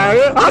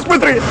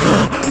 ಆಸ್ಪತ್ರೆಗೆ.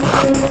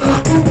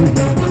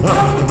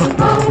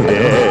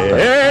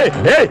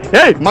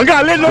 ಮಗ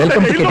ಅಲ್ಲೇ.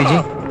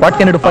 What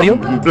can I do for you?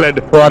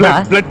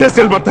 Blood test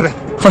ಎಲ್ಲಿ ಬರ್ತಾರೆ?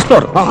 First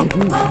floor.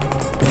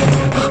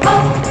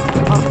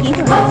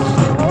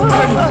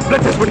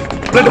 ಬ್ಲಡ್ ಟೆಸ್ಟ್ ಮಾಡಿ.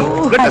 ಬ್ಲಡ್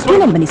ಟೆಸ್ಟ್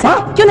ಬನ್ನಿ ಸರ್,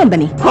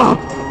 ಬನ್ನಿ.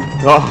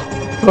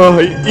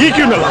 ಈ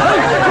ಕ್ಯೂನಲ್ಲ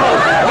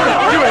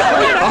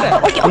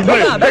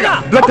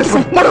ಬ್ಲಡ್ ಟೆಸ್ಟ್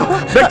ಮಾಡು.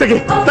 ಬೇಗ ತೆಗಿ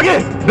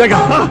ಬೇಗ.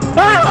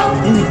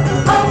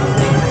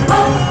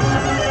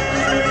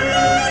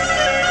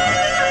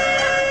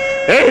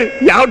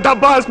 ಯಾವ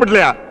ಡಬ್ಬ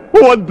ಹಾಸ್ಪಿಟ್ಲಿಯಾ?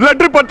 ಒಂದ್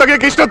blood report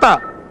ತೆಗಿಯಕ್ಕೆ ಇಷ್ಟೊತ್ತ?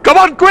 Come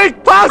on quick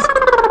fast.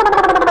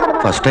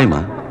 First ಟೈಮಾ?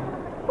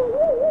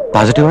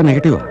 ಪಾಸಿಟಿವಾ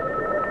ನೆಗೆಟಿವಾ?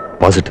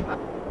 Positive.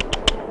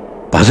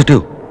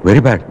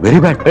 Very bad.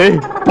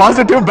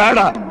 Positive ಬೇಡ.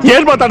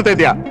 ಏನ್ ಮಾತಾಡ್ತಾ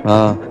ಇದೀಯಾ?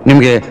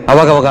 ನಿಮ್ಗೆ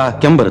ಅವಾಗ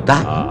ಕೆಮ್ಮು ಬರುತ್ತಾ?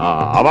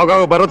 ಅವಾಗ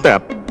ಬರುತ್ತೆ.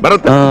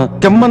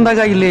 ಕೆಮ್ಮು ಬಂದಾಗ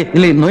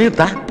ಇಲ್ಲಿ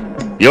ನೋಯುತ್ತಾ?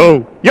 ಯೋ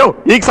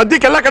ಈಗ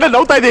ಸದ್ಯಕ್ಕೆಲ್ಲ ಕಡೆ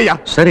ನೋವ್ತಾ ಇದೆಯಾ?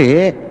 ಸರಿ,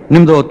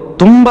 ನಿಮ್ದು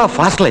ತುಂಬಾ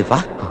ಫಾಸ್ಟ್ ಲೈಫಾ?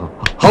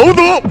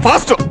 ಹೌದು,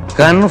 ಫಾಸ್ಟ್.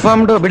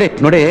 ಕನ್ಫರ್ಮ್ಡ್ ಬಿಡಿ.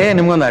 ನೋಡಿ,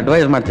 ನಿಮ್ಗೊಂದು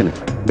ಅಡ್ವೈಸ್ ಮಾಡ್ತೀನಿ.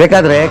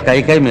 ಬೇಕಾದ್ರೆ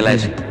ಕೈ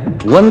ಮಿಲಾಯಿಸಿ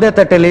ಒಂದೇ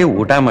ತಟ್ಟೆಲಿ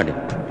ಊಟ ಮಾಡಿ,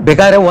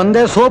 ಬೇಕಾದ್ರೆ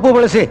ಒಂದೇ ಸೋಪು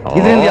ಬಳಸಿ,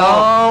 ಇದರಿಂದ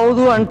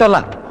ಯಾವುದು ಅಂಟಲ್ಲ.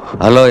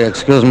 ಹಲೋ,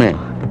 ಎಕ್ಸ್ಕ್ಯೂಸ್ ಮೀ,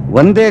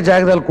 ಒಂದೇ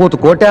ಜಾಗದಲ್ಲಿ ಕೂತು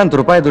ಕೋಟ್ಯಾಂತರ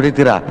ರೂಪಾಯಿ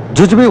ದುಡಿತೀರಾ,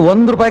 ಜುಜುಬಿ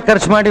 ₹1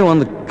 ಖರ್ಚು ಮಾಡಿ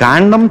ಒಂದು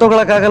ಕಾಂಡಮ್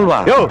ತಗೊಳಕ್ಕಾಗಲ್ವಾ?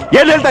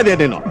 ಏನ್ ಹೇಳ್ತಾ ಇದೀಯ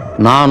ನೀನು?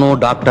 ನಾನು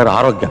ಡಾಕ್ಟರ್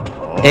ಆರೋಗ್ಯ,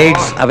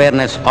 ಏಡ್ಸ್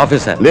ಅವೇರ್ನೆಸ್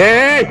ಆಫೀಸರ್.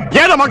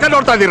 ಏನ ಮಕ್ಕ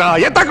ನೋಡ್ತಾ ಇದೀರಾ?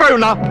 ಎತ್ತಕ್ರೋ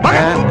ಇವ್ನ.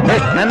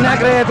 ನನ್ನ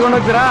ಯಾಕ್ರೆ ಎತ್ಕೊಂಡು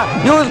ಹೋಗ್ತೀರಾ?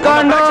 Use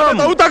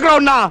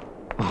condom.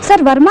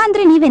 ಸರ್, ವರ್ಮಾ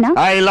ಅಂದ್ರೆ ನೀವೇನಾ?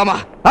 ಇಲ್ಲಮ್ಮ,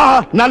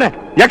 ನಾನೇ.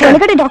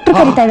 ಒಳಗಡೆ ಡಾಕ್ಟರ್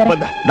ಕರೀತಾ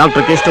ಇದ್ದಾರೆ.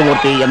 Doctor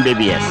Krishnamurthy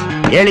MBBS.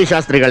 ಹೇಳಿ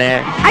ಶಾಸ್ತ್ರಿಗಳೇ.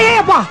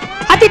 ಅಯ್ಯಪ್ಪ,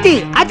 ಅತಿಥಿ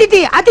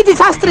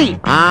ಶಾಸ್ತ್ರಿ.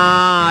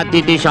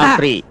 ಅತಿಥಿ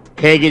ಶಾಸ್ತ್ರಿ,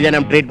 ಹೇಗಿದೆ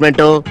ನಮ್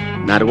ಟ್ರೀಟ್ಮೆಂಟ್?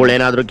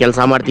 ನರ್ಗಳೇನಾದ್ರೂ ಕೆಲಸ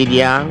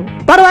ಮಾಡ್ತಿದ್ಯಾ?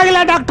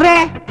 ಪರವಾಗಿಲ್ಲ ಡಾಕ್ಟ್ರೆ,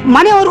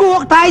 ಮನೆವರೆಗೂ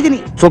ಹೋಗ್ತಾ ಇದೀನಿ.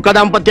 ಸುಖ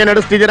ದಾಂಪತ್ಯ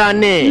ನಡೆಸ್ತಿದ್ದೀರಾ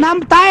ಅನ್ನಿ?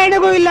 ನಮ್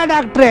ತಾಯಣೆಗೂ ಇಲ್ಲ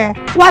ಡಾಕ್ಟ್ರೆ,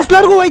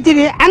 ವಾಸ್ಲರ್ಗೂ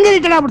ಹೋಯ್ತೀನಿ, ಹಂಗೆ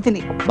ರಿಟರ್ನ್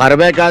ಆಗ್ಬಿಡ್ತೀನಿ.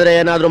 ಬರ್ಬೇಕಾದ್ರೆ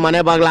ಏನಾದ್ರೂ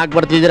ಮನೆ ಬಾಗ್ಲ ಹಾಕ್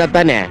ಬರ್ತಿದ್ದೀರಾ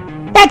ತಾನೆ?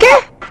 ಯಾಕೆ?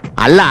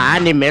 ಅಲ್ಲ,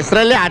 ನಿಮ್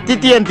ಹೆಸರಲ್ಲಿ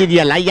ಅತಿಥಿ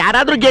ಅಂತಿದ್ಯಲ್ಲ,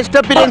 ಯಾರಾದ್ರೂ ಗೆಸ್ಟ್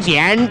ಅಪಿಯರೆನ್ಸ್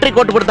ಎಂಟ್ರಿ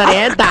ಕೊಟ್ಬಿಡ್ತಾರೆ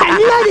ಅಂತ.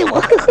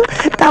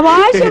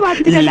 ತಮಾಷೆ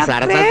ಮಾಡ್ತೀನಿ.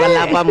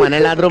 ಸರಸಲ್ಲಪ್ಪ,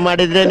 ಮನೇಲಾದ್ರೂ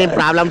ಮಾಡಿದ್ರೆ ನಿಮ್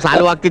ಪ್ರಾಬ್ಲಮ್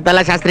ಸಾಲ್ವ್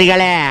ಆಗ್ತಿತ್ತಲ್ಲ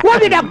ಶಾಸ್ತ್ರಿಗಳೇ.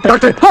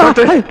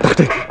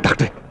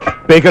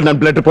 ಬೇಗ ನನ್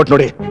ಬ್ಲಡ್ ರಿಪೋರ್ಟ್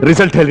ನೋಡಿ,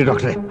 ರಿಸಲ್ಟ್ ಹೇಳಿ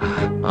ಡಾಕ್ಟ್ರೆ.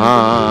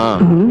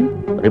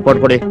 ರಿಪೋರ್ಟ್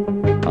ಕೊಡಿ.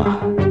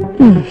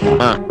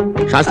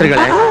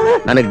 ಶಾಸ್ತ್ರಿಗಳೇ,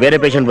 ನನಗೆ ಬೇರೆ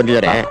ಪೇಷಂಟ್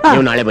ಬಂದಿದ್ದಾರೆ,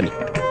 ನೀವು ನಾಳೆ ಬನ್ನಿ.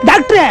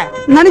 ಡಾಕ್ಟ್ರೆ,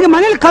 ನನಗೆ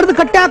ಮನೇಲಿ ಕರೆದು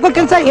ಕಟ್ಟೆ ಹಾಕೋ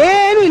ಕೆಲಸ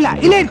ಏನು ಇಲ್ಲ,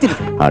 ಇಲ್ಲೇ ಇರ್ತೀನಿ.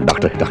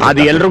 ಡಾಕ್ಟ್ರೆ,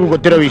 ಅದು ಎಲ್ರಿಗೂ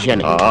ಗೊತ್ತಿರೋ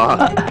ವಿಷಯನೇ.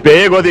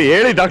 ಬೇಗ ಓದಿ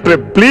ಹೇಳಿ ಡಾಕ್ಟ್ರೆ,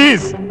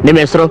 ಪ್ಲೀಸ್. ನಿಮ್ಮ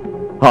ಹೆಸರು?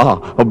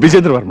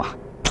 ವಿಜೇಂದ್ರ ವರ್ಮಾ.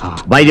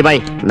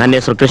 ಬಾಯ್ ನನ್ನ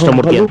ಹೆಸರು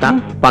ಕೃಷ್ಣಮೂರ್ತಿ ಅಂತ.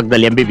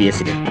 ಪಕ್ಕದಲ್ಲಿ MBBS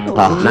ಇದೆ.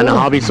 ನನ್ನ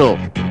hobbies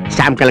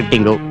stamp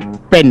ಕಲೆಕ್ಟಿಂಗು,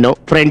 pen,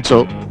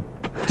 friends,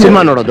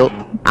 cinema ನೋಡೋದು,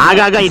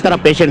 ಆಗಾಗ ಈ ತರ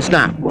ಪೇಷಂಟ್ಸ್ ನ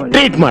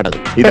ಟ್ರೀಟ್ ಮಾಡೋದು.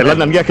 ಇದೆಲ್ಲ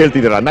ನನ್ಗೆ ಯಾಕೆ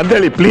ಹೇಳ್ತಿದ್ದೀರಾ? ನಂದು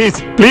ಹೇಳಿ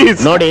ಪ್ಲೀಸ್.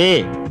 ನೋಡಿ,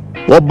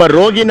 ಒಬ್ಬ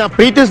ರೋಗಿನ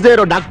ಪ್ರೀತಿಸದೇ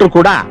ಇರೋ ಡಾಕ್ಟರ್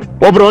ಕೂಡ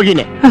ಒಬ್ಬ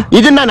ರೋಗಿನೇ.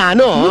 ಇದನ್ನ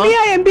ನಾನು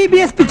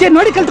MBBS ಪಿಕ್ಚರ್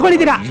ನೋಡಿ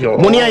ಕಲ್ತ್ಕೊಂಡಿದ್ದೀರಾ?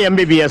 ಮುನಿಯಾ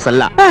MBBS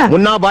ಅಲ್ಲ,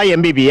 ಮುನ್ನಾಬಾಯ್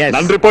MBBS.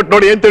 ನನ್ ರಿಪೋರ್ಟ್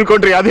ನೋಡಿ ಏನ್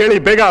ತಿಳ್ಕೊಂಡ್ರಿ ಅದ್ ಹೇಳಿ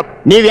ಬೇಗ.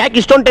 ನೀವ್ ಯಾಕೆ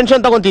ಇಷ್ಟೊಂದು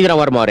ಟೆನ್ಷನ್ ತಗೊಂತಿದ್ದೀರಾ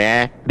ವರ್ಮ ಅವರೇ?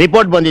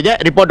 ರಿಪೋರ್ಟ್ ಬಂದಿದೆ,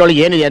 ರಿಪೋರ್ಟ್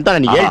ಒಳಗೆ ಏನಿದೆ ಅಂತ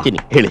ನಾನು ಹೇಳ್ತೀನಿ.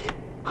 ಹೇಳಿ.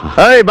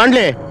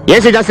 ಬಂಡ್ಲಿ,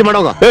 AC ಜಾಸ್ತಿ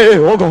ಮಾಡೋಗ.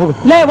 ಹೋಗು.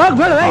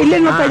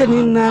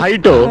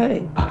 ಹೈಟು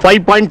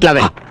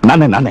 5.11.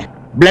 ನಾನೇ.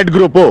 Blood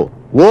group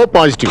O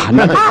positive.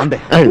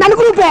 ನನ್ನ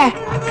ಗ್ರೂಪೇ?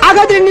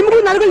 ಹಾಗಾದ್ರೆ ನಿಮ್ಗೂ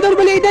ನನಗೂ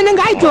ದೌರ್ಬಲ್ಯ ಇದೆ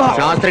ನಂಗೆ ಆಯ್ತು.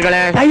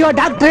 ಶಾಸ್ತ್ರಿಗಳೇ, ಅಯ್ಯೋ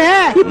ಡಾಕ್ಟ್ರೆ,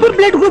 ಇಬ್ಬರು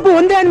ಬ್ಲಡ್ ಗ್ರೂಪ್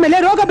ಒಂದೇ ಅಂದ್ಮೇಲೆ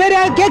ರೋಗ ಬೇರೆ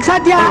ಕೇಕ್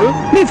ಸಾಧ್ಯ.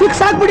 ನೀವು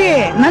ಫಿಕ್ಸ್ ಆಗ್ಬಿಡಿ,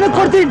 ನನಗ್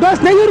ಕೊಡ್ತೀರಿ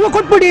ಡೋಸ್, ಇವ್ರಿಗೂ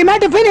ಕೊಟ್ಬಿಡಿ,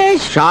 ಮ್ಯಾಟರ್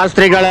ಫಿನಿಶ್.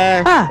 ಶಾಸ್ತ್ರಿಗಳೇ,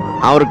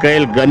 ಅವ್ರ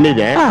ಕೈಯಲ್ಲಿ ಗನ್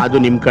ಇದೆ, ಅದು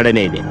ನಿಮ್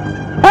ಕಡೆನೇ ಇದೆ.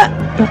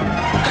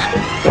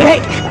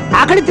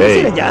 ಆ ಕಡೆ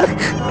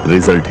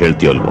ರಿಸಲ್ಟ್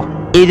ಹೇಳ್ತೀಯಲ್ವೋ?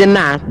 ಇದನ್ನ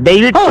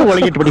ದಯವಿಟ್ಟು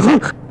ಒಳಗಿಟ್ಬಿಡಿ.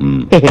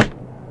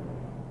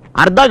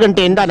 ಅರ್ಧ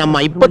ಗಂಟೆಯಿಂದ ನಮ್ಮ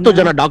 20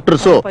 ಜನ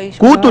ಡಾಕ್ಟರ್ಸ್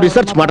ಕೂತು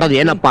ರಿಸರ್ಚ್ ಮಾಡೋದು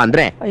ಏನಪ್ಪಾ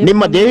ಅಂದ್ರೆ,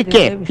 ನಿಮ್ಮ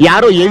ದೇಹಕ್ಕೆ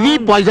ಯಾರೋ ಹೆವಿ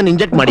ಪಾಯ್ಸನ್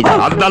ಇಂಜೆಕ್ಟ್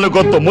ಮಾಡಿದ್ದಾರೆ. ಅದ್ನೂ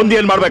ಗೊತ್ತು, ಮುಂದೆ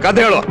ಏನ್ ಮಾಡ್ಬೇಕು ಅದ್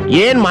ಹೇಳು.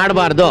 ಏನ್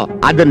ಮಾಡಬಾರ್ದು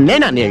ಅದನ್ನೇ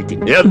ನಾನು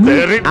ಹೇಳ್ತೀನಿ.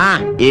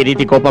 ಈ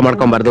ರೀತಿ ಕೋಪ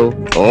ಮಾಡ್ಕೊಂಬಾರ್ದು,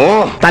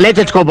 ತಲೆ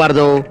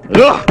ಚಚ್ಕೋಬಾರ್ದು,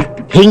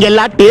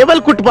 ಹಿಂಗೆಲ್ಲ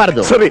ಟೇಬಲ್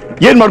ಕುಟ್ಬಾರ್ದು. ಸರಿ,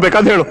 ಏನ್ ಮಾಡ್ಬೇಕು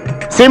ಅದ್ ಹೇಳು.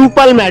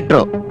 ಸಿಂಪಲ್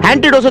ಮ್ಯಾಟ್ರು,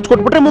 ಆಂಟಿಡೋಸೇಜ್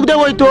ಕೊಟ್ಬಿಟ್ರೆ ಮುಗ್ದೆ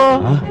ಹೋಯ್ತು.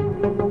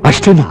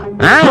 ಅಷ್ಟೇನಾ?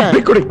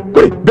 ಕೊಡಿ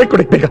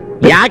ಬೇಗ.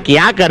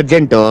 ಯಾಕೆ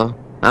ಅರ್ಜೆಂಟು?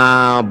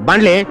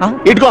 ಬಂಡ್ಲಿ,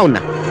 ಇಟ್ಕೋ ಅವನ್ನ.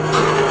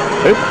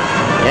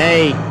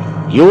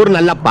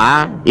 ಇವ್ರನ್ನಲ್ಲಪ್ಪ,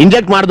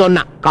 ಇಂಜೆಕ್ಟ್ ಮಾಡ್ದವನ್ನ.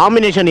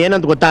 ಕಾಂಬಿನೇಷನ್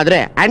ಏನಂತ ಗೊತ್ತಾದ್ರೆ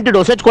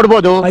ಆಂಟಿಡೋಸೇಜ್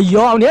ಕೊಡ್ಬೋದು.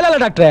 ಅಯ್ಯೋ, ಅವ್ನು ಹೇಳಲ್ಲ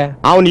ಡಾಕ್ಟ್ರೆ.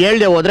 ಅವ್ನು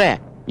ಹೇಳ್ದೆ ಹೋದ್ರೆ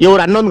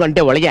ಇವ್ರು 11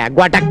 ಗಂಟೆ ಒಳಗೆ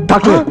ಗ್ವಾಟಕ್.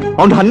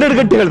 ಅವ್ನು 12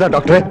 ಗಂಟೆ ಹೇಳ್ದ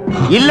ಡಾಕ್ಟ್ರೆ.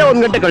 ಇಲ್ಲೇ 1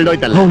 ಗಂಟೆ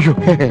ಕಳ್ದೋಯ್ತಲ್ಲ.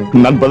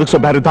 ನನ್ ಬದುಕ್ಸೋ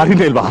ಬೇರೆ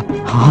ದಾರಿನೇ ಇಲ್ವಾ?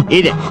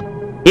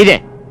 ಇದೆ.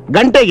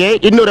 ಗಂಟೆಗೆ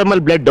 200 ml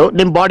ಬ್ಲಡ್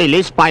ನಿಮ್ ಬಾಡಿಲಿ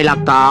ಸ್ಪಾಯ್ಲ್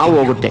ಆಗ್ತಾ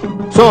ಹೋಗುತ್ತೆ.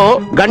 ಸೊ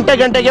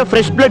ಗಂಟೆಗೆ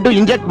ಫ್ರೆಶ್ ಬ್ಲಡ್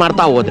ಇಂಜೆಕ್ಟ್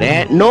ಮಾಡ್ತಾ ಹೋದ್ರೆ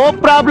ನೋ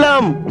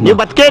ಪ್ರಾಬ್ಲಮ್, ನೀವು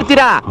ಬದುಕೇ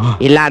ಇರ್ತೀರಾ.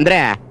 ಇಲ್ಲ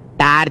ಅಂದ್ರೆ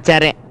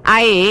ಟಾರ್ಚರ್.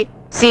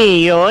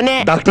 ಸಿಯೋನೆ.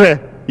 ಡಾಕ್ಟ್ರೆ,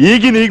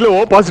 ಈಗಲೂ O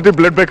ಪಾಸಿಟಿವ್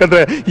ಬ್ಲಡ್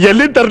ಬೇಕಂದ್ರೆ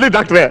ಎಲ್ಲಿಂದ ತರ್ಲಿ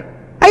ಡಾಕ್ಟ್ರೆ?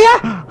 ಅಯ್ಯ,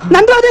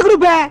 ನಂದು ಅದೇ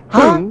ಗ್ರೂಪೇ.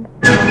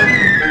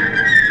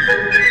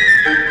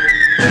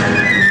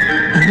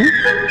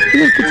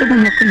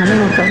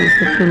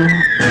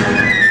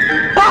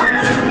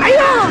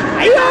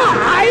 ಅಯ್ಯೋ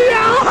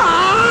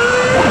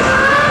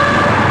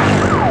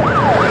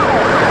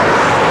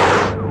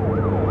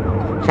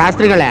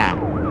ಶಾಸ್ತ್ರಿಗಳೇ,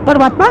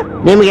 ಪರಮಾತ್ಮ,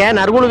 ನಿಮ್ಗೆ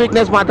ನರಗುಳು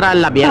ವೀಕ್ನೆಸ್ ಮಾತ್ರ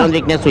ಅಲ್ಲ, ಬೇರೊಂದು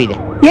ವೀಕ್ನೆಸ್ ಇದೆ.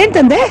 ಏನ್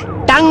ತಂದೆ?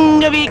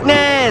 Tongue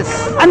weakness.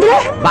 ಅಂದ್ರೆ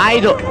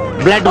ಬಾಯ್ದು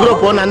ಬ್ಲಡ್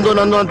ಗ್ರೂಪ್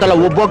ನಂದು ಅಂತೆಲ್ಲ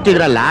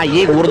ಒಬ್ಬೋಗ್ತಿದ್ರಲ್ಲ,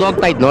 ಈಗ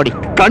ಉರ್ದೋಗ್ತಾ ಇದ್ ನೋಡಿ.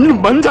 ಕಣ್ಣು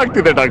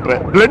ಮಂಜಾಗ್ತಿದೆ ಡಾಕ್ಟ್ರೆ,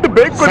 ಬ್ಲಡ್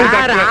ಬೇಕು.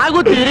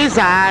 ಆಗುತ್ತೀರಿ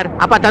ಸರ್.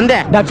 ಅಪ್ಪ ತಂದೆ,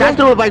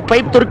 ಶಾಸ್ತ್ರಿಗಳು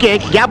ಪೈಪ್ ತುರ್ಕಿ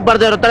ಗ್ಯಾಪ್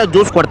ಬರ್ದೇ ಇರೋ ತರ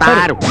ಜ್ಯೂಸ್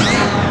ಕೊಡ್ತಾರು.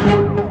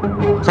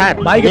 ಸರ್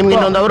ನಿಮ್ಗೆ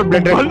ಇನ್ನೊಂದು ಅವರು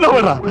ಬ್ಲಡ್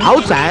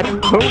ಹೌದು ಸರ್.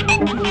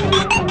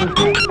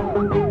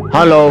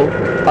 ಹಲೋ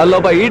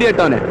ಅಲ್ಲೊಬ್ಬ ಇಡಿಯಟ್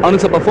ಅವನೇ,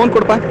 ಅವನಿಗೆ ಸ್ವಲ್ಪ ಫೋನ್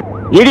ಕೊಡಪ್ಪ.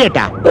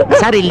 ಇಡಿಯಟಾ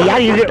ಸರ್? ಇಲ್ಲಿ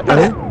ಯಾರು ಇಡಿಯಟ್?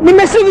 ನಿಮ್ಮ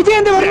ಹೆಸರು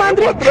ವಿಜಯೇಂದ್ರ ವರ್ಮಾ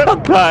ಅಂದ್ರೆ?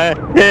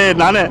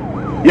 ನಾನೇ.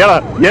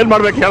 ಏನ್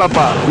ಮಾಡ್ಬೇಕು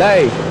ಹೇಳಪ್ಪ.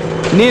 ಲೈ,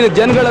 ನೀನು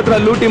ಜನಗಳ ಹತ್ರ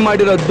ಲೂಟಿ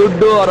ಮಾಡಿರೋ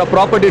ದುಡ್ಡು ಅವರ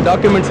ಪ್ರಾಪರ್ಟಿ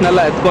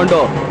ಡಾಕ್ಯುಮೆಂಟ್ಸ್ನೆಲ್ಲ ಎತ್ಕೊಂಡು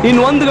ಇನ್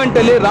 1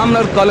 ಗಂಟೆಲಿ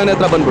ರಾಮನಗರ ಕಾಲೋನಿ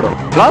ಹತ್ರ ಬಂದ್ಬಿಡು.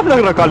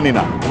 ರಾಮನಗರ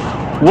ಕಾಲೋನಿನ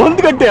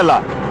 1 ಗಂಟೆ ಅಲ್ಲ?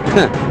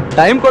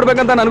 ಟೈಮ್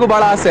ಕೊಡ್ಬೇಕಂತ ನನಗೂ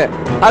ಬಹಳ ಆಸೆ,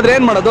 ಆದ್ರೆ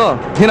ಏನ್ ಮಾಡೋದು,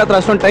 ನಿನ್ನ ಹತ್ರ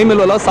ಅಷ್ಟೊಂದು ಟೈಮ್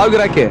ಇಲ್ವಲ್ಲ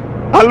ಸಾವಿರಾಕಿ.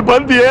 ಅಲ್ಲಿ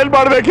ಬಂದು ಏನ್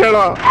ಮಾಡ್ಬೇಕು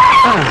ಹೇಳೋ.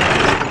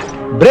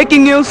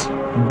 ಬ್ರೇಕಿಂಗ್ ನ್ಯೂಸ್,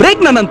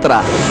 ಬ್ರೇಕ್ ನ ನಂತರ.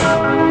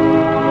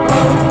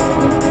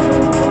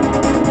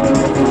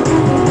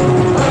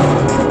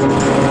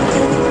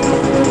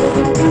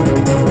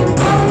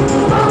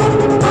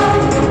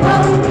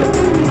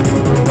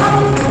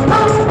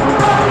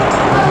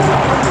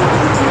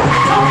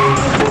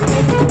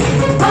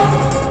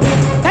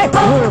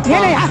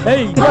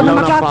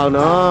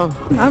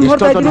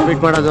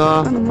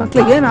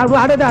 ಮಕ್ಳಿಗೆ ನಾವು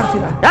ಆಡೋದೇ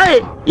ಆಡ್ತೀರಾ?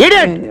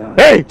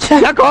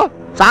 ಯಾಕೋ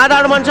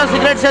ಸಾಧಾರಣ ಮನುಷ್ಯ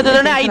ಸಿಗರೇಟ್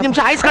ಸೇದಿದ್ರೆ 5 ನಿಮಿಷ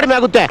ಆಯ್ಸ್ ಕಡಿಮೆ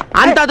ಆಗುತ್ತೆ,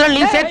 ಅಂತದ್ರಲ್ಲಿ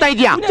ನೀನ್ ಸೇರ್ತಾ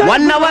ಇದೀಯಾ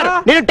 1 ಅವರ್.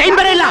 ನೀನು ಟೈಮ್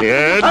ಬರೇ ಇಲ್ಲ.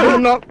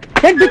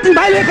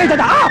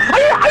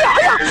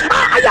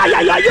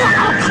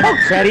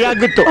 ಸರಿಯಾಗಿ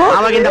ಬಿತ್ತು,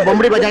 ಆವಾಗಿಂದ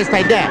ಬೊಂಬಡಿ ಬಜಾಯಿಸ್ತಾ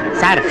ಇದ್ದೆ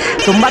ಸರ್.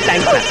 ತುಂಬಾ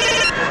ಥ್ಯಾಂಕ್ಸ್ ಸರ್.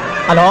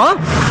 ಹಲೋ,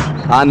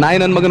 ಆ ನಾಯಿ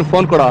ನನ್ ಮಗನ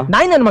ಫೋನ್ ಕೊಡೋ.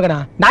 ನಾಯಿ ನನ್ ಮಗನ?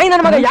 ನಾಯಿ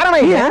ನನ್ ಮಗ ಯಾರ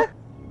ನಾಯಿ?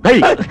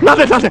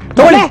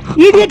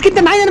 ಇಡಿಯಟ್ಗಿಂತ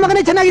ನಾಯಿ ನನ್ನ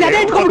ಮಗನೇ ಚೆನ್ನಾಗಿದೆ, ಅದೇ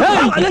ಇಟ್ಕೊಂಡ್ಬಿಡು.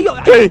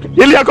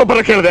 ಎಲ್ಲಿ ಯಾಕೋ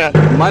ಬರಕ್ ಹೇಳಿದೆ?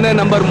 ಮನೆ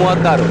ನಂಬರ್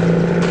 36.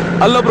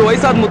 ಅಲ್ಲೊಬ್ರು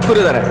ವಯಸ್ಸಾದ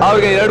ಮುತ್ಕೂರಿದ್ದಾರೆ,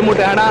 ಅವ್ರಿಗೆ 2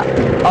 ಮೂಟೆ ಹಣ,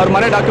 ಅವ್ರ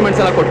ಮನೆ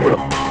ಡಾಕ್ಯುಮೆಂಟ್ಸ್ ಎಲ್ಲ ಕೊಟ್ಬಿಡು.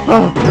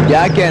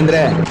 ಯಾಕೆ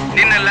ಅಂದ್ರೆ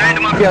ನಿನ್ನ ಲ್ಯಾಂಡ್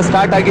ಮಾಫಿಯಾ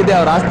ಸ್ಟಾರ್ಟ್ ಆಗಿದ್ದೆ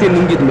ಅವ್ರ ಆಸ್ತಿ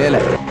ನುಂಗಿದ ಮೇಲೆ.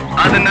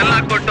 ಅದನ್ನೆಲ್ಲ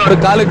ಕೊಟ್ಟು ಅವ್ರ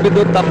ಕಾಲಕ್ಕೆ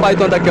ಬಿದ್ದು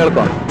ತಪ್ಪಾಯ್ತು ಅಂತ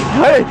ಕೇಳ್ಕೊ.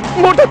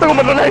 ಮೂಟೆ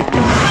ತಗೊಂಡ್ಬಂದ್ರೆ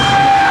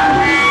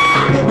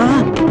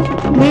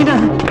ನೀನಾ?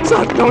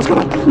 ನಮಸ್ಕಾರ.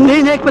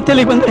 ನೀನ್ ಯಾಕೆ ಮತ್ತೆ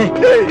ಇಲ್ಲಿಗೆ ಬಂದ್ರೆ?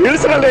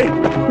 ಇಳಿಸ್ರಲ್ಲಿ.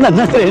 ನನ್ನ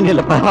ಹತ್ರ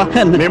ಏನಿಲ್ಲಪ್ಪ.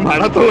 ನಿಮ್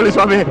ಹಣ ತಗೊಳ್ಳಿ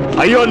ಸ್ವಾಮಿ.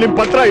 ಅಯ್ಯೋ ನಿಮ್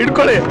ಪತ್ರ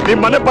ಇಟ್ಕೊಳ್ಳಿ, ನಿಮ್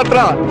ಮನೆ ಪತ್ರ.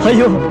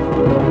 ಅಯ್ಯೋ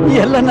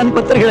ಎಲ್ಲ ನನ್ನ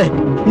ಪತ್ರಗಳೇ.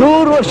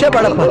 100 ವರ್ಷ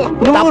ಬೇಡಪ್ಪ.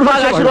 100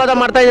 ವರ್ಷ ಆಶೀರ್ವಾದ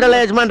ಮಾಡ್ತಾ ಇದ್ರಲ್ಲ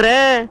ಯಜಮಾನ್ರೆ.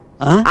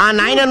 ಆ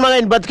ನಾಯಿ ನನ್ ಮಗ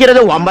ಇನ್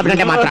ಬದುಕಿರೋದು 9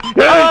 ಗಂಟೆ ಮಾತ್ರ.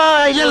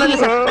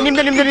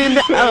 ನಿಮ್ದೆ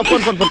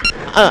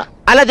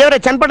ಅಲ್ಲ ದೇವ್ರೆ,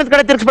 ಚನ್ನಪಟ್ಟಣದ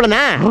ಕಡೆ ತಿರ್ಗಿಸ್ಬಿಡಣ.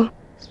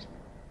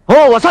 ಓ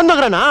ವಸಂತ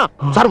ನಗರನಾ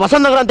ಸರ್?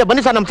 ವಸಂತ ನಗರ ಅಂತ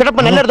ಬನ್ನಿ ಸರ್, ನಮ್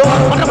ಸೆಟಪ್ ಎಲ್ಲರದು.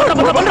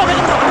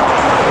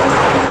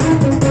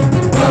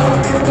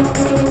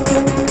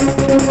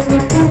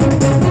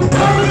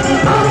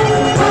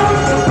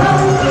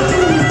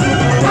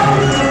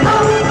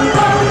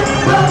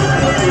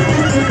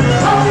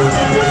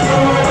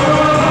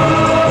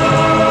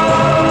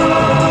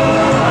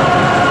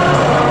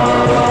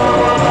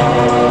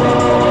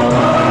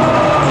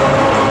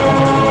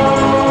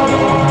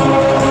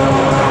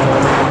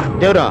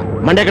 ದೇವ್ರ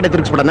ಮಂಡ್ಯ ಕಡೆ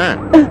ತಿರ್ಗಿಸ್ಬಿಡಣ.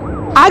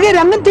 ಹಾಗೆ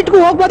ರಂಗನ್ ತಿಟ್ಕು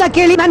ಹೋಗ್ಬೋದಾ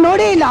ಕೇಳಿ, ನಾನು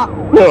ನೋಡೇ ಇಲ್ಲ.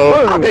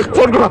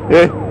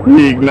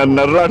 ಈಗ ನನ್ನ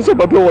ನರ್ರಾಡ್ಸೋ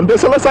ಬದಲು ಒಂದೇ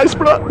ಸಲ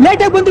ಸಾಯಿಸ್ಬಿಡ.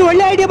 ಲೇಟ್ ಆಗಿ ಬಂದ್ರು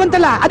ಒಳ್ಳೆ ಐಡಿಯಾ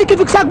ಬಂತಲ್ಲ, ಅದಕ್ಕೆ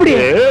ಫಿಕ್ಸ್ ಆಗ್ಬಿಡಿ.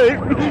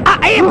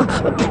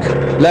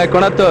 ಲೇ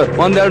ಕೊಣತ್ತು,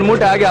 1-2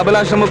 ಮೂಟೆ ಹಾಗೆ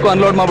ಅಬಲಾಶ್ರಮಕ್ಕೂ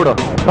ಅನ್ಲೋಡ್ ಮಾಡ್ಬಿಡು.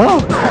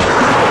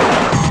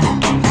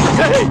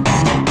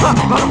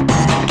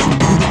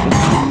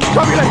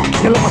 ಸ್ವಾಮಿಗಳೇ,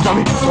 ಎಲ್ಲಮ್ಮ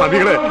ಸ್ವಾಮಿ,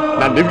 ಸ್ವಾಮಿಗಳೇ,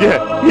 ನಾನ್ ನಿಮ್ಗೆ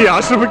ಈ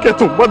ಆಶ್ರಮಕ್ಕೆ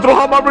ತುಂಬಾ ದ್ರೋಹ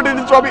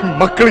ಮಾಡ್ಬಿಟ್ಟಿದ್ದೀನಿ ಸ್ವಾಮಿ.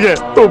 ಮಕ್ಕಳಿಗೆ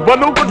ತುಂಬಾ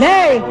ನೋವು.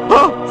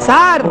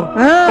 ಸಾರ್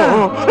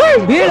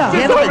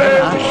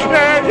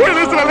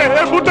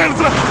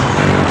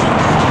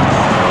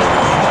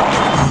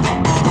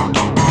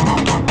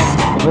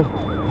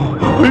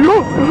ಅಯ್ಯೋ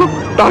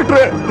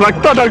ಡಾಕ್ಟ್ರೆ,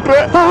 ರಕ್ತ ಡಾಕ್ಟ್ರೆ.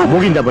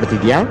 ಮೂಗಿಂದ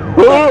ಬರ್ತಿದ್ಯಾ?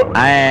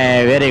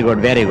 Very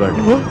good very good.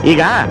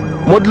 ಈಗ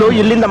ಮೊದ್ಲು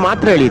ಇಲ್ಲಿಂದ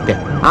ಮಾತ್ರ ಇಳಿಯುತ್ತೆ,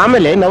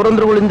 ಆಮೇಲೆ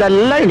ನವರಂಧ್ರಗಳಿಂದ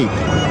ಎಲ್ಲ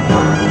ಇಳಿಯುತ್ತೆ.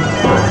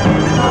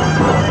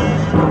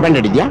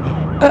 ಕಂಡಿದ್ಯಾ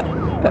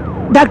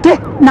ಡಾಕ್ಟ್ರೆ?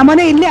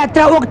 ನಮ್ಮನೆ ಇಲ್ಲೇ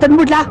ಹತ್ರ, ಹೋಗಿ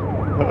ತಂದ್ಬಿಡ್ಲಾ?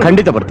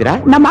 ಖಂಡಿತ ಬರ್ತೀರಾ?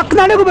 ನಮ್ಮ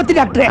ಅಕ್ಕನಾಳೆಗೂ ಬರ್ತೀನಿ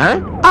ಡಾಕ್ಟ್ರೆ.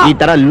 ಈ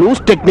ತರ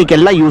ಲೂಸ್ ಟೆಕ್ನಿಕ್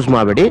ಎಲ್ಲ ಯೂಸ್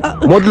ಮಾಡಬೇಡಿ.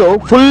 ಮೊದ್ಲು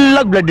ಫುಲ್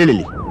ಆಗಿ ಬ್ಲಡ್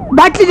ಇಳಿಲಿ.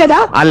 ಬಾಟ್ಲಿ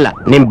ಅಲ್ಲ,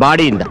 ನಿಮ್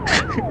ಬಾಡಿಯಿಂದ.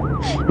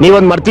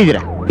 ನೀವೊಂದ್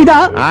ಮರ್ತಿದ್ದೀರಾ? ಇದಾ?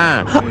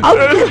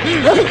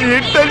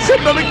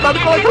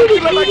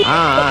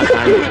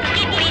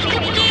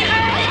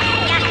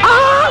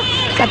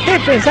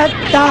 ಸತ್ತೆ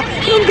ಸತ್ತ,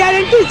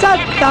 ಗ್ಯಾರಂಟಿ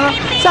ಸತ್ತ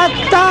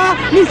ಸತ್ತ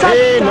ನೀ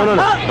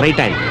ರೈಟ್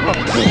ಟೈಮ್.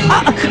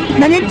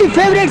 ನನ್ನ ಹೆಂಡತಿ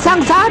favourite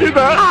song sir.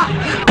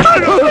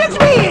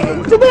 Subbulakshmi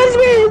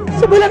Subbulakshmi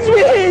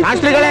Subbulakshmi.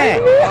 ಶಾಸ್ತ್ರಿಗಳೇ,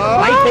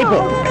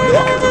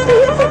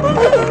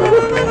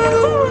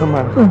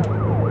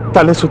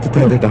 ತಲೆ ಸುತ್ತಾ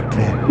ಇದೆ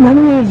ಡಾಕ್ಟ್ರೆ.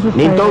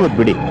 ನೀನ್ ತಗೋದ್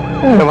ಬಿಡಿ,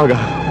 ಯಾವಾಗ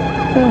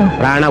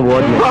ಪ್ರಾಣ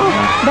ಹೋದ್me.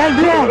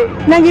 ಡಾಕ್ಟ್ರೆ,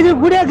 ನಂಗೆ ಇದು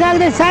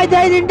ಕುಡಿಯೋಕ್ಕಾಗದೆ ಸಾಯ್ತಾ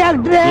ಇದೀನಿ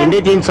ಡಾಕ್ಟ್ರೆ. ತಿಂಡಿ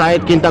ತಿನ್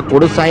ಸಾಯೋದ್ಕಿಂತ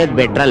ಕುಡು ಸಾಯೋದ್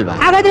ಬೆಟರ್ ಅಲ್ವಾ?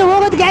 ಹಾಗಾದ್ರೆ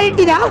ಹೋಗೋದು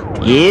ಗ್ಯಾರಂಟಿನಾ?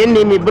 ಏನ್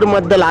ನಿಮ್ಮಿಬ್ರು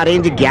ಮಧ್ಯದಲ್ಲಿ ಆ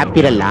ರೇಂಜ್ ಗ್ಯಾಪ್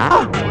ಇರಲ್ಲ,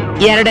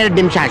 2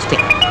 ನಿಮಿಷ ಅಷ್ಟೇ.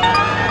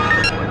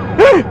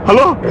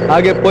 ಹಲೋ,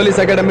 ಹಾಗೆ ಪೊಲೀಸ್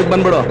ಅಕಾಡೆಮಿಗೆ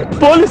ಬಂದ್ಬಿಡು.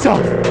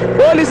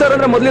 ಪೊಲೀಸರು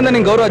ಅಂದ್ರೆ ಮೊದ್ಲಿಂದ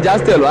ನಿಂಗೆ ಗೌರವ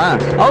ಜಾಸ್ತಿ ಅಲ್ವಾ?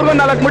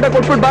 ಅವ್ರಿಗೊಂದು 4 ಮೂಟೆ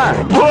ಕೊಟ್ಬಿಟ್ ಬಾ.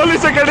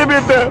 ಪೊಲೀಸ್ ಅಕಾಡೆಮಿ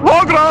ಅಂತೆ,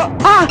 ಹೋಗ್ರ.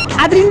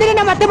 ಅದ್ರಿಂದನೇ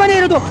ನಮ್ಮ ಅತ್ತೆ ಮನೆ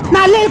ಇರೋದು, ನಾ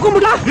ಅಲ್ಲೇ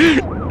ಹೇಳ್ಕೊಂಡ್ಬಿಡ್ಲಾ?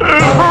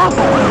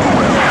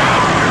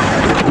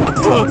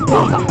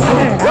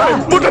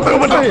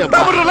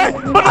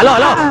 ಹಲೋ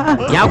ಹಲೋ,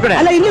 ಯಾವ ಕಡೆ?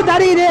 ಅಲ್ಲ, ಇಲ್ಲೂ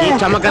ದಾರಿ ಇದೆ.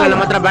 ಚಮಕಲ್ಲ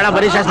ನಮ್ಮ ಹತ್ರ ಬೇಡ,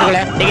 ಬರೀ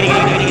ಶಾಸ್ತ್ರಗಳೇ.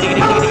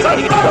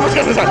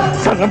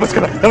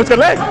 ನಮಸ್ಕಾರ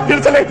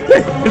ನಮಸ್ಕಾರ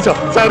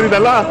ಸರ್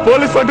ಇದೆಲ್ಲ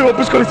ಪೊಲೀಸ್ ಫಂಡ್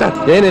ಒಪ್ಪಿಸ್ಕೊಳ್ಳಿ ಸರ್.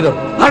 ಏನಿದು?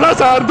 ಹಣ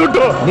ಸರ್,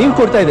 ದುಡ್ಡು. ನೀವು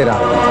ಕೊಡ್ತಾ ಇದ್ದೀರಾ?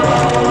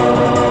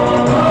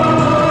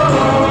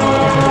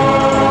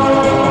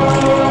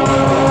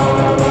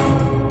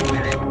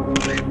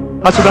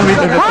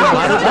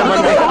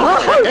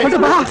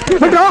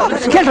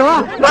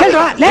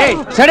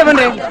 ಸರಿ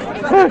ಬನ್ರಿ.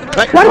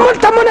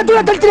 ತಮ್ಮನ್ನ ದೂರ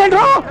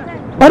ತಳ್ತೀರೇನ್ರು?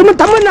 ವರ್ಮನ್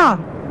ತಮ್ಮನ್ನ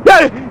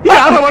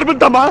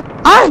ತಮ್ಮ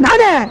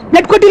ನಾನೇ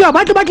ನೆಟ್ ಕೊಟ್ಟಿಲ್ಲ.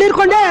 ಬಾಟ್ಲು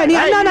ಇರ್ಕೊಂಡೆ ನೀ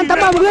ಅಣ್ಣ ನನ್ನ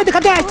ತಮ್ಮ ಮುಗಿಯೋದು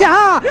ಕತೆ ಅಷ್ಟೇ.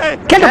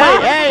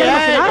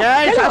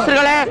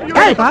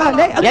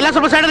 ಎಲ್ಲ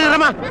ಸ್ವಲ್ಪ ಸೈಡ್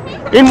ಇರಮ್ಮ.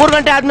 ಇನ್ 3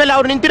 ಗಂಟೆ ಆದ್ಮೇಲೆ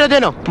ಅವ್ರು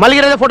ನಿಂತಿರೋದೇನು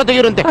ಮಲಗಿರೋದೇ ಫೋಟೋ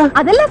ತೆಗಿರಂತೆ.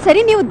 ಅದೆಲ್ಲ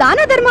ಸರಿ, ನೀವು ದಾನ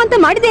ಧರ್ಮ ಅಂತ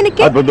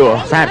ಮಾಡಿದೇನಕ್ಕೆ?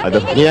 ಸರ್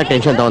ನೀವೇ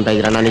ಟೆನ್ಷನ್ ತಗೊಂತ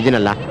ಇದೀರಾ? ನಾನು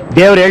ಇದೀನಲ್ಲ,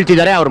 ದೇವ್ರು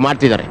ಹೇಳ್ತಿದ್ದಾರೆ, ಅವ್ರು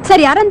ಮಾಡ್ತಿದ್ದಾರೆ.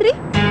 ಸರ್ ಯಾರಂದ್ರಿ?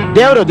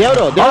 ದೇವ್ರು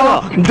ದೇವ್ರು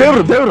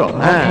ದೇವ್ರು ದೇವ್ರು.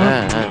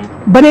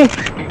 ಬನ್ನಿ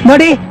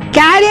ನೋಡಿ,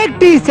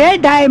 carrot is A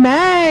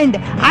diamond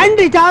and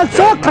it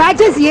also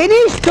ಕ್ರಾಚಸ್ any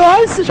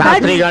stones.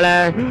 ಶಾಸ್ತ್ರಿಗಳೇ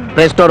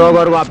ಪ್ರೆಸ್ ಸ್ಟೋರ್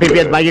ಹೋಗೋರ್ಗು ಆ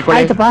PPS ಬಾಗಿ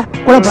ಕೊಡಿ.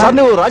 ಸರ್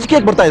ನೀವು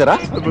ರಾಜಕೀಯಕ್ಕೆ ಬರ್ತಾ ಇದ್ದೀರಾ?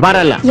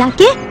 ಬರಲ್ಲ.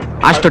 ಯಾಕೆ?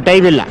 ಅಷ್ಟು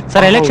ಟೈಮ್ ಇಲ್ಲ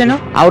ಸರ್. ಎಲೆಕ್ಷನ್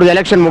ಅವ್ರದ್ದು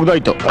ಎಲೆಕ್ಷನ್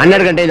ಮುಗ್ದೋಯ್ತು.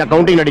 12 ಗಂಟೆಯಿಂದ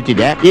ಕೌಂಟಿಂಗ್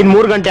ನಡೀತಿದೆ. ಇನ್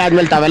 3 ಗಂಟೆ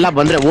ಆದ್ಮೇಲೆ ತಾವೆಲ್ಲ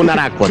ಬಂದ್ರೆ ಹೂನಾರ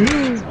ಹಾಕ್ಬೋದು.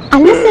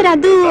 ಅಲ್ಲ ಸರ್,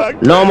 ಅದು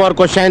ನೋ ಮೋರ್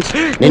ಕ್ವಶನ್ಸ್.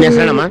 ನಿನ್ನ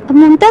ಹೆಸರೇನಮ್ಮ?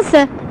 ಮುಮ್ತಾಜ್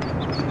ಸರ್.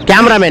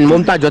 ಕ್ಯಾಮ್ರಾಮನ್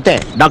ಮುಮ್ತಾಜ್ ಜೊತೆ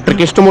doctor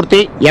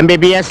Krishnamurthy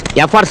MBBS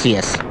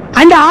FRCS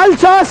and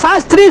also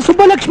Shastri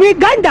Subbulakshmi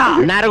ಗಂಡ.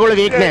 ನಾರಗಳು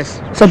ವೀಕ್ನೆಸ್.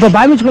 ಸ್ವಲ್ಪ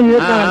ಬಾಯಿ ಮುಚ್ಕೊಂಡು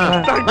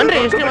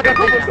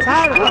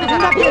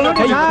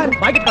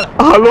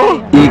ಹಲೋ.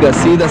 ಈಗ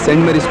ಸೀದಾ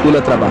ಸೆಂಟ್ ಮೇರಿ ಸ್ಕೂಲ್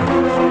ಹತ್ರ ಬಾ.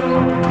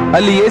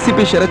 ಅಲ್ಲಿ ACP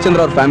ಶರತ್ ಚಂದ್ರ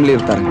ಅವ್ರ ಫ್ಯಾಮಿಲಿ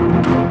ಇರ್ತಾರೆ.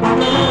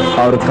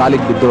 ಅವ್ರ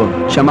ಕಾಲಿಗೆ ಬಿದ್ದು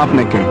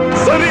ಕ್ಷಮಾಪಣೆ ಕೇಳಿ.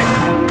 ಸರಿ.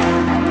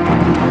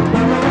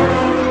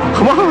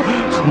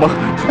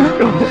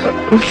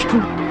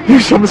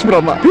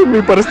 ಕ್ಷಮಿಸ್ಬಿಡಮ್ಮ,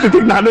 ಈ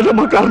ಪರಿಸ್ಥಿತಿಗೆ ನಾನೇ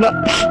ನಮ್ಮ ಕಾರಣ.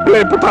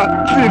 ಪುಟ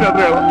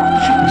ನೀನಾದ್ರೆ ಹೇಳ,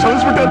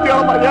 ಕ್ಷಮಿಸ್ಬಿಟ್ಟೆ ಅಂತ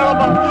ಹೇಳಮ್ಮ.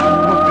 ಹೇಳಮ್ಮ.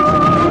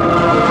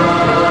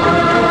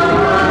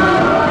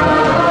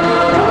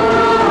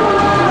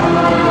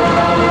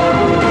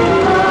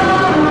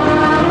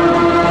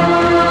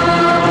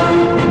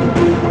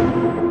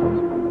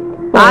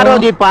 ಆರೋ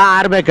ದೀಪ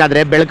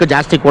ಆರ್ಬೇಕಾದ್ರೆ ಬೆಳಕು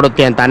ಜಾಸ್ತಿ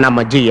ಕೊಡುತ್ತೆ ಅಂತ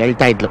ನಮ್ಮ ಅಜ್ಜಿ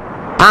ಹೇಳ್ತಾ ಇದ್ಲು.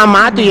 ಆ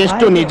ಮಾತು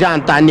ಎಷ್ಟು ನಿಜ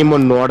ಅಂತ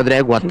ನಿಮ್ಮನ್ನ ನೋಡಿದ್ರೆ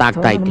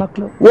ಗೊತ್ತಾಗ್ತಾ ಇತ್ತು.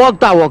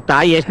 ಹೋಗ್ತಾ ಹೋಗ್ತಾ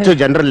ಎಷ್ಟು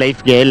ಜನರ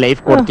ಲೈಫ್ಗೆ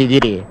ಲೈಫ್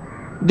ಕೊಡ್ತಿದ್ದೀರಿ.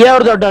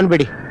 ದೇವ್ರ ದೊಡ್ಡ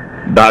ಅನ್ಬಿಡಿ.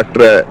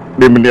 ಡಾಕ್ಟ್ರೆ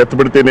ನಿಮ್ಮನ್ನ ಎತ್ತು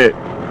ಬಿಡ್ತೀನಿ.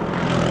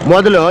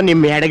 ಮೊದಲು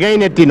ನಿಮ್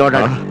ಎಡಗೈನೆತ್ತಿ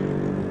ನೋಡೋಣ.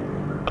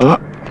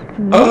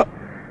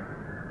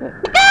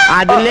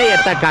 ಅದನ್ನೇ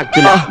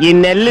ಎತ್ತಕ್ಕಾಗ್ತಿಲ್ಲ.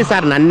 ಇನ್ನೆಲ್ಲಿ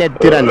ಸರ್ ನನ್ನ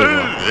ಎತ್ತಿರ ನೀವು?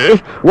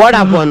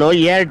 ವೋಡಾಫೋನು,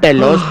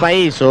 Airtel,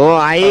 spice,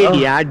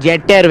 idea,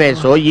 jet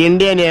ಏರ್ವೇಸು,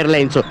 Indian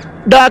airlines,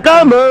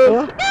 ಡಾಕಾಮ್.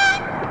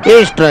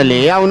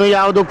 ಇಷ್ಟರಲ್ಲಿ ಅವನು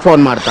ಯಾವ್ದಕ್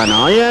ಫೋನ್ ಮಾಡ್ತಾನೋ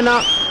ಏನೋ.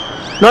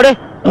 ನೋಡಿ,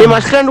 ನಿಮ್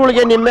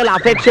ಅಸ್ಟೆಂಟ್ಗಳಿಗೆ ನಿಮ್ ಮೇಲೆ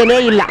ಅಫೆಕ್ಷನೇ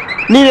ಇಲ್ಲ.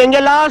 ನೀವ್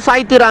ಹೆಂಗೆಲ್ಲ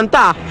ಸಾಯ್ತೀರಾ ಅಂತ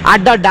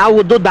ಅಡ್ಡ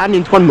ಉದ್ದು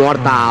ನಿಂತ್ಕೊಂಡು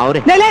ನೋಡ್ತಾ ಅವ್ರೆ.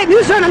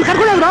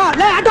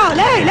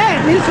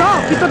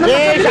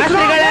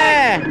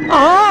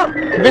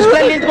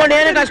 ಬಿಸ್ಲಲ್ಲಿ ನಿಂತ್ಕೊಂಡು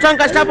ಏನಕ್ಕೆ ಅಷ್ಟೊಂದು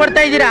ಕಷ್ಟ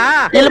ಪಡ್ತಾ ಇದ್ದೀರಾ?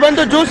 ಇಲ್ಲಿ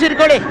ಬಂದು ಜ್ಯೂಸ್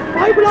ಇರ್ಕೊಡಿ.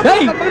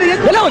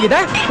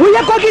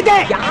 ಹೋಗಿದ್ದೆ.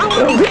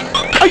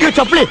 ಅಯ್ಯೋ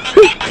ಚಪ್ಪಲಿ.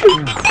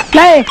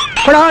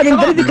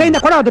 ಕೈಯಿಂದ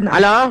ಕೊಡೋ ಅದನ್ನ.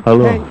 ಹಲೋ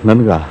ಹಲೋ,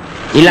 ನನ್ಗ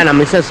ಇಲ್ಲ ನಮ್ಮ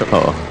ಮಿಸ್ಸಸ್.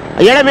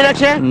 ಹೇಳ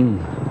ಮೀನಾಕ್ಷಿ,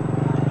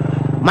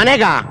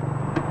 ಮನೆಗ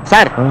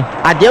ಸರ್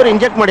ಆ ದೇವ್ರು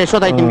ಇಂಜೆಕ್ಟ್ ಮಾಡಿ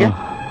ಎಷ್ಟೊತ್ತಾಯ್ತು ನಿಮ್ಗೆ?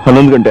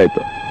 11 ಗಂಟೆ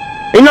ಆಯ್ತು.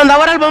 ಇನ್ನೊಂದು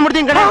ಅವರಲ್ಲಿ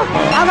ಬಂದ್ಬಿಡ್ತೀನಿ ಕಡೆ.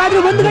 ಹಾಗಾದ್ರೆ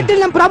 1 ಗಂಟೆ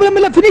ನಮ್ ಪ್ರಾಬ್ಲಮ್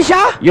ಇಲ್ಲ, ಫಿನಿಶಾ?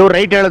 ಇವ್ರು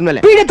ರೈಟ್ ಹೇಳದ್ಮೇಲೆ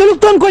ಪೀಡೆ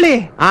ತುಳುಕ್ತು ಅನ್ಕೊಳ್ಳಿ.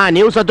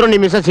 ನೀವು ಸತ್ರು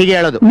ನಿಮ್ ಮಿಸ್ಸಸ್ ಹೀಗೆ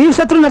ಹೇಳೋದು. ನೀವು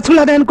ಸತ್ರು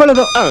ನಚ್ಕೊಳ್ಳೋದೇ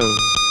ಅನ್ಕೊಳ್ಳೋದು.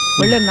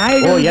 ಒಳ್ಳೆ ನಾಯಿ.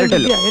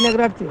 ಏರ್ಟೆಲ್.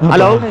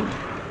 ಹಲೋ,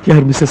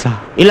 ಯಾರು ಮಿಸ್ಸಸ್?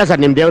 ಇಲ್ಲ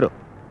ಸರ್, ನಿಮ್ ದೇವ್ರು.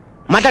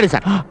 ಮಾತಾಡಿ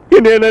ಸರ್.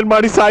 ಇನ್ನೇನೇನ್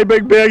ಮಾಡಿ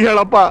ಸಾಯ್ಬೇಕು, ಬೇಗ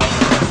ಹೇಳಪ್ಪ.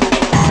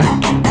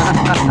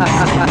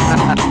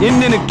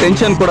 ನಿನಗ್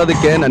ಟೆನ್ಷನ್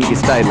ಕೊಡೋದಕ್ಕೆ ನನ್ಗೆ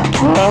ಇಷ್ಟ ಇಲ್ಲ.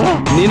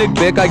 ನಿನಗ್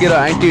ಬೇಕಾಗಿರೋ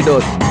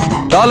ಆಂಟಿಡೋಸ್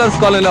ಡಾಲರ್ಸ್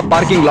ಕಾಲೋನಿ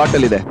ಪಾರ್ಕಿಂಗ್ ಲಾಟ್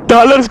ಅಲ್ಲಿ ಇದೆ.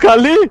 Dollars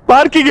colony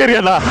parking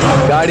ಏರಿಯಾನ?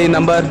 ಗಾಡಿ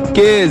ನಂಬರ್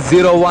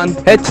K01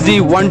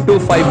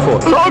 HG1254.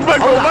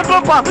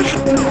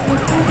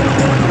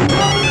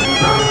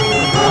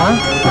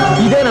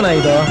 ಇದೇನಣ್ಣ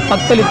ಇದು?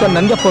 ಪಕ್ಕದಲ್ಲಿ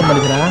ನನ್ಗೆ ಫೋನ್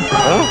ಮಾಡಿದ್ರಾ?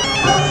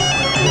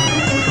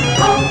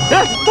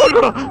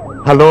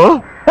 ಹಲೋ.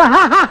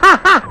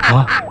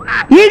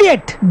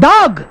 Idiot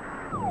dog.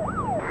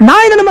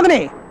 ನಾಯಿ ನನ್ನ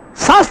ಮಗನೇ.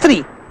 ಶಾಸ್ತ್ರಿ,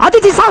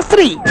 ಅತಿಥಿ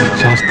ಶಾಸ್ತ್ರಿ.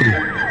 ಶಾಸ್ತ್ರಿ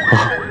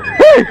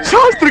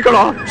ಶಾಸ್ತ್ರಿ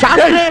ಕಣೋ.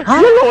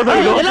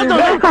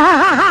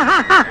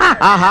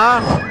 ಆಹಾ,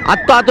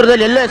 ಹತ್ತು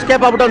ಹತ್ರದಲ್ಲಿ ಎಲ್ಲೋ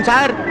ಎಸ್ಕೇಪ್ ಆಗ್ಬಿಟ್ಟವ್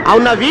ಸರ್.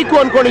 ಅವನ್ನ ವೀಕು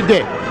ಅನ್ಕೊಂಡಿದ್ದೆ,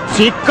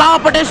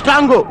 ಸಿಕ್ಕಾಪಟ್ಟೆ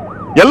ಸ್ಟ್ರಾಂಗು.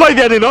 ಎಲ್ಲೋ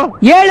ಇದೆಯಾ ನೀನು?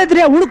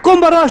 ಹೇಳಿದ್ರೆ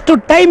ಉಳ್ಕೊಂಬರೋ ಅಷ್ಟು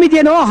ಟೈಮ್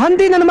ಇದೆಯೇನೋ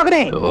ಹಂದಿ ನನ್ನ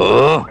ಮಗನೇ.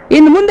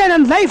 ಇನ್ ಮುಂದೆ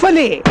ನನ್ನ ಲೈಫ್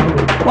ಅಲ್ಲಿ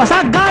ಹೊಸ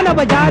ಗಾನ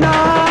ಬಜಾನ.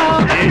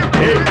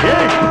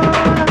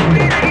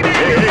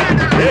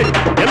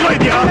 ಎಲ್ಲೋ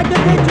ಇದೆಯಾ?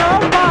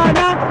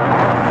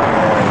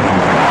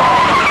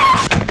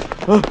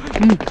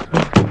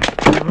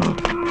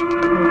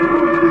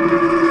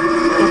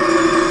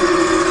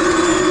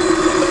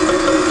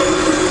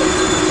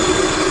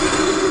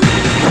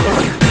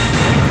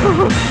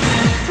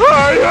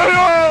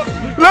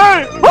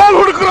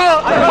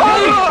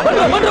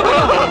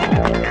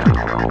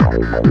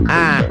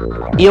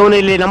 ಇವನು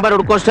ಇಲ್ಲಿ ನಂಬರ್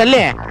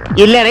ಹುಡ್ಕೋಷ್ಟಲ್ಲಿ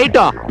ಇಲ್ಲೇ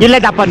ರೈಟು, ಇಲ್ಲೇ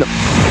ದಪ್ಪನು.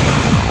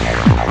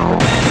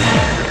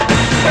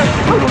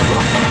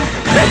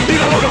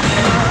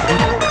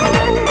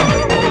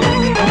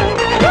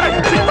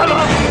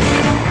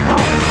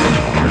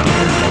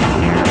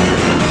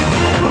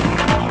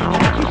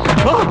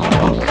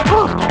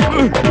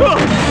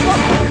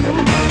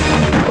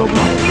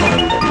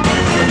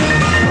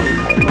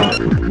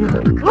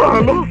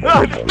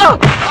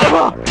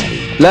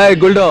 ಲೇ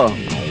ಗುಲ್ಡೋ,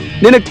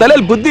 ನಿನಗ್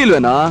ತಲೆಯಲ್ಲಿ ಬುದ್ಧಿ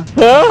ಇಲ್ವೇನಾ?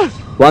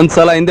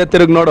 ಒಂದ್ಸಲ ಹಿಂದೆ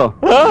ತಿರುಗ್ ನೋಡು.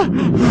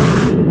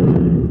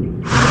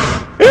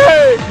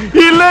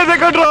 ಇಲ್ಲೇ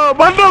ಕಟ್ರ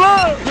ಬಂದಲ್ಲ.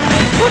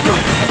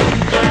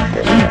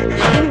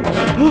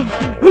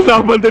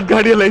 ನಾವು ಬಂದಿದ್ದ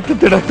ಗಾಡಿಯೆಲ್ಲ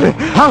ಐತಂತೆ ಡಾಕ್ಟ್ರೆ.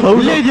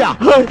 ಇಲ್ಲೇ ಇದೆಯಾ?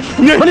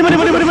 ಬನ್ನಿ ಬನ್ನಿ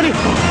ಬನ್ನಿ ಬನ್ನಿ ಬನ್ನಿ.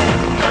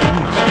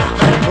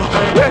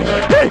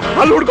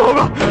 ಅಲ್ಲಿ ಹುಡ್ಕೋ ಹೋಗ.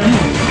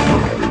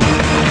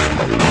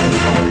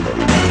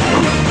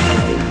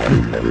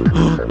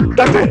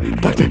 ಡಾಕ್ಟ್ರೆ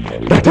ಡಾಕ್ಟ್ರೆ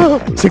ಡಾಕ್ಟ್ರೆ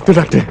ಸಿಕ್ತು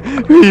ಡಾಕ್ಟ್ರೆ.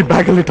 ಈ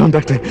ಬ್ಯಾಗಲ್ಲಿ ಇಟ್ಟವನ್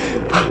ಡಾಕ್ಟ್ರೆ.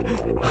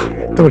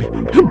 ತಗೊಳ್ಳಿ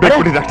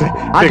ಬೇಕ್ಬಿಡಿ ಡಾಕ್ಟ್ರೆ.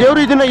 ಆ ದೇವ್ರು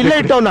ಇದನ್ನ ಇಲ್ಲೇ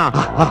ಇಟ್ಟವನ.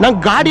 ನಂಗೆ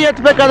ಗಾಡಿ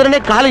ಎತ್ಬೇಕಾದ್ರೆ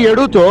ಕಾಲು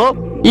ಎಡೂತು.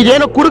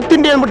 ಇದೇನೋ ಕುಡುಕ್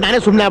ತಿಂಡಿ ಅಂದ್ಬಿಟ್ಟು ನಾನೇ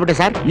ಸುಮ್ಮನೆ ಆಗ್ಬಿಟ್ಟೆ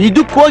ಸರ್.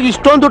 ಇದಕ್ಕೋಗಿ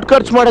ಇಷ್ಟೊಂದು ದುಡ್ಡು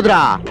ಖರ್ಚು ಮಾಡಿದ್ರ?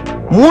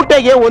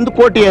 ಮೂಟೆಗೆ 1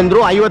 ಕೋಟಿ ಅಂದ್ರು,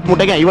 50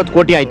 ಮೂಟೆಗೆ 50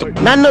 ಕೋಟಿ ಆಯ್ತು.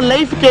 ನನ್ನ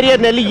ಲೈಫ್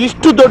ಕೆರಿಯರ್ ನಲ್ಲಿ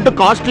ಇಷ್ಟು ದೊಡ್ಡ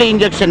ಕಾಸ್ಟ್ಲಿ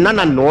ಇಂಜೆಕ್ಷನ್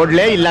ನಾನು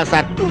ನೋಡ್ಲೇ ಇಲ್ಲ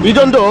ಸರ್.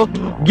 ಇದೊಂದು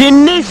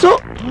ಗಿನ್ನಿಸ್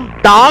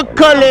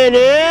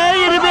ದಾಖಲೆನೇ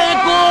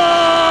ಇರಬೇಕು.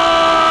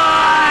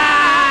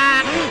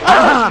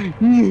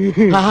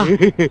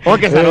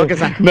 Okay sir, okay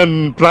sir. ನನ್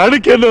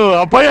ಪ್ರಾಣಕ್ಕೇನು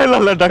ಅಪಾಯ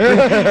ಇಲ್ಲ ಡಾಕ್ಟ್ರೆ.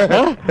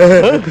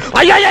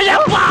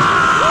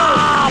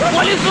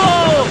 ಪೊಲೀಸು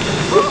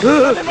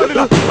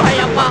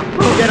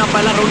ಏನಪ್ಪ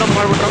ಎಲ್ಲ ರೌಂಡ್ ಅಪ್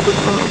ಮಾಡ್ಬಿಟ್ರು.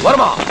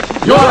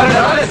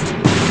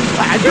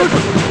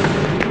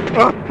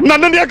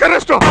 ನನ್ನನ್ನು ಯಾಕೆ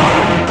ಅರೆಸ್ಟ್?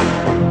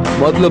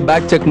 ಮೊದಲು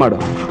ಬ್ಯಾಗ್ ಚೆಕ್ ಮಾಡು.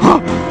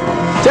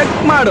 ಚೆಕ್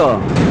ಮಾಡು.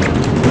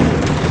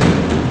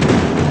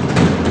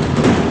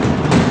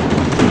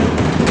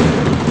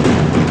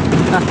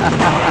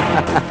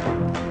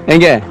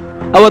 ಹೆಂಗೆ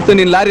ಅವತ್ತು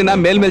ನಿನ್ ಲಾರಿನ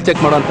ಮೇಲ್ಮೇಲ್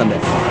ಚೆಕ್ ಮಾಡು ಅಂತಂದೆ.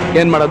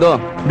 ಏನ್ ಮಾಡೋದು?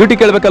 ಡ್ಯೂಟಿ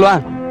ಕೇಳ್ಬೇಕಲ್ವಾ?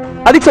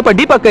 ಅದಕ್ಕೆ ಸ್ವಲ್ಪ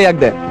ಡೀಪ್ ಆಗಿ ಕೈ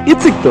ಹಾಕ್ದೆ.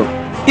 ಇದ್ ಸಿಕ್ತು.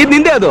 ಇದ್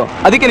ನಿಂದೆ ಅದು.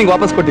 ಅದಕ್ಕೆ ನಿಂಗೆ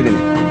ವಾಪಸ್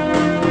ಕೊಟ್ಟಿದ್ದೀನಿ.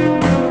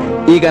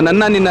 ಈಗ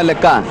ನಿನ್ನ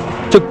ಲೆಕ್ಕ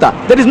ಚುಕ್ತ.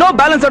 There is no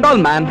balance at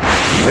all man.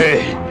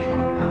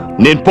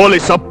 ನೀನ್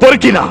ಪೊಲೀಸ್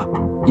ಪೊರ್ಕಿನ?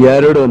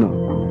 ಎರಡೂನು.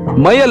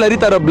 ಮೈಯಲ್ಲಿ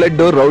ಹರಿತಾ ಇರೋ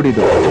ಬ್ಲಡ್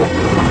ರೌಡಿದು,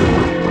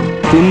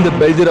 ತಿಂದು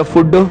ಬೆಳೆದಿರೋ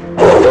ಫುಡ್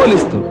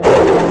ಪೊಲೀಸ್ದು.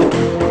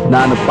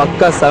 ನಾನು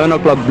ಪಕ್ಕ 7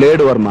 o'clock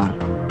blade Varma.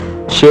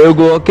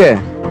 ಶೇವ್ಗೂ okay,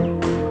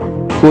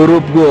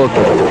 ಕುರೂಪ್ಗೂ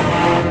okay.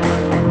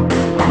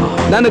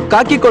 ನಾನು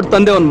ಕಾಕಿ ಕೊಟ್ಟು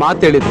ತಂದೆ ಒಂದು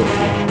ಮಾತು ಹೇಳಿದ್ರು,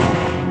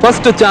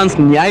 ಫಸ್ಟ್ ಚಾನ್ಸ್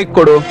ನ್ಯಾಯಕ್ಕೆ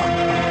ಕೊಡು,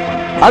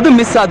 ಅದು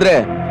ಮಿಸ್ ಆದ್ರೆ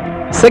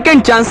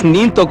ಸೆಕೆಂಡ್ ಚಾನ್ಸ್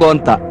ನೀನ್ ತಗೋ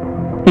ಅಂತ.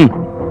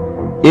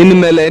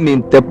 ಇನ್ಮೇಲೆ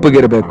ನೀನ್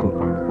ತೆಪ್ಪಗಿರ್ಬೇಕು.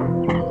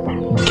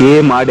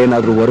 ಗೇಮ್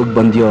ಆಡೇನಾದ್ರೂ ಹೊರಗ್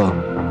ಬಂದ್ಯೋ,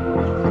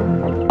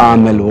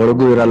 ಆಮೇಲೆ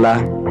ಒಳಗೂ ಇರಲ್ಲ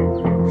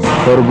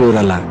ಹೊರಗೂ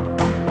ಇರಲ್ಲ,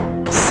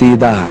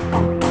 ಸೀದಾ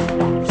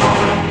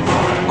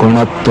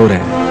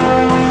ಕೊಣತ್ತೂರೆ.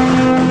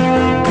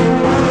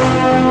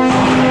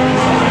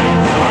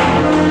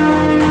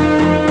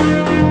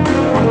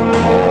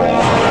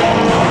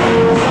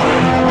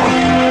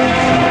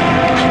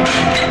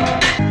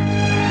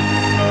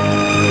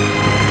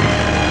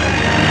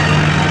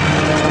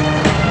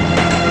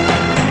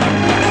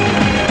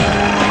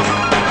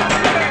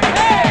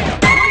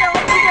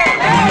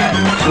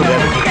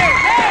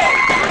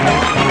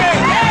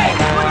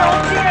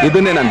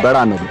 ಇದನ್ನೇ ನಾನು ಬೇಡ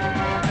ಅನ್ನೋದು.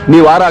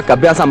 ನೀವು ವಾರಕ್ಕೆ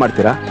ಅಭ್ಯಾಸ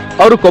ಮಾಡ್ತೀರಾ,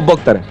 ಅವರು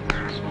ಕೊಬ್ಬೋಗ್ತಾರೆ.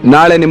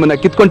 ನಾಳೆ ನಿಮ್ಮನ್ನ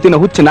ಕಿತ್ಕೊಂಡು ತಿನ್ನೋ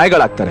ಹುಚ್ಚು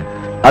ನಾಯಿಗಳಾಗ್ತಾರೆ.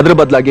 ಅದ್ರ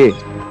ಬದಲಾಗಿ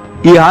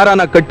ಈ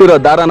ಹಾರಾನ ಕಟ್ಟಿರೋ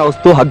ದಾರಾನ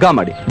ವಸ್ತು ಹಗ್ಗ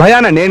ಮಾಡಿ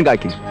ಭಯಾನ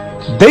ನೇಣ್ಗಾಕಿ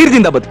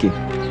ಧೈರ್ಯದಿಂದ ಬದುಕಿ.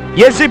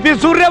 ACP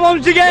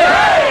ಸೂರ್ಯವಂಶಿಗೆ,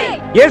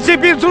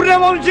 ACP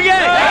ಸೂರ್ಯವಂಶಿಗೆ,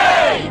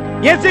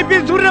 ACP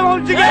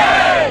ಸೂರ್ಯವಂಶಿಗೆ,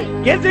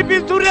 ACP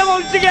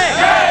ಸೂರ್ಯವಂಶಿಗೆ,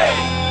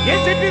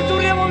 ACP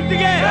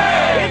ಸೂರ್ಯವಂಶಿಗೆ,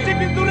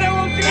 ACP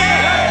ಸೂರ್ಯವಂಶಿಗೆ,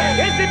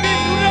 ACP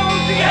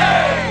ಸೂರ್ಯವಂಶಿಗೆ.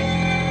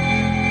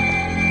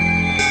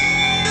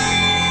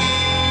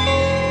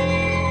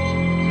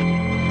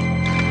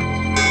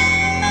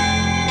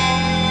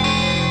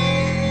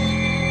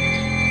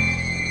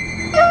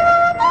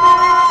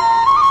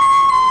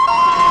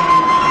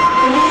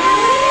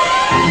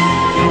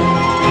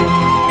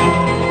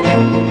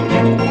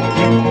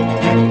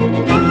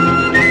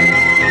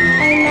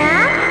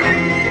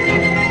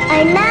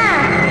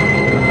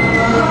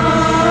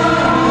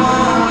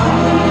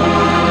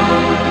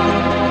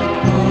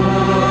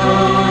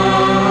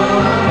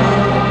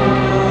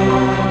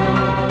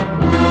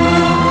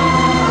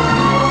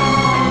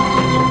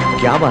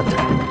 क्या बात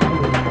है?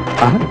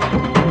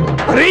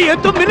 अरे ये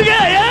तो मिल गया.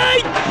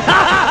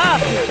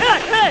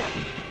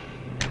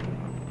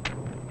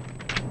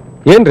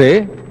 ಏನ್ರಿ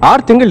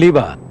 6 ತಿಂಗಳು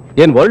ಲೀವಾ?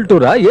 ಏನ್ ವರ್ಲ್ಡ್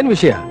ಟೂರಾ? ಏನ್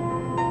ವಿಷಯ?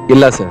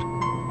 ಇಲ್ಲ ಸರ್,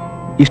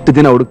 ಇಷ್ಟು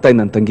ದಿನ ಹುಡುಕ್ತಾ ಇದ್ದ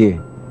ನನ್ನ ತಂಗಿ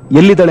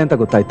ಎಲ್ಲಿದ್ದಾಳೆ ಅಂತ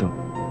ಗೊತ್ತಾಯ್ತು.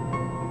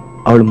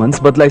 ಅವಳು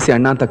ಮನ್ಸು ಬದಲಾಯಿಸಿ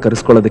ಅಣ್ಣ ಅಂತ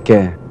ಕರೆಸ್ಕೊಳ್ಳೋದಕ್ಕೆ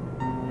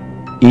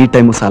ಈ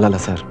ಟೈಮು ಸಾಲಲ್ಲ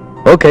ಸರ್.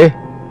 ಓಕೆ,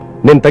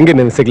 ನಿನ್ ತಂಗಿ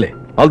ನಿನ್ಗೆ ಸಿಗ್ಲಿ.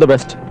 All the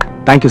best.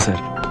 Thank you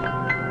sir.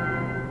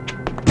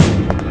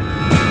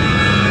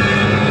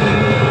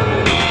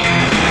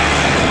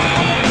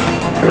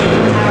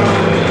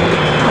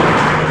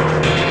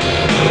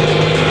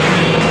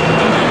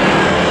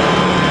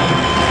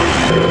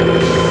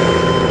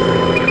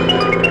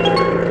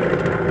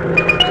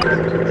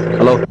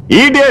 Hello,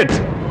 idiot,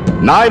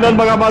 ನಾಯಿ ನನ್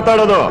ಮಗ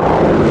ಮಾತಾಡೋದು.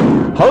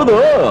 ಹೌದು,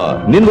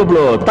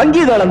 ನಿನ್ಗೊಬ್ಳು ತಂಗಿ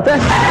ಇದ್ದಾಳಂತೆ.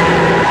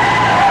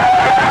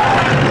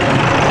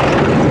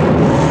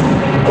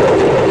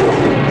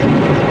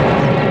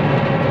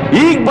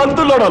 ಈಗ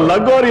ಬಂತು ನೋಡೋ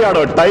ಲಗೋರಿ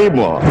ಆಡೋ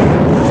ಟೈಮು.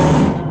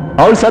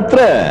 ಅವಳು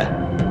ಸತ್ರೆ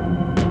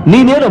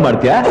ನೀನೇನೋ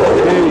ಮಾಡ್ತೀಯ?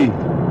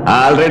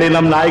 ಆಲ್ರೆಡಿ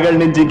ನಮ್ ನಾಯಿಗಳು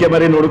ನಿನ್ ಜಿಂಕೆ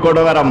ಮರಿ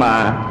ನೋಡ್ಕೊಂಡವರಮ್ಮ.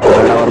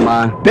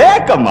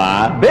 ಬೇಕಮ್ಮ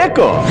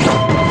ಬೇಕು.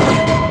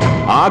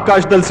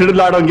 ಆಕಾಶದಲ್ಲಿ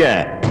ಸಿಡಿಲಾಡೋಂಗೆ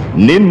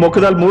ನಿನ್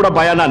ಮುಖದಲ್ಲಿ ಮೂಡ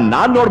ಭಯನ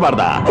ನಾನ್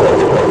ನೋಡ್ಬಾರ್ದ?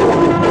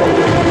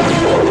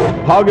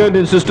 ಹಾಗೆ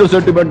ನಿನ್ ಸಿಸ್ಟರ್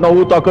ಸೆಂಟಿಮೆಂಟ್ ನ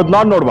ಊತ ಹಾಕೋದ್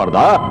ನಾನ್ ನೋಡ್ಬಾರ್ದ?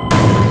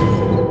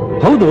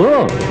 ಹೌದು,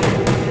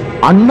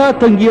 ಅಣ್ಣ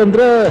ತಂಗಿ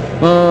ಅಂದ್ರೆ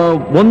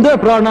ಒಂದೇ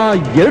ಪ್ರಾಣ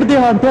ಎರಡು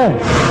ದೇಹ ಅಂತೆ.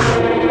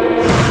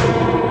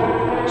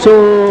 ಸೊ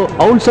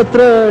ಅವಳ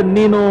ಸತ್ರ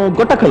ನೀನು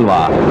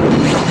ಗೊತ್ತಕ್ಕಲ್ವಾ?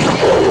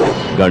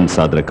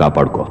 ಗಂಡ್ಸಾದ್ರೆ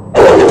ಕಾಪಾಡ್ಕೋ.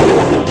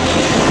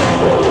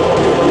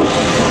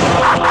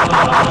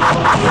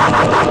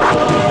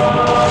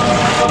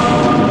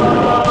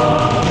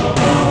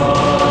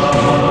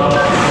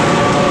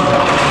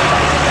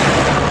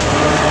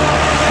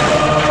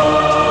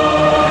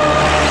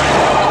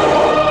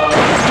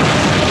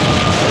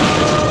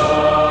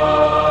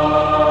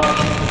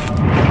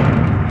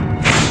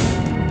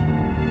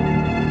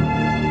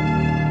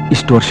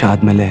 ಇಷ್ಟು ವರ್ಷ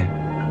ಆದ್ಮೇಲೆ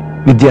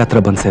ವಿದ್ಯೆ ಹತ್ರ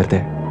ಬಂದ್ ಸೇರ್ದೆ.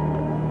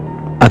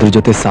 ಅದ್ರ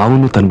ಜೊತೆ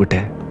ಸಾವನ್ನು ತಂದ್ಬಿಟ್ಟೆ.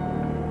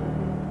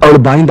 ಅವಳು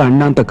ಬಾಯಿಂದ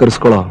ಅಣ್ಣ ಅಂತ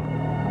ಕರೆಸ್ಕೊಳ್ಳೋ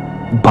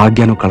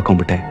ಭಾಗ್ಯನೂ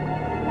ಕಳ್ಕೊಂಡ್ಬಿಟ್ಟೆ.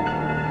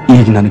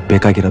 ಈಗ ನನಗ್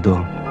ಬೇಕಾಗಿರೋದು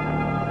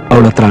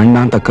ಅವಳ ಹತ್ರ ಅಣ್ಣ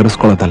ಅಂತ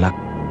ಕರೆಸ್ಕೊಳ್ಳೋದಲ್ಲ,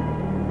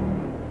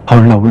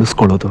 ಅವಳನ್ನ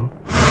ಉಳಿಸ್ಕೊಳ್ಳೋದು.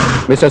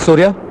 ಮಿಸ್ಟರ್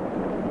ಸೂರ್ಯ,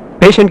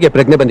 ಪೇಷಂಟ್ಗೆ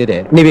ಪ್ರಜ್ಞೆ ಬಂದಿದೆ,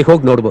 ನೀವೀಗ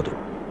ಹೋಗಿ ನೋಡ್ಬೋದು.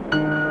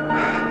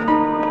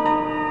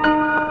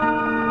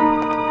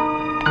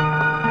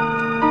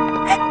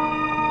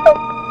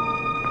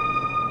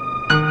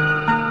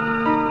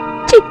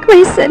 ಚಿಕ್ಕ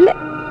ವಯಸ್ಸಲ್ಲೇ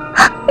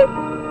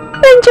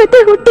ನನ್ನ ಜೊತೆ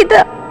ಹುಟ್ಟಿದ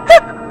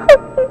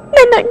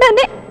ನನ್ನ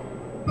ಅಣ್ಣನೇ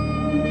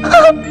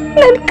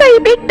ನನ್ನ ಕೈ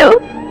ಬಿಟ್ಟು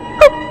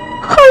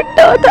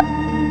ಹೊರಟೋದ.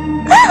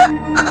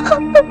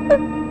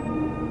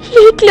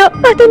 ಈಗ್ಲೂ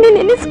ಅದನ್ನು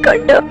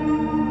ನೆನೆಸ್ಕೊಂಡು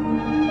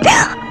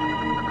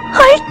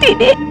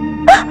ಅಳ್ತೀನಿ.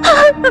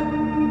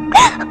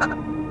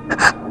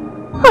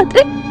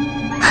 ಆದ್ರೆ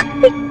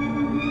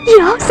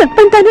ಯಾವ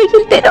ಸಂಬಂಧನೂ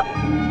ಇಲ್ದೇನೋ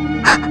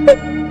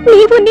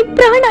ನೀವು ನಿಮ್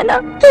ಪ್ರಾಣನ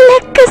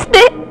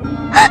ಲೆಕ್ಕಿಸ್ದೆ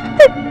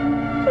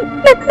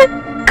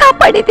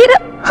ಕಾಪಾಡಿದೀರ.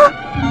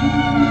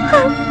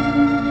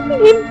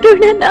 ನಿಮ್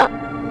ಋಣನ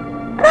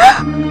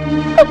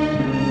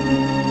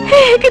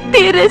ಹೇಗೆ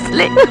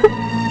ತೀರಿಸ್ಲಿ?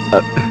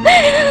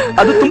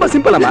 ಅದು ತುಂಬಾ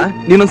ಸಿಂಪಲ್ ಅಮ್ಮ.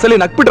 ನೀನೊಂದ್ಸಲಿ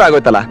ನಕ್ಬಿಟ್ರೆ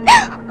ಆಗೋಯ್ತಲ್ಲ.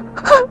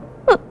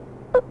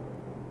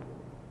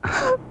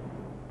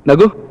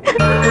 ನಗು.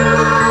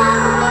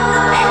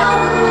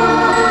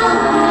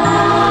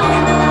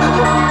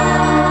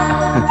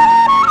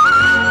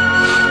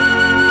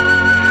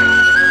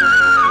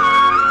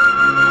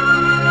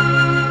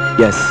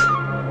 ಎಸ್,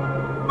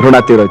 ಋಣ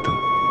ತೀರೋಯ್ತು.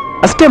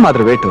 ಅಷ್ಟೇ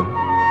ಮಾತ್ರ ವೇಟು.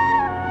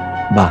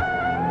 ಬಾ,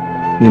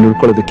 ನೀನು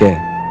ಉಳ್ಕೊಳ್ಳೋದಕ್ಕೆ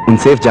ಒಂದು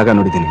ಸೇಫ್ ಜಾಗ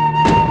ನೋಡಿದ್ದೀನಿ.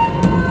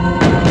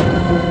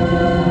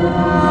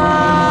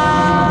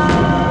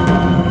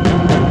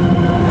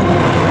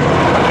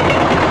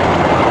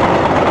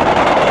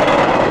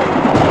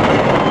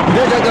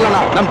 ಇದೇ ಜಾಗದಲ್ಲ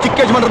ನಮ್ ಚಿಕ್ಕ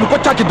ಯಜಮಾನರನ್ನು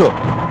ಕೊಚ್ಚಾಕಿದ್ದು.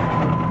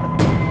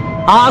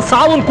 ಆ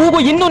ಸಾವನ್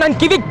ಕೂಗು ಇನ್ನೂ ನನ್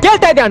ಕಿವಿಗೆ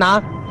ಕೇಳ್ತಾ ಇದೆ ಅಣ್ಣ.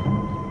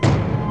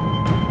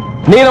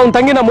 ನೀನ್ ಅವನ್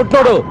ತಂಗಿನ ಮುಟ್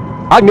ನೋಡು,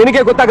 ಆಗ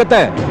ನಿನಗೆ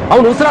ಗೊತ್ತಾಗತ್ತೆ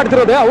ಅವನು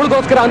ಉಸಿರಾಡ್ತಿರೋದೇ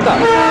ಅವಳಿಗೋಸ್ಕರ ಅಂತ.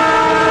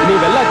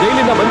 ನೀವೆಲ್ಲ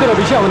ಜೈಲಿಂದ ಬಂದಿರೋ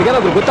ವಿಷಯ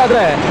ಅವನಿಗೇನಾದ್ರು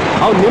ಗೊತ್ತಾದ್ರೆ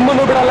ಅವ್ನು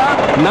ನಿಮ್ಮನ್ನು ಬಿಡಲ್ಲ,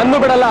 ನನ್ನೂ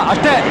ಬಿಡಲ್ಲ.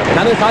 ಅಷ್ಟೇ,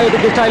 ನನಗೆ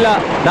ಸಾಯೋದಕ್ಕೆ ಇಷ್ಟ ಇಲ್ಲ.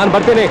 ನಾನು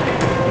ಬರ್ತೀನಿ.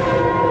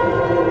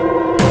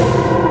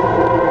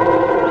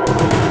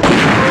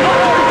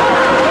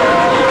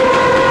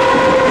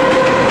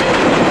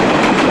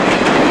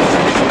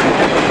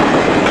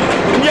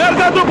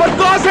 ಯಾರಿಗಾದ್ರೂ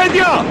ಬದುಕೋ ಆಸೆ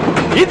ಇದೆಯಾ?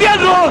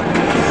 ಇದ್ಯಾದ್ರು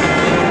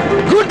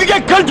ಗುಡ್ಡಿಗೆ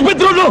ಕಲ್ಟ್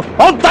ಬಿದ್ರು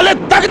ಅವ್ನ ತಲೆ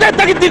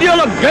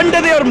ತೆಗಿತಿದ್ಯಲ್ಲ.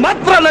 ಗಂಡನೆಯವ್ರು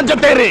ಮಾತ್ರ ನನ್ನ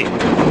ಜೊತೆ ಇರಿ.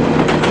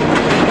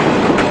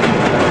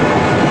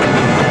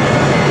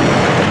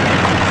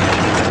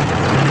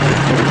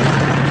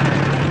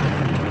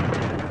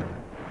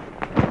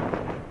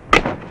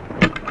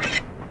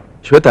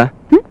 ಶ್ವೇತಾ,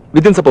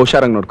 ವಿದಿನ್ ಸ್ವಲ್ಪ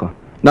ಹುಷಾರಾಗಿ ನೋಡ್ಕೊ.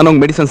 ನಾನು ಹೋಗಿ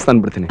ಮೆಡಿಸಿನ್ಸ್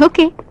ತಂದ್ಬಿಡ್ತೀನಿ.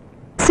 ಓಕೆ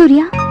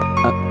ಸೂರ್ಯ,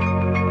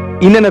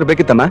 ಇನ್ನೇನಾರು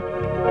ಬೇಕಿತ್ತಮ್ಮ?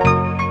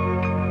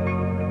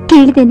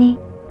 ಕೇಳಿದ್ದೇನೆ,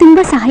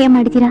 ತುಂಬಾ ಸಹಾಯ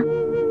ಮಾಡಿದೀರಾ.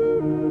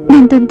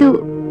 ನಂದೊಂದು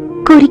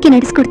ಕೋರಿಕೆ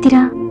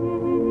ನಡೆಸ್ಕೊಡ್ತೀರಾ?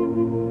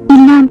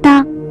 ಇಲ್ಲ ಅಂತ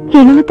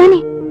ಹೇಳಲ್ಲ ತಾನೆ?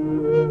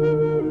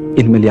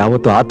 ಇನ್ಮೇಲೆ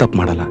ಯಾವತ್ತೂ ಆ ತಪ್ಪು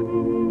ಮಾಡಲ್ಲ.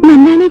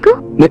 ನನ್ನಾಣೆಗೂ?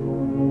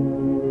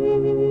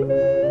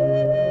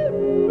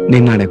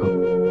 ನಿನ್ನಾಣೆಗೂ.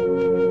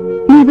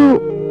 ನೀವು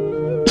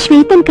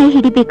ಶ್ವೇತನ್ ಕೈ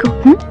ಹಿಡಿಬೇಕು.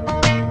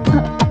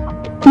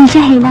 ನಿಜ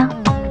ಹೇಳ,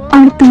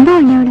 ಅವಳು ತುಂಬಾ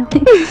ಒಳ್ಳೆಯವಳು.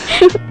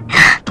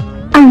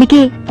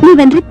 ಅವಳಿಗೆ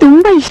ನೀವಂದ್ರೆ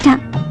ತುಂಬಾ ಇಷ್ಟ.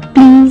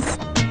 ಪ್ಲೀಸ್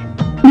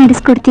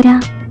ನಡೆಸ್ಕೊಡ್ತೀರಾ?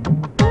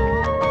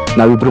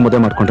 ನಾವಿಬ್ರು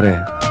ಮದುವೆ ಮಾಡ್ಕೊಂಡ್ರೆ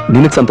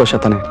ನಿನಗ್ ಸಂತೋಷ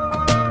ತಾನೆ?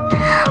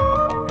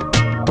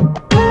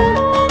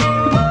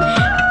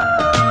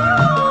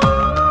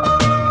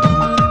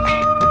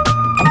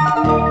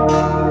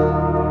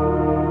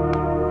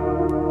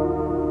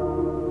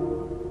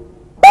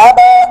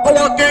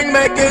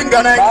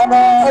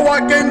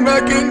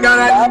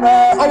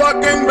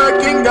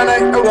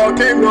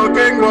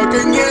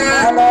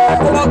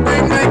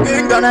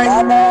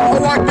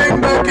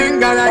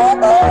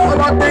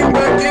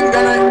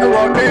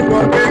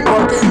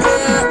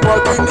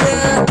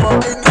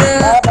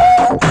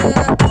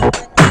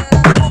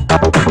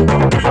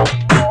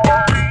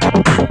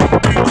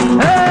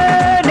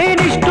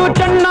 ನೀನಿಷ್ಟು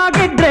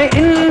ಚೆನ್ನಾಗಿದ್ರೆ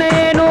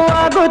ಇನ್ನೇನು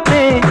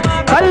ಆಗುತ್ತೆ,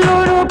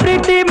 ಕಲ್ಲೂರು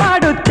ಪ್ರೀತಿ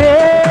ಮಾಡುತ್ತೆ.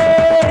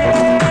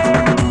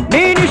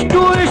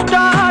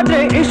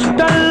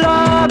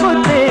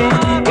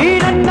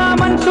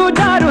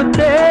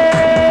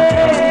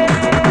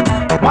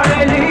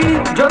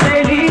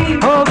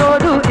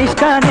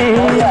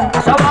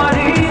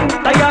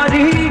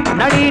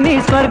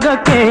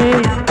 ಸ್ವರ್ಗಕ್ಕೆ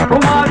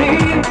ಕುಮಾರಿ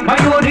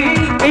ಮಯೂರಿ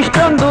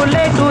ಇಷ್ಟೊಂದು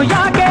ಲೇಟು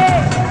ಯಾಕೆ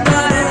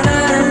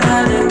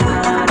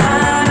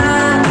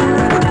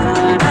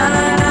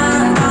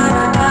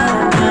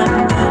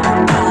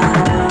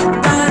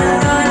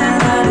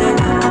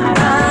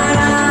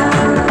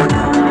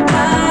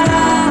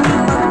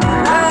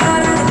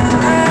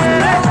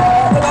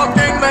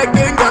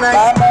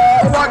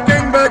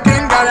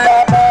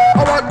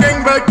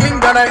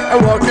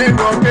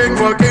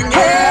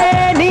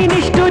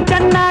ನೀನಿಷ್ಟು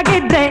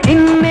ಚೆನ್ನಾಗಿದ್ರೆ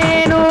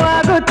ಇನ್ನೇನು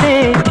ಆಗುತ್ತೆ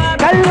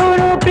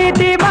ಕಲ್ಲೂರು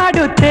ಪ್ರೀತಿ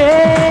ಮಾಡುತ್ತೆ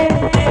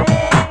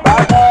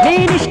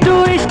ನೀನಿಷ್ಟು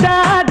ಇಷ್ಟ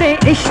ಆದ್ರೆ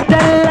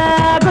ಇಷ್ಟೆಲ್ಲ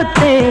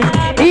ಆಗುತ್ತೆ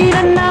ಈ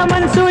ನನ್ನ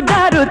ಮನಸ್ಸು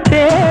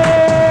ಜಾರುತ್ತೆ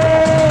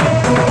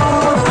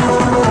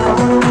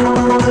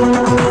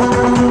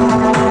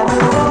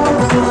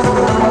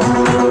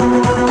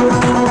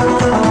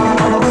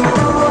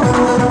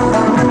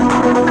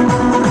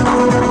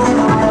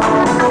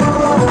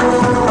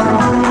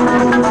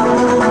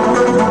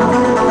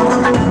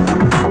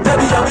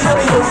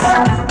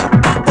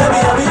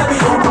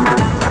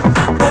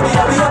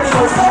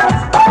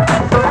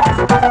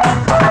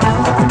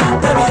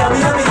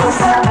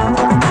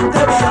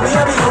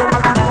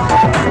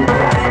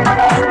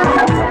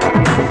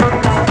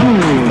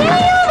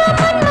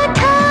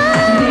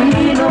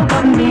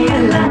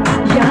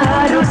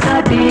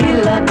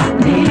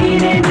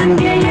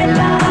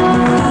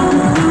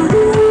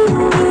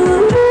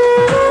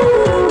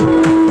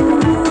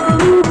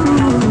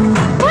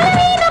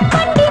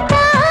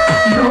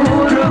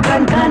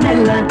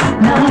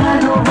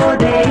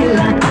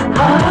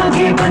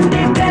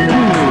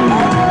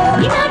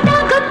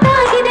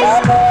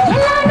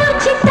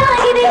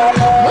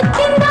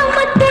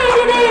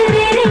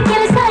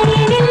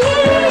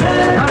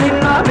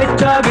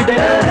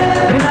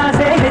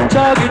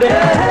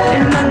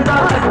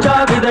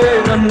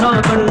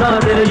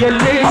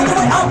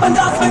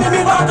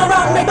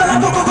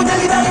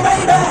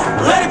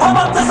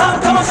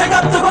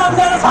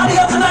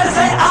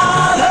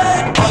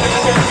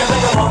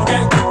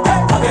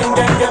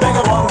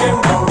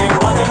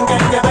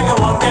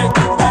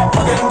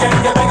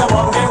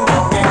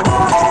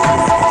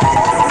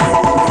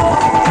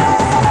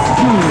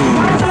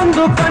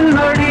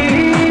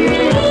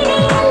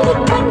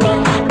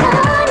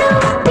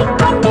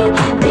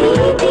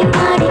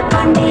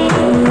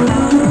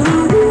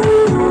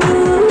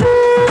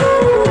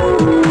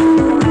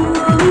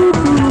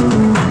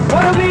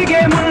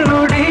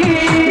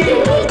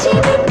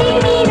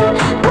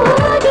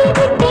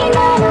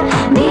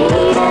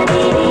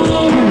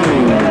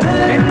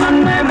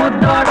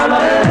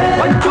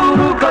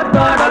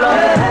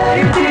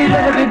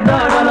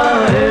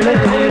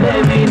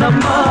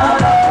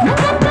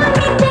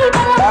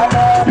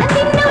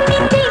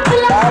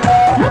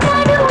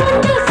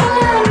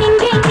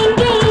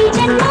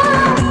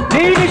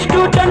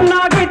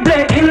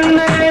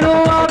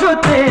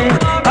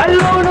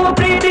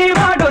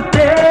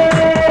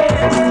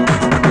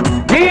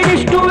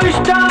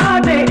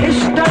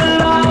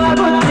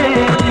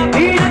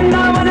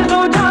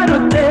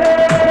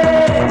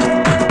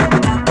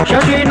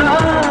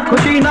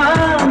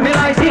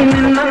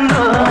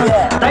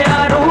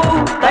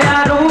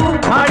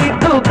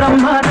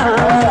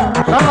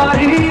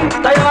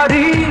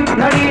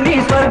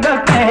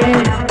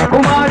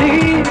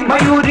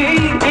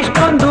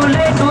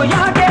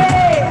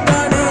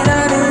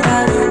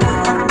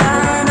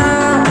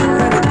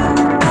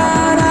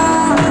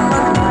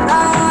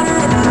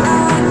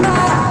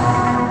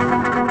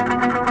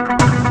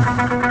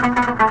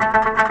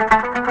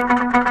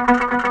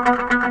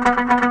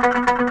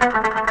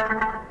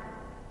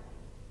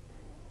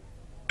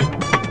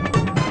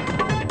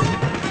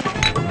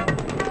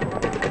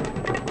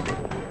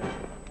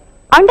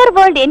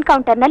ಅಂಡರ್ವರ್ಲ್ಡ್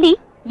ಎನ್ಕೌಂಟರ್ನಲ್ಲಿ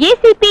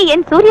ಎಸಿಪಿ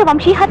ಎನ್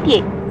ಸೂರ್ಯವಂಶಿ ಹತ್ಯೆ.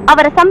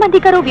 ಅವರ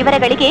ಸಂಬಂಧಿಕರು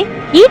ವಿವರಗಳಿಗೆ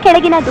ಈ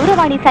ಕೆಳಗಿನ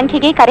ದೂರವಾಣಿ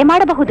ಸಂಖ್ಯೆಗೆ ಕರೆ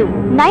ಮಾಡಬಹುದು.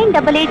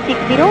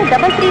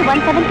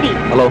 9860333173.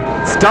 ಹಲೋ,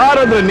 ಸ್ಟಾರ್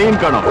ಅಂದ್ರೆ ನೀನ್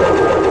ಕಾಣೋ.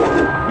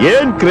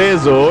 ಏನ್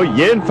ಕ್ರೇಜು,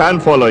 ಏನ್ ಫ್ಯಾನ್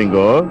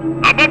ಫಾಲೋಯಿಂಗು.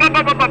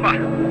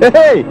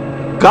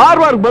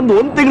 ಕಾರ್ವಾರ್ಗ್ ಬಂದು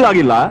 1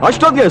 ತಿಂಗಳಾಗಿಲ್ಲ,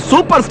 ಅಷ್ಟೊತ್ತಿಗೆ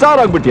ಸೂಪರ್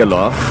ಸ್ಟಾರ್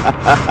ಆಗ್ಬಿಟ್ಟಿಯಲ್ಲೋ.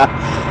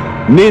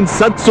 ನೀನ್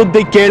ಸತ್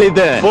ಸುದ್ದಿ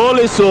ಕೇಳಿದೆ.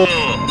 ಪೊಲೀಸು,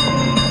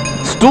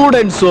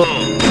 ಸ್ಟೂಡೆಂಟ್ಸು,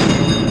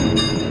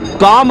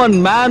 ಕಾಮನ್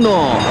ಮ್ಯಾನು,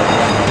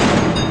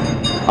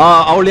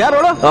 ಅವಳು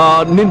ಯಾರೋಳ,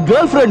 ನಿನ್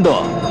ಗರ್ಲ್ ಫ್ರೆಂಡು,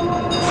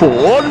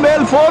 ಫೋನ್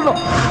ಮೇಲ್ ಫೋನ್.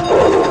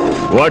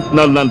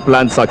 ಒಟ್ನಲ್ಲಿ ನನ್ನ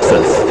ಪ್ಲಾನ್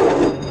ಸಕ್ಸಸ್.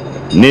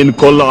 ನೀನ್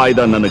ಕೊಲ್ಲೋ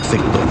ಆಯ್ದ ನನಗ್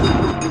ಸಿಕ್ತು.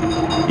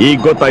 ಈಗ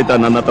ಗೊತ್ತಾಯ್ತಾ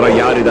ನನ್ನ ಹತ್ರ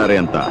ಯಾರಿದ್ದಾರೆ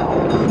ಅಂತ?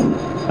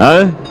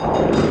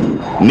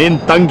 ನಿನ್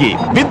ತಂಗಿ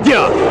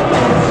ವಿದ್ಯಾ.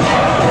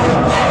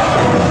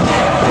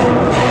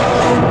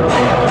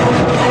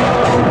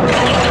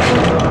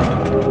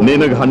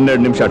 ನಿನಗ್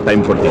 12 ನಿಮಿಷ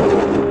ಟೈಮ್ ಕೊಡ್ತೀನಿ.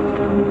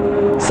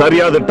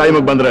 ಸರಿಯಾದ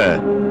ಟೈಮಿಗೆ ಬಂದ್ರೆ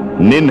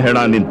ನಿನ್ ಹೆಣ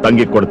ನಿನ್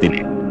ತಂಗಿ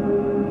ಕೊಡ್ತೀನಿ.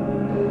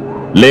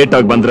 ಲೇಟ್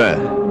ಆಗಿ ಬಂದ್ರೆ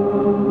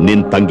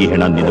ನಿನ್ ತಂಗಿ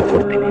ಹೆಣ ನಿನಗ್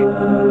ಕೊಡ್ತೀನಿ.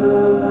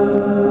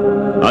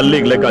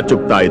 ಅಲ್ಲಿಗೆ ಲೆಕ್ಕ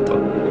ಚುಕ್ತಾ ಆಯ್ತು.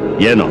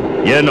 ಏನೋ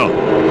ಏನೋ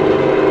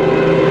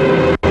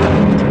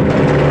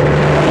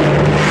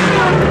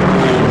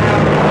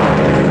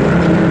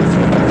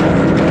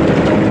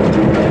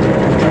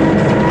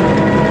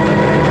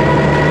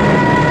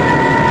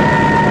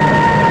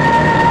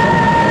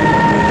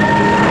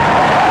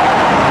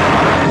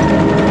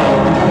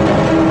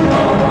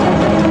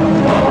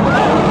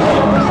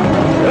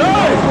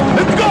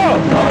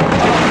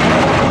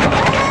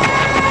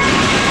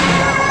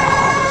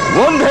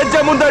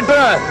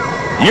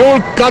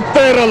ಇವಳು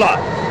ಕತ್ತೆ ಇರಲ್ಲ.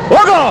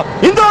 ಹೋಗೋ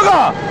ಹಿಂದೆ ಹೋಗೋ.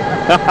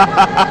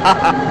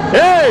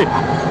 ಏಯ್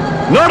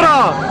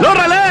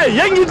ನೋಡ್ರಲೇ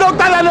ಹೆಂಗ್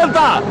ಹೋಗ್ತಾ ಇದ್ದಾನೆ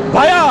ಅಂತ.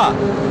 ಭಯ,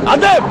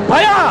 ಅದೇ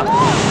ಭಯ.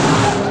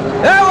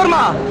 ಏ ವರ್ಮ,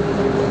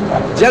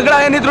 ಜಗಳ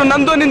ಏನಿದ್ರು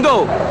ನಂದು ನಿಂದು.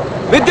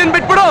 ವಿದ್ಯನ್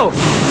ಬಿಟ್ಬಿಡು.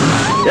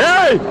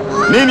 ಏಯ್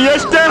ನೀನ್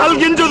ಎಷ್ಟೇ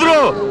ಹಲ್ಗಿಂಜಿದ್ರು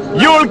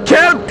ಇವಳು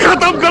ಖೇಲ್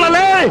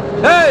ಖತಮ್ಗಳಲ್ಲೇ.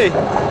 ಏಯ್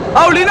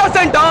ಅವಳು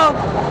ಇನ್ನೋಸೆಂಟ್.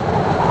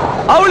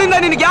 ಅವಳಿಂದ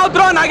ನಿನ್ಗೆ ಯಾವ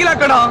ದ್ರೋಹ ಆಗಿಲ್ಲ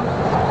ಕಣ.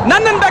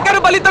 ನನ್ನನ್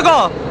ಬೇಕಾದ್ರೆ ಬಲಿ ತಗೋ.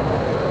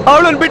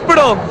 ಅವಳನ್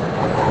ಬಿಟ್ಬಿಡು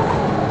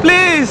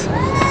ಪ್ಲೀಸ್.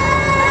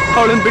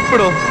 ಅವಳನ್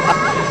ಬಿಟ್ಬಿಡು.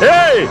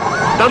 ಏಯ್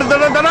ದಡ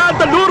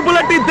ಅಂತ 100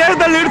 ಬುಲೆಟ್ ಈ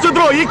ದೇಹದಲ್ಲಿ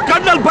ಇಡಿಸಿದ್ರು ಈ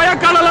ಕಣ್ಣಲ್ಲಿ ಭಯ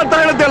ಕಾಣಲ್ಲ ಅಂತ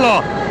ಹೇಳುತ್ತಲ್ಲೋ.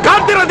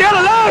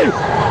 ಕಾಣ್ತಿರೋದೇನಲ್ಲ.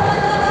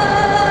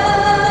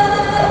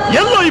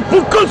 ಎಲ್ಲೋ ಈ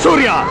ಪುಕ್ಕಲ್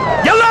ಸೂರ್ಯ,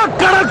 ಎಲ್ಲ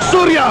ಕಡಕ್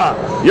ಸೂರ್ಯ.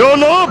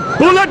 ಇವನು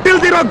ಬುಲೆಟ್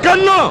ಇಲ್ದಿರೋ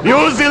ಕಣ್ಣು,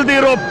 ಯೂಸ್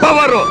ಇಲ್ದಿರೋ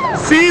ಪವರ್.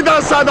 ಸೀದಾ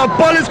ಸಾದಾ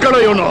ಪೊಲೀಸ್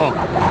ಕಡೆ ಇವನು.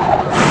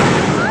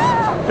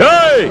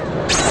 ಏಯ್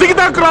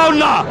ಸಿಗ್ದಾಕ್ರ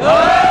ಅವನ್ನ.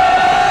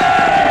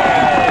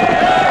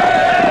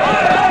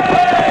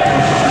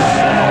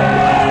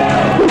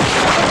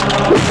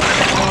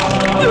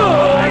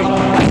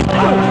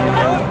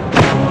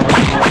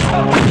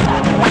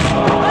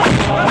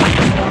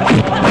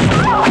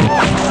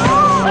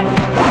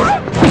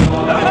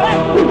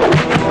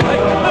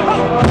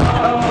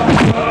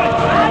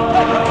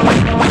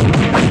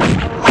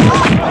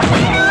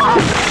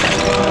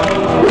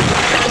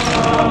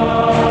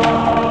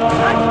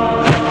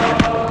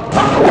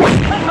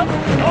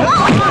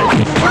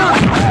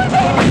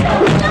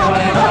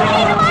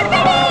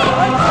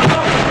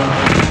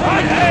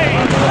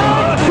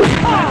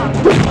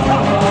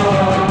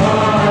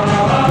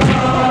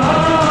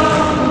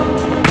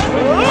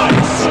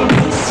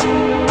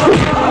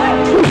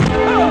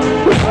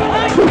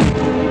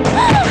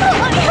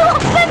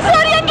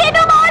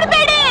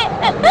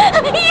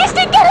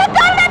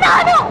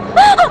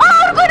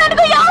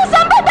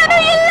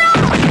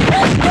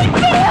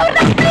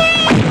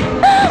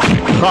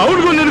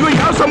 ಅವ್ರಿಗೂ ನಿನಗೂ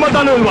ಯಾವ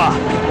ಸಂಬಂಧನೂ ಇಲ್ವಾ?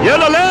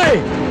 ಹೇಳಲೇ,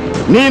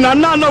 ನೀನ್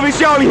ಅಣ್ಣ ಅನ್ನೋ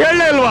ವಿಷಯ ಅವ್ರು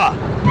ಹೇಳಲೇ ಇಲ್ವಾ?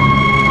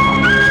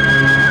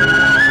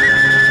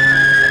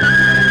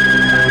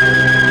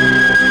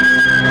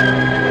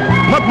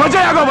 ಮತ್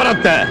ಮಜಾ ಯಾಗೋ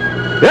ಬರುತ್ತೆ.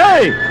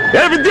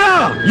 ಏ ವಿದ್ಯಾ,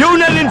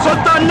 ಇವನೇ ನಿನ್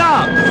ಸ್ವಂತ ಅಣ್ಣ.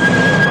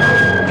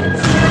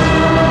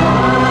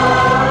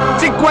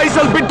 ಚಿಕ್ಕ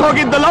ವಯಸ್ಸಲ್ಲಿ ಬಿಟ್ಟು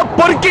ಹೋಗಿದ್ದಲ್ಲ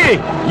ಪೊರ್ಕಿ,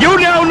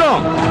 ಇವನೇ ಅವನು.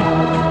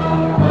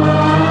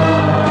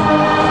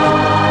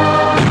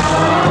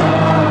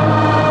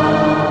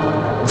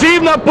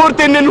 ಜೀವನ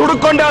ಪೂರ್ತಿ ನಿನ್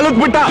ಹುಡುಕೊಂಡೆ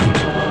ಅಲುಕ್ಬಿಟ್ಟ.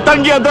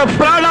 ತಂಗಿ ಅದ್ರ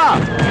ಪ್ರಾಣ.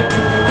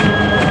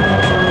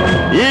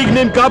 ಈಗ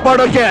ನಿನ್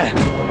ಕಾಪಾಡೋಕೆ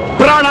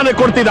ಪ್ರಾಣನೇ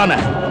ಕೊಡ್ತಿದ್ದಾನೆ.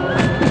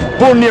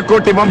 ಪುಣ್ಯ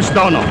ಕೋಟಿ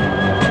ವಂಶದವನು.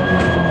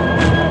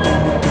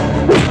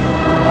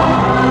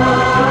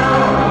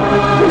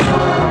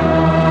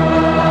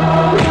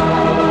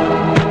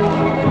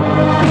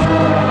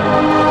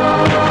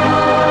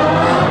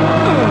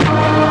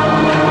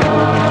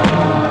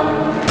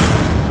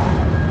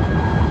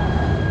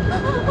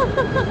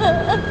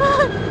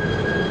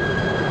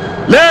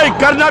 ಲೇ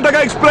ಕರ್ನಾಟಕ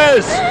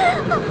ಎಕ್ಸ್ಪ್ರೆಸ್,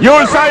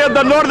 ಇವಳು ಸಾಯೋದ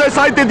ನೋಡ್ದೆ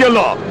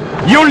ಸಾಯ್ತಿದ್ಯಲ್ಲೋ.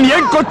 ಇವಳನ್ನ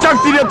ಹೆಂಗ್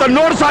ಕೊಚ್ಚಾಗ್ತಿದ್ಯ ಅಂತ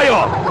ನೋಡ್ ಸಾಯೋ.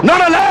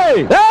 ನೋಡಲೇ,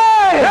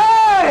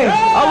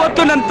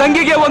 ಅವತ್ತು ನನ್ನ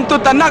ತಂಗಿಗೆ ಒಂದು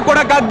ತನ್ನ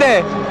ಕೊಡಕ್ಕಾಗ್ದೆ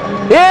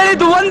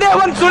ಹೇಳಿದ್ದು ಒಂದೇ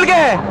ಒಂದ್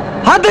ಸುಳ್ಗೆ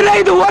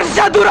 15 ವರ್ಷ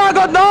ದೂರ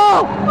ಆಗೋದು.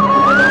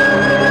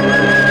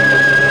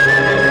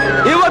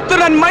 ಇವತ್ತು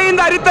ನನ್ನ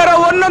ಮೈಯಿಂದ ಹರಿತಾರ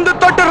ಒಂದೊಂದು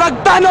ತೊಟ್ಟು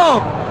ರಕ್ತಾನು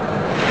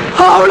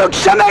ಅವಳು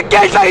ಕ್ಷಮೆ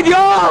ಕೇಳ್ತಾ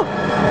ಇದೆಯೋ?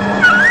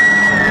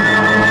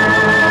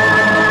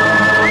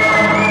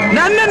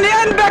 ನನ್ನನ್ನು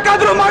ಏನ್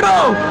ಬೇಕಾದ್ರೂ ಮಾಡು,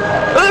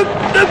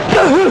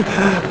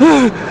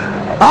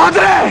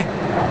 ಆದ್ರೆ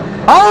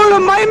ಅವಳು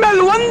ಮೈ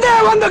ಮೇಲೆ ಒಂದೇ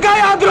ಒಂದು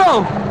ಗಾಯ ಆದ್ರು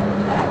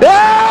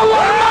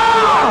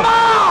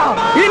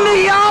ಇನ್ನು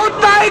ಯಾವ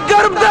ತಾಯಿ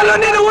ಗರ್ಭದಲ್ಲೂ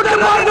ನೀನು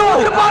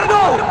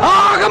ಹುಟ್ಟಬಾರ್ದು.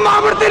 ಆಗ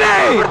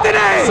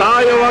ಮಾಡ್ಬಿಡ್ತೀನಿ.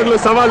 ಸಾಯವಾಗ್ಲೂ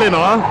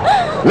ಸವಾಲೇನೋ?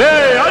 ಲೇ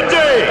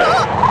ಅಜ್ಜಯ್,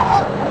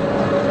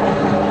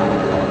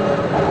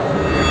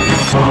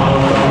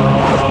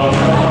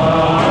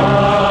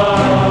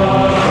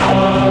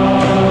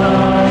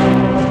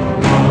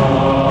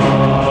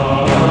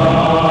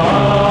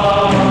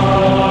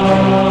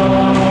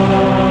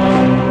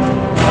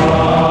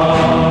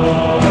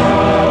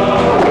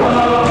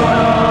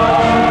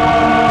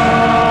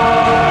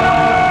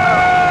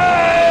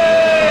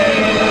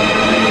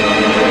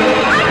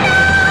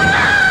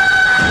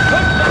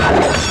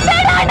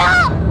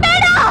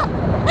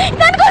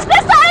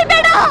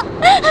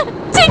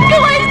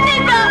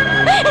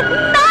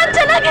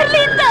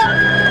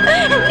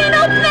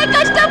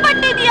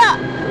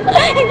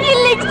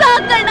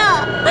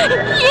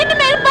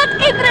 ಇನ್ಮೇಲೆ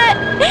ಬದುಕಿದ್ರೆ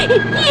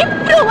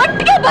ಇಬ್ರು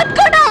ಒಟ್ಟಿಗೆ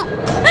ಬದುಕೋಣ,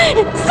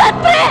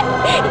 ಸತ್ರೆ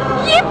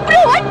ಇಬ್ರು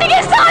ಒಟ್ಟಿಗೆ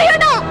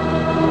ಸಾಯೋಣ.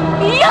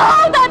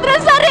 ಯಾವ್ದಾದ್ರೂ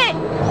ಸರಿ,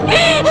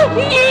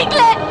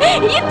 ಈಗ್ಲೇ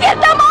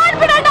ಇತ್ಯರ್ಥ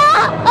ಮಾಡ್ಬಿಡೋಣ.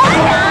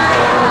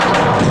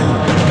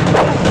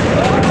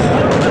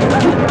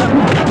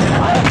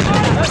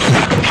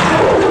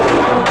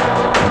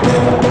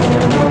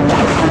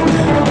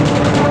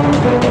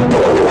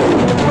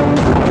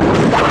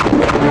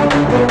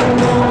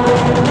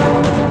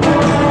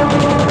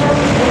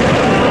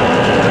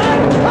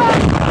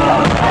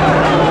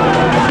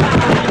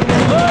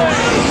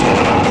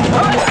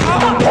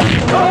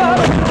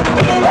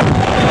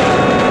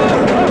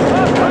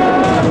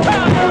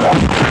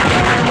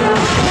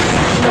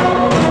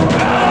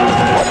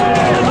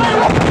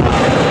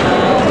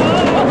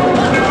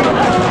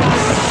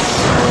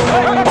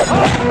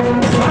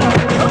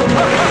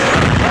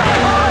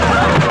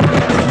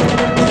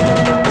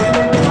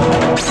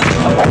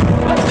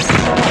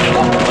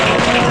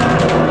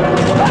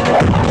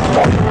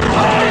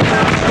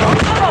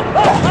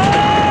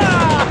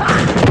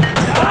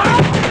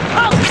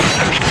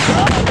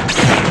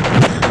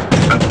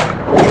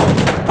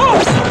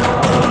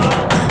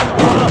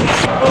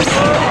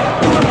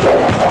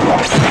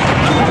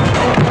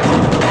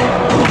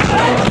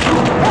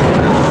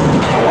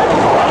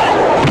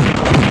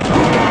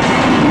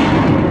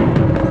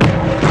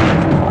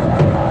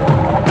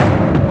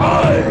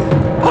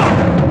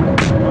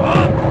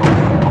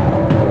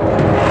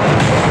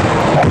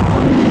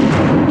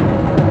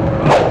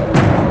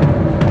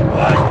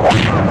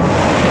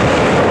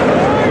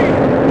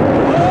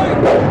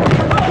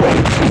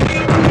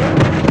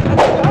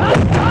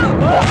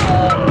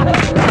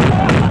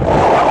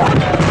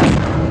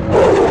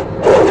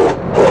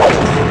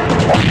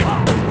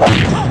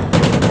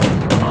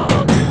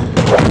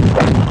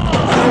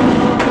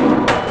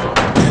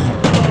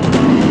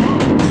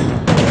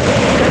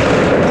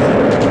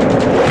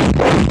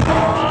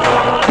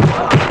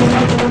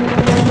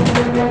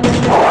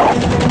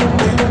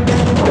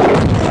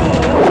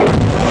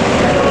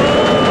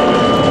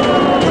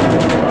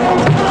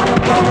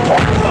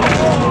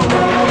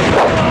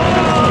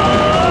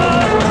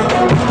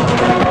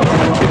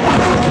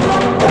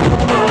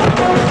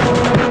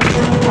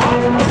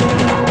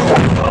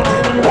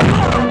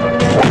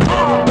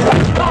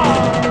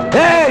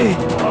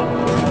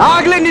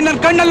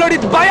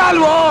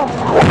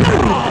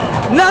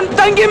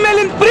 ತಂಗಿ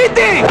ಮೇಲಿನ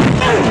ಪ್ರೀತಿ.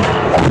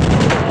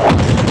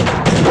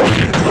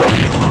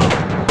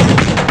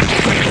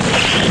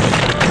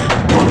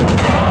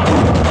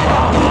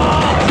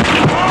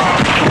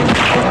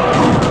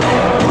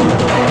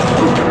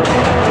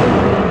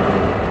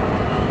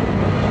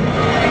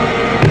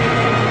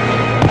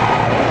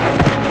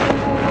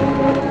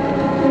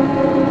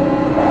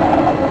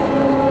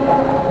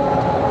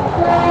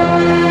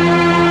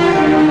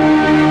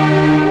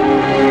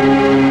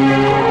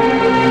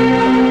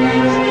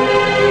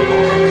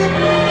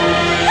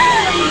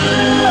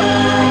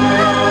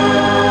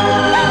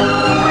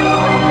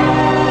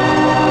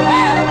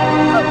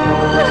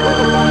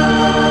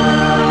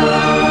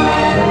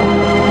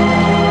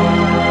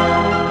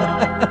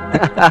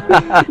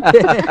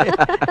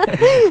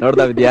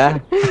 ನೋಡ್ತಾ ವಿದ್ಯಾ?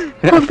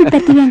 ಹೋಗ್ಬಿಟ್ಟು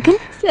ಬರ್ತೀವಿ ಅಂಕಲ್.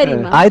 ಸರಿ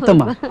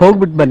ಆಯ್ತಮ್ಮ,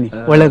 ಹೋಗ್ಬಿಟ್ಟು ಬನ್ನಿ,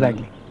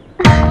 ಒಳ್ಳೇದಾಗ್ಲಿ.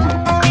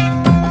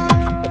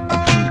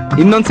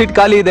 ಇನ್ನೊಂದ್ ಸೀಟ್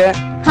ಖಾಲಿ ಇದೆ.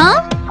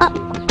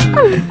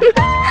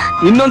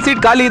 ಇನ್ನೊಂದ್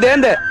ಸೀಟ್ ಖಾಲಿ ಇದೆ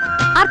ಅಂದೆ.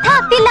 ಅರ್ಥ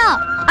ಆಗ್ತಿಲ್ಲ.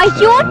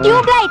 ಅಯ್ಯೋ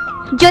ಟ್ಯೂಬ್ ಲೈಟ್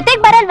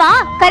ಜೊತೆಗ್ ಬರಲ್ವಾ?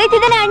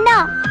 ಕರೀತಿದ್ದಾನೆ ಅಣ್ಣ.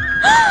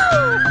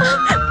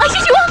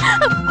 ಅಯ್ಯೋ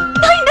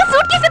ಇನ್ನ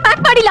ಸೂಟ್ಕೇಸ್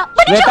ಪ್ಯಾಕ್ ಮಾಡಿಲ್ಲ.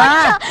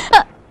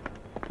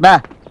 ಬಾ,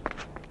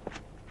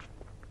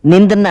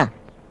 ನಿಂದನ್ನ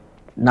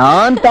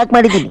ನಾನ್ ಪ್ಯಾಕ್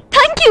ಮಾಡಿದ್ದೀನಿ.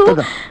 Thank you.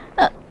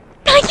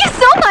 Thank you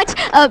so much.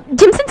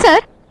 ಜಿಮ್ಸನ್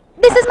sir,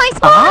 this is my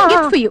small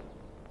gift for you.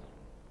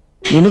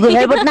 ನಿನಗೂ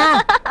ಹೇಳ್ಬಿಟ್ನಾ?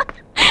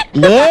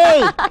 ಲೇ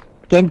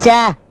ಕೆಂಚ,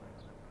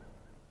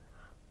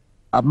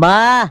 ಅಮ್ಮ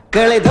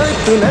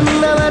ಕಳೆದೋಯ್ತು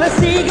ನನ್ನ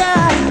ಮನಸ್ಸೀಗ,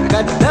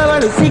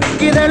 ಕದ್ದವಳು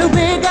ಸಿಕ್ಕಿದಳು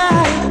ಬೇಗ,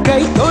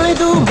 ಕೈ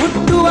ತೊಳೆದು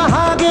ಮುಟ್ಟ